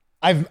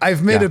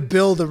 I've made a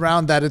build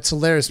around that. It's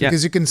hilarious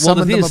because you can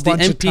summon them a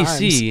bunch of times.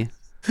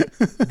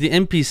 The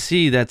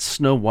NPC that's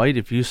Snow White,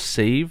 if you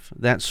save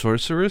that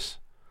sorceress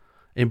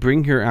and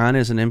bring her on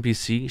as an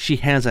NPC, she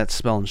has that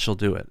spell and she'll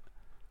do it.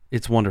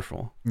 It's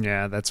wonderful.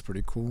 Yeah, that's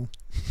pretty cool.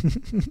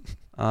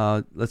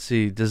 Let's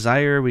see.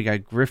 Desire, we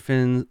got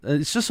Griffin.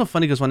 It's just so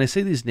funny because when I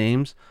say these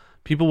names,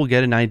 people will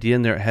get an idea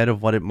in their head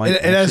of what it might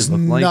actually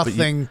look like. It has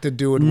nothing to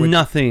do with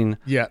nothing.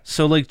 Yeah.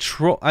 So like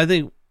Troll, I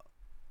think,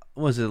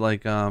 was it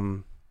like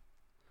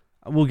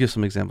we'll give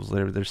some examples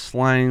later. There's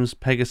Slimes,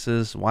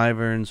 Pegasus,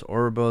 Wyverns,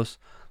 Ouroboros,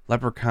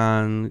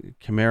 Leprechaun,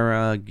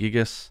 Chimera,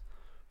 Gigas.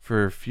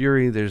 For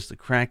Fury, there's the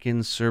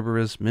Kraken,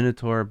 Cerberus,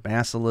 Minotaur,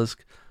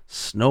 Basilisk,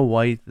 Snow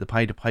White, the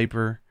Pied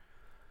Piper.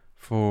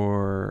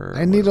 for...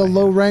 I need a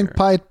low-rank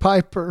Pied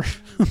Piper.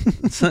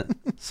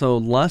 So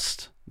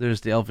Lust,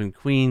 there's the Elven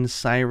Queen,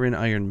 Siren,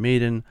 Iron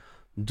Maiden,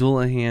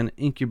 Dullahan,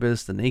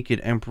 Incubus, the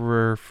Naked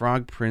Emperor,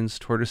 Frog Prince,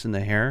 Tortoise in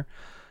the Hare.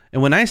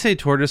 And when I say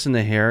Tortoise in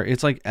the Hare,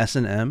 it's like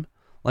S&M.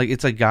 Like,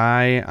 it's a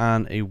guy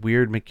on a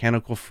weird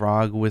mechanical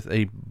frog with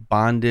a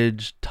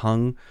bondage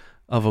tongue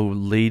of a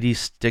lady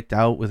sticked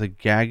out with a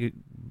gag,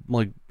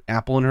 like,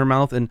 apple in her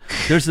mouth. And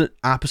there's the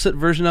opposite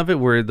version of it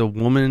where the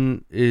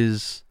woman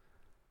is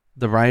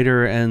the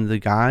rider and the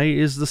guy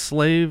is the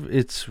slave.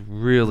 It's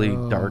really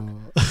dark.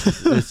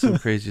 It's some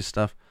crazy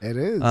stuff. It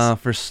is.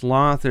 For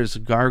Sloth, there's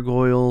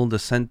Gargoyle, the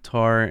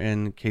Centaur,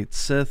 and Kate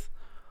Sith.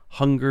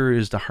 Hunger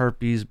is the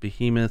Harpies,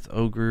 Behemoth,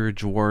 Ogre,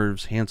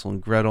 Dwarves, Hansel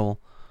and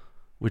Gretel,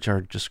 which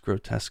are just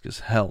grotesque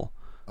as hell.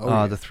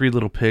 The Three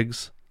Little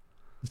Pigs.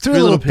 Three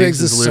Little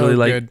Pigs is literally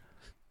so good.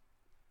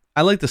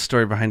 I like the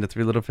story behind the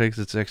Three Little Pigs.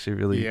 It's actually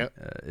really,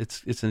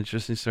 it's an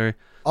interesting story.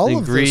 All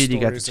of those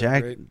stories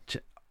are great.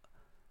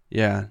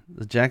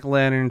 The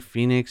Jack-o'-lantern,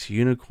 Phoenix,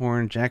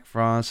 Unicorn, Jack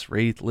Frost,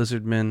 Wraith,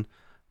 Lizardman,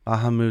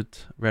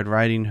 Bahamut, Red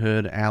Riding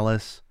Hood,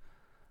 Alice.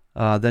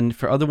 Then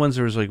for other ones,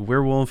 there was like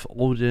Werewolf,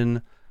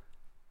 Odin,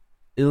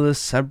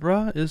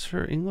 Illisebra is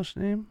her English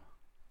name.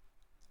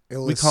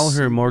 We call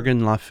her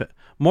Morgan Le Fay.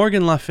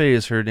 Morgan Le Fay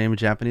is her name in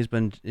Japanese,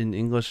 but in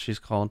English she's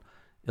called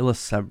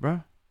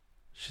Illisebra.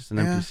 She's an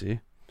NPC.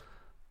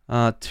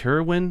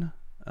 Tyrwin,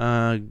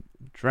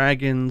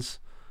 Dragons,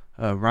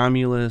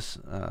 Romulus.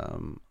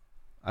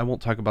 I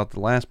won't talk about the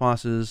last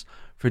bosses.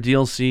 For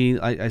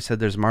DLC, I said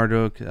there's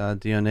Marduk,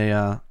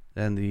 Dionea,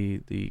 and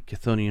the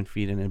Chthonian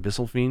Fiend and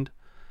Abyssal Fiend.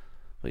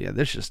 But yeah,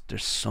 there's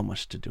so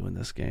much to do in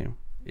this game.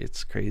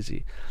 It's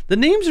crazy. The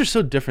names are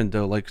so different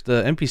though. Like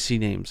the NPC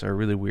names are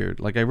really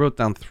weird. Like I wrote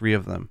down 3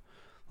 of them.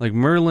 Like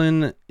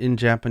Merlin in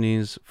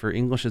Japanese, for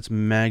English it's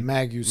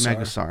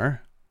Magusar.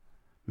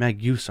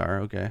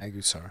 Magusar, okay.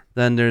 Magusar.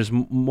 Then there's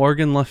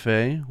Morgan Le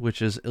Fay,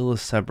 which is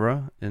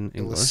Illisebra in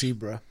English.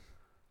 Illisebra.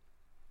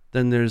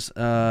 Then there's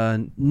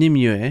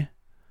Nimue,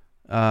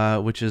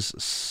 which is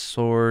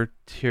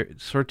Sortiara.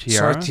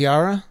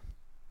 Sortiara?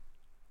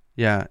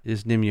 Yeah,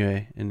 is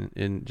Nimue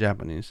in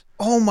Japanese.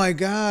 Oh my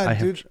god,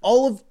 dude.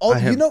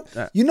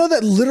 You know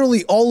that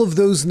literally all of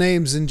those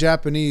names in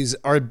Japanese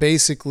are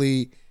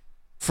basically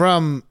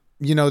from,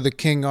 the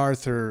King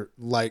Arthur,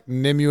 like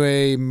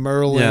Nimue,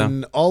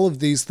 Merlin, all of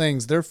these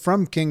things. They're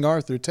from King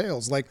Arthur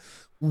tales. Like,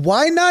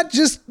 why not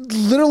just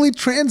literally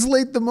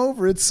translate them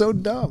over? It's so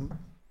dumb.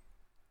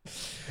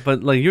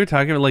 But like you were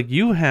talking about, like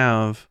you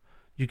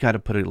got to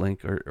put a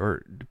link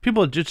or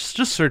people just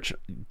search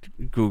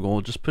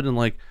Google, just put in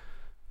like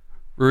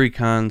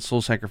Rurikhan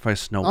Soul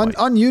Sacrifice Snow White.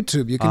 On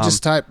YouTube, you can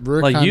just type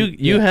Rurikhan. Like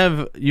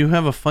you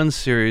have a fun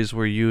series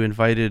where you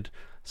invited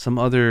some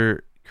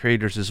other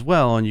creators as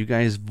well, and you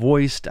guys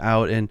voiced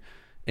out and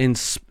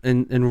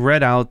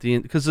read out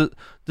because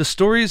the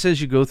stories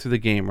as you go through the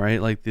game,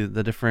 right? Like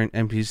the different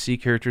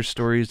NPC character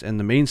stories and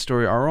the main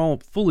story are all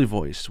fully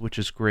voiced, which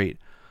is great.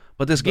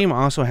 But this game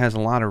also has a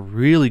lot of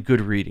really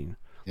good reading.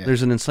 Yeah.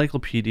 There's an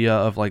encyclopedia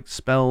of like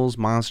spells,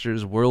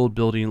 monsters, world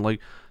building. Like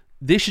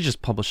they should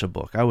just publish a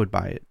book. I would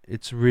buy it.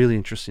 It's really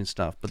interesting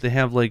stuff. But they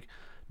have like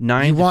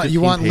 9 to 15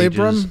 You want pages.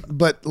 Librum,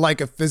 but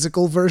like a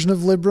physical version of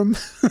Librum?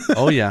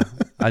 Oh yeah,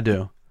 I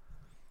do.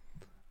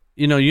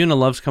 Yuna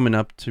loves coming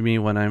up to me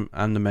when I'm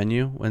on the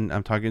menu when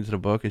I'm talking to the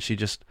book, and she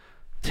just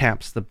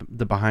taps the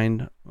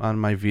behind on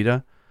my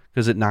Vita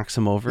because it knocks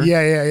him over.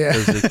 Yeah.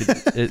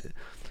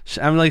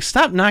 I'm like,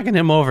 stop knocking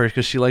him over,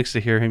 because she likes to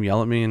hear him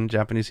yell at me in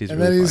Japanese.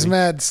 And then he's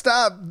mad.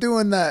 Stop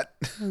doing that.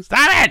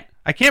 Stop it!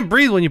 I can't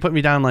breathe when you put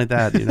me down like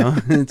that.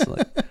 It's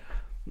like,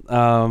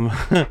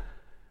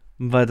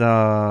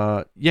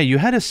 but you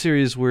had a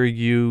series where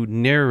you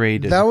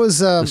narrated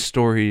the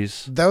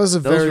stories. That was a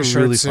very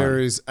short really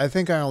series. Fun. I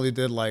think I only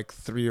did like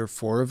 3 or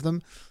 4 of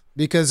them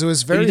because it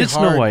was very hard. You did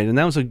Snow White, and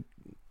that was a.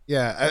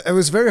 Yeah, it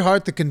was very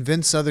hard to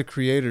convince other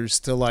creators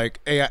to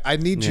like, hey, I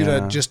need you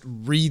to just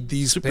read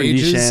these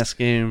pages. Super niche ass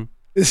game.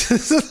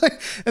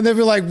 And they'd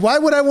be like, why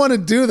would I want to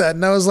do that?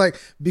 And I was like,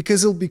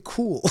 because it'll be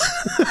cool.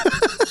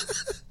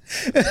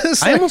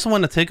 I almost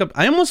want to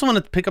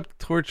pick up the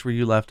torch where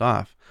you left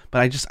off,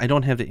 but I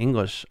don't have the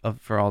English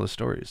for all the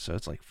stories, so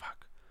it's like,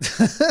 fuck.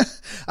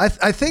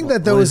 I think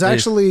that there was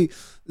actually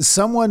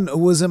someone who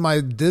was in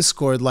my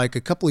Discord like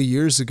a couple of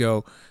years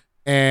ago,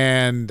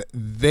 and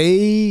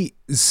they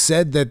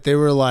said that they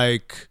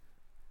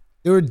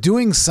were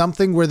doing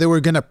something where they were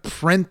going to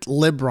print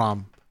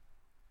Librom.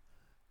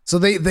 So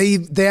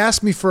they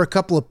asked me for a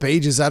couple of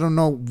pages. I don't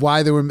know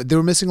why they were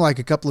missing like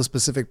a couple of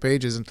specific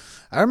pages. And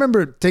I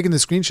remember taking the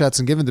screenshots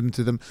and giving them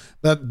to them.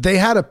 But they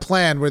had a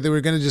plan where they were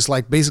going to just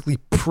like basically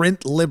print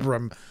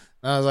Librom.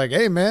 And I was like,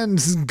 hey man,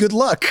 good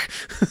luck.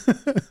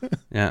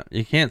 Yeah,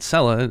 you can't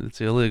sell it.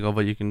 It's illegal,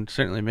 but you can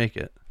certainly make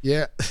it.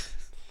 Yeah.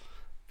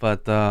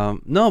 But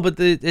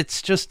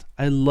it's just,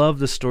 I love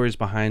the stories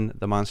behind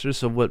the monsters.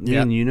 So what me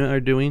and Yuna are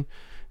doing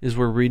is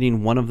we're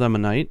reading one of them a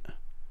night.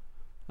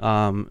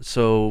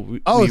 So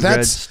we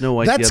read Snow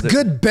White. That's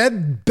good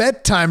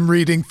bedtime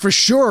reading for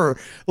sure.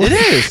 It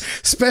is,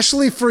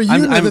 especially for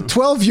you, the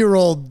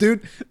 12-year-old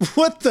dude.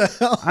 What the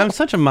hell? I'm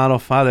such a model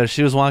father.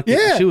 She was walking.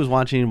 Yeah. She was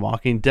watching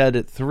Walking Dead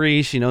at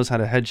 3. She knows how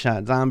to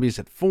headshot zombies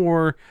at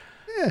 4.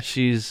 Yeah.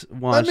 She's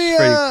watched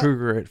Freddy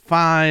Krueger at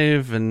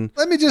 5, and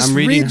let me just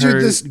read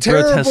you this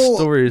terrible,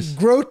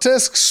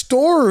 grotesque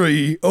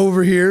story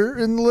over here,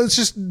 and let's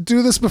just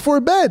do this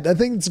before bed. I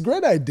think it's a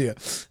great idea.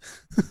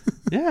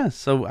 Yeah,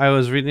 so I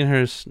was reading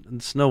her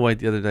Snow White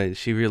the other day.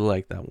 She really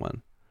liked that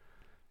one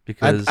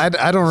because I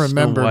don't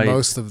remember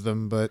most of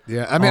them, but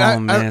yeah, I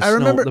mean, I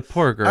remember the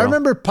poor girl. I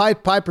remember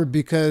Pied Piper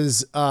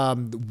because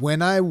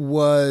when I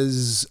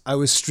was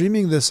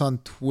streaming this on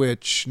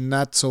Twitch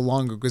not so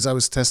long ago because I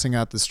was testing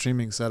out the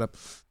streaming setup,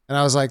 and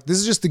I was like, this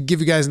is just to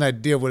give you guys an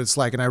idea of what it's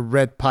like, and I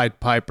read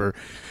Pied Piper.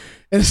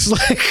 And it's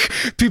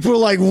like, people are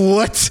like,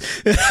 what?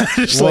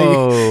 Just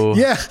like,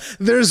 yeah,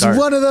 there's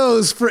one of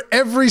those for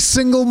every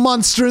single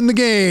monster in the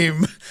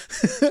game.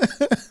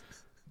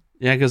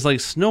 Yeah, because like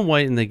Snow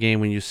White in the game,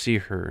 when you see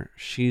her,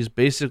 she's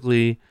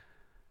basically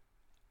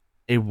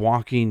a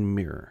walking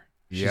mirror.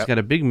 She's got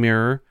a big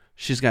mirror.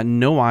 She's got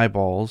no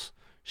eyeballs.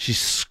 She's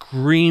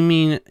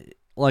screaming.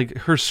 Like,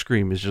 her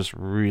scream is just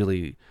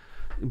really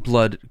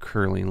blood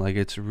curdling. Like,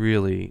 it's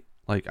really...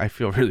 Like, I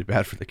feel really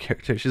bad for the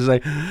character. She's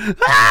like,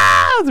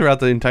 ah! Throughout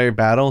the entire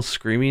battle,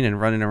 screaming and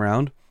running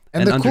around.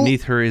 And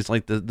underneath her is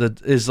like the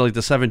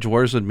 7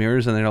 dwarves with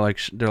mirrors, and they're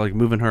like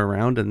moving her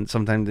around, and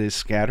sometimes they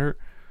scatter.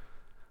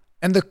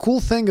 And the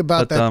cool thing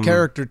about that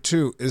character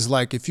too is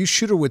like if you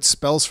shoot her with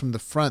spells from the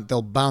front,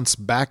 they'll bounce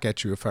back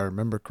at you if I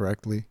remember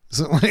correctly.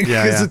 So like,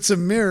 because it's a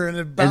mirror and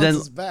it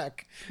bounces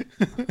back.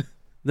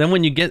 Then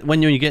when you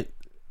get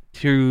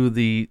to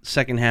the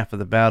second half of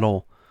the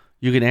battle,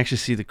 you can actually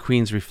see the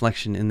queen's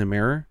reflection in the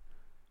mirror,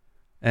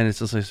 and it's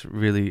just this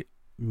really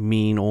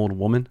mean old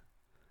woman.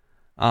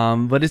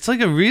 But it's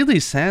like a really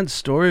sad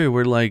story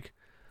where like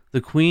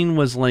the queen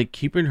was like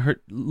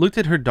looked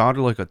at her daughter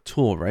like a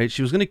tool, right?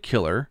 She was gonna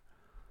kill her,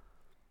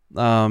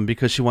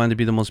 because she wanted to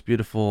be the most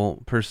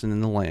beautiful person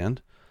in the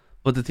land.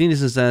 But the thing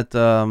is that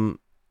the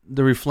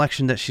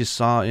reflection that she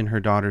saw in her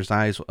daughter's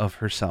eyes of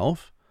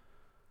herself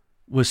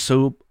was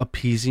so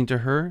appeasing to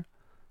her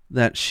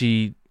that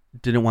she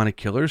didn't want to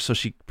kill her, so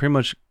she pretty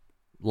much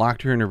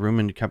locked her in a room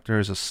and kept her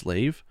as a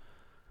slave.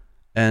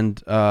 And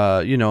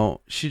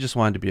she just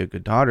wanted to be a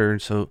good daughter,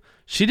 and so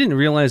she didn't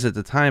realize at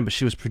the time, but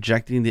she was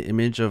projecting the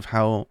image of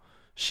how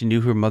she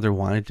knew her mother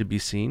wanted to be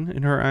seen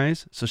in her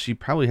eyes. So she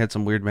probably had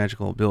some weird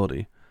magical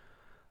ability,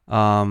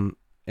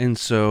 and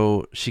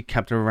so she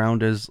kept her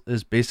around as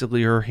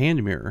basically her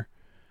hand mirror.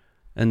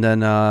 And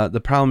then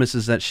the problem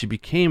is that she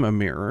became a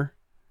mirror.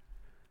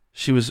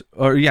 So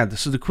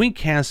the queen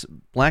cast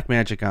black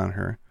magic on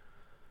her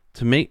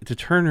to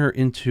turn her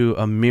into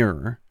a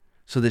mirror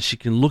so that she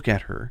can look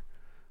at her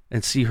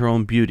and see her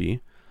own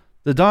beauty.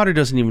 The daughter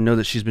doesn't even know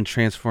that she's been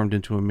transformed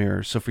into a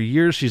mirror. So for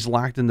years she's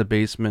locked in the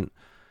basement,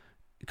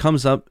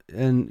 comes up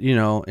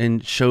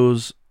and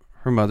shows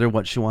her mother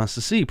what she wants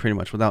to see pretty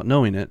much without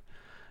knowing it.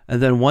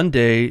 And then one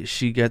day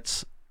she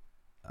gets,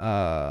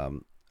 I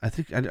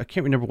can't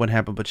remember what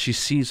happened, but she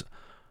sees,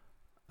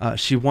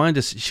 she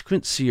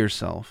couldn't see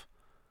herself.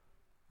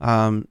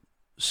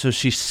 So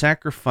she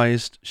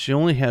sacrificed, she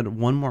only had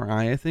one more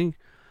eye, I think.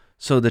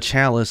 So the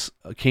chalice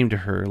came to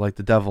her like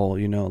the devil,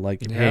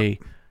 hey,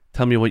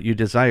 tell me what you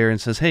desire,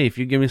 and says, hey, if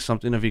you give me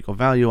something of equal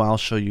value, I'll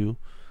show you,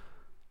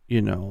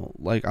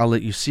 I'll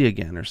let you see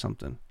again or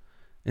something.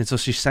 And so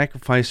she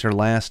sacrificed her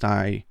last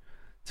eye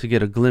to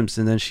get a glimpse,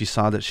 and then she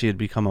saw that she had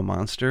become a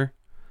monster.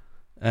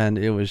 And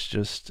it was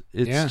just,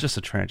 just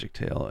a tragic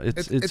tale.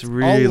 It's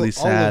really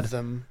sad.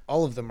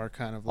 All of them are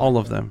kind of like all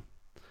of them.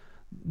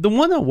 The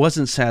one that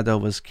wasn't sad though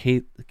was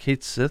Kate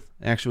Sith.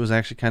 Actually, was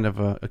actually kind of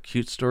a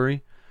cute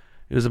story.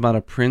 It was about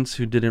a prince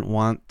who didn't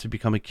want to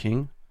become a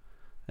king,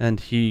 and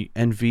he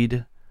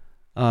envied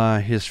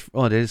his.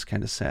 Oh, it is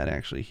kind of sad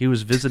actually. He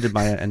was visited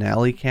by an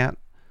alley cat,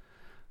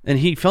 and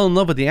he fell in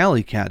love with the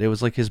alley cat. It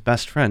was like his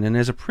best friend. And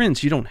as a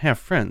prince, you don't have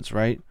friends,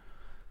 right?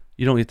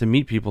 You don't get to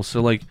meet people.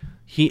 So like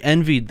he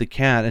envied the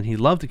cat, and he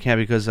loved the cat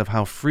because of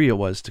how free it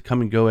was to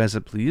come and go as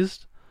it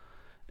pleased.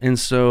 And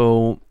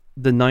so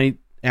the night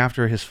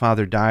after his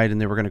father died and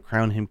they were going to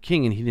crown him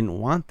king, and he didn't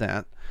want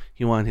that,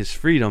 he wanted his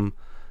freedom,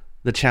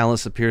 the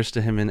chalice appears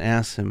to him and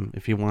asks him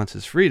if he wants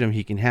his freedom,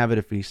 he can have it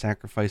if he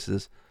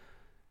sacrifices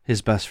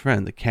his best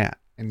friend, the cat.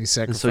 And he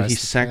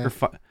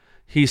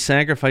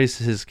sacrifices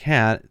his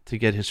cat to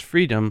get his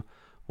freedom.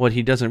 What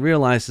he doesn't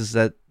realize is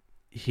that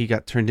he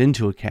got turned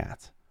into a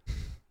cat.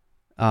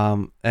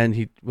 And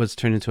he was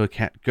turned into a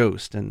cat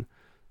ghost and,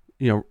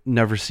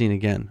 never seen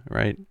again,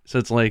 right? So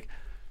it's like,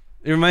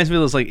 it reminds me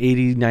of those like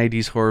 80s,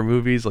 90s horror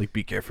movies, like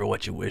be careful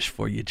what you wish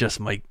for, you just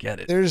might get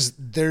it. There's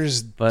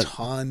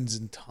tons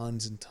and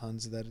tons and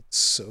tons of that. It's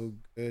so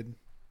good.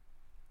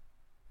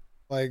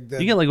 Like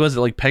that. You get like, was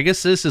it like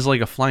Pegasus is like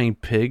a flying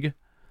pig?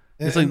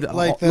 It's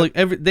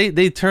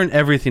they turn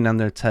everything on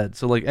their head.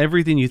 So like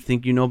everything you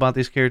think you know about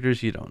these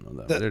characters, you don't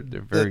know them.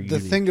 They're very the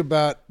thing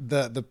about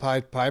the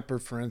Pied Piper,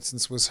 for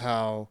instance, was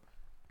how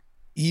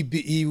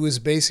he was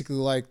basically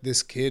like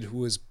this kid who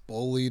was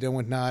bullied and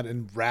whatnot,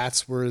 and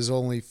rats were his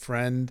only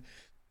friend.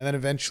 And then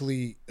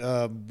eventually,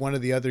 one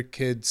of the other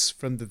kids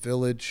from the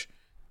village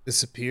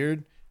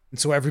disappeared, and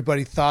so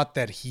everybody thought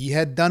that he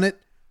had done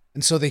it,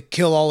 and so they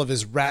kill all of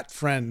his rat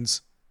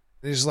friends.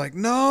 He's like,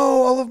 no,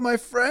 all of my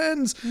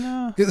friends.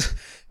 No.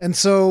 And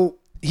so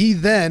he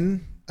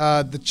then,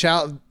 at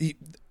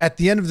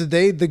the end of the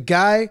day, the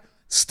guy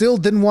still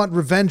didn't want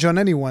revenge on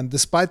anyone,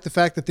 despite the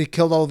fact that they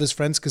killed all of his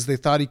friends because they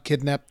thought he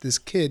kidnapped this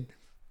kid.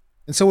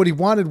 And so what he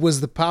wanted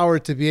was the power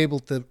to be able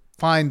to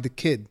find the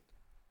kid.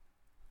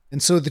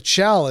 And so the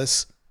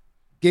chalice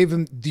gave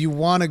him, do you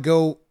want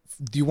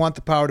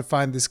the power to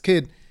find this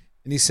kid?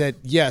 And he said,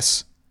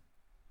 yes,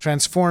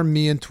 transform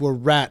me into a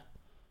rat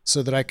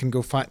so that I can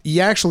go find.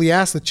 He actually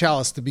asked the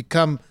chalice to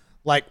become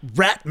like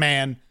Rat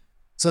Man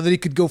so that he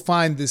could go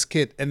find this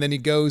kid. And then he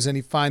goes and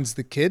he finds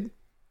the kid.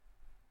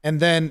 And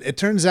then it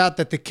turns out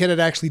that the kid had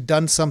actually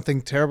done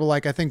something terrible.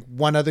 Like I think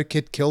one other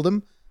kid killed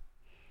him.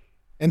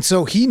 And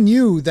so he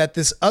knew that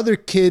this other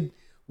kid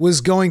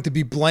was going to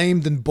be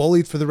blamed and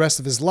bullied for the rest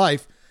of his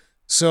life.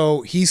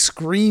 So he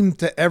screamed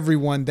to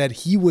everyone that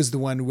he was the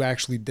one who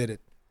actually did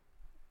it.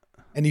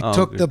 And he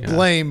took the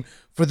blame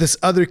for this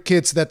other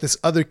kid so that this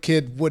other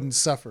kid wouldn't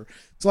suffer.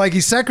 So like he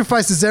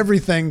sacrifices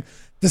everything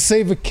to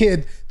save a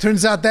kid.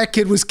 Turns out that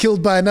kid was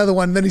killed by another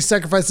one. Then he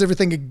sacrifices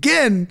everything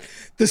again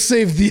to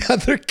save the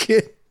other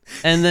kid.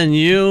 And then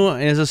you,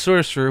 as a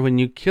sorcerer, when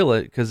you kill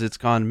it because it's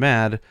gone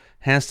mad,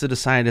 has to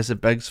decide as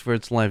it begs for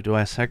its life, do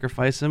I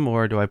sacrifice him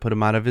or do I put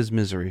him out of his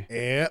misery?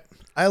 Yep.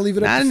 I leave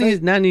it up to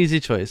fate. Not an easy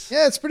choice.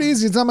 Yeah, it's pretty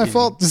easy. It's not my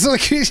fault. It's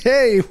like,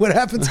 hey, what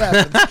happens,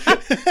 happens.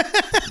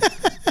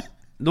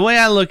 The way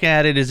I look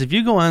at it is if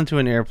you go onto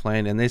an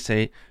airplane and they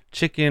say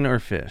chicken or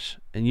fish,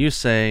 and you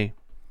say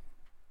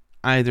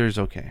either is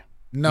okay.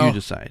 No. You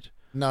decide.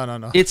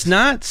 No. It's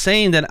not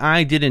saying that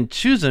I didn't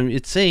choose them.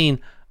 It's saying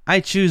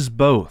I choose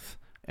both.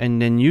 And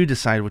then you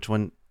decide which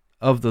one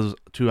of those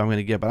two I'm going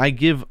to get. But I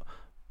give...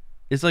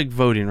 It's like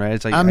voting, right?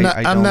 It's like I'm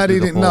not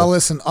eating. No,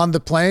 listen. On the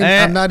plane,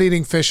 I'm not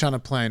eating fish on a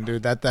plane,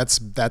 dude. That's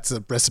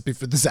a recipe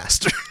for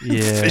disaster.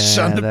 Yeah, fish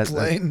on the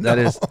plane.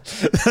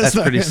 That's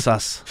pretty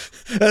sus.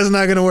 That's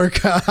not gonna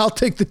work out. I'll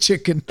take the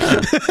chicken.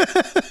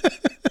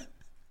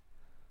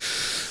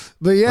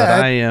 But yeah,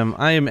 I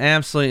am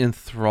absolutely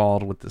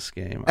enthralled with this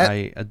game.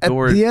 I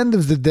adore it. At the end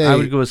of the day, I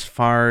would go as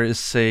far as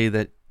say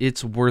that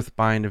it's worth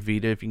buying a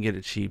Vita if you can get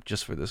it cheap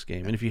just for this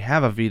game. And if you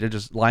have a Vita,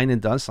 just lying in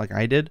dust like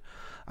I did.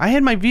 I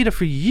had my Vita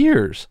for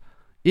years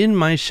in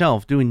my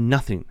shelf doing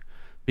nothing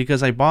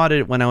because I bought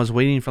it when I was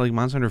waiting for like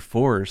Monster Hunter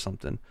 4 or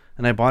something.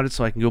 And I bought it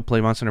so I can go play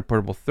Monster Hunter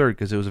Portable 3rd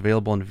because it was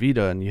available on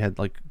Vita and you had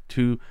like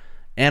 2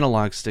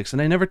 analog sticks.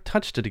 And I never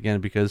touched it again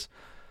because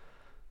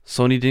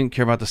Sony didn't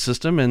care about the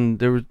system and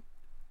there was,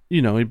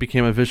 it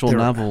became a visual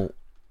novel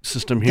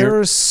system here. There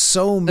are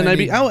so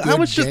many. And I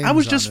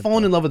was just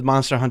falling in love with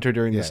Monster Hunter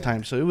during this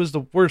time. So it was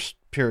the worst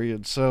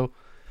period. So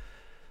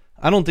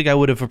I don't think I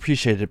would have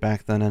appreciated it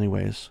back then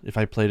anyways if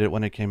I played it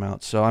when it came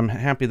out. So I'm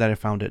happy that I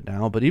found it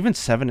now. But even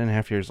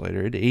 7.5 years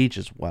later, it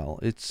ages well.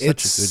 It's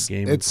such a good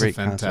game. It's great a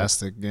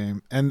fantastic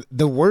game. And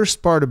the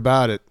worst part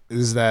about it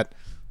is that,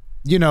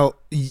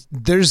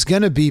 there's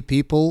going to be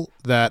people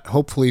that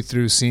hopefully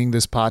through seeing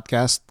this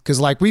podcast, because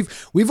like we've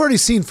already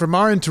seen from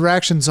our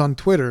interactions on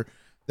Twitter,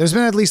 there's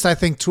been at least, I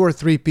think, 2 or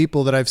 3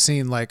 people that I've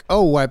seen like,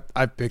 oh,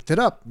 I picked it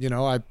up.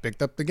 I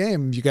picked up the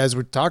game. You guys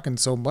were talking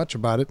so much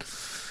about it.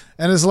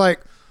 And it's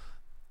like,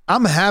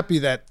 I'm happy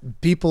that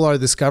people are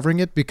discovering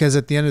it because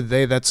at the end of the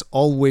day, that's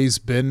always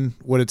been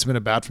what it's been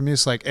about for me.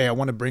 It's like, hey, I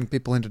want to bring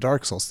people into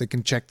Dark Souls. They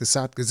can check this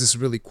out because this is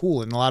really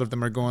cool. And a lot of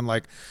them are going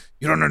like,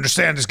 you don't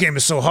understand. This game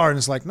is so hard. And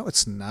it's like, no,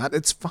 it's not.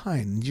 It's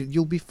fine.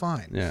 You'll be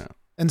fine. Yeah.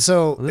 And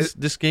so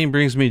this game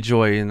brings me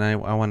joy and I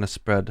want to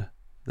spread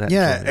that.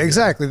 Yeah, joy.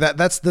 Exactly.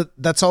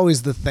 That's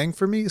always the thing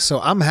for me. So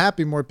I'm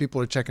happy more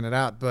people are checking it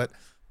out, but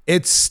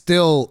it's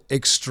still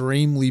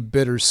extremely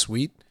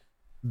bittersweet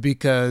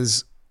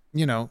because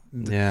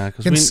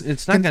because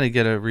it's not going to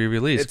get a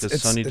re-release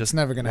because Sony just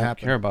never gonna won't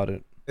care about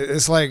it.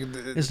 It's like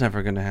it's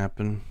never going to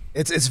happen.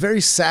 It's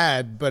very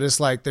sad, but it's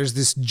like there's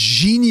this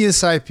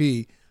genius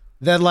IP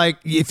that, like,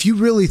 if you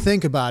really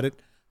think about it,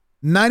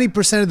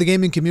 90% of the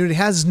gaming community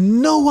has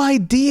no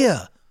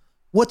idea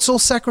what Soul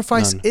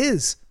Sacrifice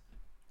is,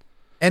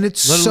 and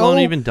it's let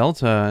alone even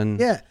Delta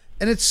and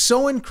and it's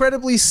so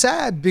incredibly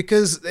sad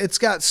because it's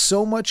got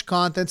so much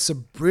content. It's a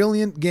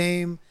brilliant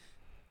game.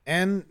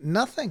 And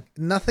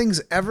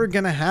nothing's ever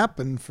going to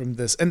happen from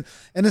this. And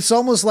it's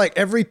almost like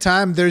every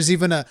time there's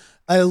even a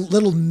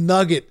little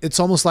nugget, it's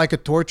almost like a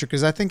torture.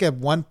 Because I think at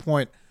one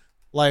point,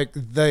 like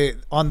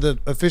on the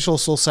official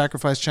Soul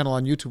Sacrifice channel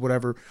on YouTube,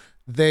 whatever,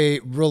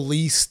 they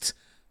released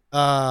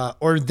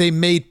or they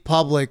made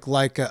public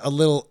like a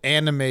little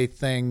anime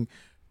thing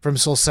from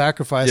Soul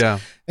Sacrifice. Yeah.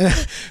 And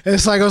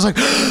it's like, I was like,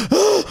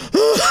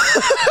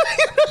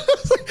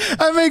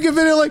 I make a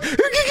video like,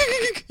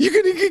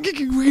 we're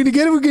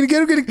gonna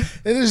get it,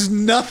 and there's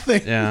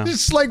nothing. Yeah.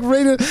 It's like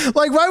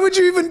like, why would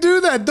you even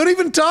do that? Don't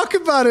even talk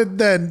about it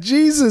then.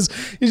 Jesus,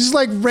 you just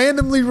like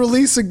randomly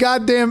release a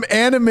goddamn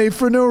anime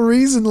for no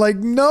reason. Like,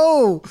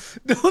 no,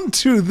 don't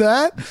do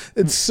that.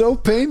 It's so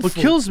painful. What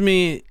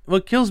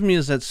kills me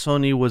is that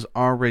Sony was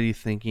already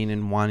thinking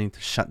and wanting to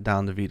shut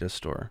down the Vita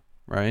store,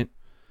 right?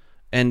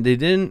 And they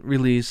didn't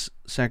release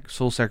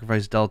Soul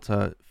Sacrifice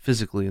Delta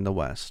physically in the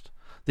West.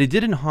 They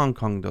did in Hong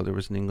Kong, though. There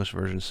was an English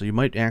version, so you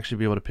might actually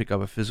be able to pick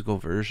up a physical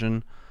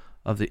version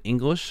of the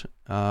English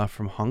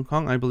from Hong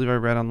Kong. I believe I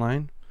read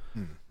online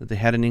that they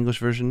had an English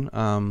version.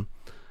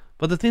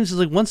 But the thing is,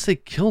 like, once they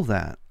kill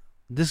that,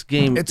 this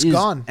game is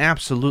gone.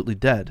 Absolutely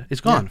dead.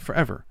 It's gone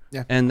forever.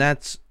 Yeah. And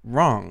that's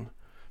wrong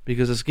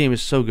because this game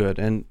is so good.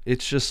 And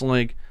it's just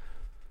like,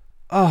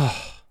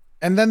 oh.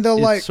 And then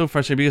they'll it's so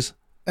frustrating because...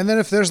 And then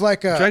if there's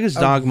like a Dragon's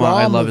Dogma,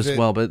 I love as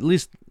well, but at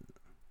least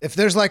if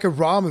there's like a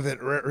ROM of it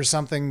or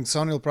something,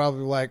 Sony will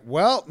probably be like,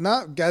 well,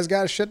 no, guys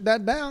got to shut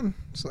that down.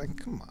 It's like,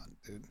 come on,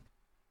 dude.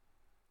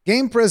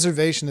 Game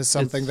preservation is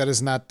something that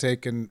is not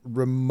taken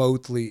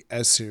remotely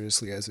as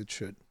seriously as it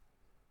should.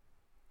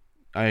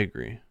 I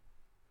agree.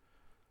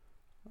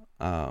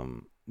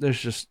 There's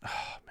just,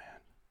 oh man.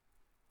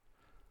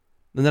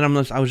 And then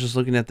I was just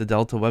looking at the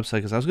Delta website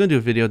because I was going to do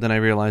a video. Then I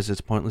realized it's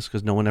pointless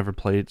because no one ever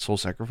played Soul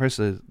Sacrifice.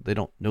 So they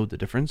don't know the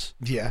difference.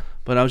 Yeah.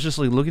 But I was just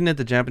like looking at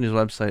the Japanese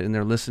website and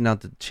they're listing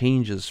out the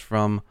changes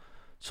from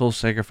Soul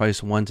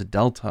Sacrifice 1 to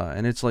Delta.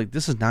 And it's like,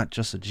 this is not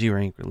just a G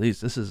rank release.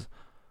 This is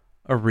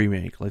a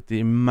remake. Like the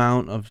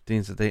amount of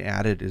things that they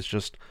added is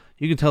just,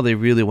 you can tell they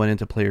really went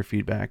into player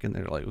feedback and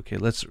they're like, okay,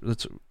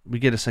 we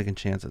get a second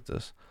chance at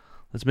this.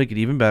 Let's make it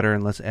even better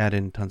and let's add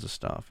in tons of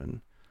stuff.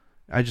 And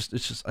it's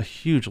just a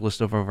huge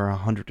list of over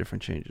 100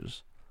 different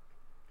changes.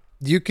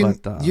 You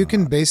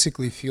can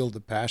basically feel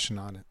the passion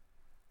on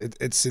it.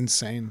 It's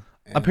insane.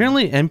 And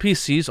apparently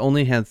NPCs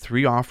only had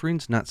 3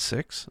 offerings, not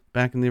 6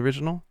 back in the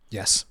original.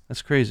 Yes.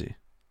 That's crazy.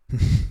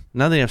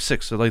 Now they have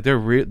 6. So like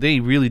they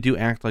really do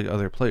act like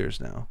other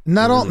players now.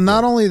 Not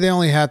only they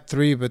only had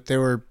 3, but they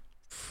were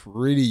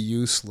pretty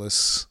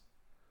useless.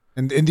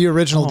 And in the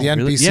original, the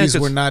NPCs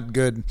were not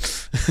good.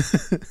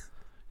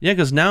 Yeah,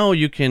 because now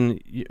you can,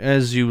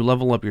 as you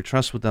level up your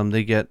trust with them,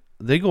 they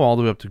go all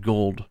the way up to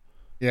gold.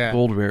 Yeah.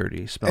 Gold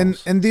rarity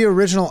spells. And the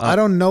original, I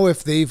don't know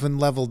if they even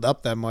leveled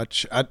up that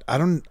much. I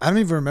don't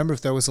even remember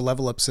if there was a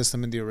level up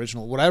system in the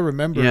original. What I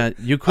remember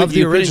you couldn't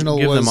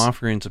give them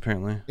offerings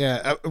apparently.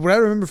 Yeah, what I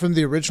remember from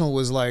the original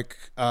was like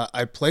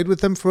I played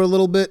with them for a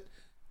little bit,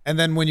 and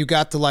then when you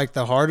got to like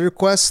the harder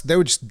quests, they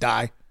would just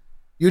die.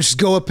 You just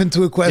go up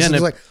into a quest and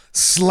it's like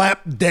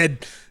slap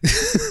dead.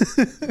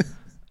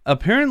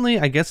 Apparently,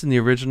 I guess in the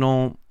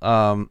original,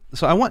 so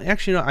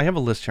I have a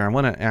list here. I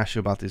want to ask you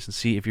about these and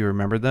see if you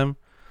remember them,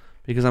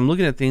 because I'm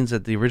looking at things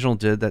that the original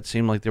did that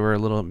seemed like they were a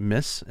little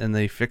miss, and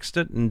they fixed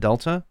it in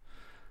Delta.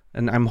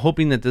 And I'm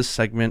hoping that this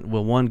segment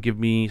will, one, give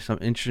me some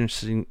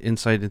interesting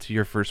insight into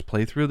your first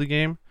playthrough of the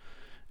game,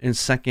 and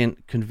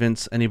second,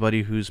 convince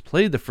anybody who's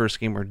played the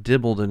first game or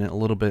dibbled in it a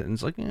little bit and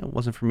it's like, it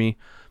wasn't for me.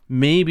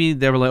 Maybe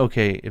they were like,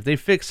 okay, if they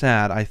fix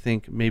that, I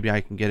think maybe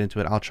I can get into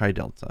it. I'll try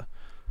Delta.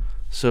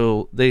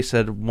 So they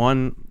said,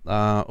 one,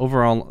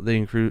 overall, they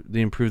improved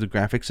the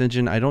graphics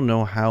engine. I don't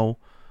know how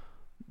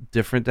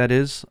different that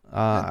is.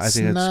 I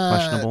think that's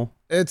questionable.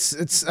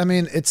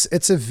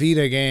 It's a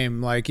Vita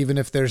game. Like, even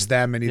if there's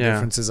that many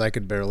differences, I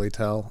could barely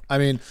tell. I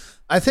mean,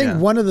 I think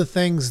one of the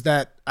things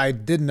that I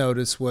did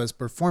notice was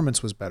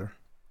performance was better.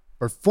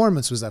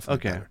 Performance was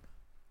definitely better.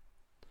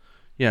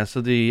 Yeah,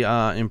 so the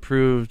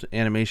improved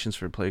animations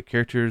for player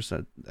characters,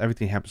 that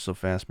everything happens so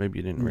fast, maybe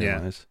you didn't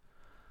realize.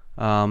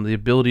 The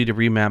ability to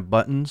remap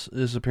buttons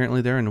is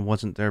apparently there and it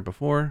wasn't there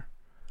before.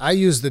 I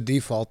use the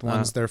default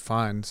ones. They're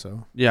fine.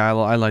 So yeah,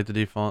 I like the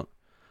default.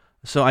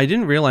 So I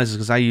didn't realize this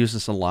because I use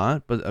this a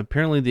lot, but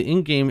apparently the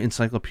in-game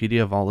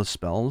encyclopedia of all the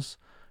spells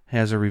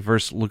has a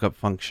reverse lookup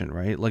function,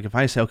 right? Like if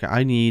I say, okay,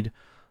 I need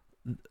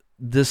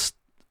this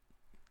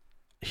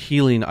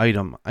healing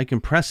item, I can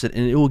press it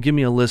and it will give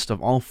me a list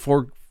of all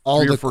three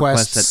or four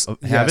quests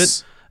that have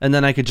it. And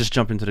then I could just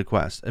jump into the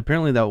quest.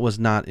 Apparently, that was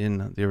not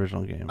in the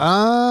original game.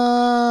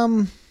 I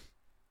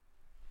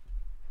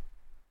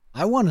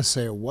want to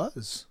say it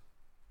was.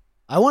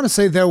 I want to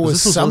say there was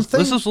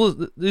something.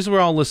 These were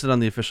all listed on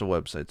the official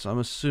website, so I'm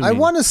assuming. I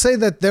want to say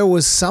that there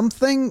was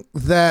something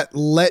that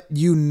let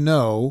you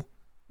know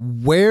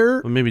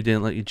where. Well, maybe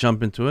didn't let you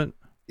jump into it.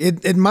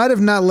 It might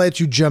have not let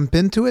you jump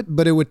into it,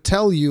 but it would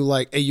tell you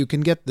like, hey, you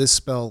can get this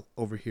spell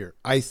over here.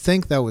 I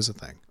think that was a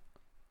thing.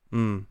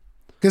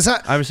 Because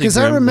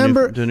I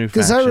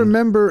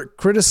remember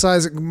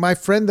criticizing my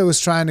friend that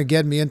was trying to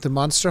get me into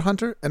Monster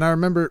Hunter, and I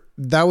remember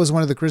that was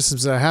one of the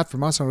criticisms that I had for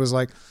Monster Hunter was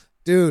like,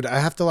 dude, I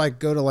have to like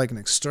go to like an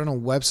external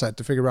website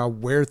to figure out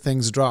where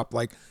things drop.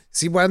 Like,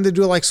 see, why don't they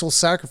do it like Soul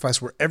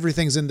Sacrifice where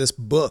everything's in this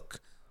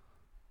book?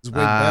 It's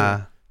way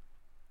better.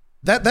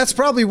 That's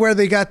probably where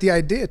they got the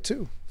idea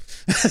too.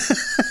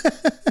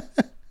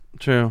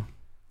 True.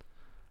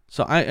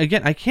 So I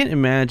can't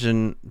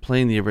imagine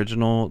playing the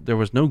original. There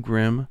was no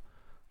Grim.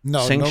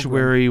 No,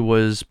 Sanctuary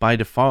was by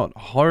default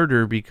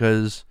harder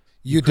because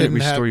you couldn't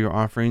restore your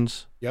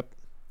offerings. Yep.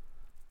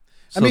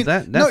 So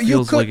that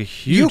feels like a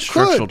huge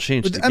structural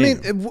change to the game.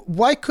 I mean,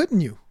 why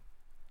couldn't you?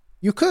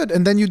 You could,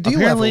 and then you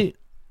de-level. Apparently,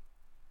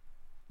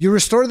 you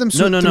restore them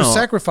through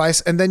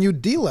sacrifice, and then you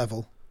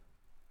de-level.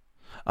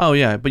 Oh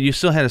yeah, but you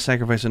still had to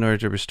sacrifice in order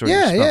to restore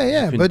your spells.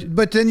 Yeah.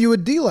 But then you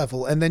would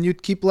de-level, and then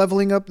you'd keep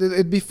leveling up.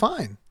 It'd be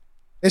fine.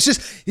 It's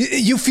just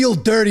you feel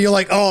dirty. You're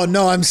like, oh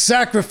no, I'm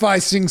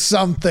sacrificing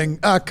something.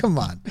 Come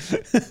on.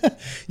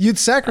 You'd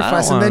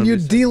sacrifice, and then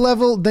you'd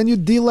de-level. Then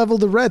you'd de-level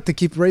the red to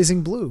keep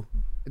raising blue.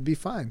 It'd be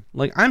fine.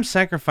 Like, I'm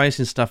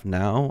sacrificing stuff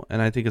now,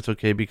 and I think it's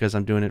okay because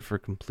I'm doing it for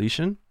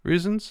completion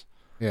reasons.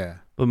 Yeah.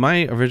 But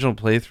my original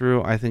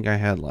playthrough, I think I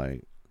had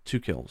like 2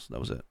 kills. That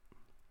was it.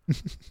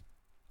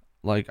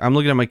 Like, I'm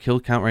looking at my kill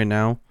count right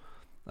now.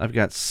 I've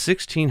got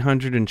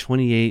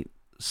 1,628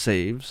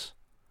 saves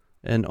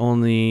and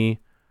only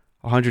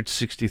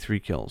 163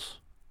 kills.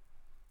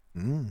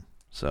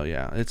 So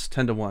yeah, it's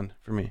 10-1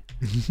 for me.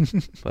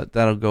 But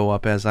that'll go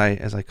up as I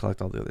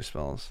collect all the other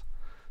spells.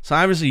 So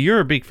obviously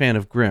you're a big fan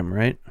of Grim,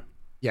 right?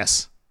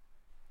 Yes.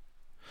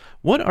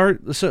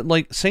 So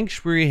like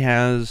Sanctuary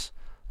has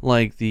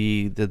like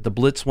the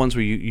blitz ones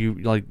where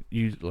you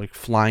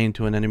fly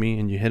into an enemy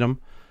and you hit them,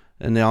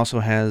 and it also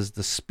has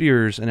the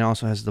spears, and it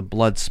also has the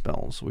blood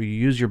spells where you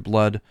use your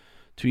blood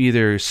to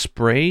either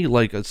spray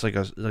like it's like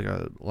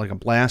a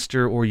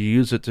blaster, or you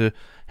use it to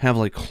have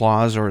like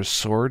claws or a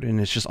sword,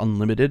 and it's just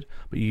unlimited,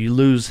 but you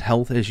lose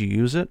health as you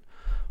use it.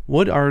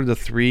 What are the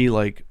 3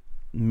 like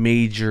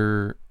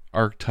major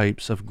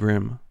archetypes of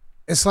Grim?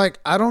 It's like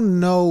I don't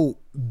know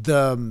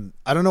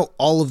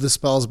all of the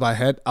spells by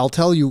head. I'll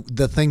tell you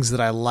the things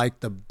that I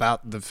liked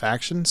about the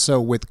faction.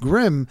 So with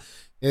Grim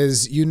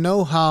is,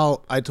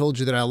 how I told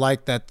you that I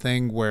liked that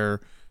thing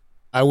where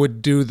I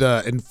would do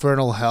the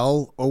Infernal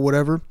Hell or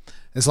whatever.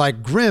 It's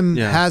like Grim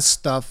has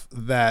stuff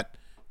that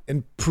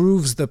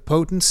improves the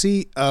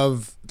potency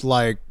of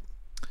like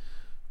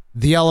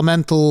the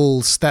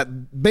elementals,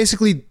 that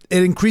basically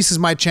it increases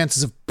my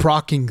chances of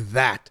proccing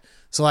that.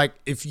 So like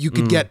if you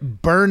could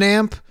get Burn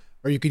Amp,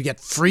 or you could get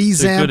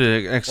Freeze Amp,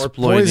 good at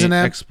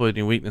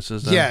exploiting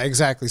weaknesses. Then. Yeah,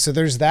 exactly. So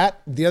there's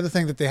that. The other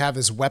thing that they have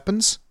is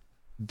weapons.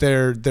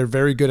 They're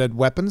very good at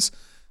weapons,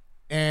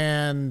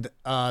 and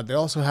they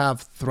also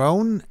have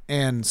Throne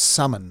and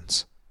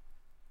Summons.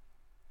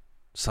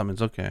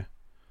 Summons, okay.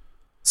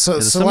 So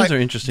the summons are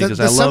interesting because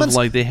I love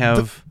like they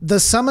have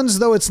the summons,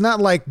 though it's not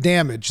like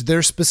damage.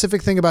 Their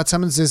specific thing about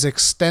summons is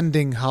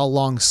extending how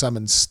long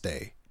summons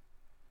stay.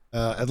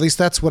 At least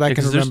that's what I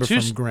can remember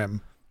from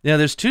Grim. Yeah,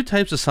 there's 2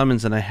 types of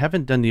summons, and I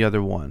haven't done the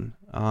other one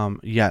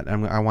yet.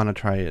 I want to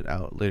try it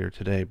out later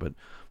today. But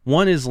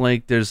one is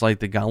like there's like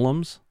the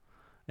golems,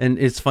 and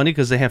it's funny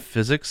because they have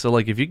physics. So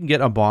like if you can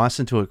get a boss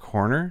into a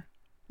corner,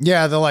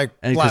 yeah, they're like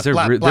because they're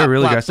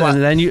really aggressive,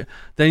 and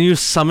then you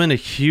summon a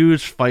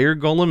huge fire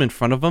golem in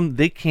front of them,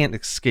 they can't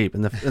escape,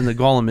 and the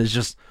golem is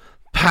just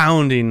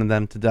pounding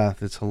them to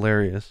death. It's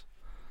hilarious.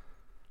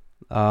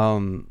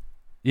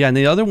 Yeah, and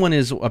the other one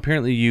is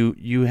apparently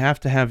you have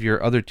to have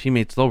your other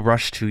teammates. They'll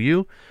rush to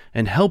you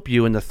and help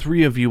you, and the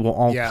 3 of you will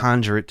all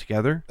conjure it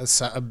together.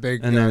 A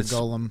big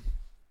golem.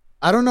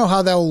 I don't know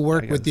how that will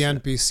work with the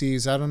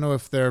NPCs. I don't know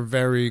if they're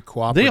very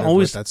cooperative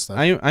with that stuff.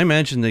 I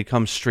imagine they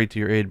come straight to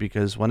your aid,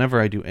 because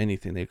whenever I do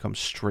anything, they come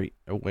straight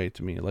away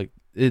to me. Like,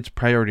 it's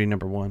priority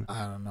number 1.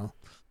 I don't know.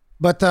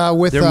 But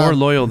they're more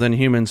loyal than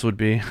humans would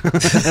be.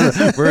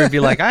 Where it'd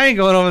be like, I ain't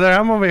going over there.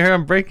 I'm over here.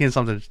 I'm breaking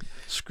something.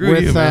 Screw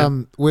you,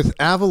 man. With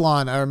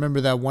Avalon, I remember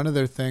that one of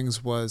their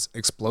things was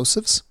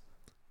explosives,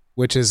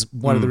 which is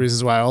one of the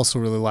reasons why I also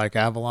really like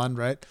Avalon,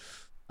 right?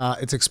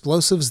 It's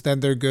explosives. Then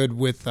they're good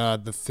with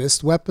the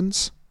fist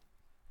weapons.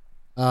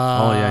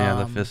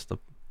 The fist.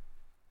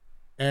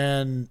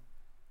 And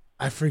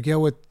I forget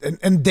what...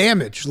 And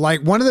damage.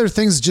 Like, one of their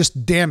things is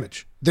just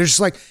damage. They're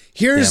just like,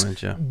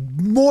 here's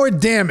more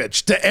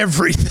damage to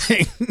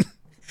everything.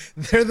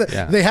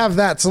 They have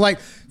that. So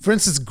like, for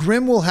instance,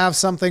 Grim will have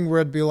something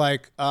where it'd be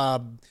like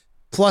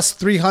plus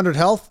 300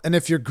 health, and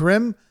if you're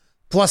Grim,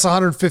 plus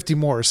 150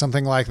 more or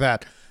something like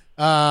that.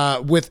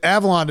 With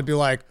Avalon, it'd be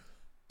like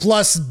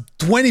plus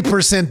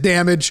 20%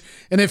 damage,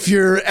 and if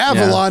you're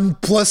Avalon,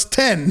 plus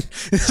 10.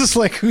 It's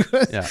like,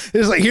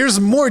 it's like, here's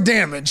more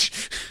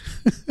damage.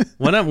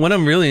 What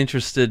I'm really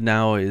interested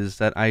now is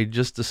that I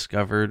just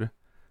discovered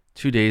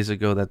 2 days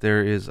ago that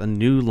there is a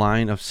new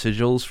line of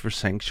sigils for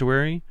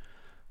Sanctuary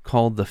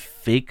called the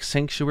fake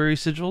Sanctuary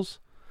sigils.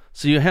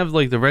 So you have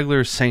like the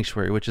regular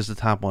Sanctuary, which is the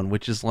top one,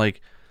 which is like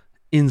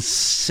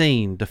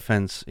insane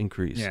defense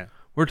increase. Yeah.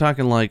 We're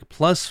talking like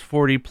plus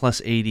 40,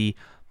 plus 80,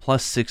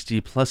 plus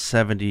 60, plus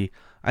 70.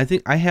 I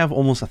think I have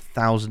almost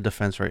 1,000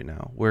 defense right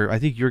now, where I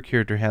think your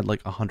character had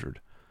like 100.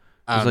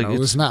 It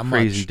was not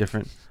crazy much.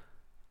 Different.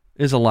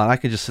 It's a lot. I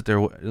could just sit there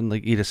and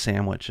like eat a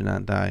sandwich and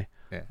not die.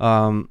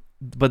 Yeah.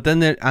 But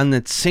then on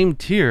that same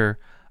tier,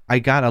 I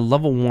got a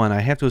level 1.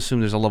 I have to assume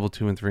there's a level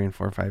 2 and 3 and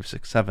 4, 5,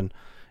 6, 7.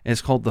 And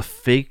it's called the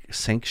fake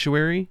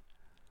Sanctuary.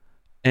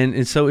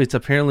 And so it's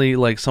apparently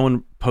like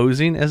someone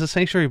posing as a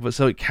sanctuary, but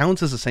so it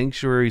counts as a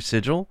sanctuary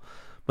sigil,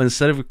 but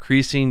instead of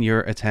increasing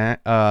your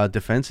attack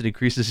defense, it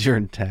increases your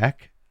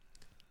attack.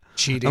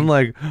 Cheating. I'm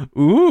like,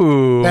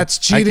 ooh, that's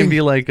cheating. I can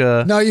be like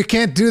no, you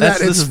can't do that.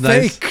 It's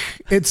fake.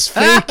 Nice. It's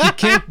fake. You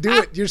can't do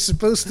it. You're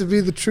supposed to be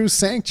the true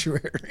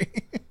sanctuary.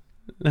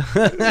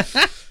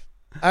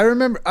 I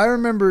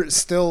remember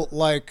still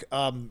like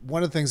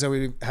one of the things that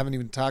we haven't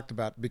even talked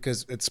about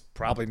because it's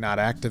probably not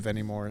active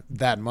anymore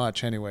that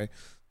much anyway,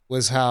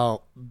 was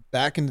how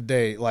back in the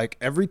day, like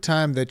every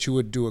time that you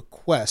would do a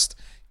quest,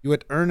 you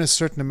would earn a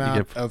certain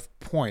amount of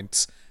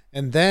points.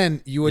 And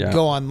then you would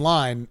go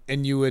online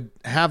and you would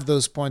have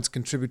those points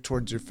contribute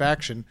towards your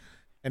faction.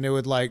 And it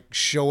would like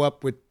show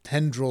up with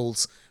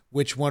tendrils,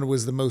 which one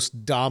was the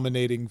most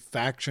dominating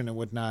faction and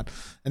whatnot.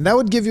 And that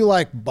would give you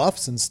like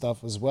buffs and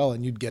stuff as well.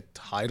 And you'd get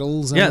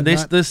titles. And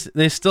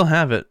they still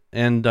have it.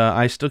 And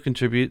I still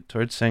contribute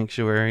towards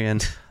Sanctuary.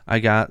 And I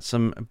got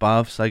some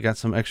buffs. I got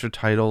some extra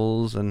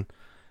titles and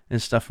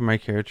stuff for my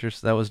characters.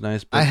 So that was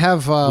nice. But I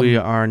have...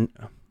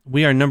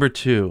 We are number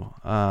 2.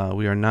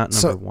 We are not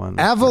number 1.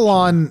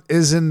 Avalon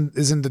is in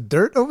the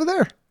dirt over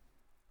there.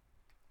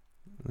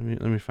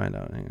 Let me find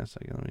out. Hang on a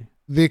second.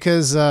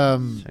 Because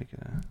check it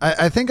out.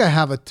 I think I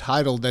have a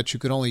title that you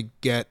could only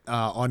get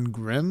on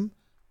Grim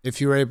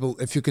if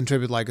you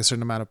contribute like a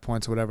certain amount of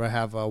points or whatever. I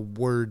have a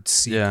Word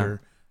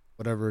Seeker,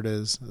 whatever it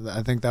is.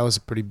 I think that was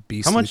a pretty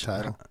beastly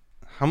title.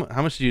 How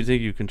much do you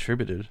think you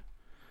contributed?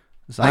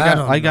 So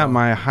I got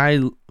my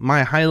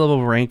high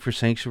level rank for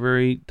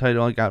Sanctuary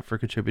title. I got for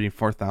contributing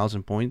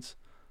 4,000 points.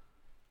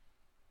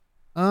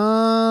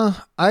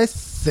 I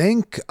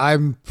think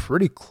I'm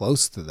pretty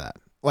close to that.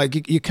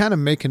 Like you're kind of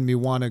making me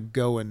want to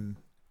go and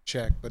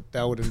check, but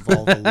that would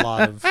involve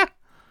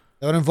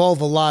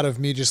a lot of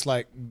me just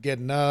like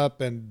getting up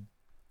and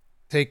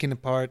taking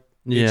apart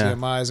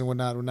HMIs and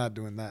whatnot. We're not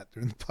doing that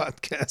during the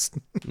podcast.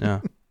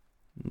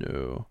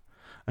 No.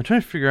 I'm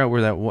trying to figure out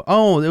where that was.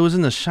 Oh, it was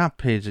in the shop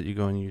page that you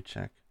go and you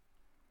check.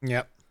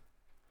 Yep.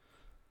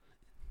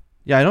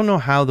 Yeah, I don't know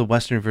how the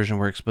Western version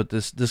works, but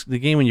the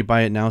game when you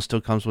buy it now still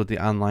comes with the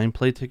online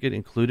play ticket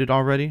included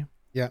already.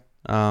 Yeah.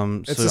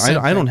 So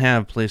I don't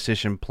have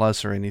PlayStation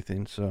Plus or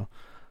anything, so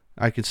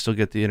I could still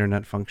get the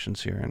internet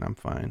functions here, and I'm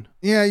fine.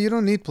 Yeah, you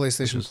don't need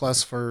PlayStation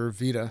Plus for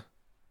Vita.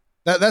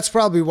 That's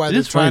probably why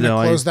they're trying to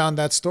close down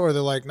that store.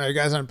 They're like, no, you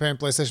guys aren't paying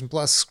PlayStation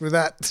Plus. Screw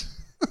that.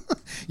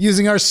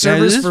 Using our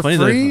servers for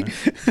free.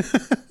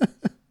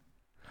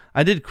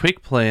 I did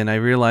quick play and I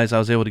realized I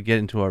was able to get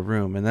into a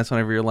room, and that's when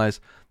I realized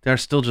there are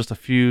still just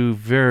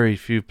very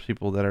few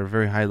people that are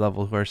very high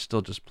level who are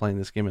still just playing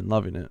this game and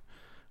loving it,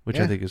 which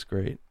I think is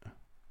great.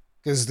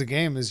 Because the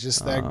game is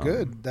just that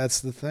good. That's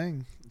the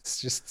thing.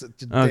 It's just a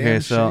damn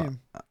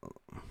shame.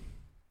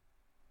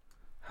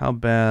 How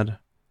bad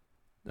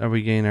are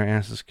we getting our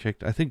asses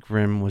kicked? I think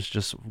Grim was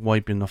just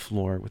wiping the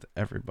floor with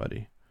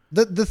everybody.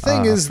 The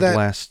thing is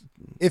that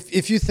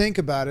if you think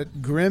about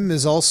it, Grim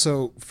is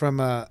also, from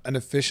an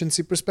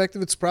efficiency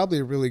perspective, it's probably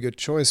a really good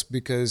choice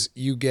because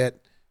you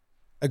get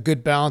a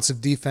good balance of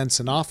defense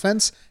and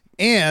offense,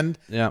 and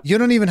you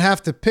don't even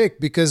have to pick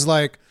because,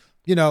 like,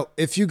 you know,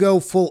 if you go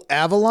full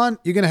Avalon,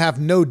 you're going to have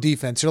no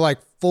defense. You're like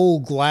full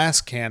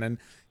glass cannon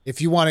if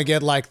you want to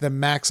get like the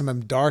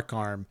maximum dark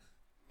arm.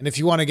 And if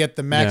you want to get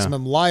the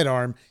maximum light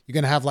arm, you're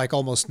going to have like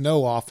almost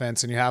no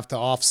offense, and you have to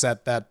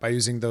offset that by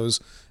using those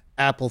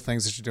Apple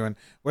things that you're doing.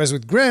 Whereas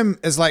with Grim,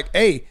 it's like,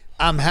 hey,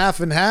 I'm half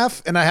and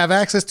half, and I have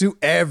access to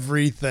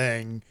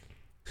everything.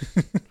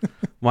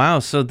 Wow.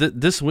 So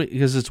this week,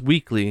 because it's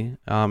weekly,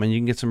 and you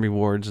can get some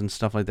rewards and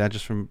stuff like that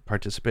just from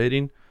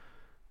participating,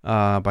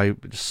 by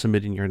just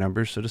submitting your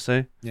numbers, so to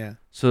say. Yeah.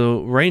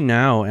 So right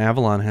now,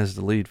 Avalon has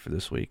the lead for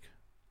this week.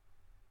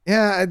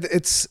 Yeah,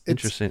 it's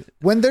interesting.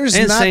 When there's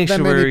and not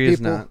Sanctuary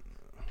that many people,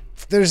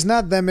 there's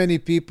not that many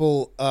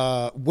people.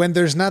 When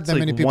there's not that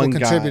many people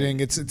contributing,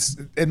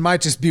 it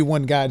might just be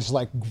one guy just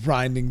like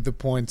grinding the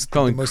points,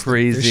 going the most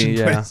crazy.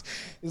 Yeah,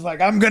 he's like,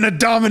 I'm gonna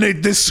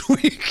dominate this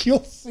week.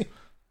 You'll see.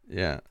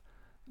 Yeah.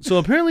 So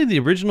apparently, the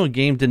original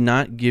game did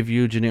not give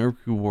you generic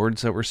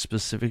rewards that were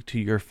specific to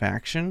your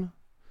faction,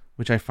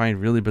 which I find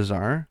really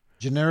bizarre.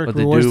 Generic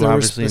rewards that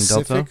were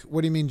specific?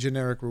 What do you mean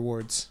generic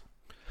rewards?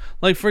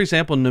 Like, for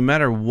example, no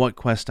matter what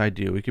quest I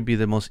do, it could be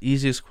the most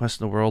easiest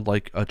quest in the world,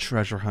 like a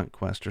treasure hunt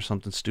quest or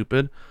something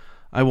stupid.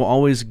 I will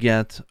always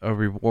get a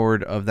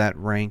reward of that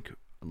rank.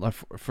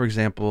 For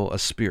example, a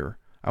spear.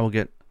 I will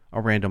get a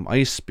random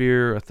ice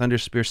spear, a thunder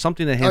spear,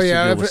 something that has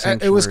to do with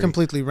Sanctuary. It was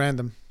completely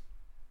random.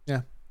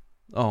 Yeah.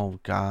 Oh,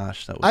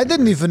 gosh. I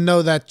didn't even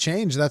know that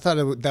changed. I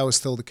thought that was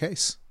still the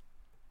case.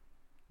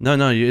 No,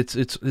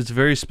 it's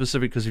very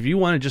specific, because if you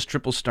want to just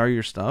triple star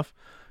your stuff,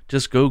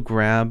 just go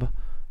grab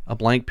a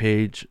blank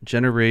page,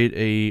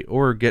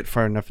 or get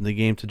far enough in the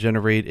game to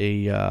generate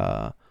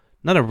a,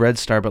 not a red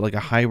star, but like a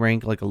high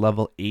rank, like a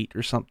level 8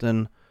 or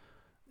something,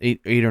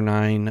 8 or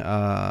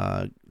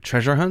 9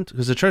 treasure hunt.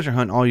 Because the treasure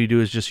hunt, all you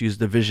do is just use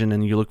the vision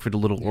and you look for the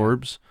little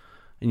orbs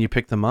and you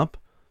pick them up.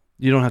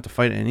 You don't have to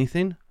fight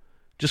anything.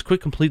 just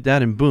quick complete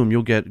that, and boom,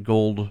 you'll get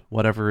gold,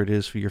 whatever it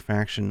is for your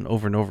faction,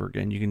 over and over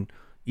again. You can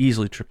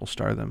easily triple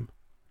star them,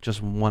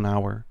 just 1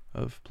 hour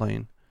of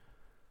playing.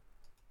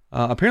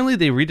 Apparently,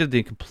 they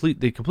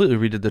completely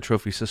redid the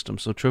trophy system,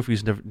 so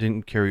trophies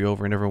didn't carry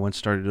over, and everyone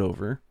started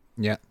over.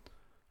 Yeah.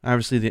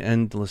 Obviously, the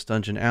Endless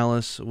Dungeon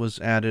Alice was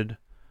added.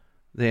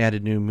 They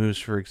added new moves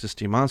for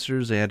existing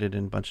monsters. They added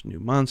in a bunch of new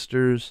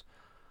monsters.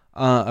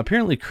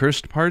 Apparently,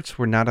 cursed parts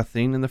were not a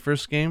thing in the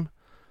first game.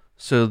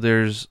 So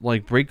there's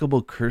like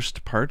breakable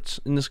cursed parts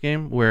in this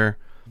game where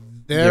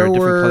they're a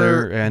different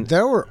color. And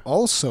there were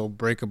also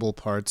breakable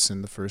parts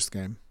in the first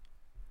game.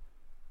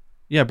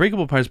 Yeah,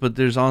 breakable parts, but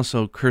there's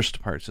also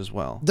cursed parts as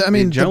well. I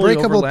mean, the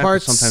breakable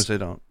parts... Sometimes they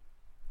don't.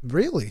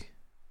 Really?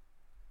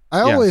 I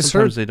always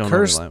heard they don't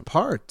cursed overlap.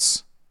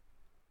 Parts.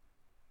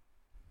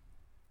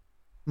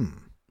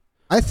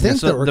 I think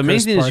there were the main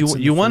cursed thing parts is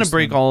you want to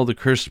break all the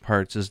cursed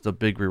parts is the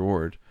big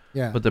reward.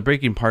 Yeah. But the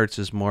breaking parts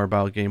is more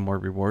about getting more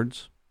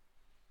rewards.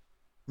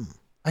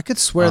 I could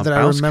swear that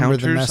I remember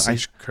the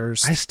message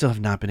cursed. I still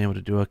have not been able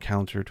to do a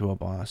counter to a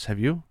boss. Have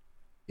you?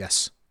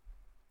 Yes.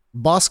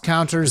 Boss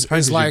counters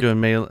is like...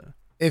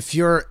 if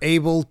you're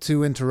able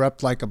to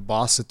interrupt like a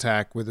boss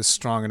attack with a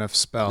strong enough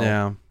spell.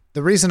 Yeah.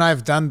 The reason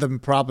I've done them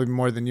probably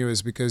more than you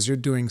is because you're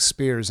doing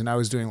spears and I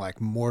was doing like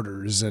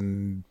mortars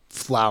and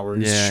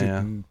flowers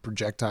shooting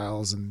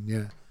projectiles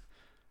and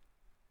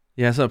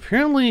Yeah, so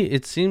apparently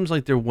it seems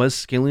like there was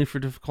scaling for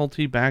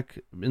difficulty back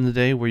in the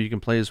day where you can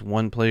play as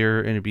one player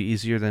and it'd be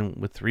easier than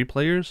with 3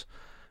 players.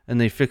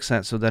 And they fixed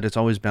that so that it's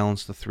always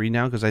balanced to 3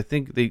 now, because I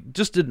think they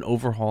just did an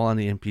overhaul on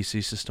the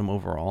NPC system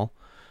overall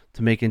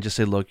to make it just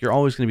say, look, you're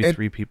always going to be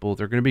 3 people.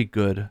 They're going to be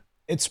good.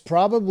 It's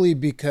probably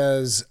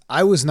because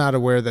I was not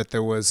aware that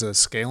there was a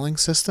scaling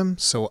system,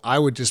 so I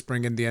would just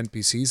bring in the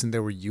NPCs and they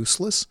were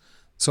useless.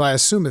 So I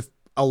assume if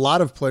a lot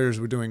of players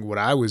were doing what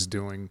I was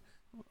doing,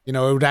 it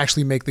would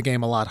actually make the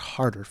game a lot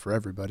harder for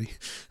everybody.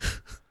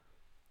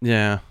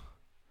 Yeah.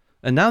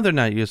 And now they're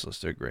not useless.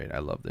 They're great. I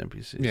love the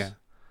NPCs.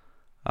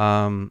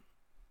 Yeah.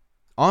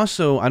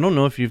 Also, I don't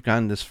know if you've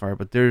gotten this far,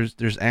 but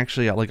there's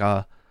actually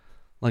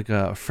like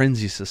a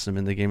frenzy system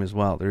in the game as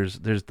well. There's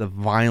the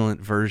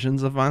violent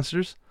versions of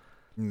monsters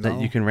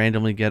that you can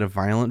randomly get a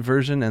violent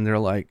version, and they're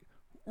like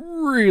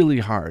really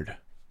hard.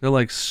 They're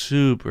like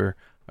super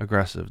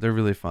aggressive. They're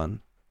really fun.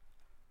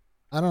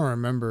 I don't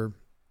remember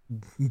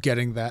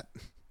getting that.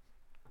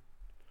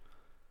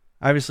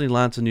 Obviously,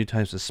 lots of new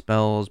types of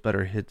spells,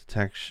 better hit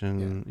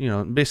detection,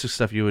 basic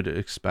stuff you would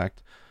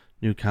expect.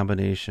 New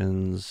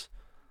combinations.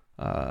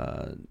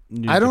 I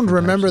don't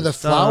remember the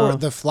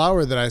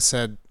flower that I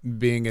said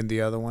being in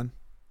the other one.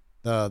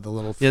 The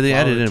little they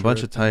added in a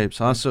bunch of types.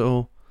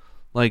 Also,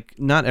 like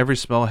not every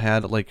spell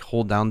had like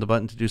hold down the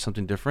button to do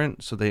something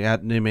different, so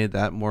they made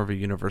that more of a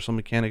universal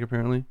mechanic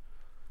apparently.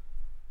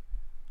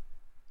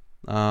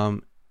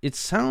 It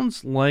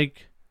sounds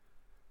like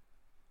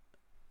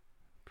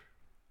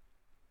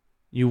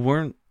you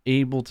weren't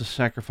able to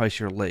sacrifice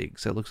your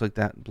legs. It looks like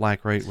that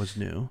Blacklight was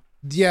new.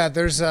 Yeah,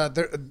 there's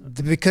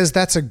because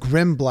that's a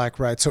Grim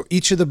Blacklight. So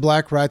each of the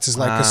Blacklights is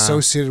like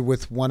associated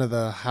with one of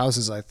the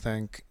houses, I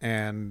think,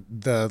 and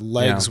the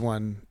legs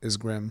one is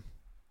Grim.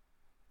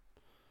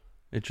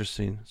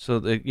 Interesting. So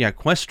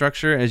quest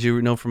structure, as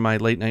you know from my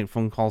late night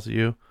phone call to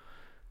you,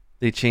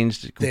 they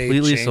changed it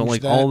completely. So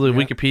like all the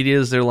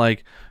Wikipedias, they're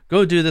like,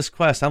 go do this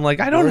quest. I'm like,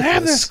 I don't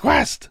have this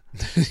quest.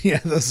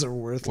 Yeah, those are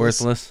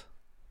worthless.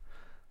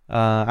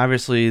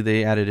 Obviously,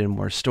 they added in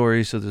more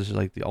stories, so there's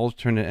like the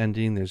alternate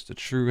ending, there's the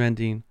true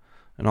ending,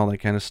 and all that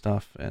kind of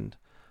stuff. And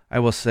I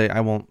won't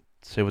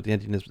say what the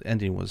ending is, but the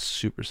ending was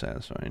super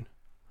satisfying.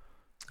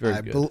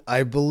 Very good.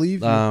 I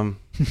believe you.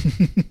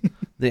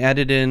 They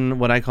added in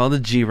what I call the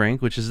G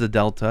rank, which is the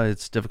Delta.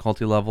 It's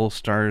difficulty level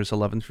stars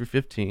 11 through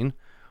 15,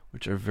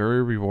 which are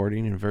very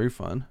rewarding and very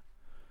fun.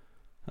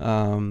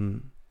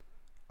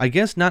 I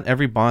guess not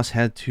every boss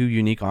had 2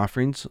 unique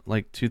offerings,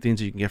 like 2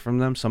 things you can get from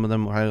them. Some of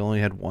them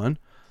only had 1.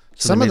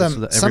 So some of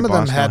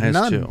them had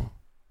none. 2.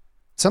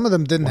 Some of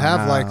them didn't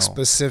have like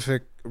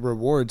specific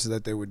rewards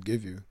that they would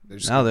give you.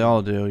 Now they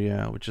all do,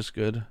 which is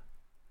good.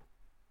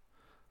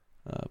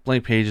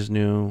 Blank page is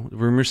new. The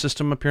rumor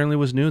system apparently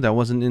was new. That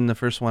wasn't in the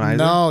first one either.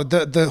 No,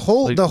 the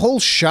whole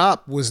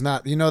shop was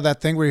not.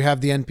 That thing where you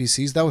have the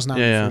NPCs. That was not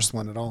the first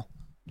one at all.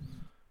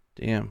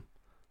 Damn.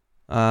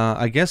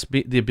 I guess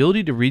the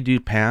ability to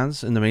redo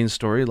paths in the main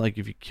story, like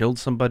if you killed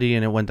somebody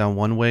and it went down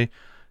one way,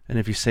 and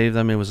if you saved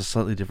them, it was a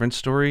slightly different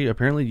story.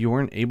 Apparently, you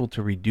weren't able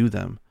to redo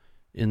them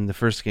in the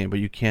first game, but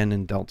you can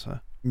in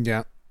Delta.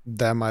 Yeah,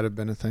 that might have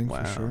been a thing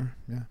for sure.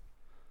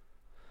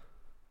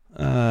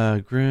 Yeah.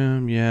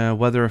 Grim. Yeah,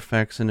 weather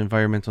effects and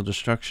environmental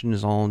destruction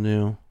is all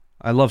new.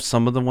 I love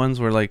some of the ones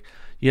where like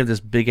you have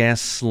this big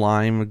ass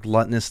slime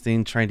gluttonous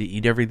thing trying to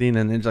eat everything,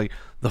 and it's like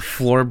the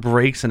floor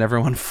breaks and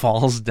everyone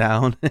falls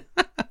down.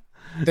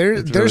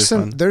 There's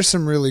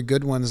some really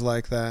good ones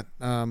like that,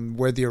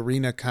 where the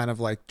arena kind of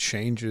like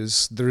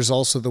changes. There's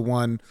also the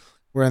one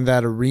where in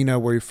that arena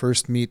where you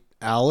first meet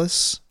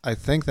Alice. I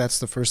think that's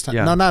the first time.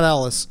 Yeah. No, not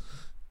Alice.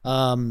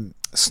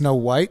 Snow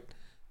White.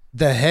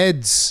 The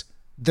heads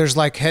there's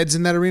like heads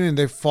in that arena and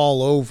they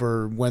fall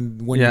over when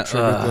you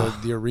trigger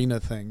the arena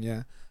thing.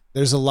 Yeah,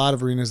 there's a lot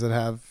of arenas that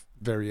have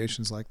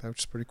variations like that, which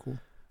is pretty cool.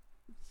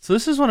 So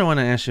this is what I want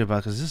to ask you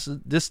about, because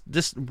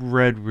this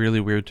read really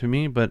weird to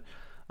me, but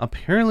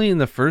apparently in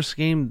the first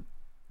game,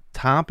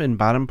 top and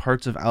bottom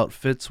parts of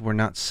outfits were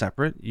not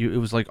separate. It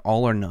was like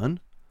all or none.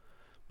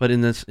 But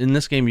in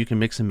this game, you can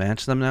mix and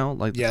match them now,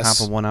 like the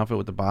top of one outfit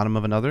with the bottom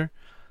of another.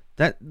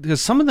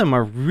 Because some of them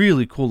are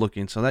really cool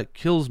looking, so that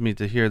kills me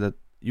to hear that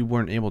you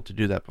weren't able to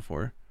do that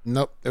before.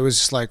 Nope, it was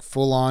just like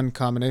full on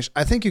combination.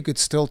 I think you could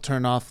still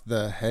turn off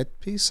the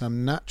headpiece.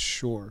 I'm not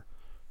sure.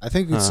 I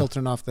think you could still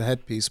turn off the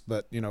headpiece,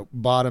 but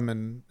bottom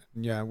and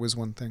it was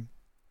one thing.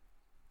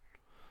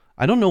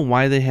 I don't know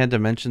why they had to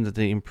mention that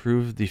they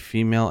improved the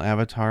female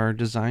avatar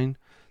design.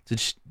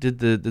 Did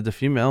the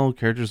female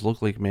characters look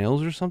like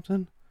males or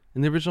something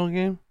in the original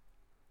game?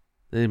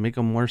 Did they make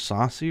them more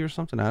saucy or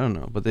something? I don't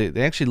know, but they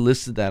actually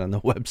listed that on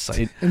the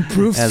website.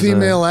 Improved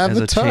female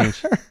avatar.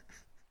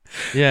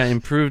 Yeah,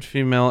 improved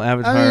female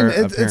avatar. I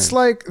mean, it's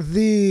like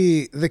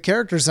the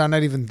characters are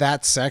not even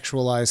that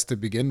sexualized to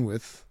begin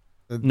with.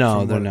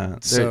 No, they're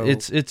not.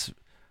 It's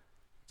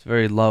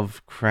very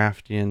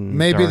Lovecraftian.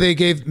 Maybe they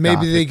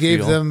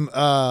gave them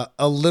a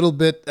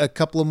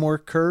couple of more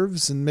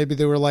curves, and maybe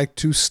they were like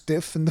too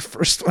stiff in the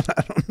first one.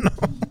 I don't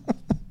know.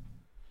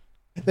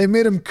 They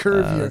made them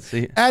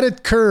curvier.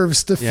 Added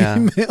curves to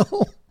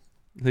female.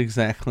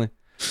 Exactly.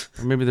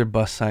 Or maybe their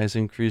bust size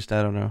increased.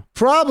 I don't know.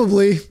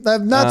 Probably.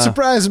 That not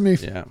surprised me.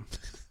 Yeah.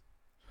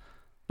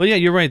 But yeah,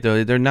 you're right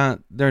though. They're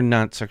not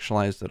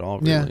sexualized at all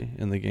really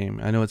in the game.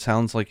 I know it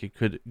sounds like it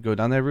could go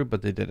down that route,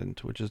 but they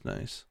didn't, which is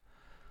nice.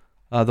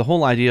 The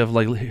whole idea of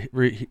like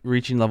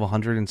reaching level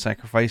 100 and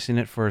sacrificing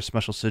it for a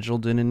special sigil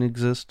didn't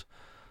exist.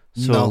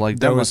 So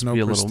that must be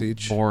a little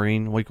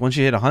boring. Like once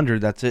you hit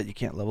 100, that's it. You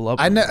can't level up.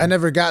 I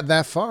never got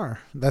that far.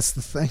 That's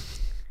the thing.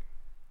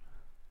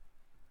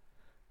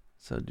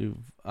 So the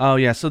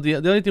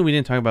only thing we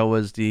didn't talk about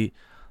was the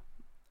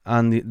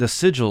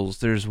sigils.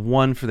 There's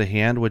one for the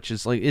hand, which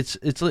is like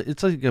it's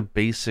like a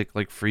basic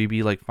like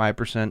freebie, like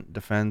 5%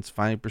 defense,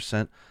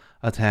 5%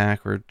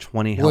 attack, or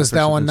 20 health. Was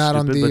that one not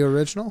on the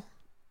original?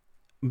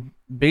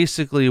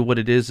 Basically, what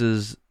it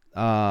is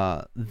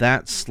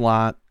that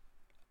slot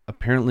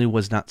apparently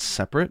was not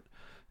separate,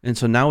 and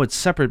so now it's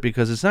separate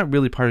because it's not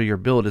really part of your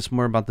build. It's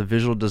more about the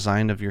visual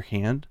design of your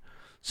hand.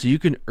 So you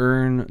can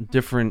earn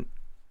different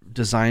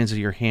designs of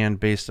your hand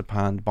based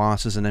upon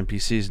bosses and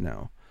NPCs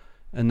now,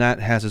 and that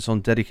has its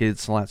own dedicated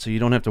slot, so you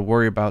don't have to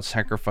worry about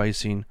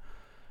sacrificing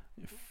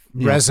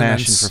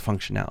resonance for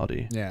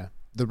functionality. Yeah,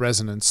 the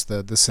resonance,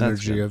 the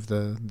synergy of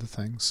the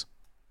things.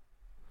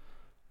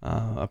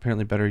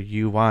 Apparently better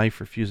UI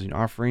for fusing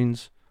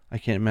offerings. I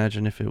can't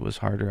imagine if it was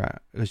harder,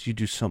 because you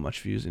do so much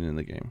fusing in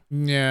the game.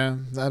 Yeah,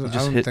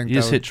 you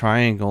just hit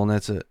triangle and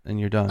that's it, and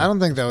you're done. I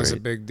don't think that was a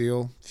big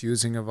deal.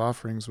 Fusing of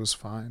offerings was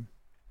fine.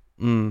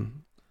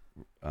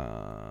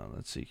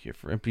 Let's see here.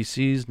 For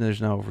NPCs,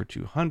 there's now over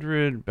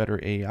 200. Better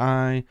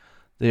AI.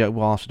 They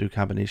will also do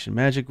combination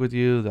magic with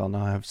you. They'll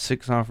now have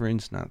 6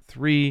 offerings, not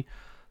 3.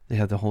 They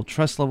have the whole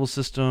trust level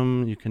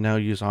system. You can now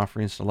use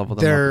offerings to level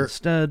them up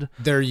instead.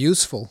 They're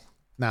useful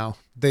now.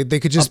 They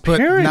could just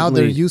now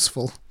they're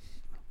useful.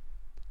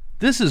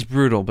 This is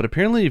brutal, but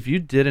apparently if you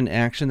did an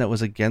action that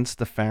was against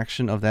the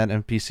faction of that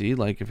NPC,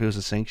 like if it was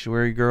a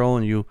sanctuary girl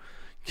and you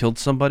killed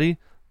somebody,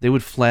 they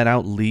would flat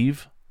out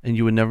leave and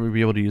you would never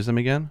be able to use them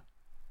again.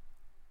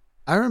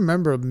 I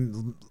remember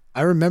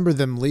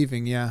them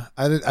leaving. Yeah,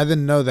 I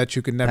didn't know that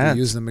you could never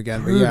use them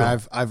again. Brutal. But yeah,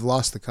 I've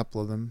lost a couple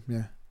of them.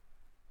 Yeah,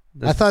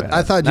 I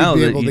thought you'd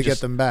be able to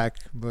get them back,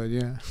 but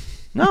yeah.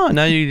 No,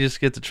 now you just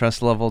get the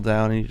trust level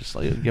down and you just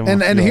like give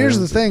them. And here's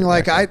the thing,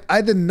 like I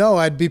didn't know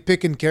I'd be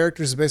picking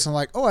characters based on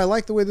like, oh, I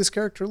like the way this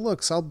character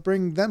looks, I'll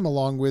bring them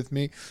along with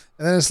me.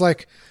 And then it's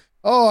like,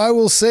 oh, I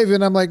will save you,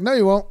 and I'm like, no,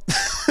 you won't.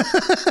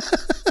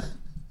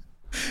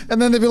 And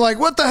then they'd be like,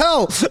 what the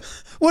hell?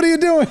 What are you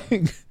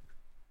doing?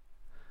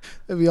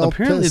 They'd be all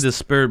apparently pissed. The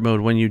spirit mode,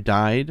 when you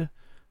died,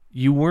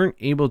 you weren't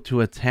able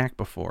to attack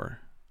before.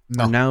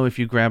 No. Now, if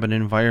you grab an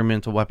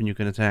environmental weapon, you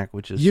can attack,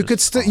 which is you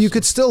could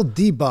still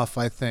debuff.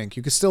 I think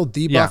you could still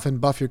debuff and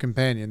buff your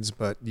companions,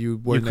 but you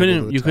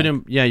couldn't.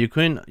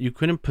 You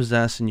couldn't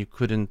possess and you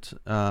couldn't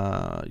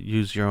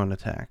use your own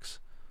attacks.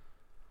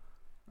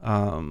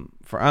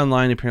 For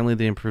online, apparently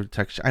they improved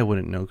texture. I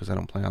wouldn't know because I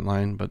don't play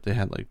online, but they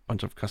had like a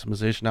bunch of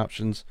customization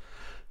options,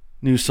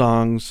 new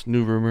songs,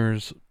 new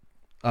rumors.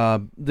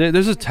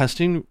 There's a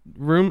testing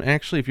room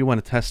actually if you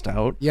want to test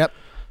out. Yep.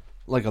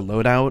 Like a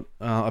loadout.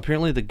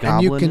 Apparently the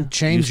goblin you can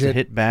change used to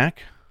hit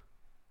back.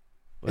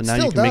 But now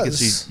you can make it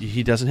so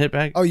he doesn't hit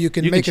back. Oh, you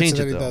can make it so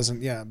that he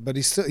doesn't. Yeah, but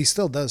he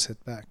still does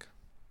hit back.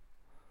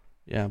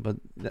 Yeah, but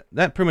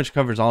that pretty much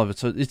covers all of it.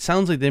 So it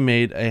sounds like they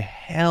made a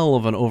hell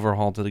of an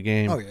overhaul to the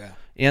game. Oh yeah.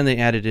 And they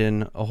added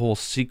in a whole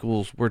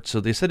sequels word. So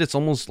they said it's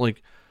almost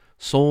like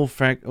Soul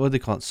Sacrifice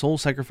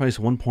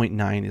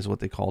 1.9 is what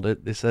they called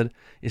it. They said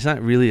it's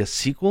not really a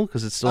sequel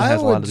because it still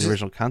has a lot of the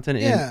original content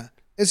in it.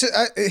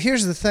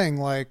 Here's the thing,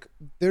 like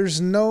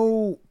there's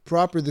no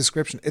proper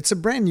description. It's a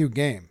brand new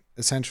game.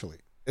 essentially.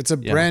 It's a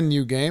brand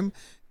new game.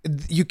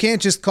 You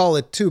can't just call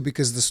it 2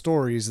 because the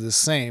story is the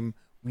same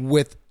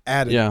with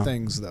added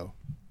things, though.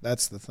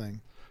 That's the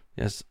thing.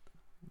 Yes,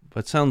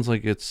 but it sounds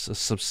like it's a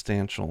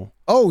substantial.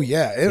 Oh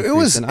yeah, it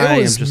was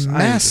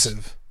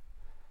massive.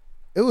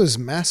 It was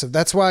massive.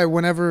 That's why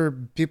whenever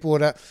people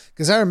would,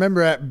 because I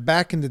remember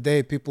back in the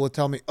day, people would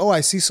tell me, "Oh,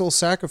 I see Soul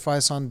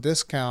Sacrifice on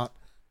discount,"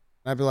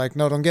 and I'd be like,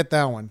 "No, don't get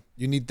that one.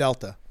 You need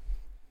Delta."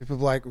 People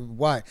be like,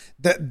 "Why?"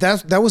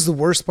 That was the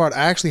worst part.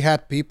 I actually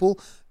had people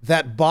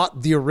that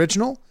bought the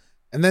original,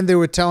 and then they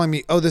were telling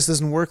me, "Oh, this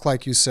doesn't work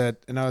like you said,"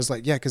 and I was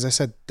like, "Yeah, because I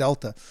said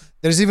Delta."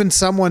 There's even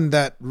someone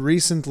that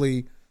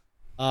recently,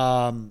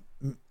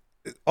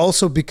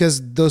 also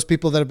because those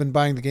people that have been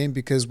buying the game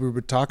because we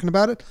were talking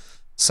about it.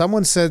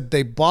 Someone said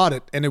they bought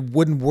it and it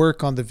wouldn't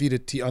work on the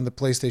on the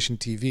PlayStation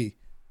TV.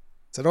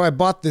 Said, "Oh, I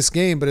bought this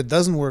game, but it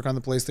doesn't work on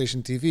the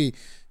PlayStation TV."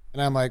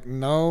 And I'm like,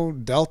 "No,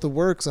 Delta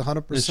works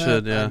 100%. It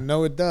should, yeah. I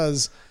know it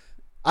does."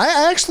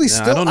 I actually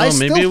still, I don't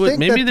know.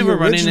 Maybe they were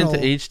running into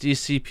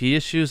HDCP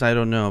issues. I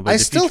don't know. But I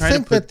still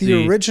think that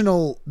the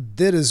original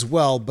did as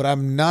well, but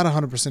I'm not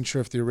 100%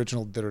 sure if the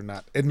original did or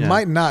not. It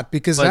might not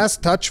because it has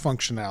touch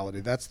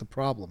functionality. That's the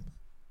problem.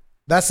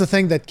 That's the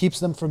thing that keeps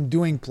them from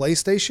doing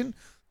PlayStation.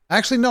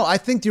 Actually, no, I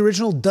think the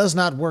original does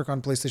not work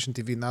on PlayStation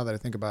TV now that I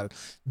think about it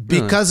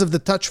because of the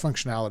touch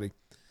functionality.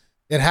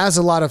 It has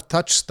a lot of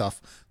touch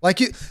stuff. Like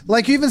you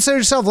even said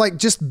yourself, like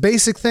just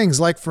basic things.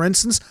 Like, for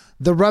instance,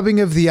 the rubbing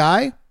of the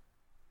eye.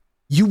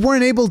 You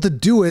weren't able to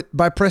do it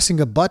by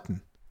pressing a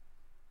button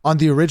on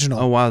the original.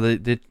 Oh, wow.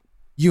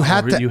 You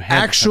had to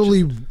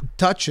actually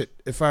touch it,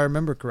 if I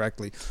remember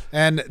correctly.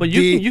 But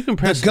you can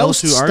press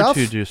L2,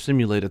 R2 to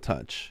simulate a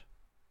touch.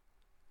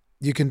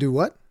 You can do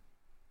what?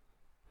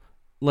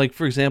 Like,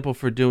 for example,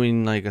 for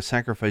doing like a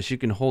sacrifice, you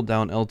can hold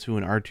down L2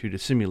 and R2 to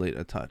simulate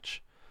a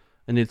touch.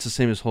 And it's the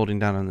same as holding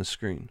down on the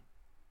screen.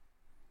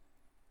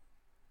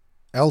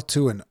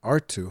 L2 and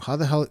R2? How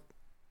the hell?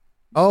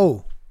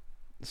 Oh.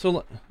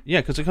 So,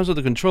 yeah, because it comes with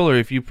the controller.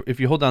 If you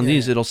hold down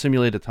these, it'll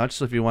simulate a touch.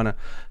 So if you want to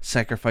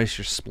sacrifice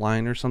your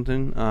spline or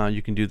something,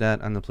 you can do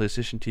that on the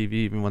PlayStation TV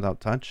even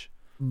without touch.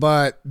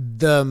 But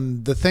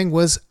the thing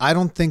was, I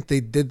don't think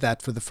they did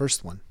that for the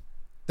first one.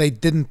 They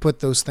didn't put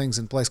those things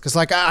in place. Because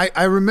like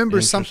I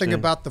remember something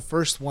about the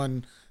first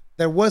one.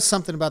 There was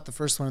something about the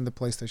first one in the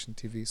PlayStation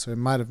TV, so it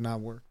might have not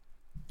worked.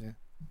 Yeah.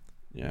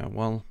 Yeah,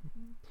 well,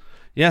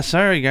 yeah,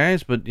 sorry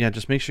guys, but yeah,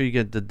 just make sure you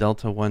get the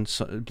Delta one.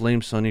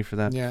 Blame Sony for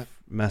that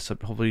mess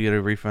up. Hopefully you get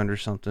a refund or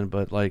something,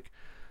 but like,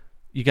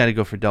 you got to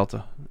go for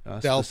Delta.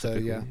 Delta,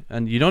 yeah.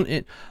 And you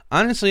don't.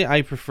 Honestly,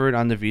 I prefer it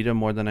on the Vita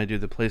more than I do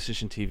the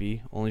PlayStation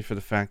TV, only for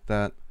the fact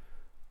that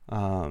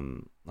I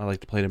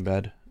like to play it in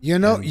bed. You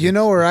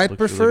know where I'd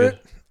prefer really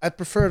it? I'd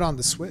prefer it on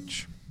the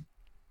Switch.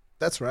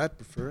 That's where I'd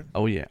prefer it.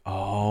 Oh yeah.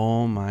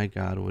 Oh my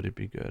God, would it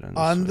be good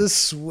on the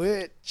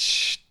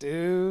Switch,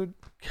 dude?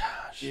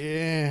 Gosh.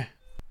 Yeah.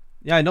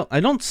 Yeah, I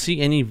don't see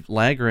any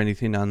lag or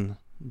anything on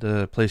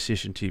the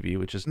PlayStation TV,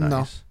 which is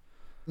nice.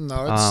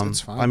 No,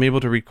 it's fine. I'm able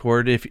to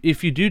record.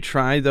 If you do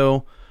try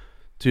though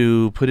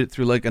to put it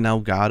through like an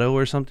Elgato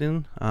or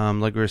something,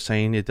 like we were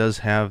saying, it does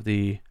have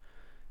the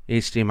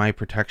HDMI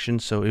protection,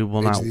 so it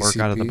will not work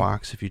out of the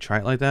box if you try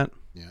it like that.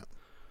 Yeah.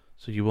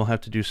 So you will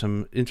have to do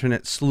some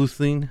internet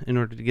sleuthing in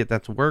order to get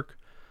that to work.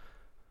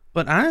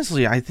 But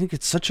honestly, I think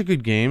it's such a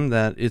good game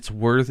that it's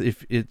worth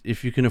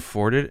if you can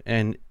afford it,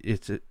 and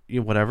it's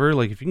whatever.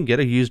 Like if you can get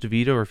a used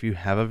Vita or if you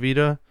have a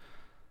Vita,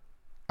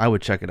 I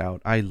would check it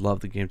out. I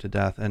love the game to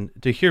death, and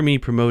to hear me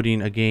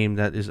promoting a game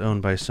that is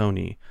owned by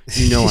Sony,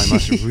 I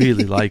must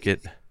really like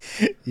it.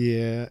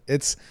 Yeah,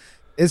 it's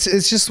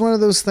just one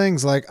of those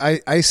things. Like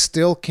I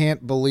still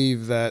can't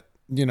believe that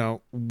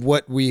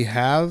what we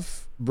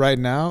have right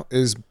now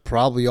is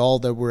probably all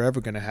that we're ever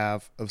going to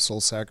have of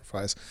Soul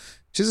Sacrifice.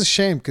 Which is a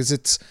shame because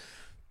it's,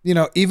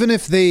 even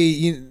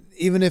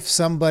if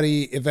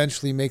somebody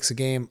eventually makes a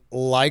game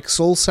like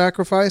Soul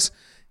Sacrifice,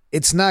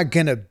 it's not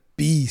going to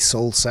be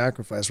Soul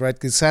Sacrifice, right?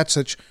 Because it has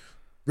such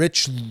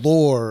rich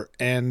lore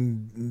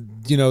and,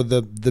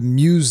 the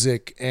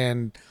music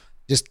and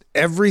just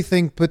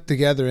everything put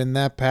together in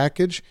that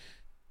package,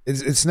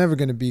 it's never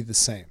going to be the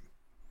same.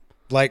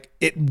 Like,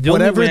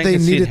 whatever they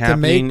needed to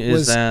make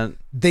was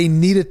they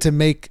needed to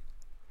make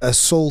a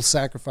Soul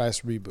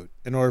Sacrifice reboot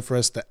in order for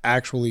us to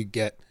actually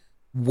get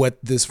what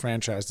this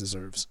franchise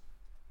deserves.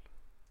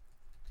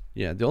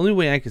 Yeah, the only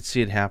way I could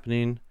see it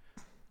happening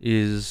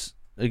is,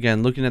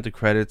 again, looking at the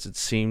credits, it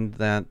seemed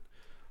that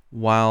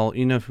while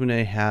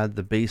Inafune had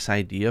the base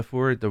idea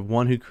for it, the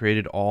one who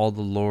created all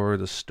the lore,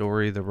 the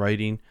story, the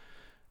writing,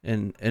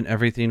 and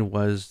everything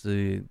was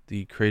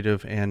the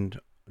creative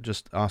and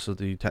just also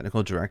the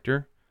technical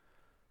director.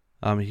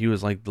 He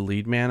was like the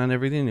lead man on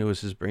everything. It was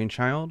his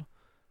brainchild.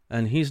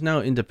 And he's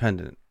now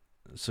independent,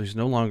 so he's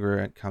no longer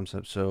at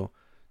Concept. So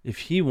if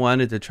he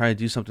wanted to try to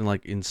do something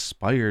like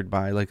inspired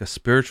by like a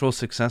spiritual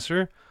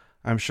successor,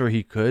 I'm sure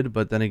he could.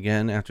 But then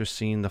again, after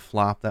seeing the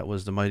flop that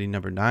was The Mighty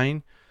Number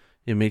 9,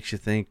 it makes you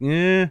think,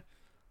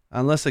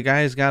 unless the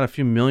guy's got a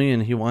few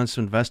million he wants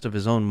to invest of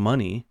his own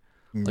money,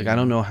 Like, I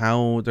don't know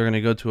how they're going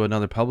to go to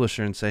another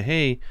publisher and say,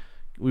 hey,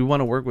 we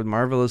want to work with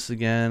Marvelous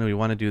again. We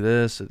want to do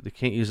this. They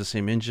can't use the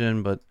same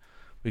engine, but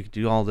we could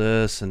do all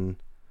this, and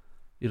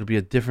it'll be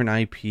a different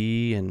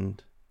IP,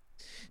 and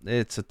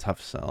it's a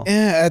tough sell.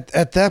 Yeah,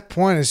 at that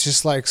point, it's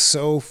just like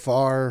so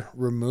far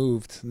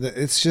removed.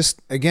 It's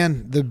just,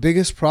 again, the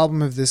biggest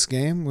problem of this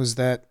game was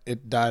that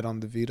it died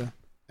on the Vita,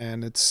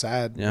 and it's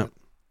sad. Yeah.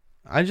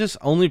 I just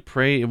only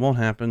pray it won't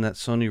happen, that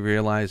Sony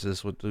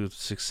realizes with the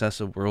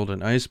success of World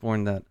and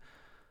Iceborne that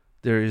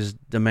there is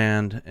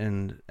demand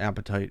and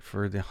appetite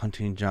for the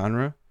hunting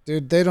genre.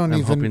 Dude, they don't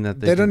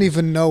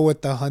even know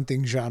what the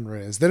hunting genre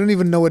is. They don't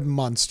even know what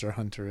Monster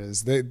Hunter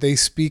is. They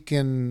speak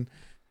in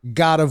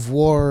God of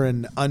War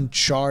and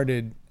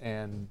Uncharted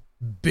and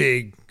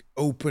big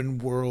open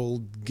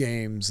world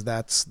games.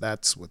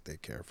 That's what they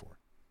care for.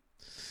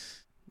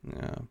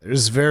 Yeah.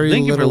 There's very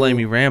Thank little... you for letting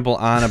me ramble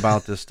on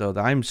about this, though.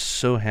 I'm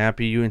so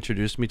happy you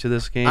introduced me to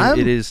this game.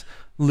 It is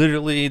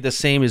literally the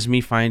same as me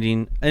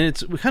finding... And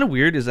it's kind of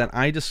weird is that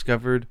I didn't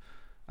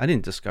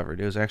discover it.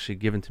 It was actually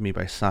given to me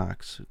by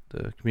Sox,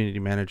 the community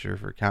manager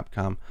for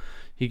Capcom.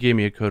 He gave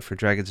me a code for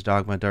Dragon's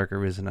Dogma Dark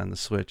Arisen on the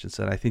Switch and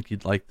said, I think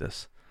you'd like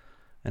this.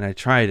 And I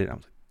tried it. I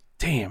was like,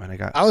 damn,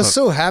 and I was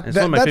so happy. It's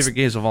one of my favorite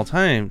games of all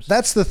time.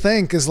 That's the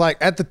thing, because like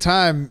at the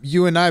time,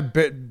 you and I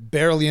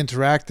barely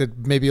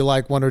interacted, maybe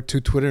like one or two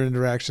Twitter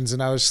interactions,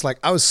 and I was just like,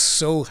 I was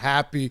so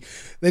happy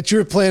that you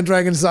were playing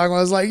Dragon's Dogma. I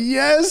was like,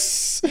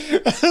 yes!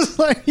 I was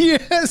like,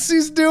 yes,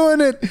 he's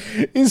doing it.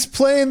 He's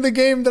playing the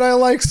game that I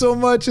like so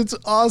much. It's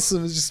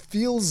awesome. It just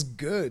feels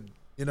good,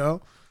 you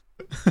know?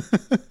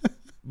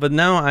 But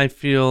now I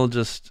feel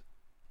just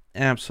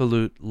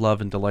absolute love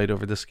and delight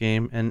over this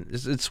game, and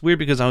it's weird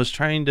because I was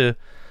trying to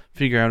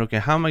figure out, okay,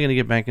 how am I going to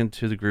get back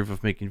into the groove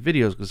of making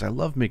videos, because I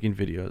love making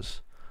videos.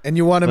 And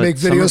you want to make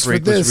videos for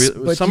this,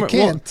 but you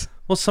can't.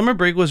 Well, summer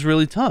break was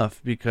really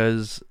tough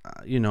because,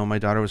 my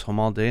daughter was home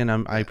all day, and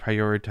I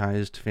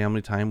prioritized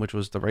family time, which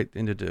was the right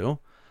thing to do.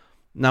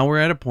 Now we're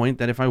at a point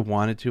that if I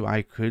wanted to,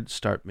 I could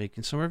start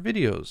making summer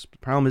videos. The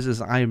problem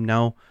is I am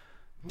now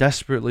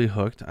desperately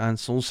hooked on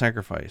Soul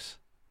Sacrifice.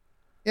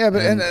 Yeah,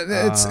 but and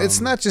it's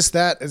not just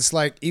that. It's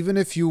like, even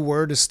if you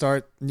were to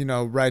start,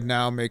 right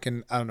now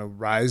making, I don't know,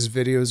 Rise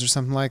videos or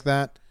something like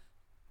that,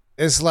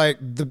 it's like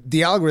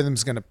the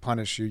algorithm's going to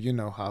punish you. You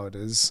know how it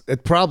is.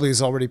 It probably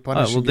is already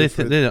punishing you.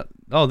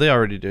 They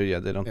already do. Yeah,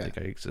 they don't think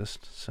I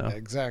exist. So yeah,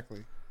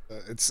 exactly.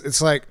 It's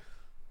like,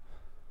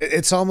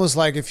 it's almost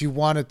like if you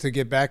wanted to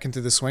get back into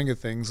the swing of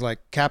things, like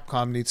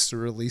Capcom needs to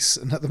release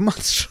another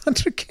Monster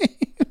Hunter game.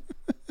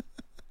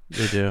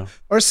 They do.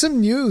 Or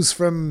some news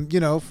from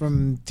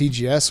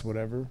TGS,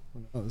 whatever.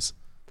 Who knows?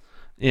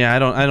 Yeah, I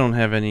don't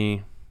have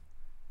any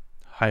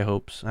high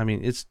hopes. I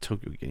mean, it's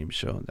Tokyo Game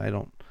Show. I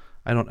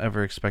don't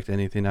ever expect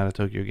anything out of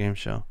Tokyo Game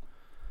Show.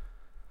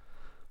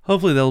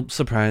 Hopefully they'll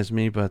surprise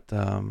me, but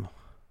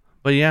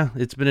yeah,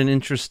 it's been an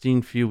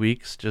interesting few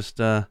weeks. Just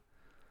got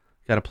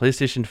a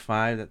PlayStation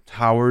 5 that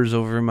towers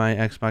over my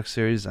Xbox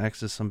Series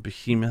X as some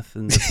behemoth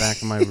in the back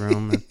of my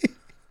room. And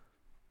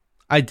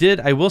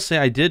I will say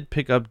I did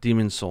pick up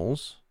Demon's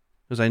Souls,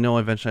 because I know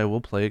eventually I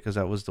will play it, because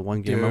that was the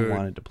one game I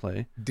wanted to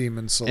play.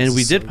 Demon's Souls. And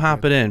we did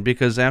pop it in,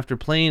 because after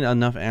playing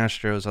enough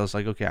Astros, I was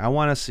like, okay, I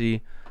want to see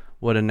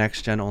what a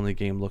next-gen only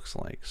game looks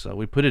like. So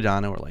we put it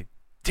on, and we're like,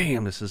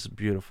 damn, this is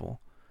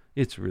beautiful.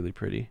 It's really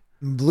pretty.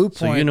 Bluepoint.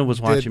 So Yuna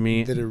was watching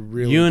me.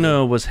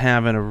 Yuna was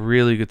having a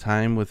really good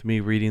time with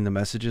me reading the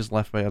messages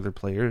left by other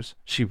players.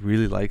 She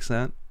really likes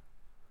that.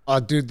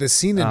 Oh, dude, the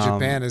scene in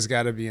Japan has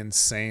got to be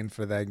insane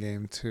for that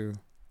game, too.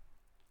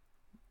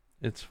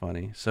 It's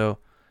funny. So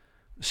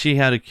she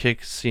had a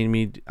kick seeing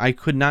me. I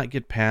could not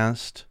get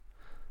past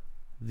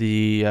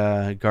the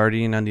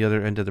Guardian on the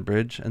other end of the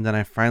bridge, and then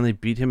I finally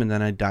beat him, and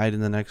then I died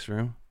in the next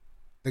room.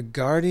 The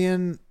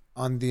Guardian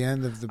on the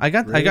end of the bridge?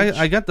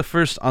 I got the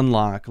first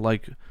unlock.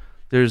 Like,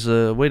 there's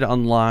a way to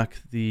unlock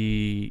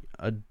a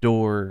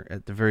door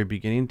at the very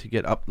beginning to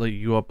get up, like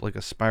you go up like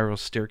a spiral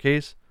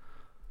staircase,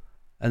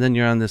 and then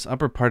you're on this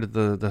upper part of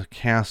the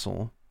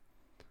castle,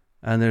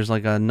 and there's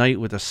like a knight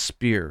with a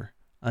spear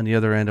on the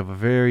other end of a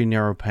very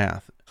narrow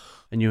path,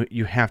 and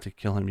you have to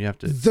kill him. You have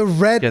to the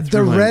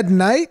red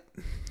knight.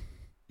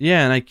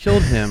 Yeah, and I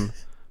killed him,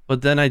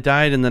 but then I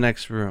died in the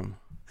next room.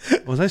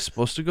 Was I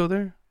supposed to go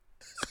there?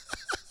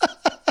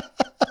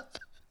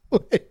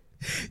 Wait,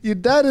 you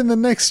died in the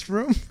next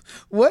room?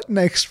 What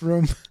next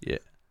room? Yeah,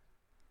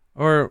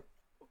 or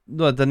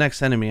the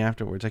next enemy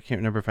afterwards. I can't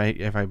remember if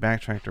I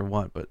backtracked or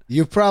what, but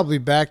you probably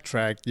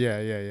backtracked. Yeah.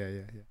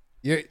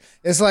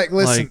 It's like,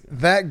 listen,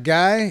 that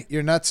guy,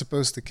 you're not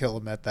supposed to kill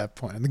him at that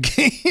point in the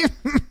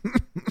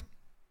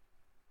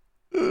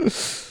game.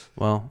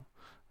 Well,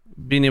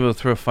 being able to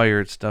throw fire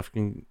at stuff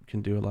can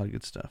do a lot of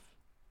good stuff.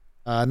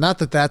 Not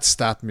that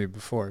stopped me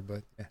before,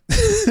 but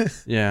yeah.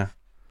 Yeah.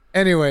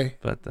 Anyway,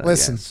 but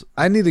listen,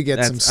 I need to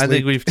get some sleep. I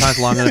think we've talked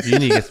long enough. You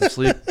need to get some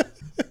sleep.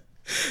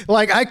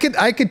 Like, I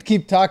could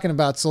keep talking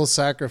about Soul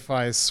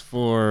Sacrifice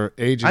for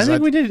ages. I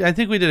think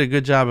we did a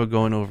good job of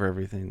going over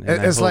everything.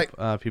 And I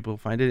hope people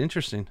find it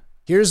interesting.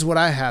 Here's what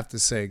I have to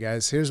say,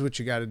 guys. Here's what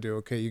you got to do.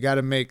 Okay, you got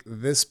to make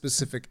this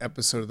specific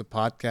episode of the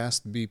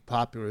podcast be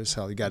popular as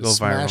hell. You got to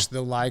smash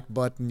the like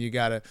button. You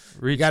got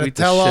to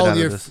tell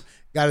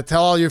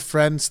all your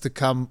friends to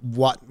come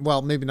watch.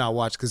 Well, maybe not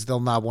watch because they'll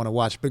not want to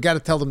watch, but you got to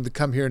tell them to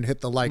come here and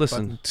hit the like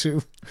button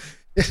too.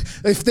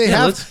 If they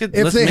have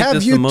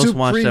YouTube most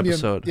watched Premium,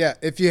 episode. yeah.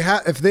 If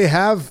they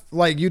have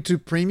like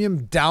YouTube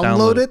Premium,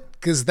 download it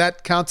because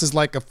that counts as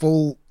like a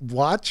full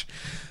watch.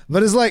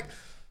 But it's like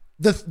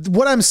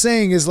what I'm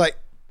saying is like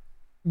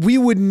we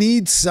would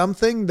need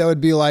something that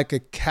would be like a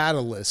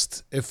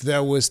catalyst if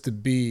there was to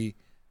be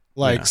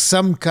like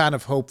some kind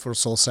of hope for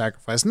Soul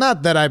Sacrifice.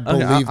 Not that I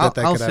believe that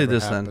could ever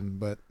happen,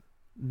 but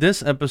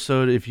this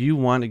episode, if you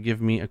want to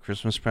give me a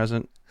Christmas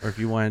present, or if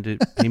you wanted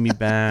to pay me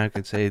back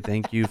and say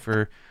thank you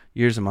for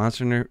years of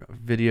Monster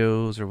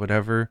videos or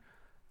whatever,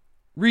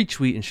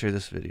 retweet and share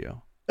this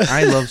video.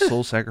 I love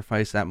Soul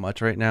Sacrifice that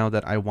much right now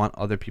that I want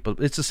other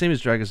people. It's the same as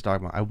Dragon's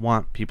Dogma. I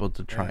want people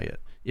to try it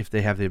if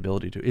they have the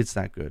ability to. It's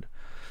that good.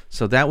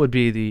 So that would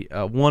be the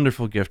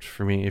wonderful gift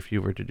for me if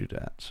you were to do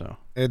that. So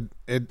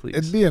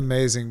it'd be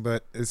amazing,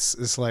 but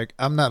it's like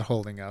I'm not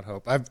holding out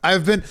hope.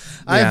 I've been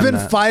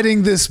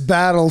fighting this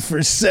battle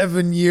for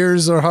 7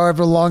 years or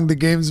however long the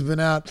game's been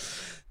out.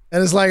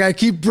 And it's like I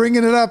keep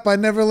bringing it up. I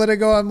never let it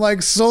go. I'm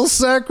like, Soul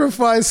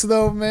Sacrifice,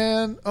 though,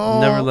 man.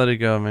 Oh, never let it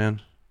go, man.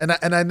 And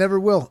I never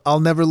will. I'll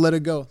never let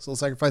it go. Soul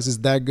Sacrifice is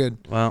that good.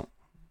 Well,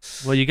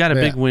 you got a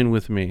big win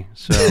with me,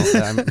 so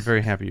I'm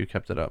very happy you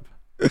kept it up.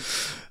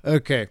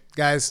 Okay,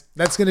 guys,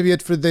 that's going to be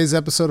it for today's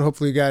episode.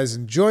 Hopefully, you guys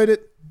enjoyed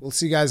it. We'll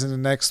see you guys in the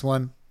next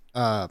one.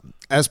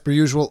 As per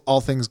usual, all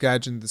things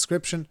Gaijin in the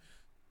description.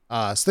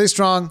 Stay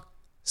strong,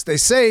 stay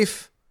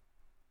safe,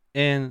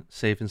 and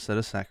safe instead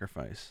of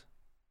sacrifice.